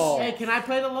 deuce? Hey, can I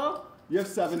play the low? You have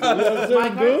 7 You have deuce.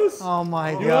 7 deuce? Oh my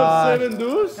You have god. 7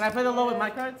 deuce? Can I play the low with my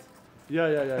cards? Yeah,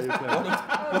 you can.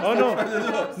 Oh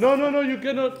no, you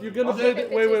cannot play the,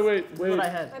 wait. What I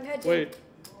had. I'm hedging. Wait.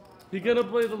 He cannot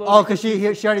play the low. Oh, because she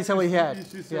already said what he had.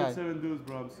 She said Yeah. 7 deuce,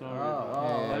 bro. I'm sorry.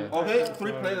 Oh. Okay,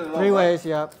 3 play the low. 3 ways,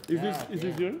 yep. Is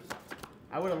this yours?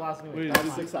 I would have lost me with Wait, that.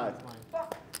 this is Mine. 6 high. That's mine.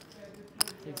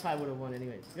 6-5 would have won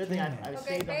anyway. Good thing I Okay,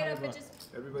 saved the pay it up, 100 bitches.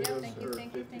 Everybody Yep, knows thank you, her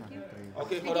thank you, 50. thank you.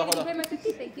 Okay, Hey, hold on, did hold you on. pay my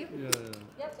 50? Thank you. Yeah.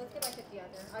 Yep, let's get my 50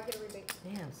 out there. I'll get a rebate.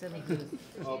 Damn, 7 deuce.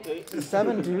 Okay.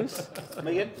 7 deuce.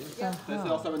 Make it. Yep. This is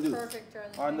all 7 deuce. Perfect,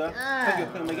 Charlie. Under. Thank you.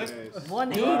 Can I make it?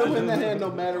 180. You win the hand no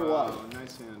matter what. Oh,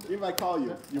 nice hand. Even if I call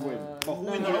you, you win. But who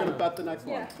wins, you're going to bet the next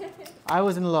one. Yeah. I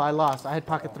was in the low. I lost. I had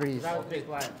pocket threes. That was big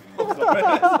blind.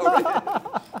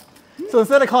 So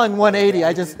instead of calling 180,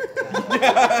 I just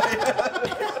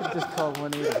just called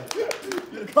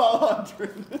 180. You call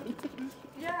 100.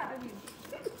 Yeah, I mean.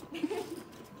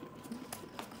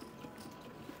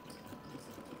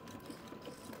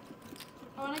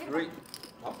 Oh, and I get a Three.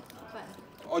 button.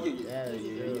 Oh, yeah,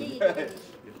 yeah.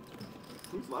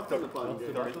 Who's left in the final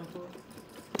game?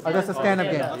 Oh, that's a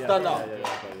stand-up game. Stand up.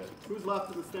 Who's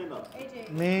left in the stand-up?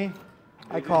 AJ. Me,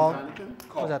 I called.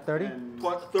 Call. Was that 30?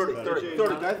 30,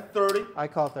 30, guys, 30. I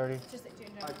called 30. Just AJ.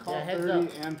 I call heads 30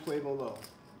 up. and play below.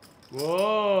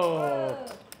 Whoa.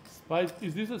 Spice,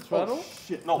 is this a straddle? Oh,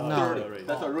 shit. No, No. 30.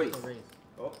 That's a raise.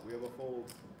 Oh, we have a fold.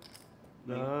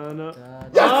 No, no.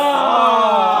 Yes!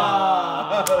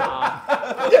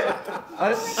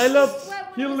 I love.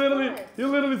 He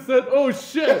literally said, "Oh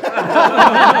shit."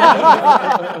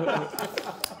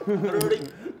 30.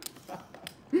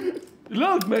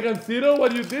 Look, Megancito,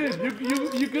 what you did. You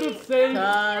could have saved.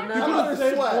 You could have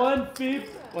saved 1 fifth.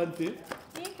 1 fifth.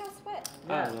 Me and Cal Sweat.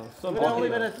 I don't know. It would only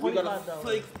been a We got a $25.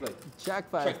 fake play. Jack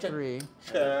 5 3.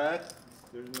 Check.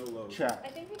 There's no low. Check. I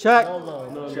think we Check. No low.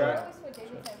 No, Check.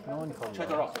 No one called. Check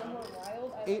it out.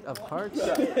 8 of hearts.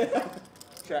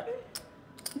 Check.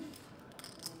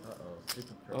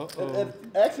 Uh-oh. It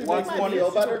actually makes me 120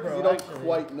 feel better Super because you Pro, don't actually.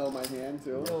 quite know my hand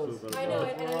too. I know, I know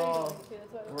you do too.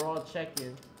 That's why We're all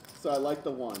checking. So I like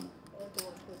the 1. I like the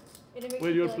one too. And it makes Wait,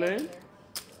 me you're feel like playing?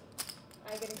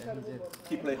 I get incredible boards.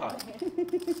 He play high.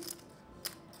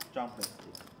 Jump play.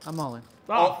 I'm all in.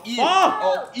 Oh, E.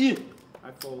 Oh, E.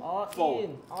 I fold. All Fold.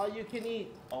 in. All you can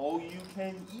eat. All you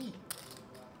can eat.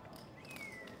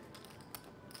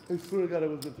 I swear to God, I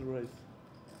was going to raise.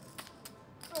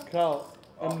 Cal,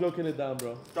 I'm looking it down,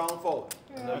 bro. Down fold.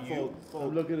 No, you.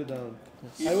 I'm looking it down.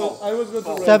 He I was going to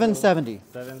raise. 770.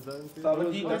 770.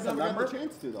 70. That's the Never got number. the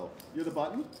chance to though. You're the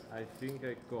button. I think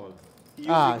I called. He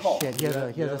Ah, usually calls. shit. He has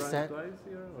a You set. run twice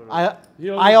here,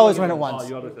 or? I always run it Oh, once.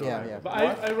 you always run Yeah, it. yeah. But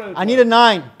I ran it I need a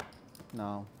 9.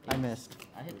 No, I missed.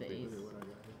 I hit the ace.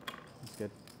 That's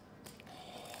good.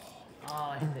 Oh,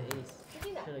 I hit the ace.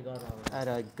 Should have gone over. I had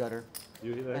a gutter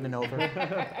You hit and an over. I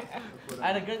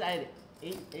had a good. I had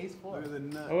ace 4. Look at the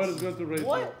nuts. I was going to raise.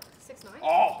 What? 6-9.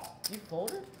 Oh. You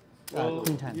folded? Well,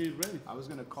 Queen 10. he raised. I was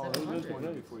gonna call 700.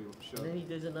 120 before you And showed. then he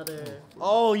does another.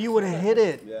 Oh, you would have hit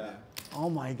it. Yeah. Oh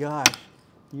my gosh.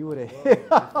 You would have hit.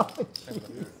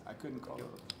 I couldn't call it.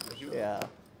 Yeah.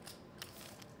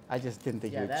 I just didn't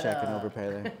think Yeah, you would that, check and overpay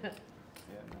there.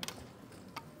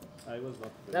 I was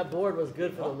not. That board was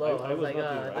good for the low. I was like,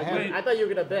 not here. I thought you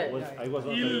were gonna bet. I was not. It was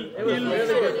Il-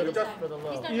 really good for the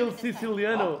low. Il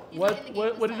Siciliano.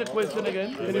 What is the question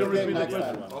again? Can you repeat the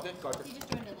question? Okay, gotcha. He just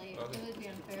joined it late. It would be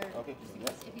unfair Okay. if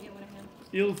he didn't win a hand.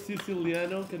 Il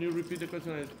Siciliano. Can you repeat the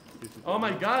question? Oh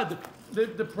my God,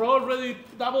 the pro already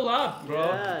doubled up, bro.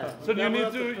 Yeah. So you Double need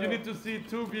up the to pro. you need to see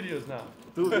 2 videos now.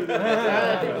 Before That's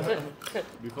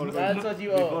going, what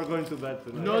you before owe. going to bed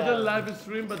tonight. Not the live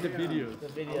stream, but the videos. The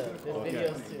video. The Okay.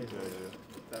 videos too.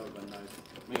 That would have been nice.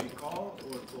 Maybe Call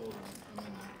or fold?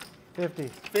 50.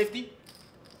 50.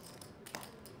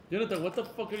 Jonathan, what the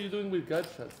fuck are you doing with gut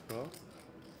shots, bro?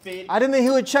 50. I didn't think he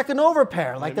would check an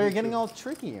overpair. Like they're getting all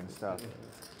tricky and stuff.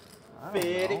 I don't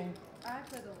 50. know. I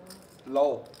play the one.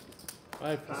 Low.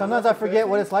 Sometimes I forget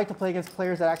what it's like to play against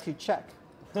players that actually check.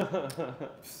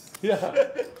 Yeah,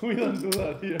 we don't do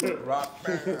that here. Rock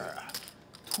bear.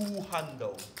 200.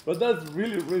 But that's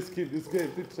really risky in this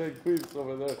game to check queens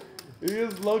over there. It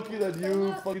is lucky that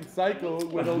you fucking psycho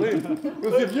went all in.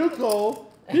 Because if you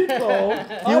call, he called.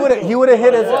 He would have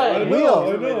hit his I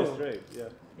wheel. know. Straight, yeah.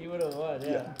 He would have won,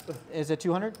 yeah. Is it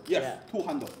 200? Yes, Yeah.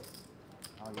 200. Oh,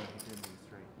 yeah, he did me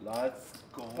straight. Let's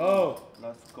go. Oh.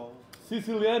 Let's go.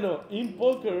 Siciliano, in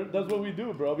poker, that's what we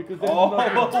do, bro. Because there is Oh,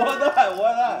 nothing, what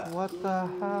that? What the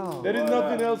hell? there is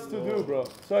nothing else to do, bro.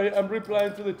 So I'm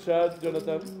replying to the chat,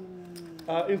 Jonathan.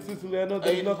 In Siciliano,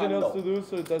 there's nothing else to do,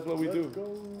 so that's what we do.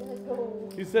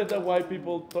 He said that white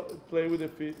people play with the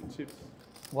chips.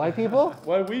 White people?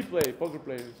 Why we play, poker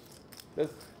players.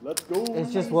 Let's go.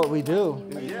 It's just what we do.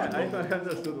 Yeah, I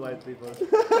understood white people.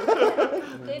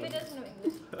 David doesn't know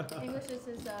English. English is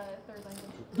his third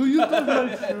language. Do you have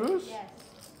my shoes? Yes.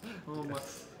 Oh my.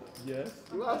 Yes.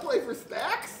 You want to play for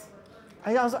stacks?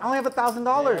 I only have $1,000.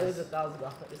 Yeah, it is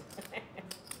 $1,000.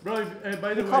 Bro,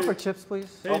 by the way. Call for chips,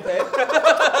 please. Hey, Okay.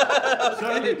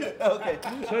 Charlie. Okay.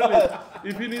 Charlie,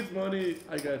 if he needs money,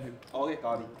 I got him. Okay,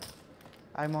 got it.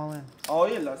 I'm all in. Oh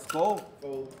yeah, let's go.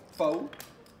 Fold.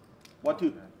 1,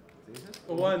 2.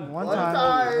 One. One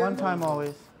time. One time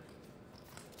always.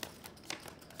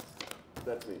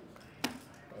 That's me.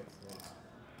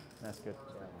 That's good.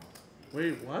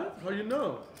 Wait, what? How you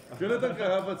know? Jonathan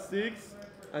can have a 6,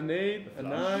 an 8, a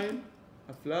 9,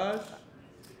 a flash.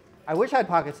 I wish I had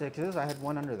pocket sixes. I had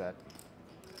one under that.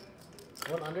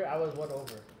 One under, I was one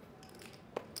over.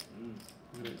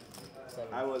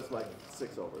 I was like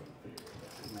 6 over.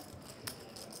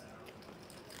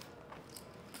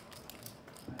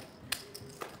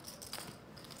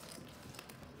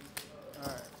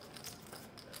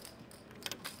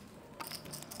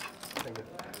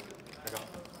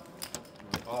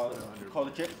 Call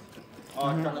the chip.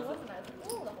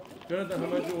 Jonathan, how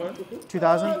much you want?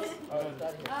 2,000? Well,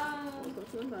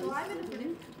 I'm in the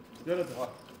Jonathan.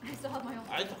 I still have my own.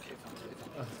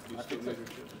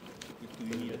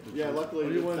 Yeah, luckily What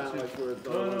do you it's want not to- like we're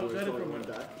No, get it from one one.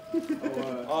 back.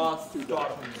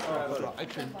 I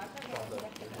trim.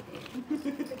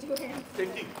 Two hands.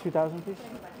 2,000, please?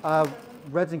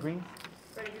 Reds and greens?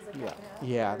 Yeah.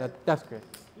 Yeah, that's great.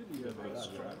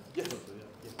 Yes.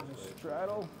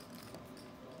 Straddle.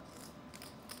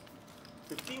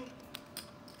 15.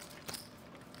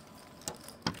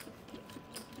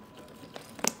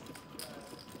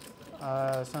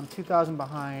 So I'm 2,000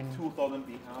 behind. 2,000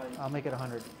 behind. I'll make it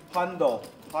 100. Handle.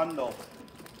 Can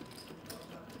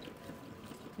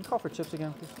you call for chips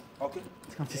again, please? Okay.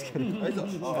 I'm just kidding. That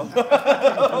should be 500.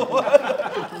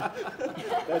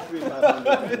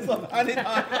 I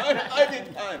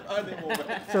need moment.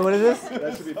 So what is this?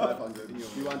 That should be 500.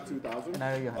 You want 2,000? And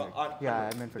I owe you 100. Yeah,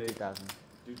 I meant for 2,000. Do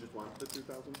you just want the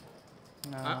 2,000?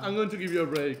 No. I'm going to give you a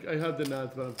break. I have the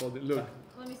nuts, but I'm folding. Look.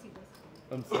 Let me see this.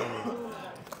 I'm sorry. Let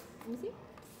me see.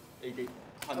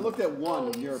 I looked at one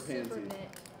and you you're a super pansy. nit.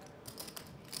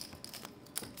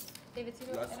 David, see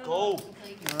Let's I don't go. know if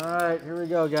it's like- All right, here we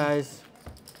go, guys.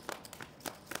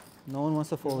 No one wants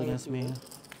to fold against me.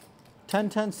 10,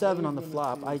 10, 7 on the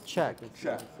flop. I check.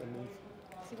 Check.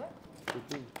 See what?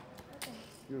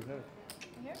 Your hair.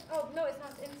 My hair? Oh, no, it's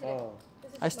not. It's in today.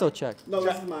 This is I still mine. check. No,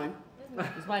 this is mine.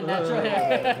 It's my natural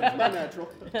hair. It's my natural.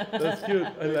 That's cute.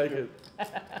 I like it.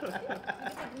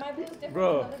 My blue's different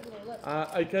Bro, from other blue. Look.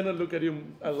 I cannot look at you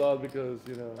a lot because,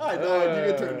 you know. I know, you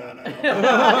can turn on.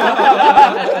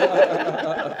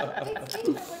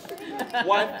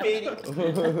 180.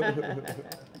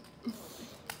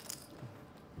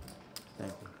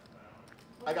 Thank you.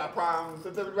 I got problems.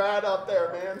 It's a rat up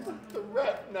there, man. The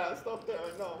rat nest up there,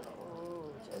 I know. Oh,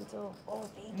 gentle. Oh,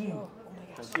 thank you. Oh my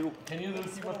gosh. Thank you. Can you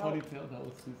see my ponytail? That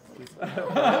was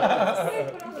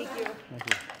Thank you.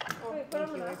 Wait, put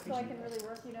on the mask so I can really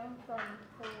work, you know, from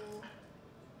full...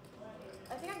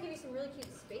 I think I can give you some really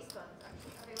cute space buns,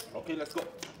 actually. Okay, let's go.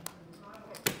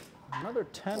 Another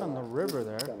 10 on the river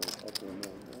there.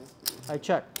 I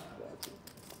check.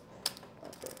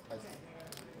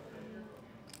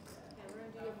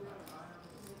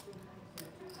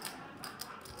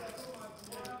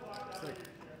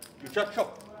 You check,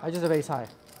 chop. I just have ace high.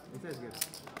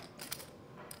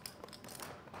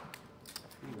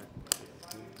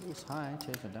 Ace high,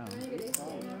 chase it down.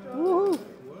 Woohoo!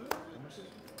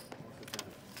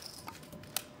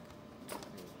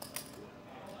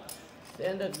 The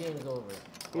end of the game is over.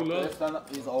 Okay, stand-up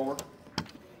is over.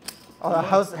 Oh, the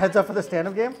house heads up for the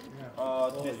stand-up game?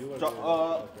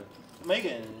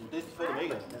 Megan, this is for the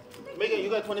Megan. Megan, you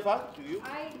got 25? Do you? Yeah,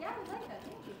 I like that.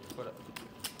 Thank you. Put it.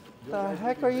 The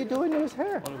heck are you doing to his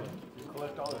hair?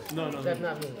 No. That's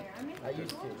not me. I used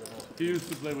to. He used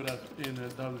to play with us in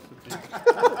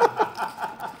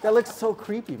WCT. That looks so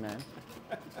creepy, man.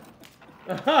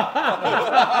 That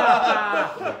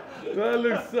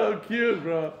looks so cute,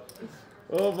 bro.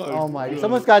 Oh my. Oh my! God.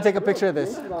 Someone's got to take a picture of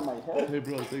this. Hey,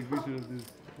 bro, take a picture of this.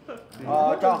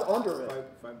 Comes under it.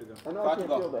 5 to go. I know I can't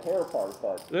feel the hair part,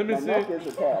 but Let me my see. neck is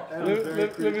attached.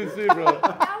 Let me see, bro.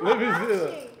 Let me see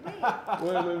that.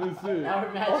 Wait, let me see. Now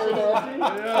we're matching.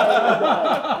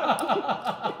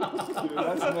 Dude,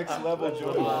 that's next level,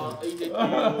 Joey.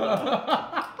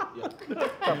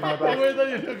 The way that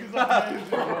you look is amazing,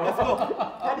 bro.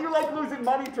 How do you like losing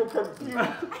money to a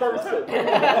confused person?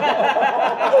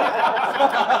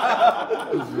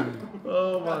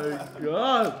 Oh my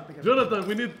God. Jonathan,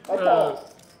 we need.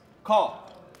 Call.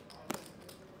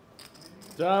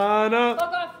 Tana.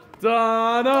 Fuck off.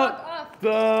 Tana. Fuck off.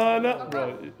 Tana. Fuck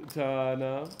Bro,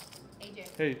 Tana. AJ.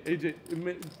 Hey, AJ,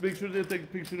 make sure they take a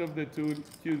picture of the two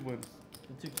cute ones.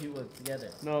 The two cute ones together.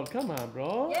 No, come on,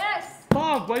 bro. Yes!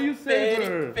 Fuck, why you save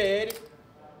her? Maybe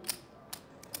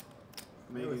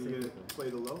you play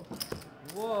the low.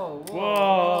 Whoa, whoa.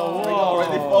 Whoa, whoa.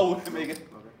 Already fold, make it.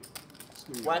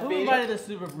 Who invited the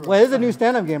Super Pro? Wait, this is a new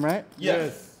stand-up game, right?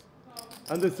 Yes.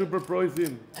 And the Super Pro is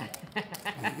in.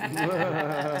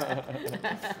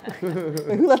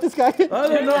 Wait, who let this guy in? I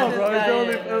don't know, bro.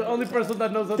 It's the only person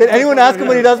that knows how Did to anyone play ask him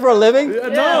what he does for a living?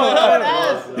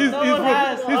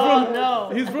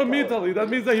 He's from Italy. That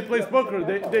means that he plays poker.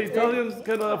 The Italians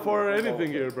cannot afford anything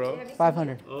here, bro.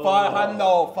 500.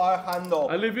 500.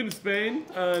 I live in Spain,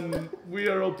 and we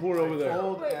are all poor over there.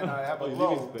 And I have a You live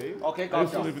low. in Spain? Okay, I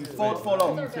used to gotcha. live in Spain.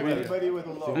 Follow. Anybody with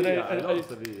a low. And I love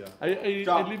Sevilla. I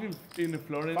live in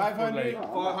Florence for 500?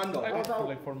 like 400. for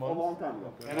like 4 A months. long time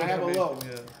ago. And I have a low.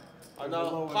 Yeah. And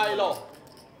high low.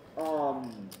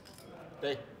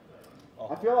 They.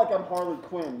 I feel like I'm Harley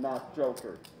Quinn, not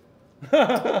Joker. Oh, I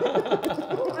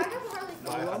have a Harley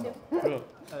Quinn. Bro.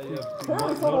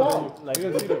 Like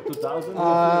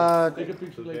 2000? Take a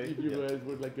picture like if you guys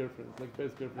were like girlfriends, like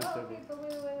best girlfriends Oh, ever. okay, but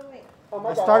wait. Oh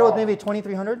my It started with maybe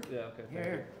 2,300. Yeah, okay.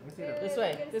 Here. Wait, This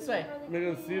way, this way.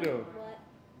 Megan Zero.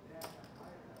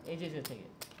 AJ's gonna take it.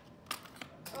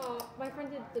 Oh, my friend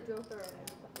did the Joker and I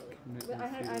just thought it was- But I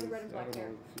had red and black hair.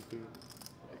 It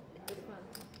was fun.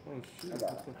 Oh shit. I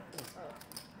got it.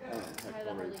 I had a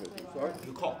Harley Quinn. Sorry,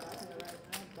 you call.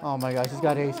 Oh my gosh, he's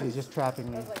got ace. He's just trapping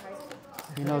me. That was like high school.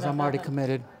 He knows I'm already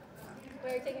committed.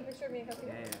 Wait, are you taking a picture of me and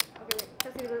Custody? Okay, wait.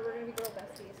 Custody, we're gonna be girl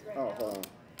besties right Oh, now. hold on.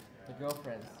 The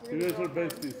girlfriends. We're You gonna guys be are girl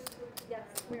besties. Yes,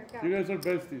 we are. You guys are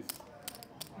besties.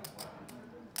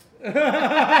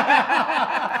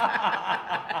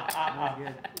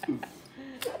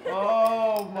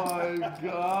 Oh my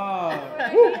god.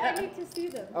 I need to see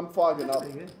them. I'm fogging up.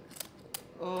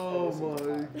 Oh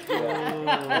my And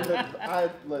god. the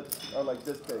eyelids are like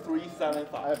this big.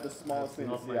 375. I have the smallest thing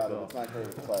to not see my out of it. fault. It's not great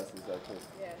with glasses, actually.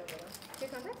 Yeah, no way.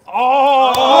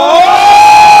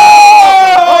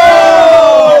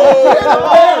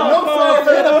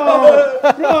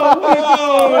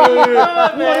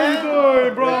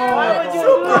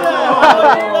 Two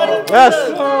contacts? Yes,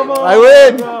 I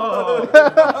win.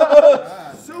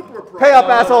 Super pro. Pay up,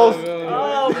 assholes.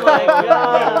 Oh my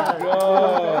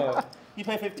god. He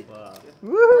paid 50.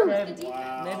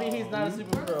 Maybe he's not a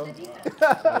Super Pro.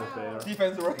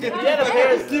 Defense right. He had a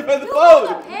pair of Defense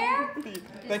fold. Hair?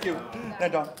 Thank you. They're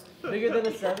done. Bigger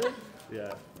than a 7?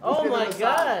 Yeah. Oh my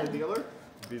god. Dealer?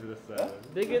 Be the 7.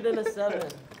 Bigger than a 7.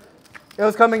 It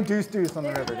was coming deuce on the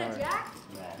river. Bigger than Don't a worry. jack?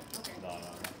 No.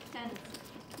 Ten.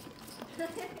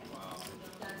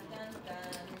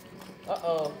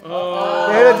 Uh-oh.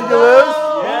 David, did you lose?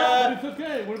 Yeah. It's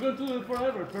okay. We're going to do it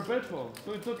forever, perpetual.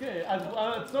 So it's okay. At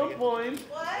some point.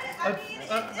 What? I mean,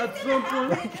 At some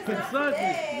point.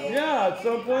 Exactly. Yeah. At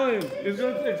some point. It's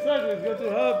going to It's going to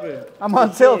happen. I'm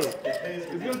on tilt.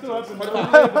 It's going to happen. But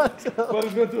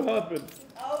it's going to happen.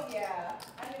 oh yeah.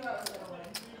 I knew I was gonna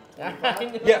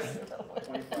win. Yes.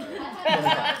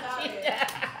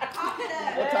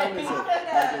 What time is it?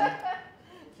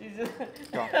 She's just...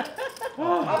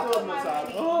 I'll do a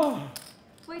massage. Oh.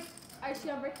 Wait, is she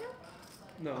on break now?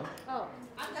 No. Oh.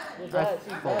 I'm done. She's dead.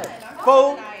 She's dead. I'm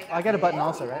Fold. I get a button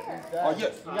also, right? Oh,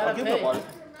 yes. You I'll gotta give you a pay. button.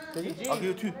 GG. I'll give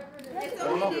you 2. It's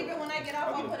okay, David. When I get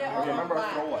off, I'll put it all on remember,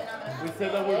 black. throw what? And I'm gonna We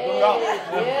said that we're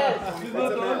Yes, going. yes. She's not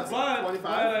done, but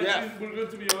 25? Yes. we're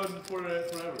going to be on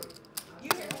forever. You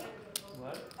hear me?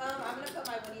 What? I'm gonna put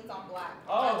my winnings on black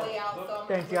Oh, on my way out. So I'm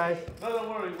Thanks, gonna guys. No, don't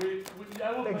worry. I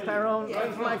will Thanks, pay Tyrone. you.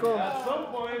 Thanks, Michael. At some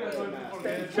point, I'm going to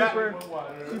forget. Super-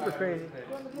 water. super crazy. Wait, I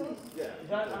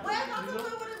thought that's what it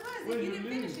was. Wait, If you you didn't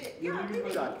leave. finish it. You Yeah, leave leave me.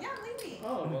 me? Yeah, leave me. Oh,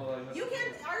 well, You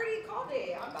can't. I already called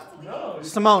it. I'm about to leave. No.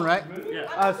 Simone, right?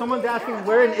 Yeah. Someone's asking,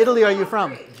 where in Italy are you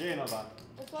from? Genova.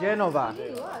 Genova.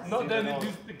 No, then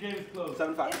the game is closed.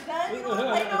 7-5. It's done. You wanna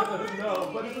play no more? No,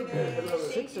 but it's okay.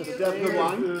 Thank you. Do you have good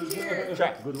wine? Cheers.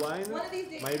 Check. Good wine? One of these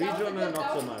days. My that was a region, good- not that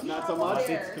so was- much. you Not were so almost much?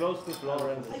 there. It's close to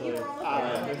Florence. So You were it's, almost Ah,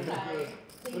 there. yeah. Thank you.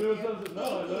 But it was also,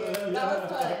 Thank you. That was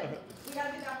fun. We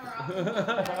gotta get down more often.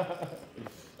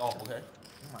 Oh, okay.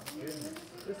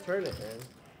 This tournament, man.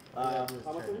 How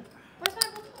much is it?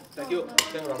 Thank you.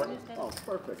 Thank you, Robert. Oh,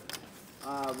 perfect.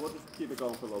 We'll just keep it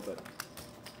going for a little bit.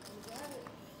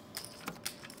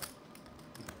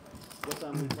 What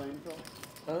time are we playing till?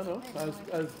 I don't know.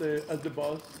 As the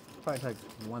boss. Probably like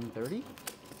 1:30.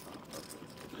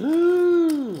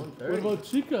 What about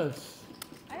chicas?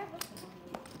 I have one.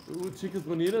 Ooh, chicas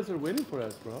bonitas are waiting for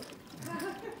us, bro.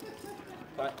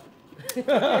 Bye.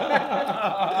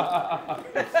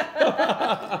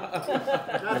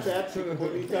 Not that chicken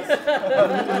bonitas.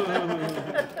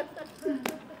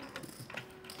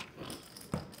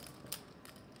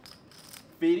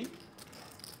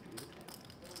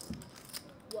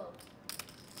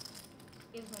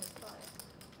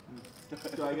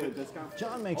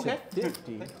 John makes it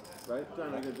 50. Right?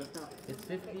 Trying to make a discount. It's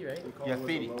 50, right? Yeah,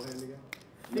 50.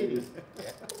 50.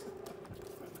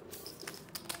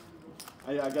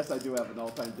 I guess I do have an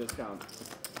all-time discount. An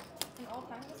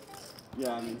all-time discount?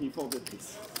 Yeah, I mean, he folded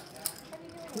this.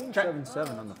 Queen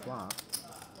 7-7 on the flop.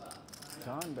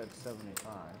 John bet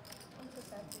 75. I'm so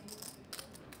sad for you.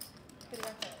 Could've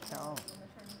got that. Cow.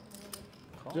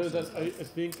 Jonathan, I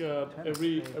think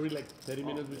every like 30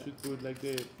 minutes we should put like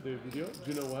the video.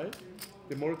 Do you know why?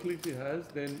 The more clicks it has,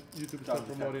 then YouTube start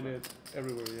promoting it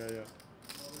everywhere. Yeah, yeah.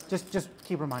 Just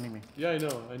keep reminding me. Yeah, I know.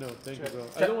 Thank you, bro.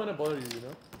 I don't want to bother you, you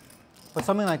know? But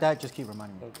something like that, just keep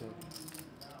reminding me. Okay.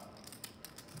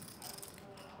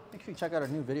 Make sure you check out our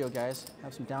new video, guys.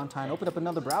 Have some downtime. Open up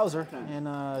another browser and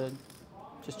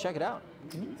just check it out.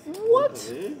 What?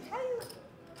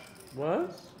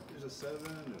 What? There's a 7.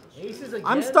 Aces again?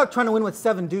 I'm stuck trying to win with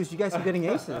 7 deuce. You guys keep getting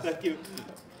aces. Thank you.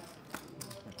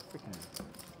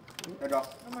 There you go.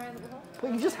 Am I in the hole?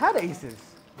 Wait, you just had aces.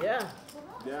 Yeah.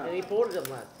 Yeah. And he folded them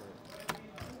last time.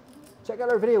 Check out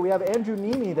our video. We have Andrew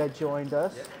Nemi that joined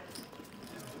us.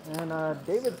 And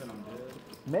David,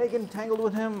 Megan tangled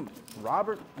with him.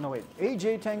 Robert, no wait,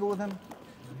 AJ tangled with him.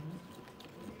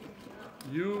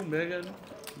 You, Megan.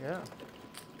 Yeah.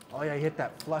 Oh yeah, he hit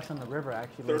that flush on the river,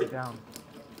 actually laid it down.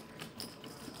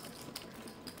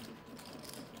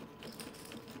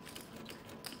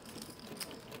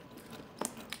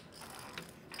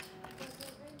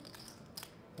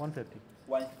 $150.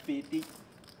 150.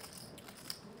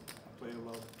 Play it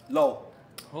low. Low.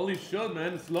 Holy shit,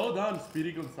 man. Slow down,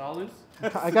 Speedy Gonzalez.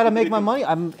 I gotta make my money.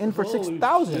 I'm in for Holy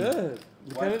 6,000. shit.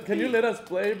 Can you let us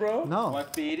play, bro? No.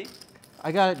 150.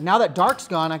 I got it. Now that dark's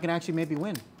gone, I can actually maybe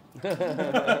win.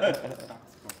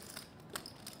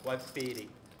 150.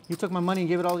 He took my money and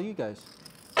gave it all to you guys.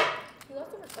 You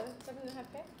lost over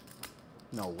 7.5K?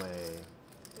 No way.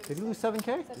 Did he lose 7K?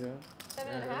 Yeah.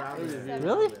 7.5?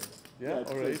 Really? Yeah,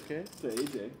 or 8K. To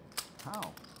AJ.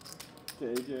 How? To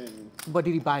AJ and... But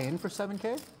did he buy in for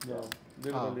 7K? No.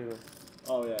 Little.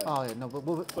 Oh, yeah. Oh, yeah, no,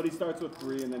 but he starts with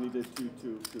 3 and then he did 2,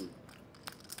 2, 2.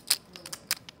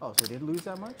 Oh, so he did lose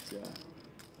that much? Yeah.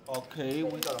 Okay,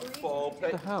 we got a full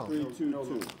What the hell? 3, 2,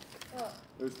 2.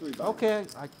 There's 3 buttons. Okay,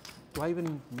 do I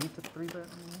even need to 3 bet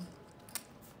anymore?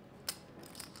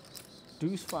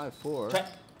 Deuce 5-4. Check.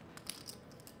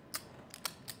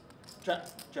 Check.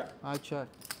 Check. I check.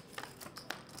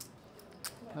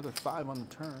 Another 5 on the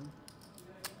turn.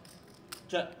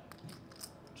 Check.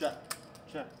 Check.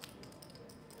 Check.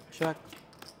 Check.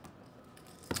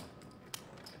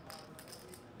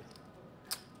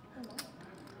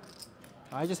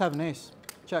 I just have an ace.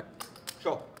 Check.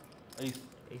 Show. Ace.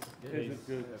 Ace is good. Ace is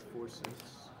good. That's 4, 6.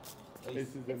 Ace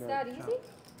is It's enough. that easy?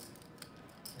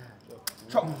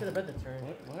 Show. Should have bet the turn.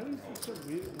 Why are you such a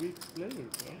weak player, bro?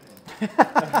 The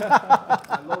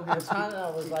time I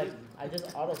was like, I just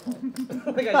auto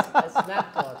called. Like I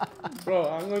snap called. Bro,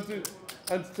 I'm going to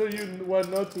show you what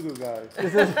not to do, guys.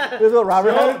 This is what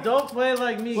Robert had? Don't play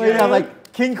like me, Wait, you guys. have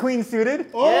like king queen suited?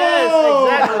 Yes,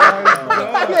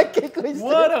 exactly. Yeah, king queen suited.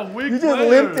 What a weak You just player.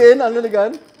 limped in under the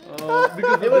gun.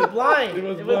 Because It was blind. It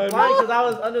was It blind. was blind because I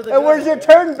was under the gun. And where's your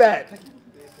turn bet?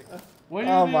 Why you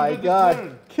Oh didn't my bet the god. turn?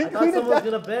 I King thought queen someone was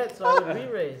attack. gonna bet, so I would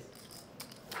re-raise.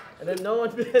 And then no one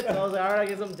bet, so I was like, all right, I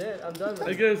guess I'm dead. I'm done.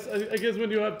 I guess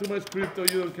when you have too much crypto,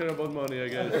 you don't care about money, I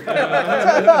guess.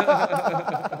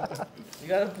 You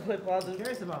gotta play positive.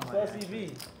 Curious about Plus money.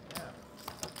 EV.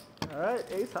 All right,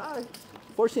 ace high.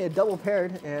 Fortunately, it double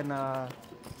paired, and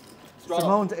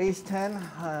Simone's ace 10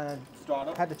 had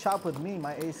to chop with me,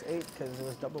 my ace 8, because it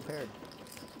was double paired.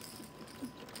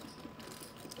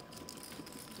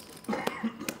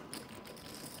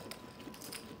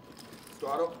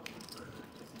 Straddle.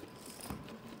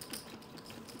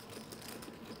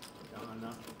 No.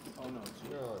 Oh, no. It's you.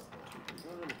 No.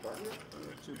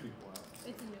 There's 2 people out.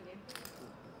 It's a new game.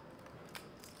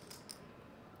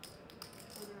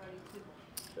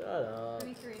 Shut up.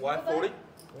 3-3. 140.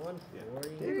 140.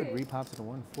 David repops at a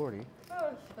 140.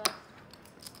 Oh, fuck.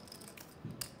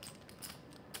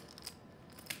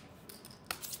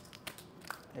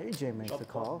 AJ makes the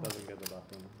call. Doesn't get the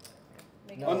button.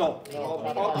 Oh, no.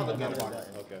 All doesn't get one.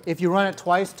 Okay. If you run it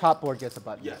twice, top board gets a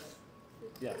button. Yes.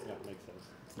 Yeah, makes sense.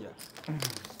 Yeah.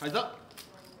 Heads up.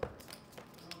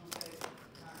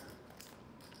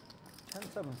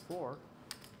 10-7-4. 2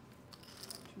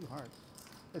 hearts.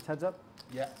 It's heads up.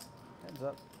 Yeah. Heads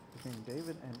up between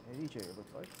David and AJ, it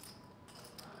looks like.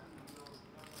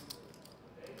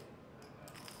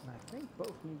 And I think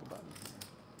both need the button.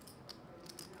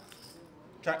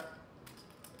 Check.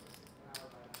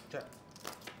 Check.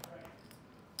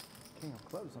 King of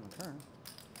clubs on the turn.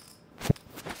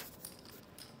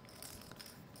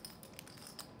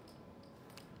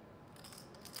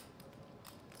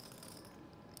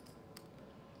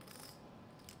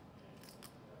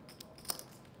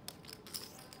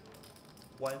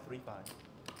 135.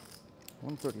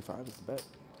 135 is the bet.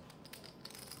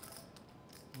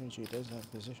 AJ does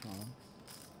have position on him.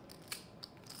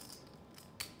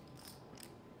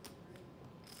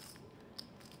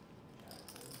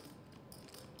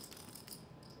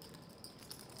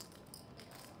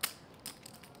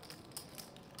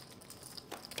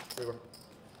 River.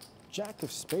 Jack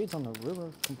of spades on the river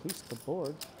completes the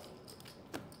board.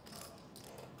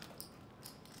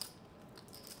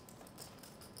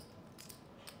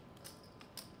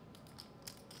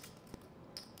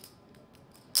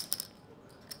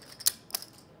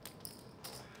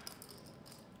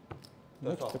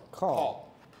 Next to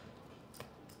call.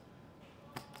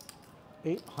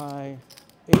 8 high,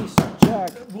 ace, jack.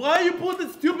 Why you put the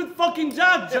stupid fucking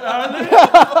jack, Charlie?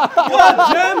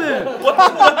 God damn it! What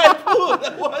should I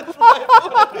put? What should I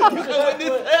put? You can win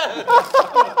this hand.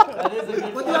 That is a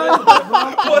good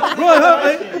Bro,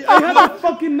 I had the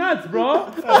fucking nuts,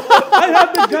 bro. I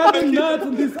had the goddamn nuts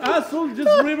and this asshole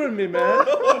just rivered me, man.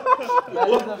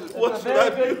 What should I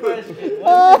good do? question.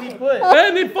 What did he put?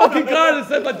 Any fucking card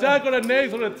except a jack or an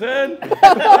ace or a 10.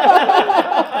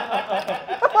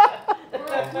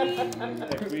 A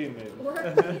queen, maybe.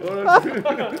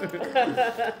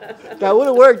 That would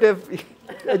have worked if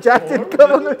a jack didn't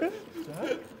come on the.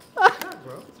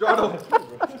 Throttle.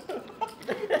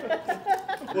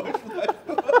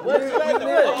 What should I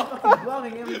put? Fucking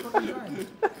blowing every fucking time.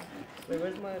 Wait,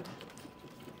 where's my... You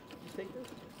take this?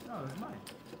 No, it's mine.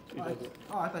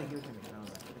 Oh, I thought you gave it to me. I was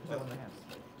like, it's on my hands.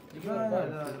 You No, got no, a no,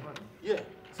 button. the button. Yeah.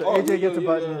 So AJ gets a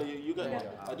button. You got it.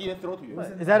 I didn't throw to you.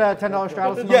 Is that a $10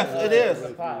 straddle? Yes, it is.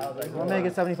 We'll make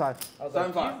it 75. I was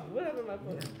like, 75. Jesus, what happened to my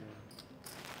phone? It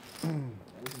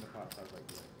was in the pot, so I was like,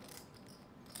 yeah.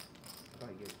 I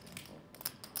thought you gave it to me.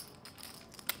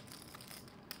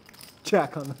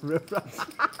 Jack on the river.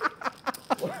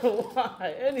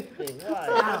 Why? Anything. Why?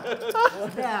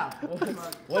 Yeah.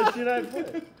 What should I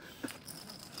put?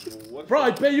 Bro,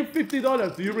 I pay you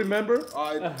 $50. Do you remember?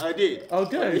 I did.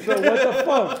 Okay, so what the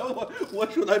fuck?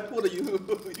 What should I put? You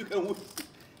can win.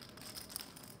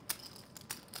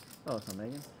 Oh, it's not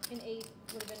Megan. An 8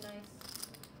 would have been nice.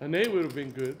 An 8 would have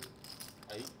been good.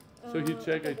 8. So he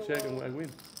check, I check, and I win.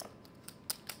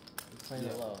 Playing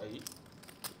it low. 8.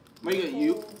 Make it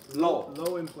you low.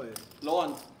 Low in play. Low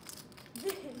and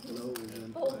Low is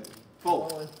in Oh. play.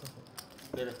 full.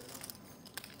 Get it.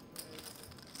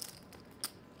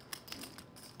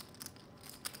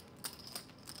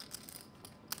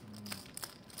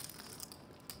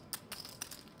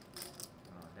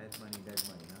 Oh, dead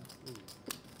money, huh?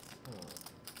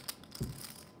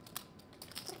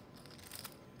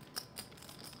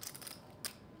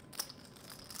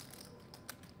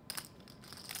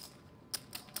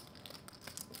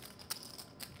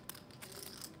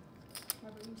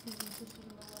 Robert, you seemed interested in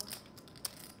the low.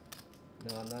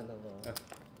 No, I'm not in the low.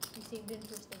 You seemed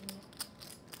interested in it.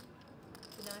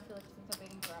 But now I feel like since I'm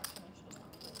waiting for action, I should just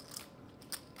not play.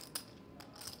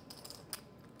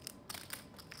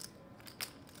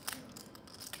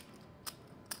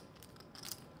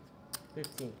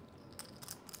 $15.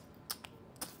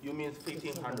 You mean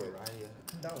 1,500, right?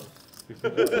 Yeah.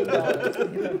 $15.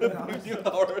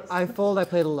 $15. I fold, I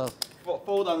played a low.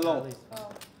 Fold and low. Oh.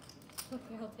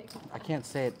 Okay, I'll take it. I can't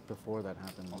say it before that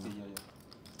happens. Okay, yeah.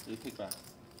 You take back.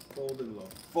 Fold and low.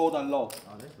 Fold and low.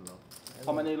 Oh, this is low.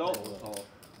 How many low?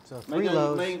 So Make 3 a,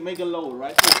 lows. make a low,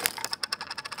 right?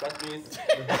 That means.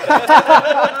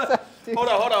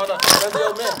 hold on. That's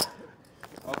your man.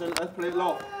 Okay, let's play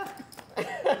low.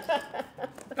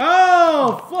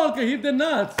 Oh, fuck, I hit the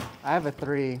nuts. I have a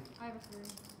 3. I have a 3.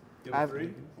 You I have have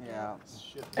 3? Yeah.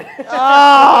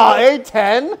 Oh,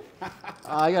 8-10.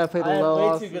 I gotta play the I am low. way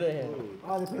also. too good at him.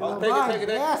 Oh, they played Oh, low take blind. it.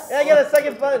 Yes. Yeah, I get a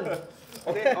second button.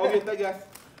 Okay, take it.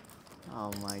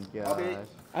 Oh my gosh. Okay.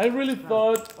 I really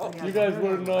thought you guys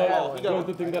were not you got going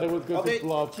to think that I was going Okay, to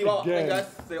flop Chihuahua, hey again.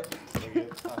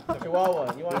 guys.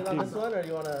 Chihuahua, you want it on this one or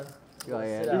you want to Yeah,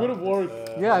 sit It would out? have worked.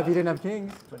 Yeah, if you didn't have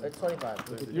kings. It's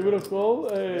 25. You would have called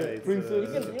Princess.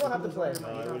 You don't have to play. No,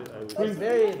 I would It's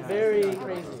very, very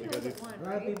crazy. A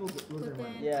lot of people lose their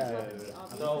money. Yeah.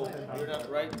 So, you're not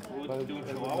right? We're doing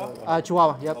Chihuahua?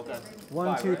 Chihuahua, yep. Okay.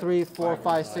 1, 2, 3, 4,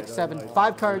 5, 6, 7.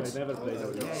 5 cards.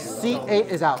 Seat 8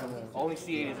 is out. Only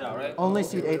C8 is out, right? Only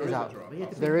seat 8 is out.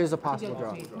 There is a possible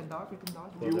draw. Do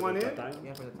you want it?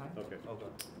 Yeah, for the time. Okay.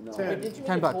 10. Did you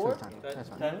 10 make bucks it 4? for the time. That's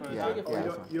fine. 10 for the Yeah, time? yeah,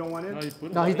 that's fine. You don't want No, it? you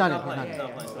put No, he's done it. Not He's done playing, it.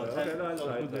 not playing. So Okay, 10. no, I'll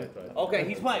try. Okay,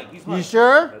 he's playing. You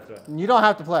sure? That's right. You don't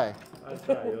have to play. I'll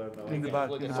try. You don't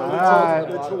know. So Alright.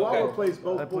 the Chihuahua Okay. plays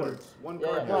both boards. One Yeah,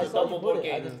 card. no, I does. saw you put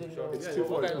it. I just didn't know. It's 2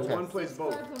 boards. but One plays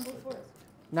both. Cards on both boards.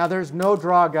 Now there's no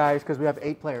draw, guys, because we have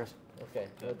 8 players. Okay,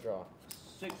 no draw.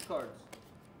 6 cards.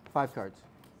 5 cards.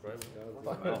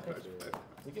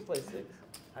 We can play 6.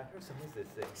 I heard someone say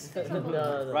 6.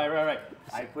 No. Right.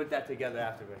 I put that together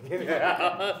after.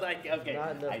 I was like, okay,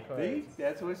 I think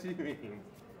that's what she means.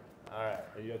 All right.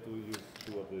 And you have to use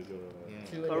 2 of the your.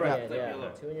 2 in Correct. your hand, yeah.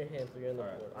 2 in your hand, 3 on the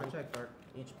board. I check dark.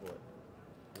 Each board.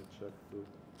 And check 2.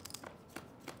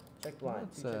 Check blind.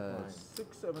 It's 2 check blind.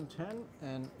 6, 7, 10,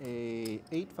 and a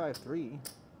 8, 5, 3.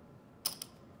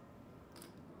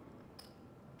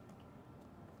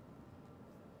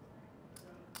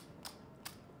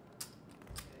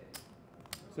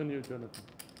 Send you, Jonathan.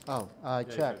 Oh,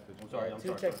 check. I'm sorry.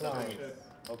 2 check blinds.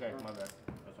 Okay, my bad.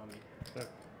 That's on me. Check.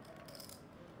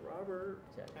 Robert.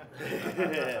 Check.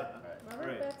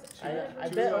 Robert bets I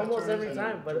bet almost every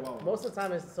time, but most of the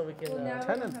time it's so we can. Well, now we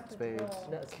 10 don't of have to spades.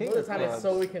 draw. King Most of of the time it's clubs.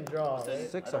 so we can draw. Right?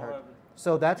 6 of hearts.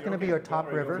 So that's going to be your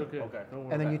top river, Okay. Okay. Don't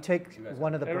worry. and then you take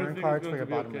one of the burn Everything's cards going for your to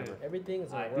be bottom okay. river.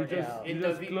 Everything's a You workout.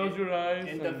 just close your eyes.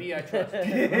 In the and- V, I trust.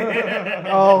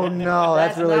 Oh no,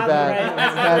 that's really not the bad.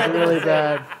 right That's really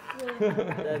bad.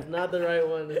 That's not the right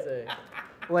one to say.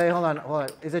 Wait, hold on.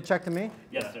 Is it check to me?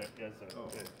 Yes, sir. Yes,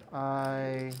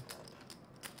 sir.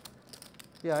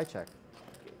 Yeah, I check.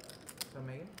 So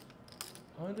Megan?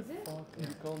 How the fuck did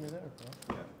you call me there,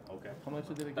 bro? Yeah. Okay. How much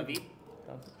did it The give V? you?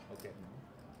 Okay.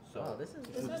 Oh, So this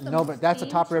is No, but that's a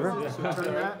top river.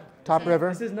 Top river.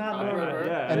 this is not normal.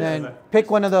 Yeah. And then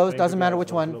pick one of those. Doesn't matter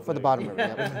which one for the bottom river.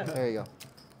 Yep. There you go.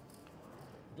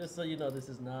 Just so you know, this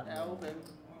is not normal. Alvin.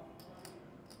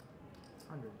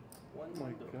 100. Oh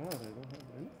my god, I don't have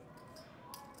any.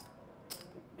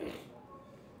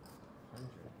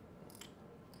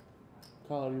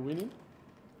 Carl, are you winning?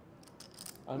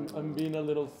 I'm being a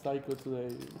little psycho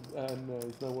today, and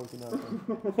it's not working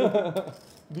out.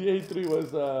 The A3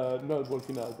 was not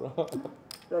working out, bro.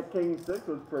 That king 6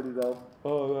 was pretty though.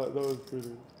 Oh, that was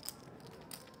pretty.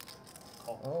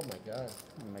 Oh my god.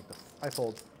 I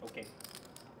fold. Okay.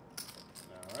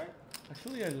 All right.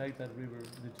 Actually, I like that river,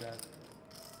 the jack.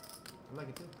 I like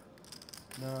it too.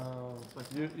 No,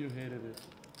 you hated it.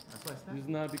 That's why I snapped. It's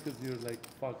not because you're like,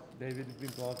 fuck, David has been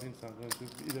bluffing, so I'm going to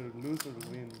either lose or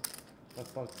win. But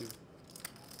fuck you.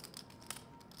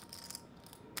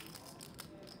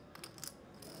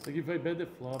 Like if I bet the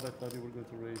flop, I thought you were going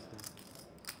to raise it.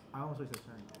 I almost wasted a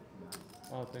turn.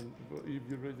 Oh, then if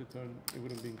you raise the turn, it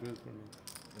wouldn't have been good for me.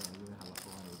 Yeah, you didn't have a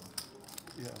 400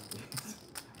 though. Yeah.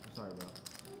 I'm sorry, bro.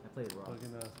 I played it wrong.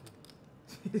 Fucking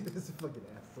asshole. This is a fucking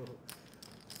asshole.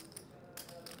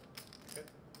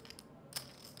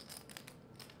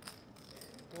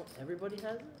 Well, everybody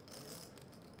has it?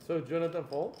 So Jonathan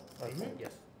fold?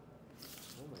 Yes.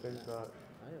 Oh my Thank God.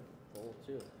 I have fold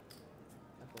too.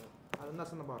 I fold.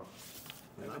 That's on the bottom.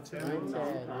 I have a 10. 9,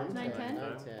 10? 9, 10.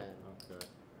 Okay.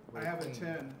 I have a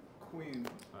 10 queen.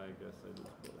 I guess I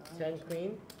just put 10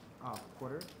 queen. Oh,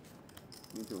 quarter?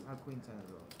 Me too. I have queen 10 as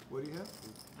well. What do you have?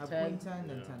 I have 10. queen 10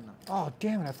 and 10 now. Oh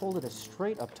damn it! I folded it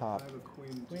straight up I top. have a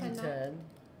queen. Queen 10. 10.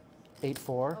 8,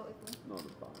 4. Oh, it's No, the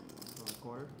bottom one. So a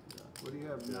quarter? What do you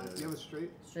have? Yeah, Do you have a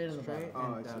straight? Straight in the Straight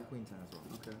bottom. Oh, and I see. queen 10 as well.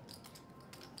 Okay.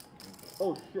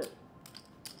 Oh shit.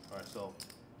 All right. So.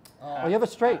 Oh, you have a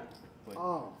straight.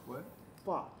 Oh, What?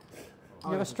 fuck.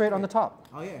 You have a straight on the top.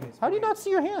 Oh, yeah. How do you not see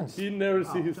your hands? He never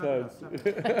sees his hands.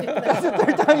 That's the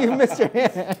third time you missed your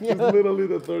hand. It's literally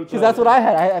the third time. Because that's what I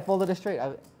had. I folded it straight.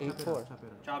 I 8, 4.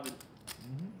 Chop it.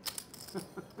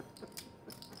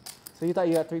 So you thought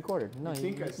you got 3/4? No, I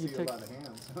think I see took. a lot of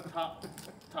hands.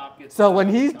 Top gets. So when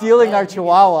he's dealing our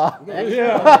Chihuahua,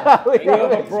 Yeah. We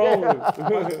have a problem.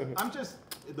 I'm just,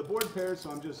 the board pairs,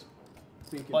 so I'm just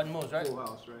thinking Button moves, right? full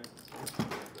house, right?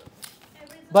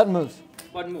 button moves.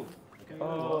 Button move. Okay.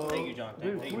 Well, thank you, John.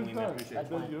 Thank you, we appreciate it.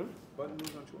 That's yours? Button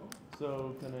moves on 12.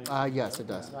 So can I? Yes, it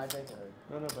does. No, I drank it already.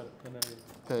 No, but can I?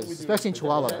 Because especially in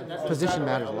Chihuahua, position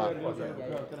matters a lot.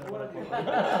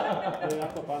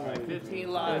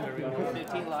 15 live, everyone.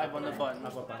 15 live on the button.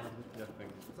 It's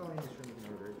only in the stream you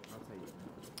can order it. I'll tell you.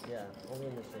 Yeah, only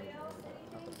in the stream.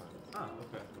 Not the final. Ah,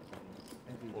 okay.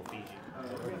 Or Fiji.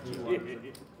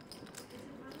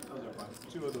 Those are fine.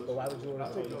 2 of those. But why would you want I'll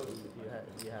to take you those.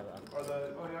 you have Or the,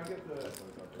 oh yeah, I'll get the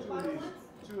 2 of these.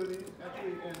 2 of these,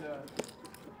 actually, and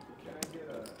can I get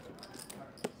a...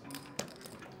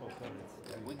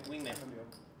 Wingman.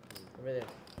 over there.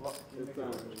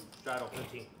 Straddle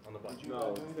 15 on the button.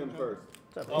 No, him first.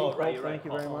 Oh, right, you're right. Thank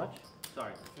you very much.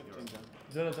 Sorry.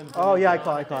 Jonathan. Oh yeah, I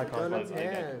call.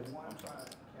 Jonathan.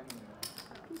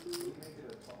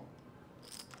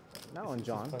 That one,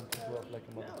 John. Like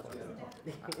a motherfucker.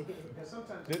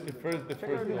 The first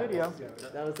Video.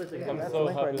 That was such a I'm good so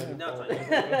link right happy. Now it's on.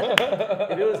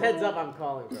 If it was heads up, I'm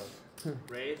calling, bro.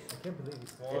 Raise. I can't believe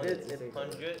you One. If it's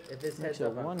 100. If it's Makes heads it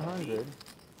up, I'm calling. 100.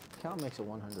 Count makes it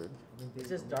 100. It's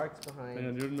just darks behind.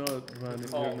 And you're not running.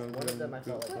 Oh, you're not one of them I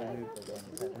felt like I'm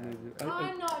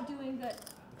not doing good.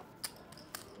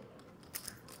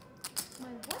 My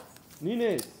what?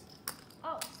 Nines.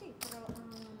 Oh, see, it's not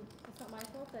my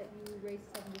fault that you raised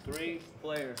 70. 3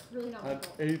 players. It's really not my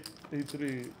And fault.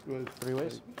 8-3 was 3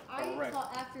 ways? I Correct. saw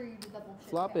after you did that bullshit.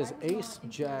 Flop Okay, is I was ace,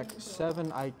 not jack, including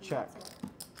 7, I check.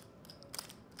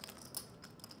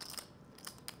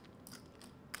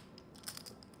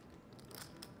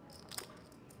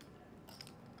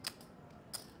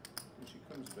 When she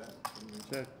comes back, can you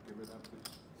Check. give her that,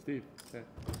 please? Steve. Check.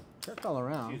 Check all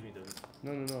around. Excuse me,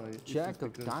 dude. No. it's Jack just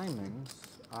of because- diamonds,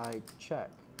 I check.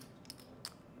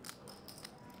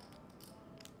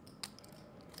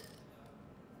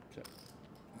 Check.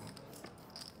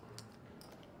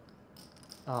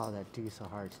 Oh, that deuce of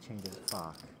hearts changes.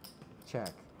 Fuck. Check.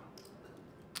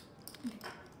 Deuces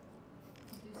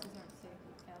aren't safe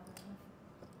with Calvin.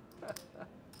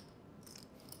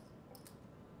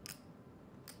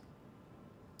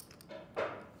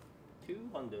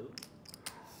 200.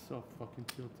 So fucking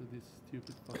tilted this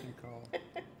stupid fucking call.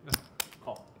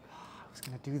 Call. I was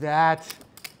gonna do that.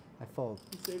 I fold.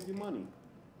 He saved you money.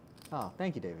 Oh,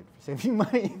 thank you, David, for saving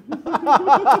money.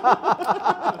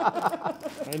 I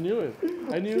knew it.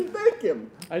 I knew. Thank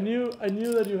him. I knew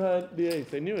that you had the ace.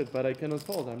 I knew it, but I cannot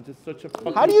fold. I'm just such a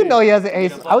fucking How do you know he has an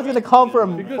ace? I was gonna call for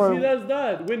him. Because he does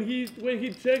that. When he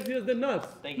checks, he has the nuts.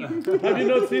 Thank you. Have you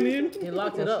not seen him? He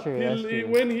locked it That's up. true, that's true.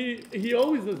 When he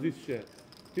always does this shit.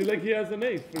 He's like he has an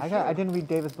ace. For I didn't read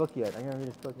David's book yet. I gotta read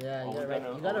his book. Yeah, Oh,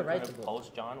 you gotta write the book.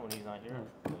 Post John when he's not here.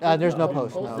 There's no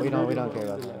post. post No, it. we don't care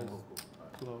about that.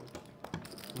 Slow.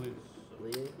 Please.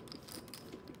 Lee?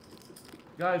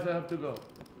 Guys, I have to go.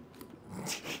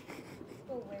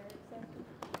 Oh, where is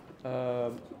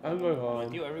that? I'm going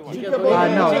home. You, everyone.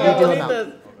 No, you deal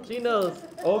now. She knows.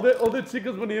 All the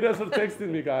chicas bonitas are texting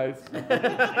me, guys.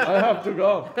 I have to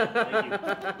go.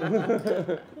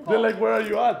 They're like, where are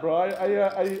you at, bro?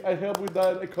 I help with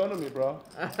that economy, bro.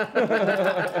 Yes,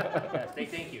 they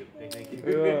thank you. They thank you.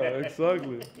 Yeah,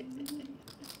 exactly.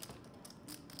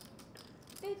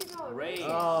 They did not Raise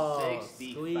Oh,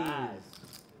 65. squeeze.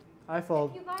 I If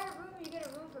fold. you buy a room, you get a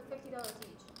room for $50 each.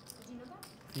 Did you know that?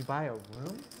 You buy a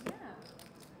room? Yeah.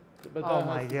 But Oh that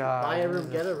my has to- god. Buy a room,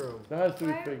 get a room. That has to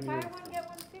be Buy fake one, news. get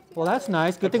one $50. Well, that's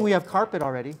nice. Good thing we have carpet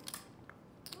already. No,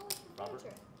 it's for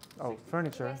furniture. Oh,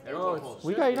 furniture. Everyone Oh, folds.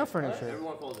 We got enough furniture.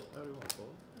 Everyone folds it. No,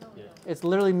 Yeah. no. It's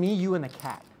literally me, you, and the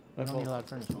cat. We I don't need a fold. lot of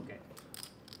furniture. Okay.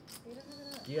 He doesn't have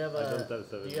enough. Do you have I don't a have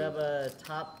 7 Do you have a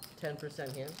top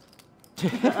 10% hand?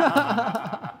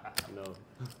 No.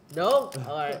 No?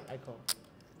 Alright, I call.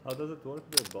 How does it work,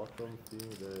 the bottom thing,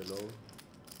 the low?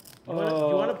 You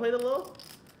wanna play the low?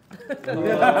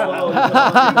 Oh.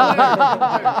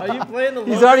 Are you playing the low?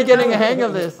 He's already getting a hang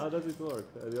of this. How does it work?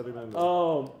 I don't remember.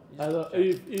 Oh, I don't,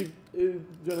 if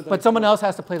Jonathan. But someone else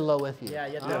has to play low with you. Yeah,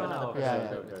 you have to have another okay.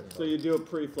 person. Yeah, Okay. So you do a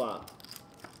pre-flop.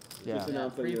 Yeah. Just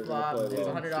announce that Free you're flop, gonna play it's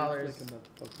low. $100. I'm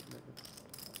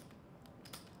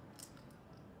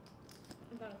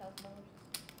about $1,000.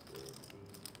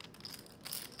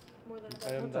 More than I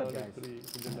am What's up, down guys? at 3 in the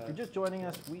If you're last. just joining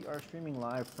us, we are streaming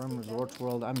live from Resorts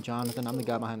World. I'm Jonathan. I'm the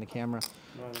guy behind the camera.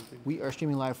 No, I don't think. We are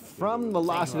streaming live from the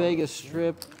Las Vegas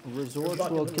Strip, Resorts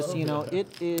World Casino. It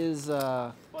is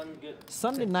Fun, good.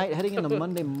 Sunday night, heading into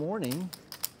Monday morning.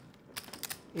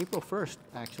 April 1st,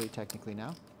 actually, technically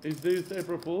now. Is this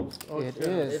April Fool's? Oh, It shit.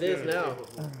 is. It is now.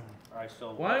 Alright,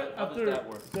 so Why how after? does that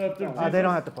work? So after Jesus. They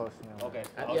don't have to post. No. Okay.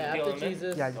 Yeah, after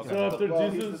Jesus. Yeah, So after Well,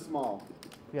 he's Jesus. the small.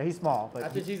 yeah, he's small, but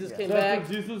After Jesus yeah. came So back.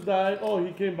 after Jesus died, oh,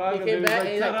 he came back He and came then back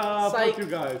he's and like, he's like, ta-da, fuck psych. you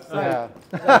guys. Yeah.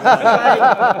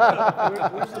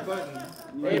 Where's the button?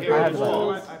 April I have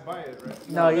Fools. I buy it, right?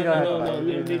 No, you don't have to No, buy no, it.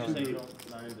 you You need don't. to do it.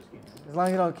 As long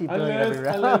as you don't keep doing it every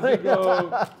Unless round. you go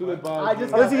to the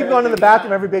bathroom. Unless you keep going to the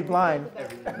bathroom every big blind,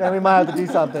 then we might have to do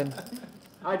something.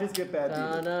 I just get bad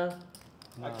deals. Donna.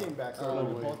 I came back Oh,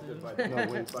 early. wait. No,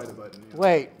 wait, buy the button. Yeah.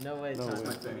 Wait. No way, No it's way. not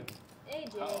my thing. Hey,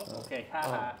 Jay. Okay,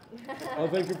 haha. Oh,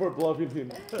 thank you for bluffing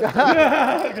him.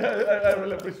 Yeah, I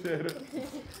really appreciate it.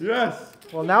 Yes,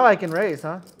 Well, now I can raise,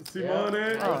 huh? Simone,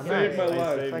 Oh, saved my nice.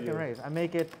 life. I can raise. I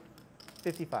make it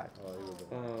 55.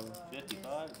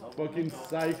 55? Fucking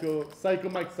psycho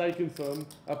Mike Sykinson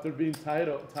after being tied.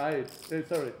 Alright.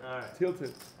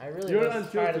 Tilted. I really You're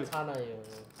was trying to untilted. ton on you.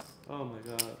 Oh my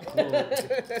god. No.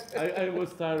 I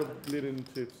was tired of bleeding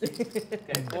chips.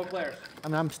 Okay, 4 players. I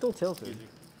mean, I'm still tilted.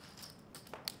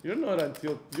 You're not on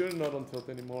tilt. You're not on tilt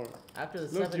anymore. After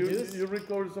the Look, 7 you deuce. you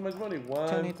recovered so much money. 1,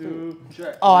 22. 2.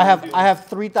 Oh, I have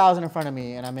 3,000 in front of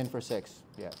me, and I'm in for 6.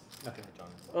 Yes. Okay, John.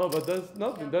 Oh, but that's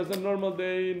nothing. That's a normal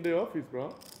day in the office,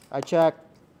 bro. I check.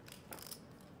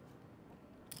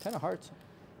 10 of hearts.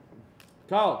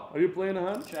 Kyle, are you playing a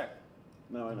hand? Check.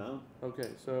 No, I know. Okay,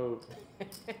 so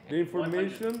the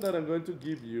information that I'm going to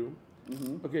give you.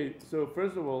 Okay, so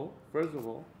first of all,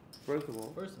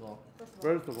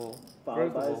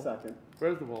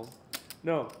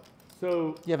 no.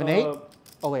 So You have an 8?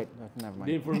 Oh wait, never mind.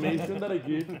 the information that I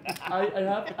give, I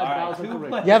have 1,000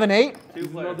 correct. You have an 8? This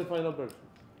is not the final version.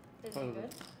 Is it good?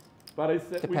 But I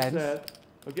said Depends. we said,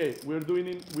 okay, we're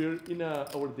in our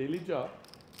daily job.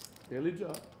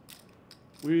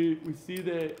 We see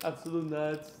the absolute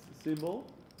nuts symbol,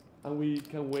 and we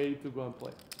can wait to go and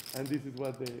play. And this is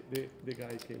what the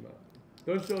guy came up.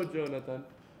 Don't show Jonathan,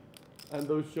 and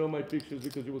don't show my pictures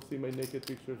because you will see my naked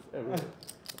pictures everywhere.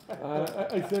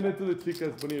 I sent it to the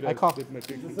chicas bonita. I call. With my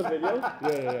pictures. Is this a video?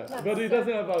 Yeah. But it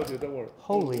doesn't have audio. Don't worry.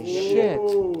 Holy shit!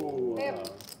 $300.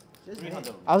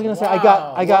 I was gonna say I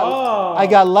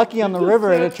got lucky on the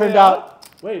river, and it turned out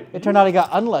I got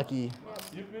unlucky.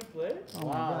 You can play? Oh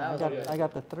my god! I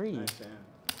got the 3.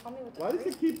 Why does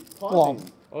it keep Well,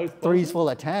 pausing? 3's full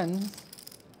of 10s.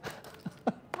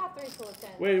 Not 3's full of 10.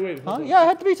 Wait. Huh? Yeah, I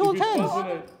had 3's full of If you 10s. pause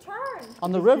it, Turn.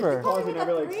 On the river. Pausing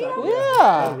every like second.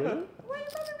 Yeah. really? Why are you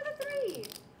buzzing with a 3?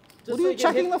 What are you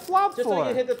checking the flop Just so you for?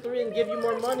 can hit the 3 and give you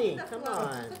more money. Come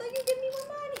on. So that you give me more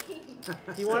money.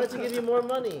 He wanted to give you more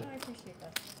money. I appreciate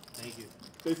that. Thank you.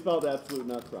 They spelled absolute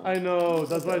nuts wrong. I know.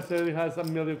 That's why I said it has a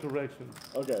million corrections.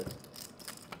 Okay.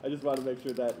 I just want to make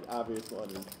sure that obvious one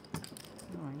is.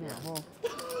 Oh yeah. Well.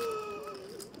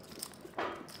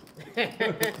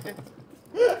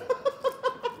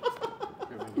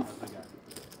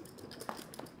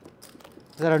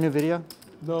 Is that our new video?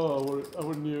 No,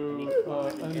 our new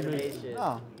animation.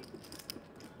 Oh.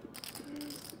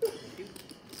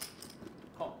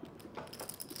 Call.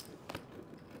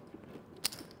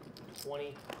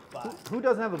 25. Who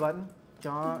doesn't have a button?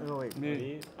 John. Oh wait.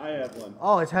 Me. I have one.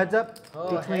 Oh, it's heads up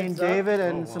between heads up. David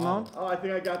and Simone. Oh, I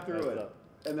think I got through it.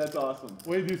 And that's awesome.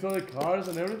 Wait, you saw the cars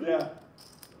and everything? Yeah.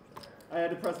 I had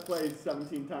to press play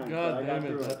 17 times. but God I got damn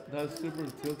through it. That's super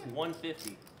tilting.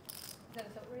 150. Is that a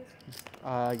tilt raise?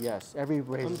 Yes. Every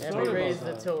raise. Every raise is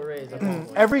a tilt raise.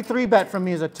 Every 3-bet from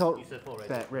me is a tilt You said full raise.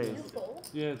 bet raise. You full?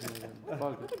 Yes, man.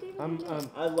 Fuck it.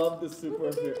 I love the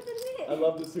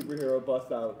superhero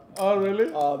bust out. Oh,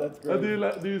 really? Oh, that's great. Do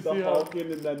you the see how?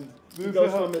 Hulking and then Do he you goes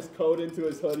see how- from his coat into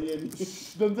his hoodie and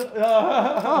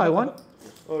Oh, I won.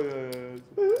 Oh, yeah.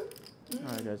 All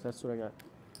right, guys. That's what I got.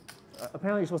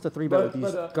 Apparently, you're supposed to 3-bet with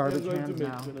these garbage I'm going hands to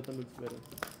make now. Jonathan looks better.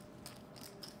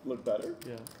 look better.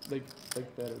 Yeah, like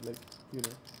better, like, you know.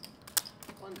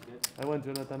 One's good. I want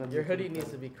Jonathan and Your hoodie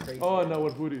needs to be crazy. Oh, and our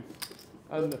hoodies.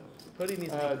 And Hoodie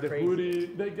needs to be the crazy. hoodie,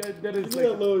 that You is need a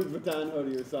like, Louis Vuitton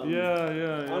hoodie or something. yeah. I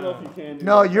don't know if you can do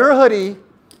No, that. your hoodie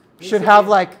should have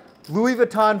like Louis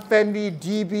Vuitton, Fendi,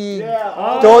 DB,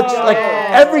 Yeah. Dolce, like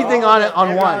everything on it on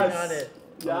Everything one. on it.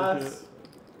 Yes.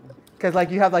 Because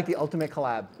like you have like the ultimate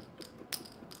collab.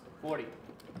 40.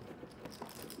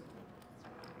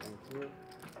 Thank you.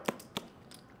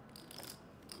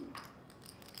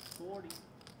 40.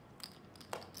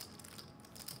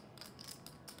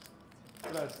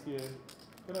 Grazie.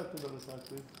 Grazie,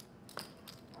 Donatante.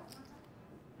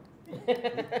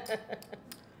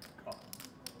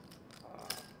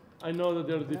 I know that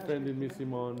they're defending me,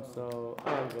 Simone, so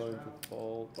I'm going to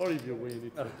fold. Or if you win,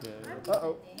 it's okay.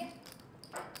 Uh-oh.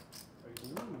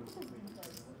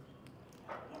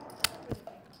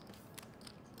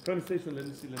 Conversation, let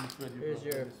me see what you Here's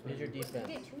got. your defense.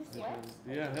 You get 2 sweats?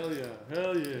 Yeah, hell yeah.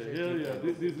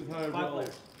 This is how I roll.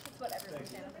 That's what every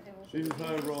stand-up I do. This is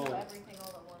how I roll. Do everything all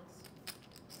at once.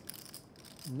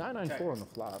 994 on the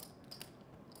flop.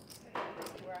 Where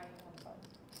I am on the button.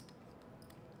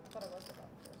 I thought I was the button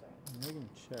for a second. Megan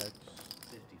checks.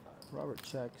 55. Robert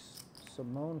checks.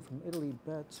 Simone from Italy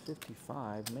bets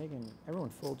 55. Megan, everyone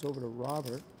folds over to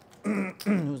Robert,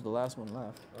 who's the last one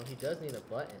left. Oh, he does need a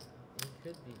button. He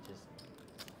could be just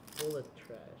full of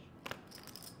trash. Let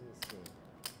me see.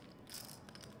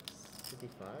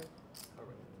 55?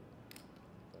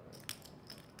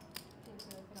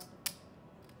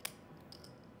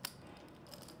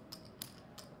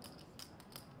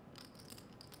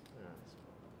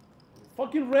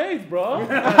 Fucking raise, bro.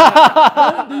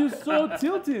 Why are you so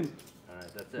tilting?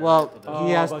 Alright, that's it. Well, Oh,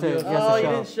 he has but to. he He has- has Oh, to you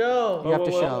show. didn't show. You have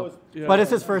to Well, show. yeah. But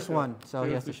it's his first one, so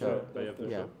he has to show. show. But you have to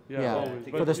Yeah. show. Yeah. always.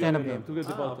 For the stand-up game. To get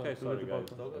the bottom. Okay, to sorry get the guys.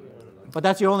 bottom. But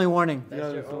that's your only warning. That's Yeah,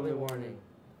 your that's only only warning.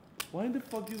 Why in the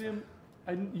fuck you didn't?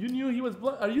 You knew he was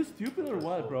blind. Are you stupid or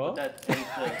what, bro? That's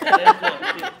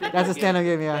That's a stand-up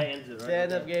game, yeah. That ends it right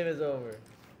Stand-up game is over.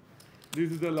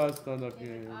 This is the last stand-up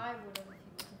game. I would have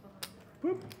if he wasn't behind.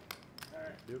 Boop.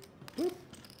 Boop.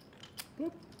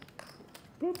 Boop.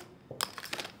 Boop.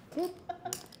 You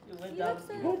went You down. look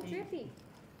so drippy. You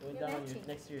went You're down matchy.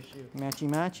 next to your shoe. Matchy,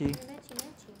 matchy. You're matchy,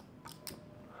 matchy.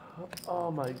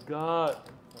 Oh my god.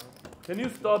 Can you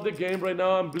stop the game right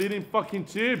now? I'm bleeding fucking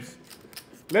chips.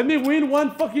 Let me win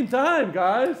one fucking time,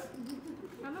 guys.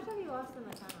 How much have you lost in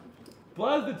that time?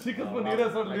 Plus the chicas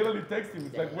bonitas are literally texting me.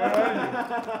 It's like, where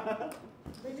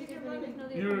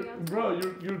are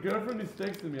you? Your girlfriend is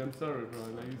texting me. I'm sorry, bro.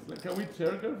 Like, it's like, can we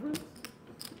share girlfriends?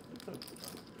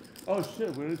 Oh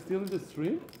shit, we're still in the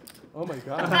stream? Oh my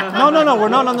god. No, we're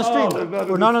not on the stream.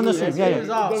 We're not on the stream. Yeah,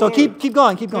 Yeah, yeah. So keep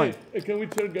going, keep going. Hey, can we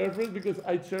share girlfriends? Because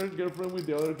I share girlfriend with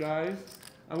the other guys.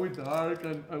 And with Dark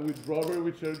and with Robert,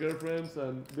 we share girlfriends.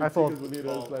 And the chicas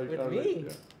bonitas like With are me?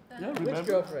 like, yeah, Which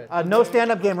remember? girlfriend? No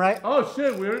stand-up game, right? Oh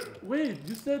shit, wait,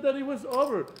 you said that it was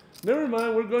over. Never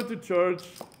mind, we're going to church.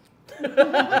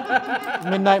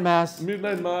 Midnight mass.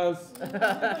 Midnight mass.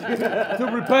 To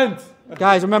repent.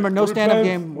 Guys, remember, no stand-up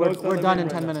Repent. game. No We're stand-up done game in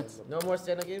 10 right now. minutes. No more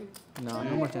stand-up game? No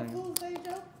more stand-up game.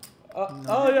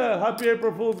 Oh yeah, happy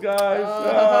April Fools, guys.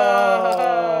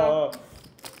 Oh.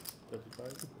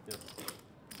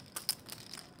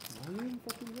 Why are you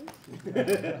fucking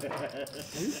racing?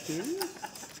 Are you serious?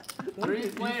 3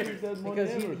 players.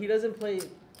 Because he doesn't play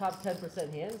top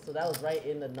 10% hands, so that was right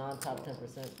in the non-top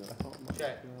 10%.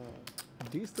 Check.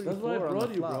 These three, That's why I four on brought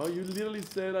the you, flop. bro. You literally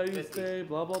said I didn't stay,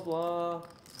 blah blah blah.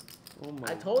 Oh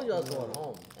my. I told you I was going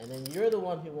home, and then you're the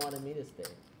one who wanted me to stay.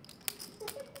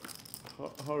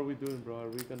 How are we doing, bro? Are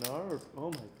we an hour? Oh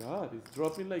my god, it's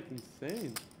dropping like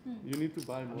insane. You need to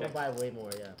buy I'm more. gonna buy way more,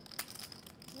 yeah.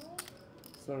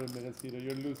 Sorry, Megacito,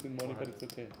 you're losing money, but it's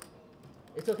okay.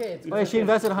 It's okay. It's Wait, she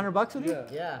invested $100 with you?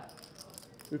 Yeah.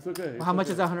 It's okay. Well, how much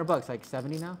is that $100? Like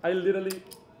 70 now? I literally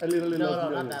No,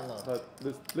 lost no, not millions, that low. but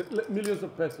there's millions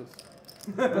of pesos.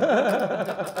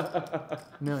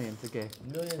 Millions, okay.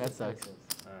 Millions That of sucks. pesos.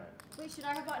 Wait, should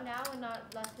I have bought now and not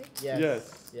last week?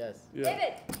 Yes.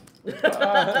 David!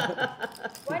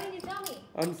 Why didn't you tell me?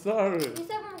 I'm sorry. You said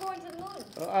we were going to the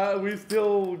moon. We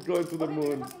still going to the You're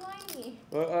moon. fucking lying to me.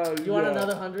 You want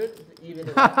another 100? Even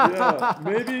if that? Yeah,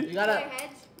 maybe. You got a hedge?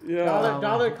 Yeah.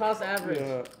 dollar cost average.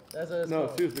 Yeah. That's what it's No,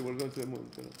 called. seriously, we're going to the moon.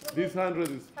 This 100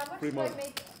 is How much free do money. I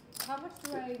make? How much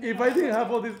do I make? If I didn't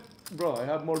have all this, bro, I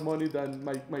have more money than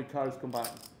my cars combined,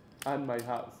 and my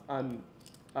house, and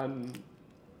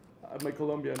my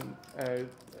Colombian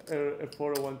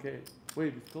 401k.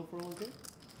 Wait, it's called 401k?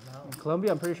 In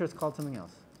Colombia, I'm pretty sure it's called something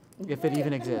else. If it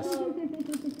even exists. How much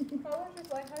is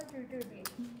my 100 gonna be?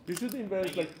 You should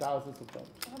invest like thousands of dollars.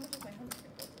 How much is my 100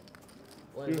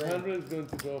 gonna Your 100 is going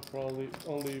to go probably to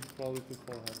 400.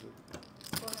 400?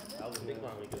 That was a big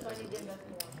one. So I need to invest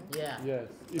more. Yeah. Yes.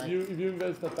 If you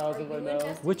invest 1,000 right now,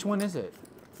 Which one is it?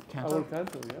 I will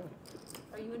cancel. Yeah.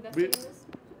 Are you investing in this?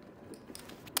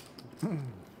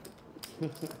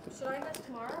 Should I invest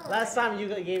tomorrow? Or Last time you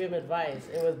gave him advice,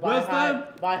 it was buy Last high, time-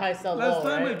 buy high, sell low, Last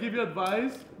time right? I give you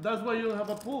advice, that's why you don't have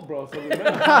a pool, bro. So remember.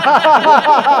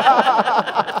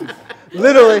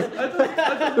 Literally.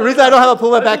 The reason I don't have a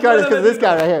pool in my backyard is because of this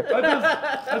guy right here.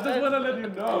 I just want to let you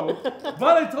know.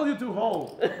 But I told you to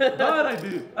hold. But I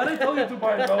did. And I told you to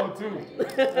buy low too.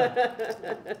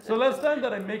 So last time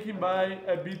that I make him buy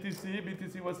a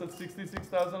BTC was at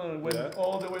 66,000 and it went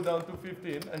all the way down to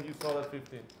 15 and he sold at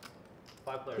 15.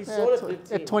 5 players. He sold at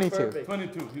 15. At 22. Perfect.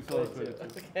 22, he sold at 22.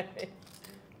 Okay.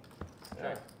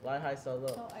 Alright, buy high, sell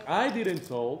low. I didn't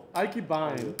sold. I keep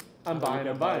buying. I'm buying,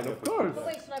 of course. But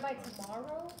wait, should I buy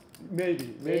tomorrow?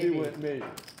 Maybe.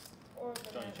 Or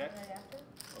the Johnny, check. night after?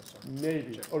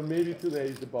 Maybe. Or maybe today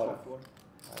is the bottom.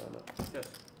 I don't know. Yes.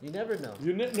 You never know.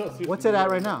 No, seriously, What's it you at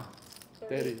never right know. now?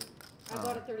 30. I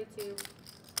bought at 32.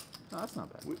 No, that's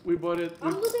not bad. We bought it.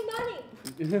 I'm losing money.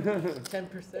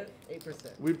 10%,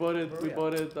 8%. We bought it. We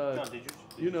bought it. John, did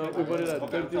We bought it at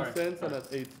Okay, 13 sorry. cents and at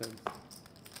 8 cents.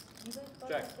 You guys bought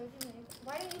Check. at 13 and 8.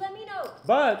 Why didn't you let me know?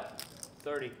 But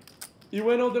 30. it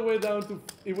went all the way down to.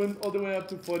 It went all the way up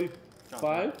to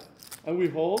 45, and we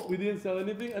hold. We didn't sell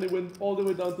anything, and it went all the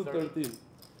way down to 13.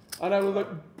 And I was like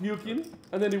puking,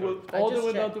 and then it went all the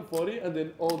way down to 40, and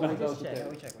then all the way down to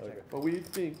 10. But we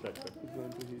think it's going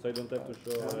to hit. So I don't have to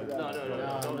show.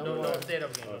 No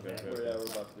stand-up game. Okay. Yeah, we're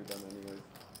about to be done anyways.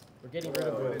 We're getting rid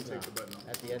of rules now,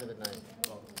 at the end of the night.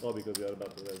 Oh, because you are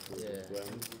about to raise rules as well.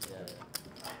 Yeah.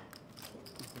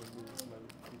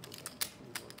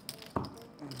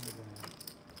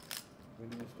 When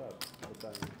did you start? What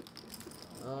time?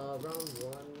 Round 1.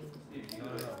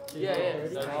 Yeah.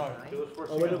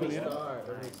 Oh, when did we start?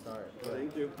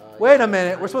 Thank you. Wait a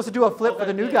minute. We're supposed to do a flip for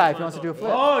the new guy if he wants to do a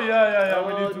flip. Oh yeah.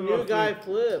 We need to do new a guy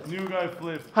flip. flip. New guy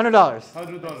flip. $100.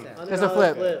 $100. There's a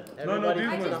flip. No, Everybody this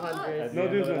puts in one. 100. No,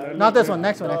 this one. Not this one.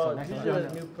 Next one. No, Next one. usually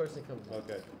when a new person comes in.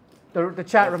 Okay. The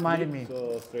chat reminded me.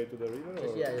 So straight to the river?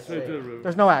 Or? Yeah, Straight to the river.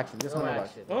 There's no action. Just No no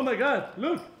action. Oh my God!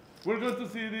 Look, we're going to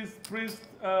see this priest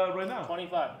right now.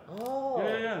 25. Oh.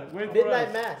 Yeah. Wait for Midnight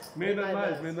us. mass. Midnight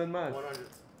mass. Midnight mass. 100.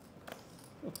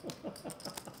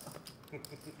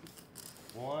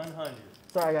 100.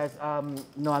 Sorry, guys.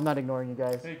 No, I'm not ignoring you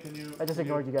guys. Hey, can you? I just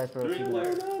ignored you guys for a few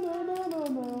minutes.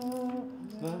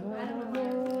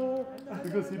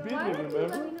 Because he beat Why me, did you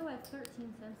remember? let me know at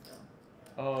 13 cents though?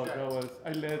 Oh, that was,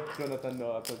 I let Jonathan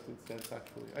know at 13 cents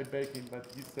actually. I begged him, but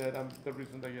he said I'm the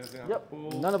reason that he doesn't have a Yep.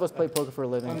 pool. None of us play poker for a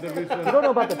living. I'm the reason, You don't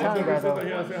know about the I'm town the guy reason though. that he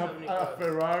doesn't have a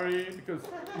Ferrari because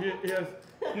he has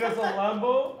a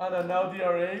Lambo and an Audi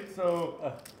R8,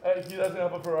 so he doesn't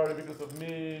have a Ferrari because of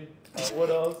me. What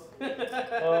else? Yeah.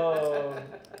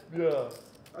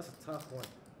 That's a tough one.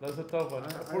 That's a tough one.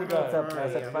 Poor What's guy. up,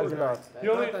 guys? That's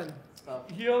 $5.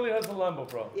 He only has a Lambo,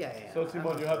 bro. Yeah. So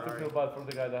Simon, you have to feel bad for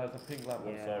the guy that has a pink Lambo.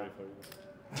 I'm sorry for you.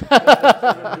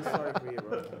 I'm sorry for you,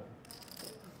 bro.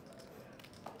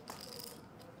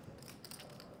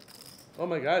 Oh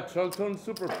my God, Chuck turned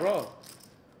super pro.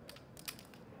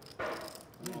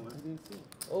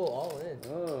 Oh, all in.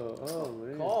 Oh,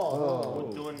 man. Call.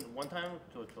 We're doing one time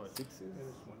to a choice. Sixes?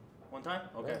 One time?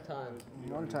 Okay. One time.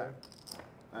 One time.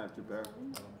 I have two pair.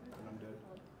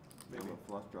 Maybe a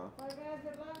flush draw.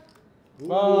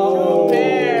 Oh.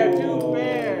 Two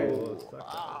pair.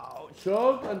 Wow.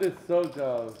 Chuck and the soak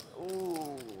out.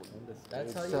 Ooh.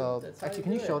 That's how you. So That's how actually,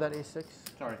 can you do show it. that A6?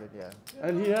 Sorry. Yeah.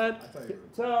 And he had.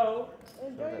 So.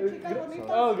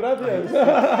 Oh, gracias.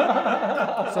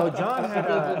 So John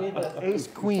had ace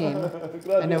queen,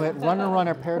 and then it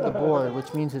runner paired the board,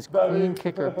 which means his queen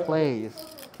kicker plays,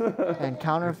 and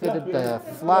counterfeited the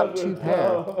flop 2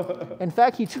 pair. In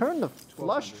fact, he turned the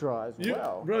flush draw as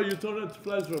well. Bro, you turned it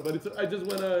flush draw, but I just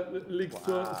want to lick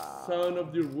sound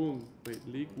of your wound. Wait,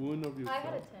 lick wound of your I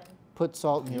had a sound. 10. Put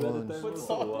salt in your wounds. I was would you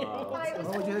like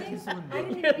holding, this one? I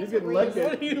didn't even need to raise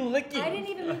What are you licking? I didn't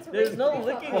even need to There's raise no the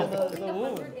licking cup. in I was holding the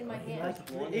wound. 100 in my hand.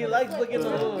 He likes licking the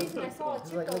For some wound. reason I saw a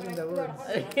chip like though licking when I the threw out wounds. 100. I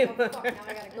was like, oh fuck, now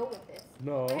I gotta go with this.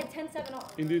 No. I had 10-7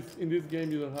 off. In this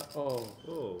game, you don't have. Oh.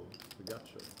 Oh, we got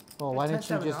you. Well, why didn't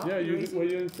you just? Yeah, you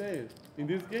didn't say it. In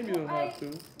this game, you don't have to.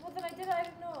 Well, then I did. I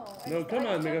didn't know. No, come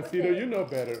on, Megacito, you know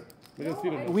better.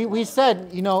 Megacito. knows. We said,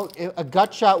 you know, a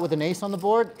gut shot with an ace on the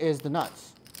board is the nuts.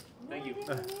 Thank you.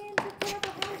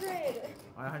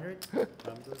 100?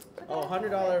 Oh,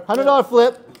 $100. $100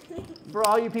 flip. For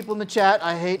all you people in the chat,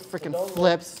 I hate freaking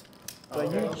flips. But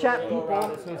you chat people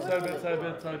So side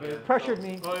bet. pressured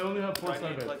me. Oh, I only have 4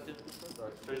 side bets.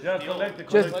 Yeah, collect it.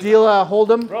 Just deal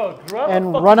Hold'em Bro, grab a and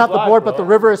fucking run up the flag, board, bro. but the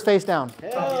river is face down.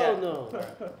 Hell no.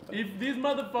 If this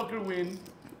motherfucker wins,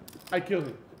 I kill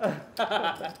him.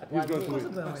 He's going to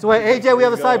win. So wait, AJ, we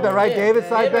have a side bet, right? Yeah, David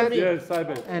side bet? Yeah, side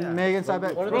bet. And Megan side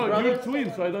bet? Bro, you're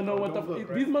twins, so I don't know what the fuck.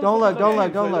 These Don't look, don't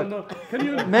look, motherfuckers don't are idiots, look. so I don't know. Can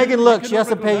you? Megan looked, she has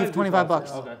to pay you 25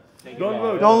 bucks. Okay. Thank you. Don't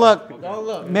look. Don't look. Don't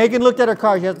look. Megan looked at her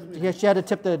card. She had to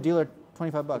tip the dealer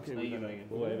 25 bucks. Thank you, Megan.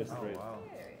 Oh, I have a straight.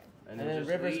 And then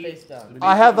river's face down.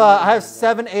 I have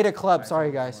 7, 8 of clubs.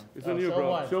 Sorry, guys. It's on you,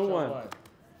 bro. Show one.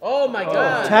 Oh my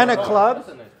God. 10 of clubs.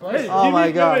 Hey, Oh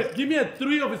my God. Give me a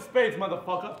 3 of spades,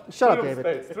 motherfucker. Shut up, 3 of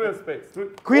David. spades. 3 of spades.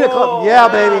 Queen of clubs. Yeah,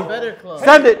 baby. Better club.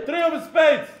 Send it. 3 of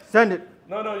spades. Send it.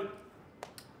 No.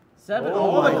 7.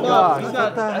 Oh my clubs. gosh. He's What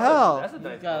got, the hell?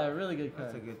 he's got a really good card.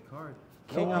 That's a good card.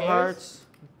 King of pairs? hearts.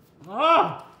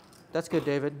 Ah! That's good,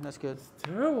 David. That's good.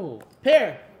 Terrible.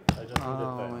 Pair.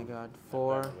 Oh my God.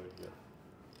 4.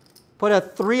 Put a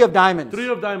 3 of diamonds. 3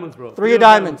 of diamonds, bro. 3 of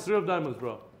diamonds. 3 of diamonds,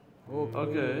 bro.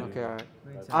 Okay. Okay, all right.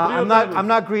 of I'm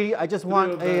not greedy. I just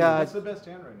want of a That's the best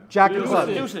hand right now. jack of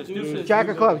clubs. Deuces. Jack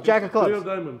of clubs. Jack of 3 of clubs.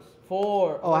 diamonds.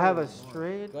 4. Oh, I have a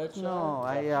straight. Good shot. No,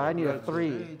 I need a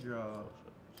 3.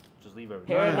 Just leave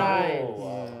everything. Pair 9.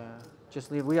 Yeah. Just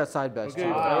leave. We got side bets. Okay,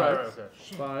 too. all right. Okay.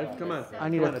 5. Come on. I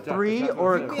need a 3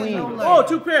 or a queen. Oh,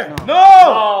 2 pair.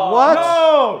 No! What?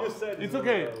 No! It's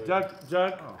okay. Jack.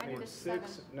 I need a 7.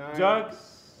 Jack.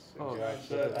 Oh,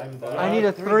 shit. I need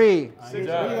a 3.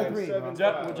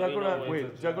 Jack got a,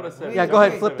 wait, Jack got a 7. Yeah, go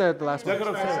ahead. Flip the last Jack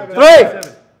one. got a 7.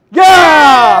 3.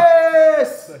 Yeah!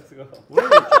 Yes!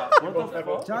 What the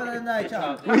fuck? John and I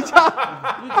chop. We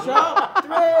chop. You chop.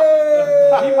 3!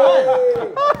 He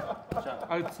won.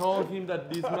 I told him that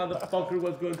this motherfucker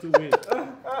was going to win.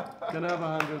 Can I have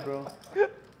 100, bro?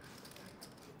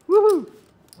 Woohoo!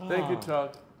 Thank you,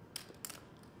 Chuck.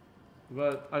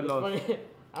 But I lost. Funny.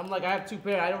 I'm like, I have 2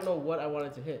 pair. I don't know what I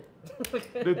wanted to hit.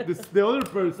 The other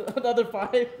person. The other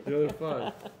 5. The other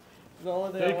 5. The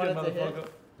only thing Take I it, wanted to hit. motherfucker.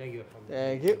 Thank you.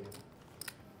 Thank you.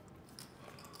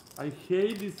 I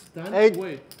hate this stand. Hey,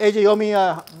 Wait. AJ, you owe me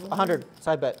 100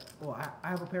 side bet. Oh, I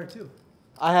have a pair too.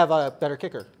 I have a better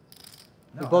kicker.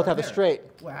 No, We both I'm have a straight.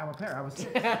 Well, I have a pair. I have a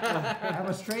six. I have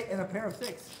a straight and a pair of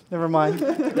 6. Never mind.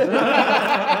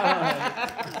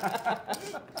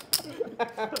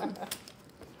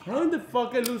 How in the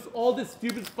fuck I lose all the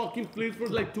stupid fucking flips for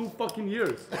like 2 fucking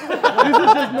years? This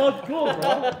is just not cool,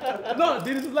 bro. No,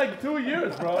 this is like 2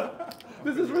 years, bro.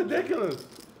 This is ridiculous.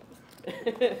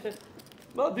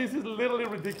 No, this is literally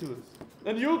ridiculous.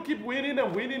 And you keep winning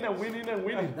and winning and winning and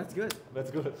winning. That's good.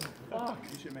 That's good. Fuck.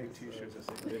 You should make t-shirts that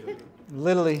say Italy.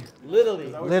 Literally. Literally.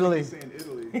 Literally. Saying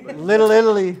Italy. but- Little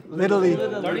Italy. Literally.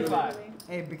 35.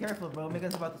 Hey, be careful, bro.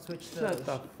 Megan's about to switch to. Shut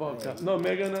the fuck up. No,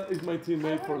 Megan is my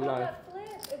teammate for life.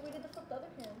 If we did the flip the other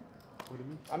hand. What do you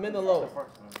mean? I'm in the low.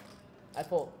 I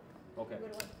fold. Okay.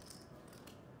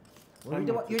 Well,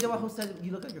 you're the one who said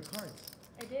you look at your cards.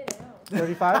 I did, I know.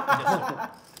 35? And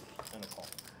a call.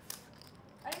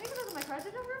 I didn't even look at my cards.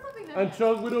 I don't remember flipping them And yet.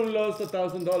 Chuck, we don't lost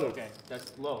 $1,000. Okay,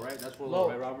 that's low, right? That's for Low. low,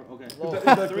 right, Robert? Okay. Low. Is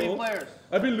that 3 cool? players.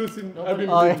 I've been losing, Nobody- I've been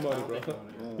Oh, losing yeah. money,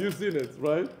 bro. You've seen it,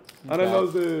 right? And I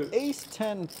lost the... Ace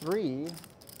 10 3.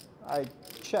 I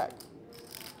check.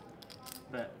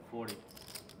 Bet 40.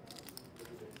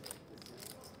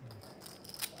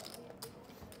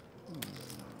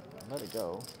 Let it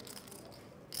go.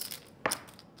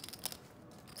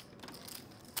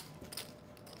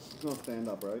 There's no stand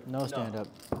up, right? No stand up.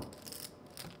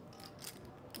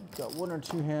 Got 1 or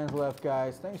 2 hands left,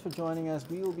 guys. Thanks for joining us.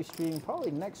 We will be streaming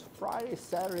probably next Friday,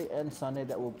 Saturday, and Sunday.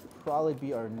 That will probably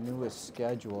be our newest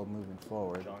schedule moving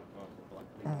forward.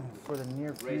 For the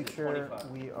near future,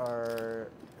 we are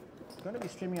going to be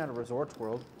streaming out of Resorts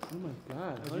World. Oh my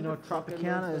god. As you know,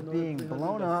 Tropicana is being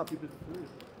blown up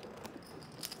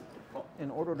in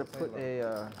order to put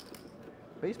a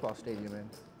baseball stadium in.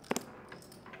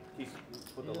 He's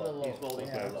put the He's low. low. He's folding.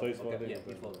 Okay, so he's folding. Yeah,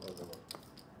 he's folding. 25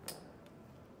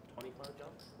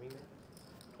 jumps? Wing there?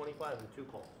 25 and 2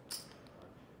 calls.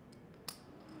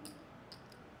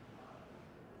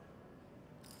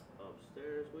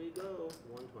 Upstairs we go.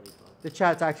 125. The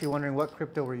chat's actually wondering what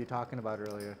crypto were you talking about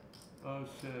earlier. Oh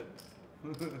shit.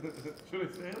 Should I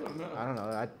say it or not? I don't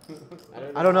know.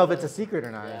 I don't know if it's a secret or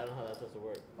not. Yeah, I don't know how that's supposed to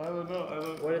work. I don't know. I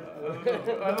don't What if-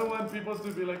 know. I don't want people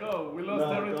to be like, oh, we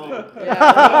lost everything. Yeah,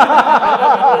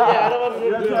 I don't want You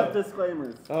to have do to have that.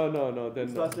 disclaimers. Oh, no,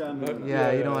 then no. Especially on the-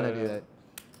 Yeah, you don't want to do that.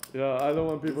 Yeah, I don't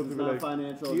want people This to is be not like,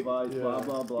 financial advice, blah,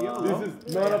 blah, blah. this is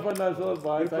not a financial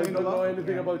advice. I playing don't know alone?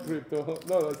 anything about crypto.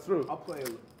 No, that's true. I'll play.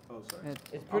 Oh, sorry.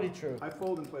 It's pretty true. I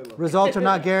fold and play low. Results are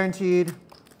not guaranteed.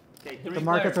 Okay, The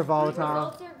markets are volatile.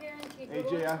 Results are guaranteed.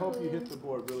 AJ, I hope you hit the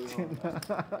board really hard.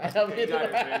 I don't Okay, get got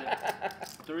it, that. Brandon.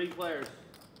 3 players.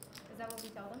 Is that what we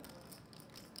tell them?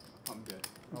 I'm dead.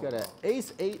 You got an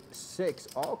ace 8 6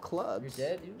 all clubs. You're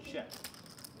dead, dude? Check.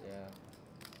 Yeah.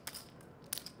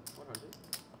 100.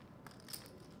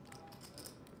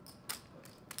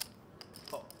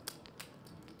 Call.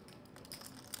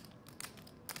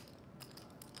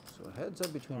 So heads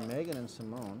up between Megan and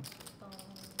Simone.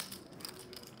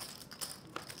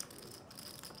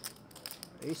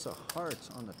 Ace of hearts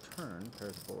on the turn,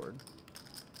 pairs forward.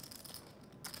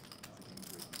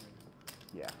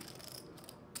 Yeah.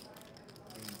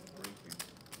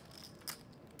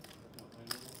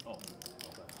 Oh.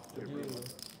 We'll do,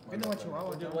 We're doing Chihuahua.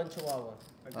 we'll do John. 1 Chihuahua.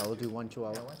 Oh, we'll do 1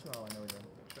 Chihuahua. Yeah, 1 Chihuahua. I know we're doing.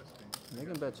 Interesting.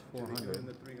 Megan bets You're in 400.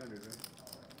 the 300, right?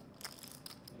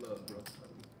 Love, bro.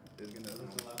 They're gonna.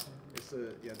 It's a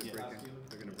yeah. They're breaking.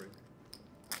 They're gonna break.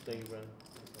 Thank you, Brandon.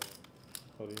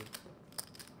 How do you?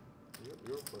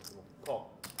 You're personal.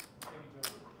 Call.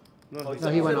 No, Oh, No,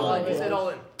 he went all in. He said all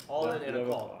in. All Yeah, in and a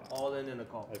never call. mind. All in and a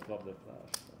call. I flopped the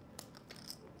flash.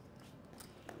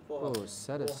 Oh,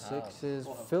 set of Full house. sixes.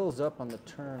 Fills up on the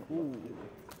turn. Ooh.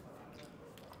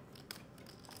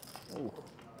 Ooh.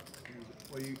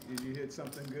 Well, did you hit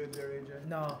something good there, AJ?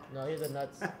 No. No, he's a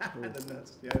nuts. The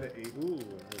nuts. Yeah, the 8. Ooh,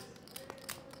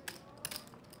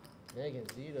 Megan,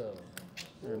 Zito.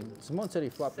 Simone said he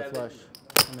flopped the Seven. flush.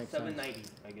 That makes sense. 790,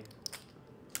 Megan.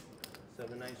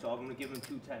 790. So I'm gonna give him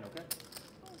 210. Okay.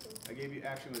 I gave you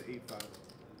action with 8-5.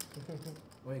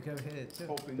 Well, you could have hit it too.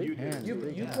 Hoping Big you did. hands. You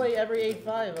Big you hands. play every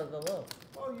 8-5 at the low.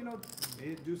 Oh, you know, it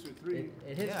hit deuce or 3.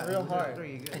 It hits Yeah, real you got hard.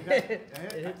 3, you good. It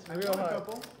hits I real got a hard.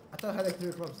 couple. I thought I had like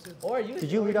 3 clubs too. Or you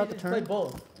Did you or read out the just play turn?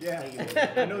 both. Yeah,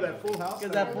 Thank you. I know that full house.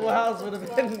 Because that full house would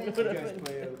have been. You Would have guys been.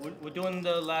 play We're doing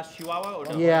the last Chihuahua or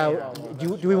no? Yeah.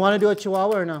 Do we want to do a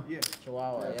Chihuahua or no? Yeah.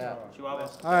 Chihuahua, yeah. Chihuahua.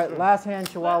 All right, last hand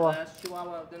Chihuahua. Last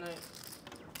Chihuahua of the night.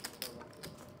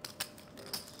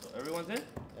 So everyone's in?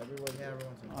 Everyone, yeah,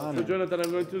 everyone's in. Oh, So no. Jonathan,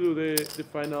 I'm going to do the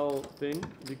final thing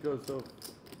because of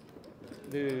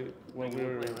the when Making a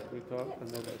we play, right? talk and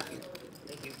then that's it.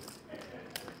 Thank you.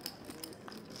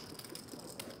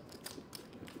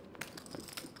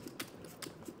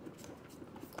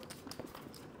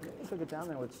 took it down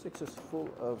there with sixes full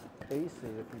of aces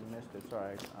if you missed it.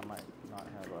 Sorry, I might not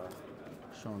have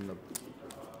shown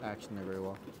the action there very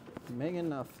well.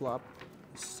 Megan flopped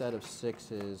a set of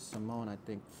sixes. Simone, I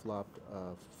think, flopped a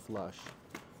flush.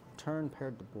 Turn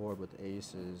paired the board with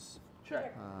aces.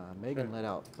 Check. Megan let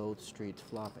out both streets,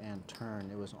 flop and turn.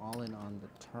 It was all in on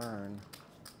the turn.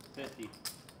 50.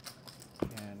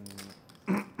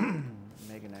 And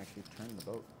Megan actually turned the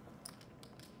boat.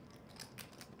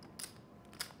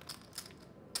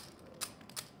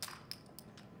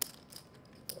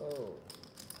 Oh.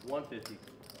 150.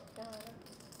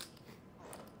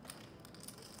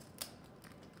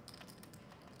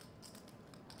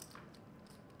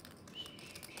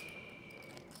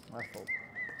 I fold.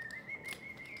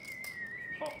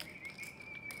 Oh.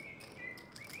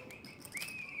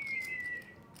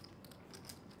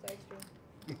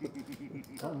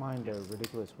 Don't mind the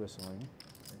ridiculous whistling.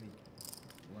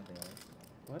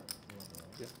 What?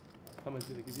 Yeah. How much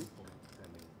did it give you?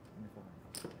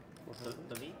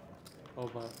 The lead? Oh,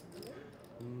 but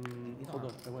hold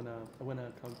on. I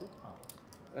wanna counter.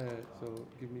 So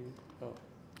give me. Oh,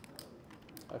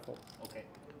 I fold. Okay.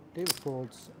 David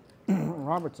folds.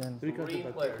 Robert's in. Three Three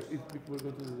players. We're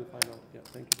going to the final. Yeah,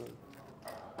 thank you,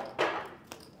 brother.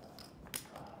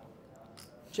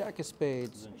 Jack of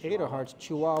spades, eight of hearts,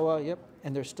 Chihuahua, yep,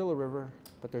 and there's still a river,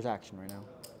 but there's action right now.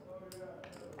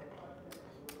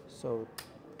 So,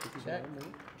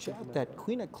 check that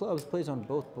queen of clubs plays on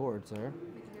both boards there.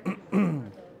 Oh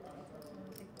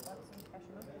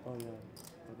yeah.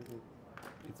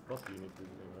 It's pot unit, isn't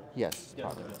it, right? Yes,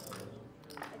 Yes.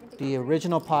 pot. The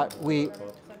original pot, we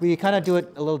kind of do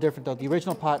it a little different though. The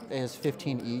original pot is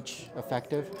 15 each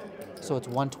effective, so it's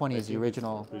 120 is the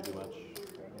original. Pretty much.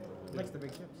 Likes the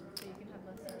big chips.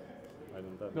 I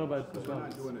don't have No, it. but We're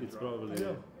not doing it. It's probably.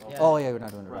 Oh yeah, we're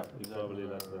not doing a drop. It's probably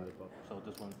less than the pot. So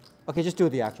this one. Okay, just do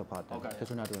the actual pot then, Okay. because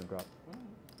we're not doing a drop.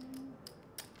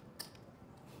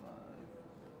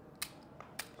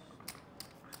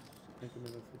 Thank you,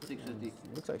 brother. 650.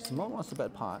 Looks like Simone wants to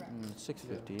bet pot and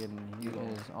 650, and he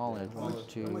is all in. 1,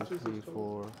 2, 3,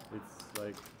 4, It's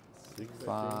like 6. 5,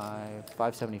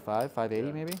 575,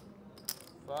 580 maybe.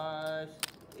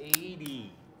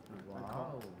 580.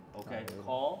 Wow. Okay,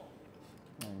 call.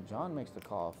 And John makes the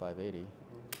call, 580.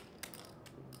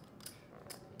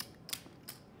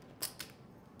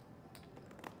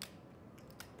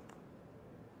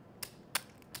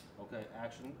 Okay,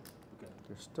 action. Okay.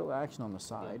 There's still action on the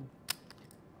side.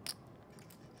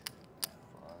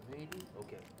 580.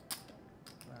 Okay.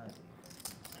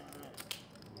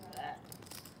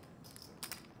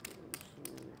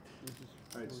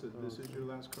 All right, so this is your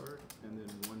last card, and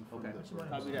then one from Okay. the front.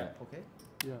 Copy that. Okay.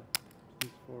 Yeah.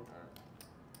 It's 4.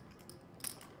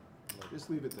 Just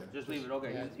leave it there. Just leave it.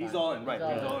 Okay. Yeah, he's it's all fine. in. Right.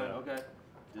 He's He's all all in. in. Okay.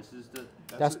 This is the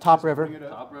That's it, top just river. bring it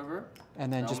up. top river.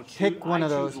 And then Now just I'm gonna pick choose- one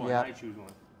of I those. choose one. Yeah. I choose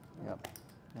one. Yep.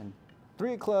 And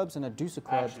 3 of clubs and a deuce of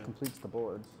clubs Action. completes the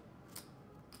boards.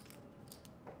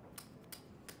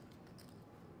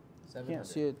 Can't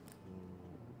see it.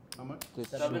 How much? The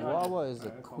 700. Chihuahua is the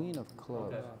Alright, cool. queen of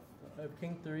clubs. Okay. I have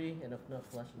king 3 and a flush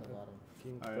on the bottom.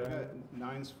 King All right, I 10.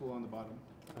 got 9s full on the bottom.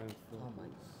 And Oh 4. my.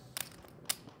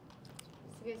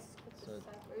 So you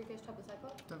guys, are you guys chop the side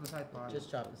pot? Chop the side part. Just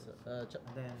chop this. Then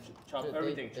Chop they-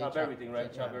 everything. they Chop everything.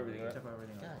 Right. they Chop everything. Right. Chop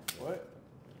everything. God. What?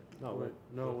 No, wait.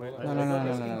 No, wait. No, no, no,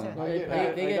 no, no, no. King 10. I get-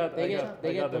 They I get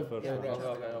I got the first yeah, one. they Okay.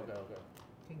 chop Okay. it. Okay. Okay.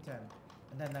 King 10.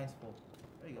 And then 9's full.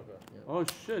 There you go. Oh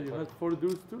shit! You had 4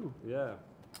 deuce too. Yeah.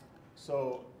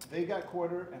 So they got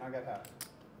quarter and I got half,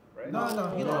 right? No,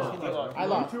 he lost. He lost. I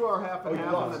lost. You two are half and Oh, you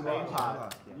half on the lost. main Oh, pot.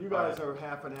 lost, yeah. You guys are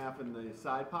half and half in the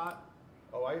side pot.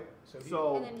 Oh,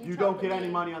 So And then you you chop don't the get any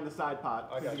main. money on the side pot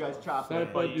I because got you guys you. chop Side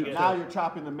it. pot you Now chop. you're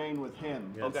chopping the main with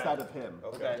him Yeah. instead of him.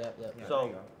 Okay. Yeah, yeah.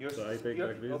 So you're So I take you're-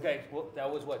 like this? Okay. Well,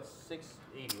 that was what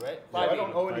 680, right? So I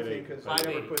don't 580. owe anything because I never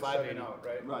 580, put 7 580. out,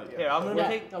 right? Right. Yeah. Here, I'm So gonna what-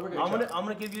 take. No, we're I'm good.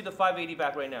 gonna give you the 580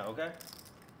 back right now. Okay.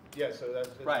 Yeah, so that's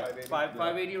just Right. 580.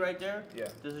 580 right there. Yeah.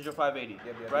 This is your 580.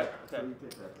 Yep, yep, Right. yep. So Okay. you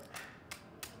take that.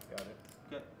 Got it.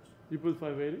 Okay. You put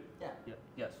 580? Yeah.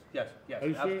 Yes. Yes. Yes. Are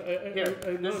you sure? Here.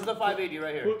 I This is the 580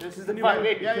 right here. Put- This is can the you-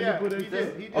 580. Yeah, Can you yeah, put he it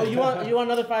did, he did. Oh, you want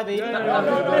another 580?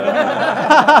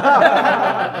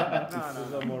 Yeah, This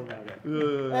is a more money.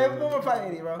 Hey, one more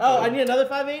 580, bro. Oh, I need another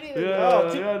 580? Yeah,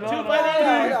 Oh, two, yeah, no, two no,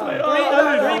 580s? no, Three,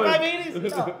 no, three no, 580s?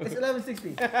 No, it's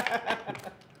 1160.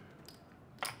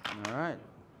 All right.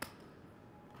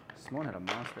 Simone had a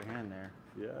monster hand there.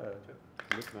 Yeah.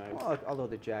 Looks nice. Well, although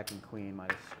the jack and queen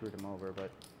might have screwed him over, but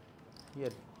he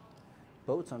had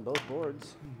boats on both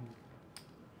boards.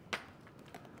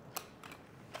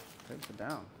 Takes it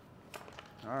down.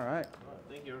 All right.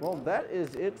 Thank you. Well, that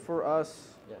is it for us.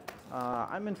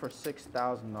 I'm in for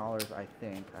 $6,000, I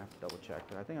think. I have to double check,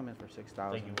 but I think I'm in for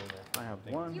 6,000. Thank you, I have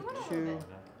Thank one, you. two.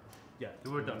 Yeah,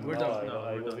 we're done. We're No, done.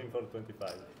 I We're was done. in for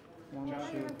 25. One, Yeah, I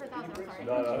thought you two. went for 1,000. I'm sorry.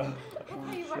 No, no, no. I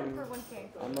thought you went for 1K.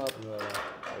 I'm up. No, I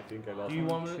think I lost. Do you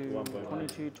want me to?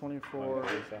 22, 24,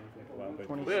 26, Wait, but you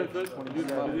 27,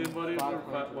 didn't bought it for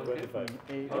 25.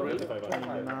 28, Oh, really?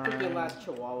 29, Pick your last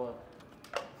chihuahua.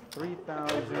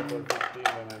 3,000.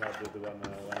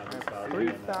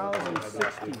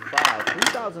 3,065.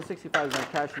 3,065 is my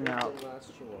cashing out.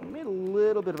 I made a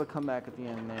little bit of a comeback at the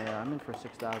end there. I'm in for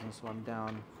 6,000, so I'm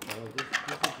down. This is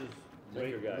just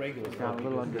regular. Down a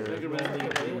little under.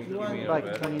 Like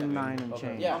Like 29 and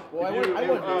change. Yeah. Well, I went.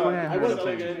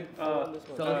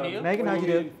 Megan, how'd you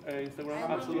do? Instagram,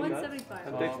 I'm absolutely not. 175.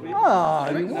 And text me. Oh,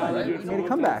 you won. You made a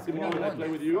comeback. See me when I play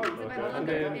with you. If I And look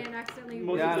then and accidentally.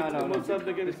 most of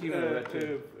the games,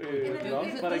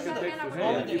 but I can text you.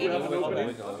 Hey, if you have an opening.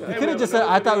 You could have just said,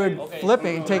 I thought we were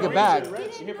flipping and take it back. No,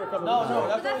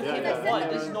 that's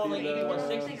this is normally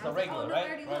 8160, it's the regular,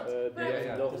 right? Right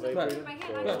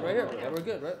here. Yeah, we're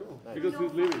good, right? Because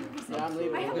he's leaving. Yeah, I'm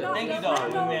leaving. I have Good. not Thank you, done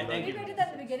dog. that. Man, thank Maybe you. I did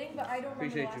that in the beginning, but I don't remember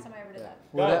Appreciate the last you. time I ever did that.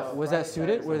 Was that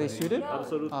suited? Were they suited? No,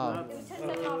 Absolute Oh. it was 10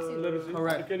 cent top Let suit. me see.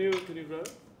 Correct. Can you grab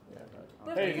it?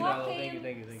 But Hey. if the clock Thank came you.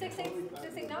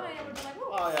 689, I would have been like,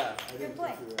 whoa, Oh, yeah. good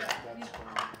play.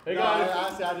 Hey No, guys,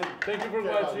 honestly, I didn't thank you for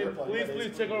care about watching. your play.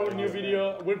 Please check out our new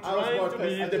video. We're I was trying more to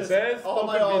pissed. be I the just- best all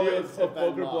my poker all-ins videos have of been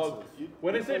poker losses. blogs.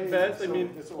 When I say best, I mean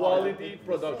quality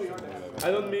production.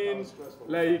 I don't mean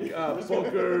like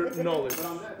poker knowledge.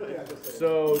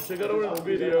 So check out our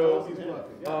video,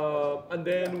 and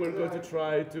then we're going to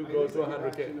try to go to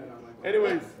 100K.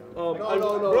 Anyways, bro, I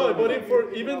bought it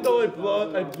for, even though I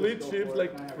bleed chips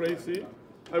like crazy,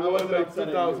 I won like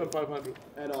 2,500.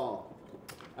 At all.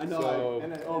 I know. So,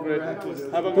 and I great.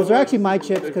 overreacted. Have a Those good are one. actually my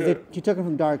chips Take because care. you took them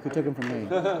from Dark, who took them from me.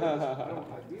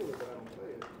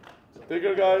 Take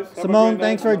care, guys. Have a Simone, great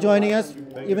thanks night. for joining us,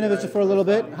 even if it's just for a little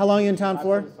bit. How long are you in town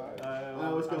for? I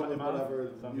always go with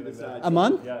whatever you decide. A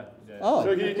month? Yeah. Oh.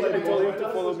 So he told him to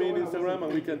follow me on Instagram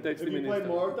and we can text If him you in play Instagram.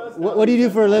 more with us, What do you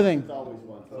do for a living? it's always one.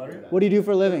 What do you do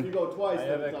for a If you living? go twice, I then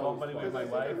have a it's always company one. with my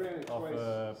wife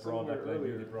of product, like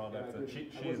beauty products. She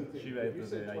rated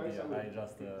the idea. I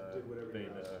just paid.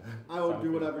 I will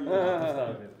do whatever you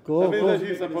want. Cool, That means cool. that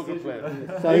he's a poker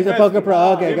player. So he's a poker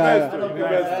pro. Okay, got it.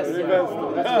 Investor.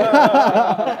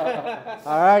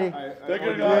 Alrighty. Take care,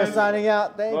 We're guys. signing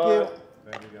out. Thank Bye. you.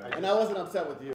 And I wasn't upset with you.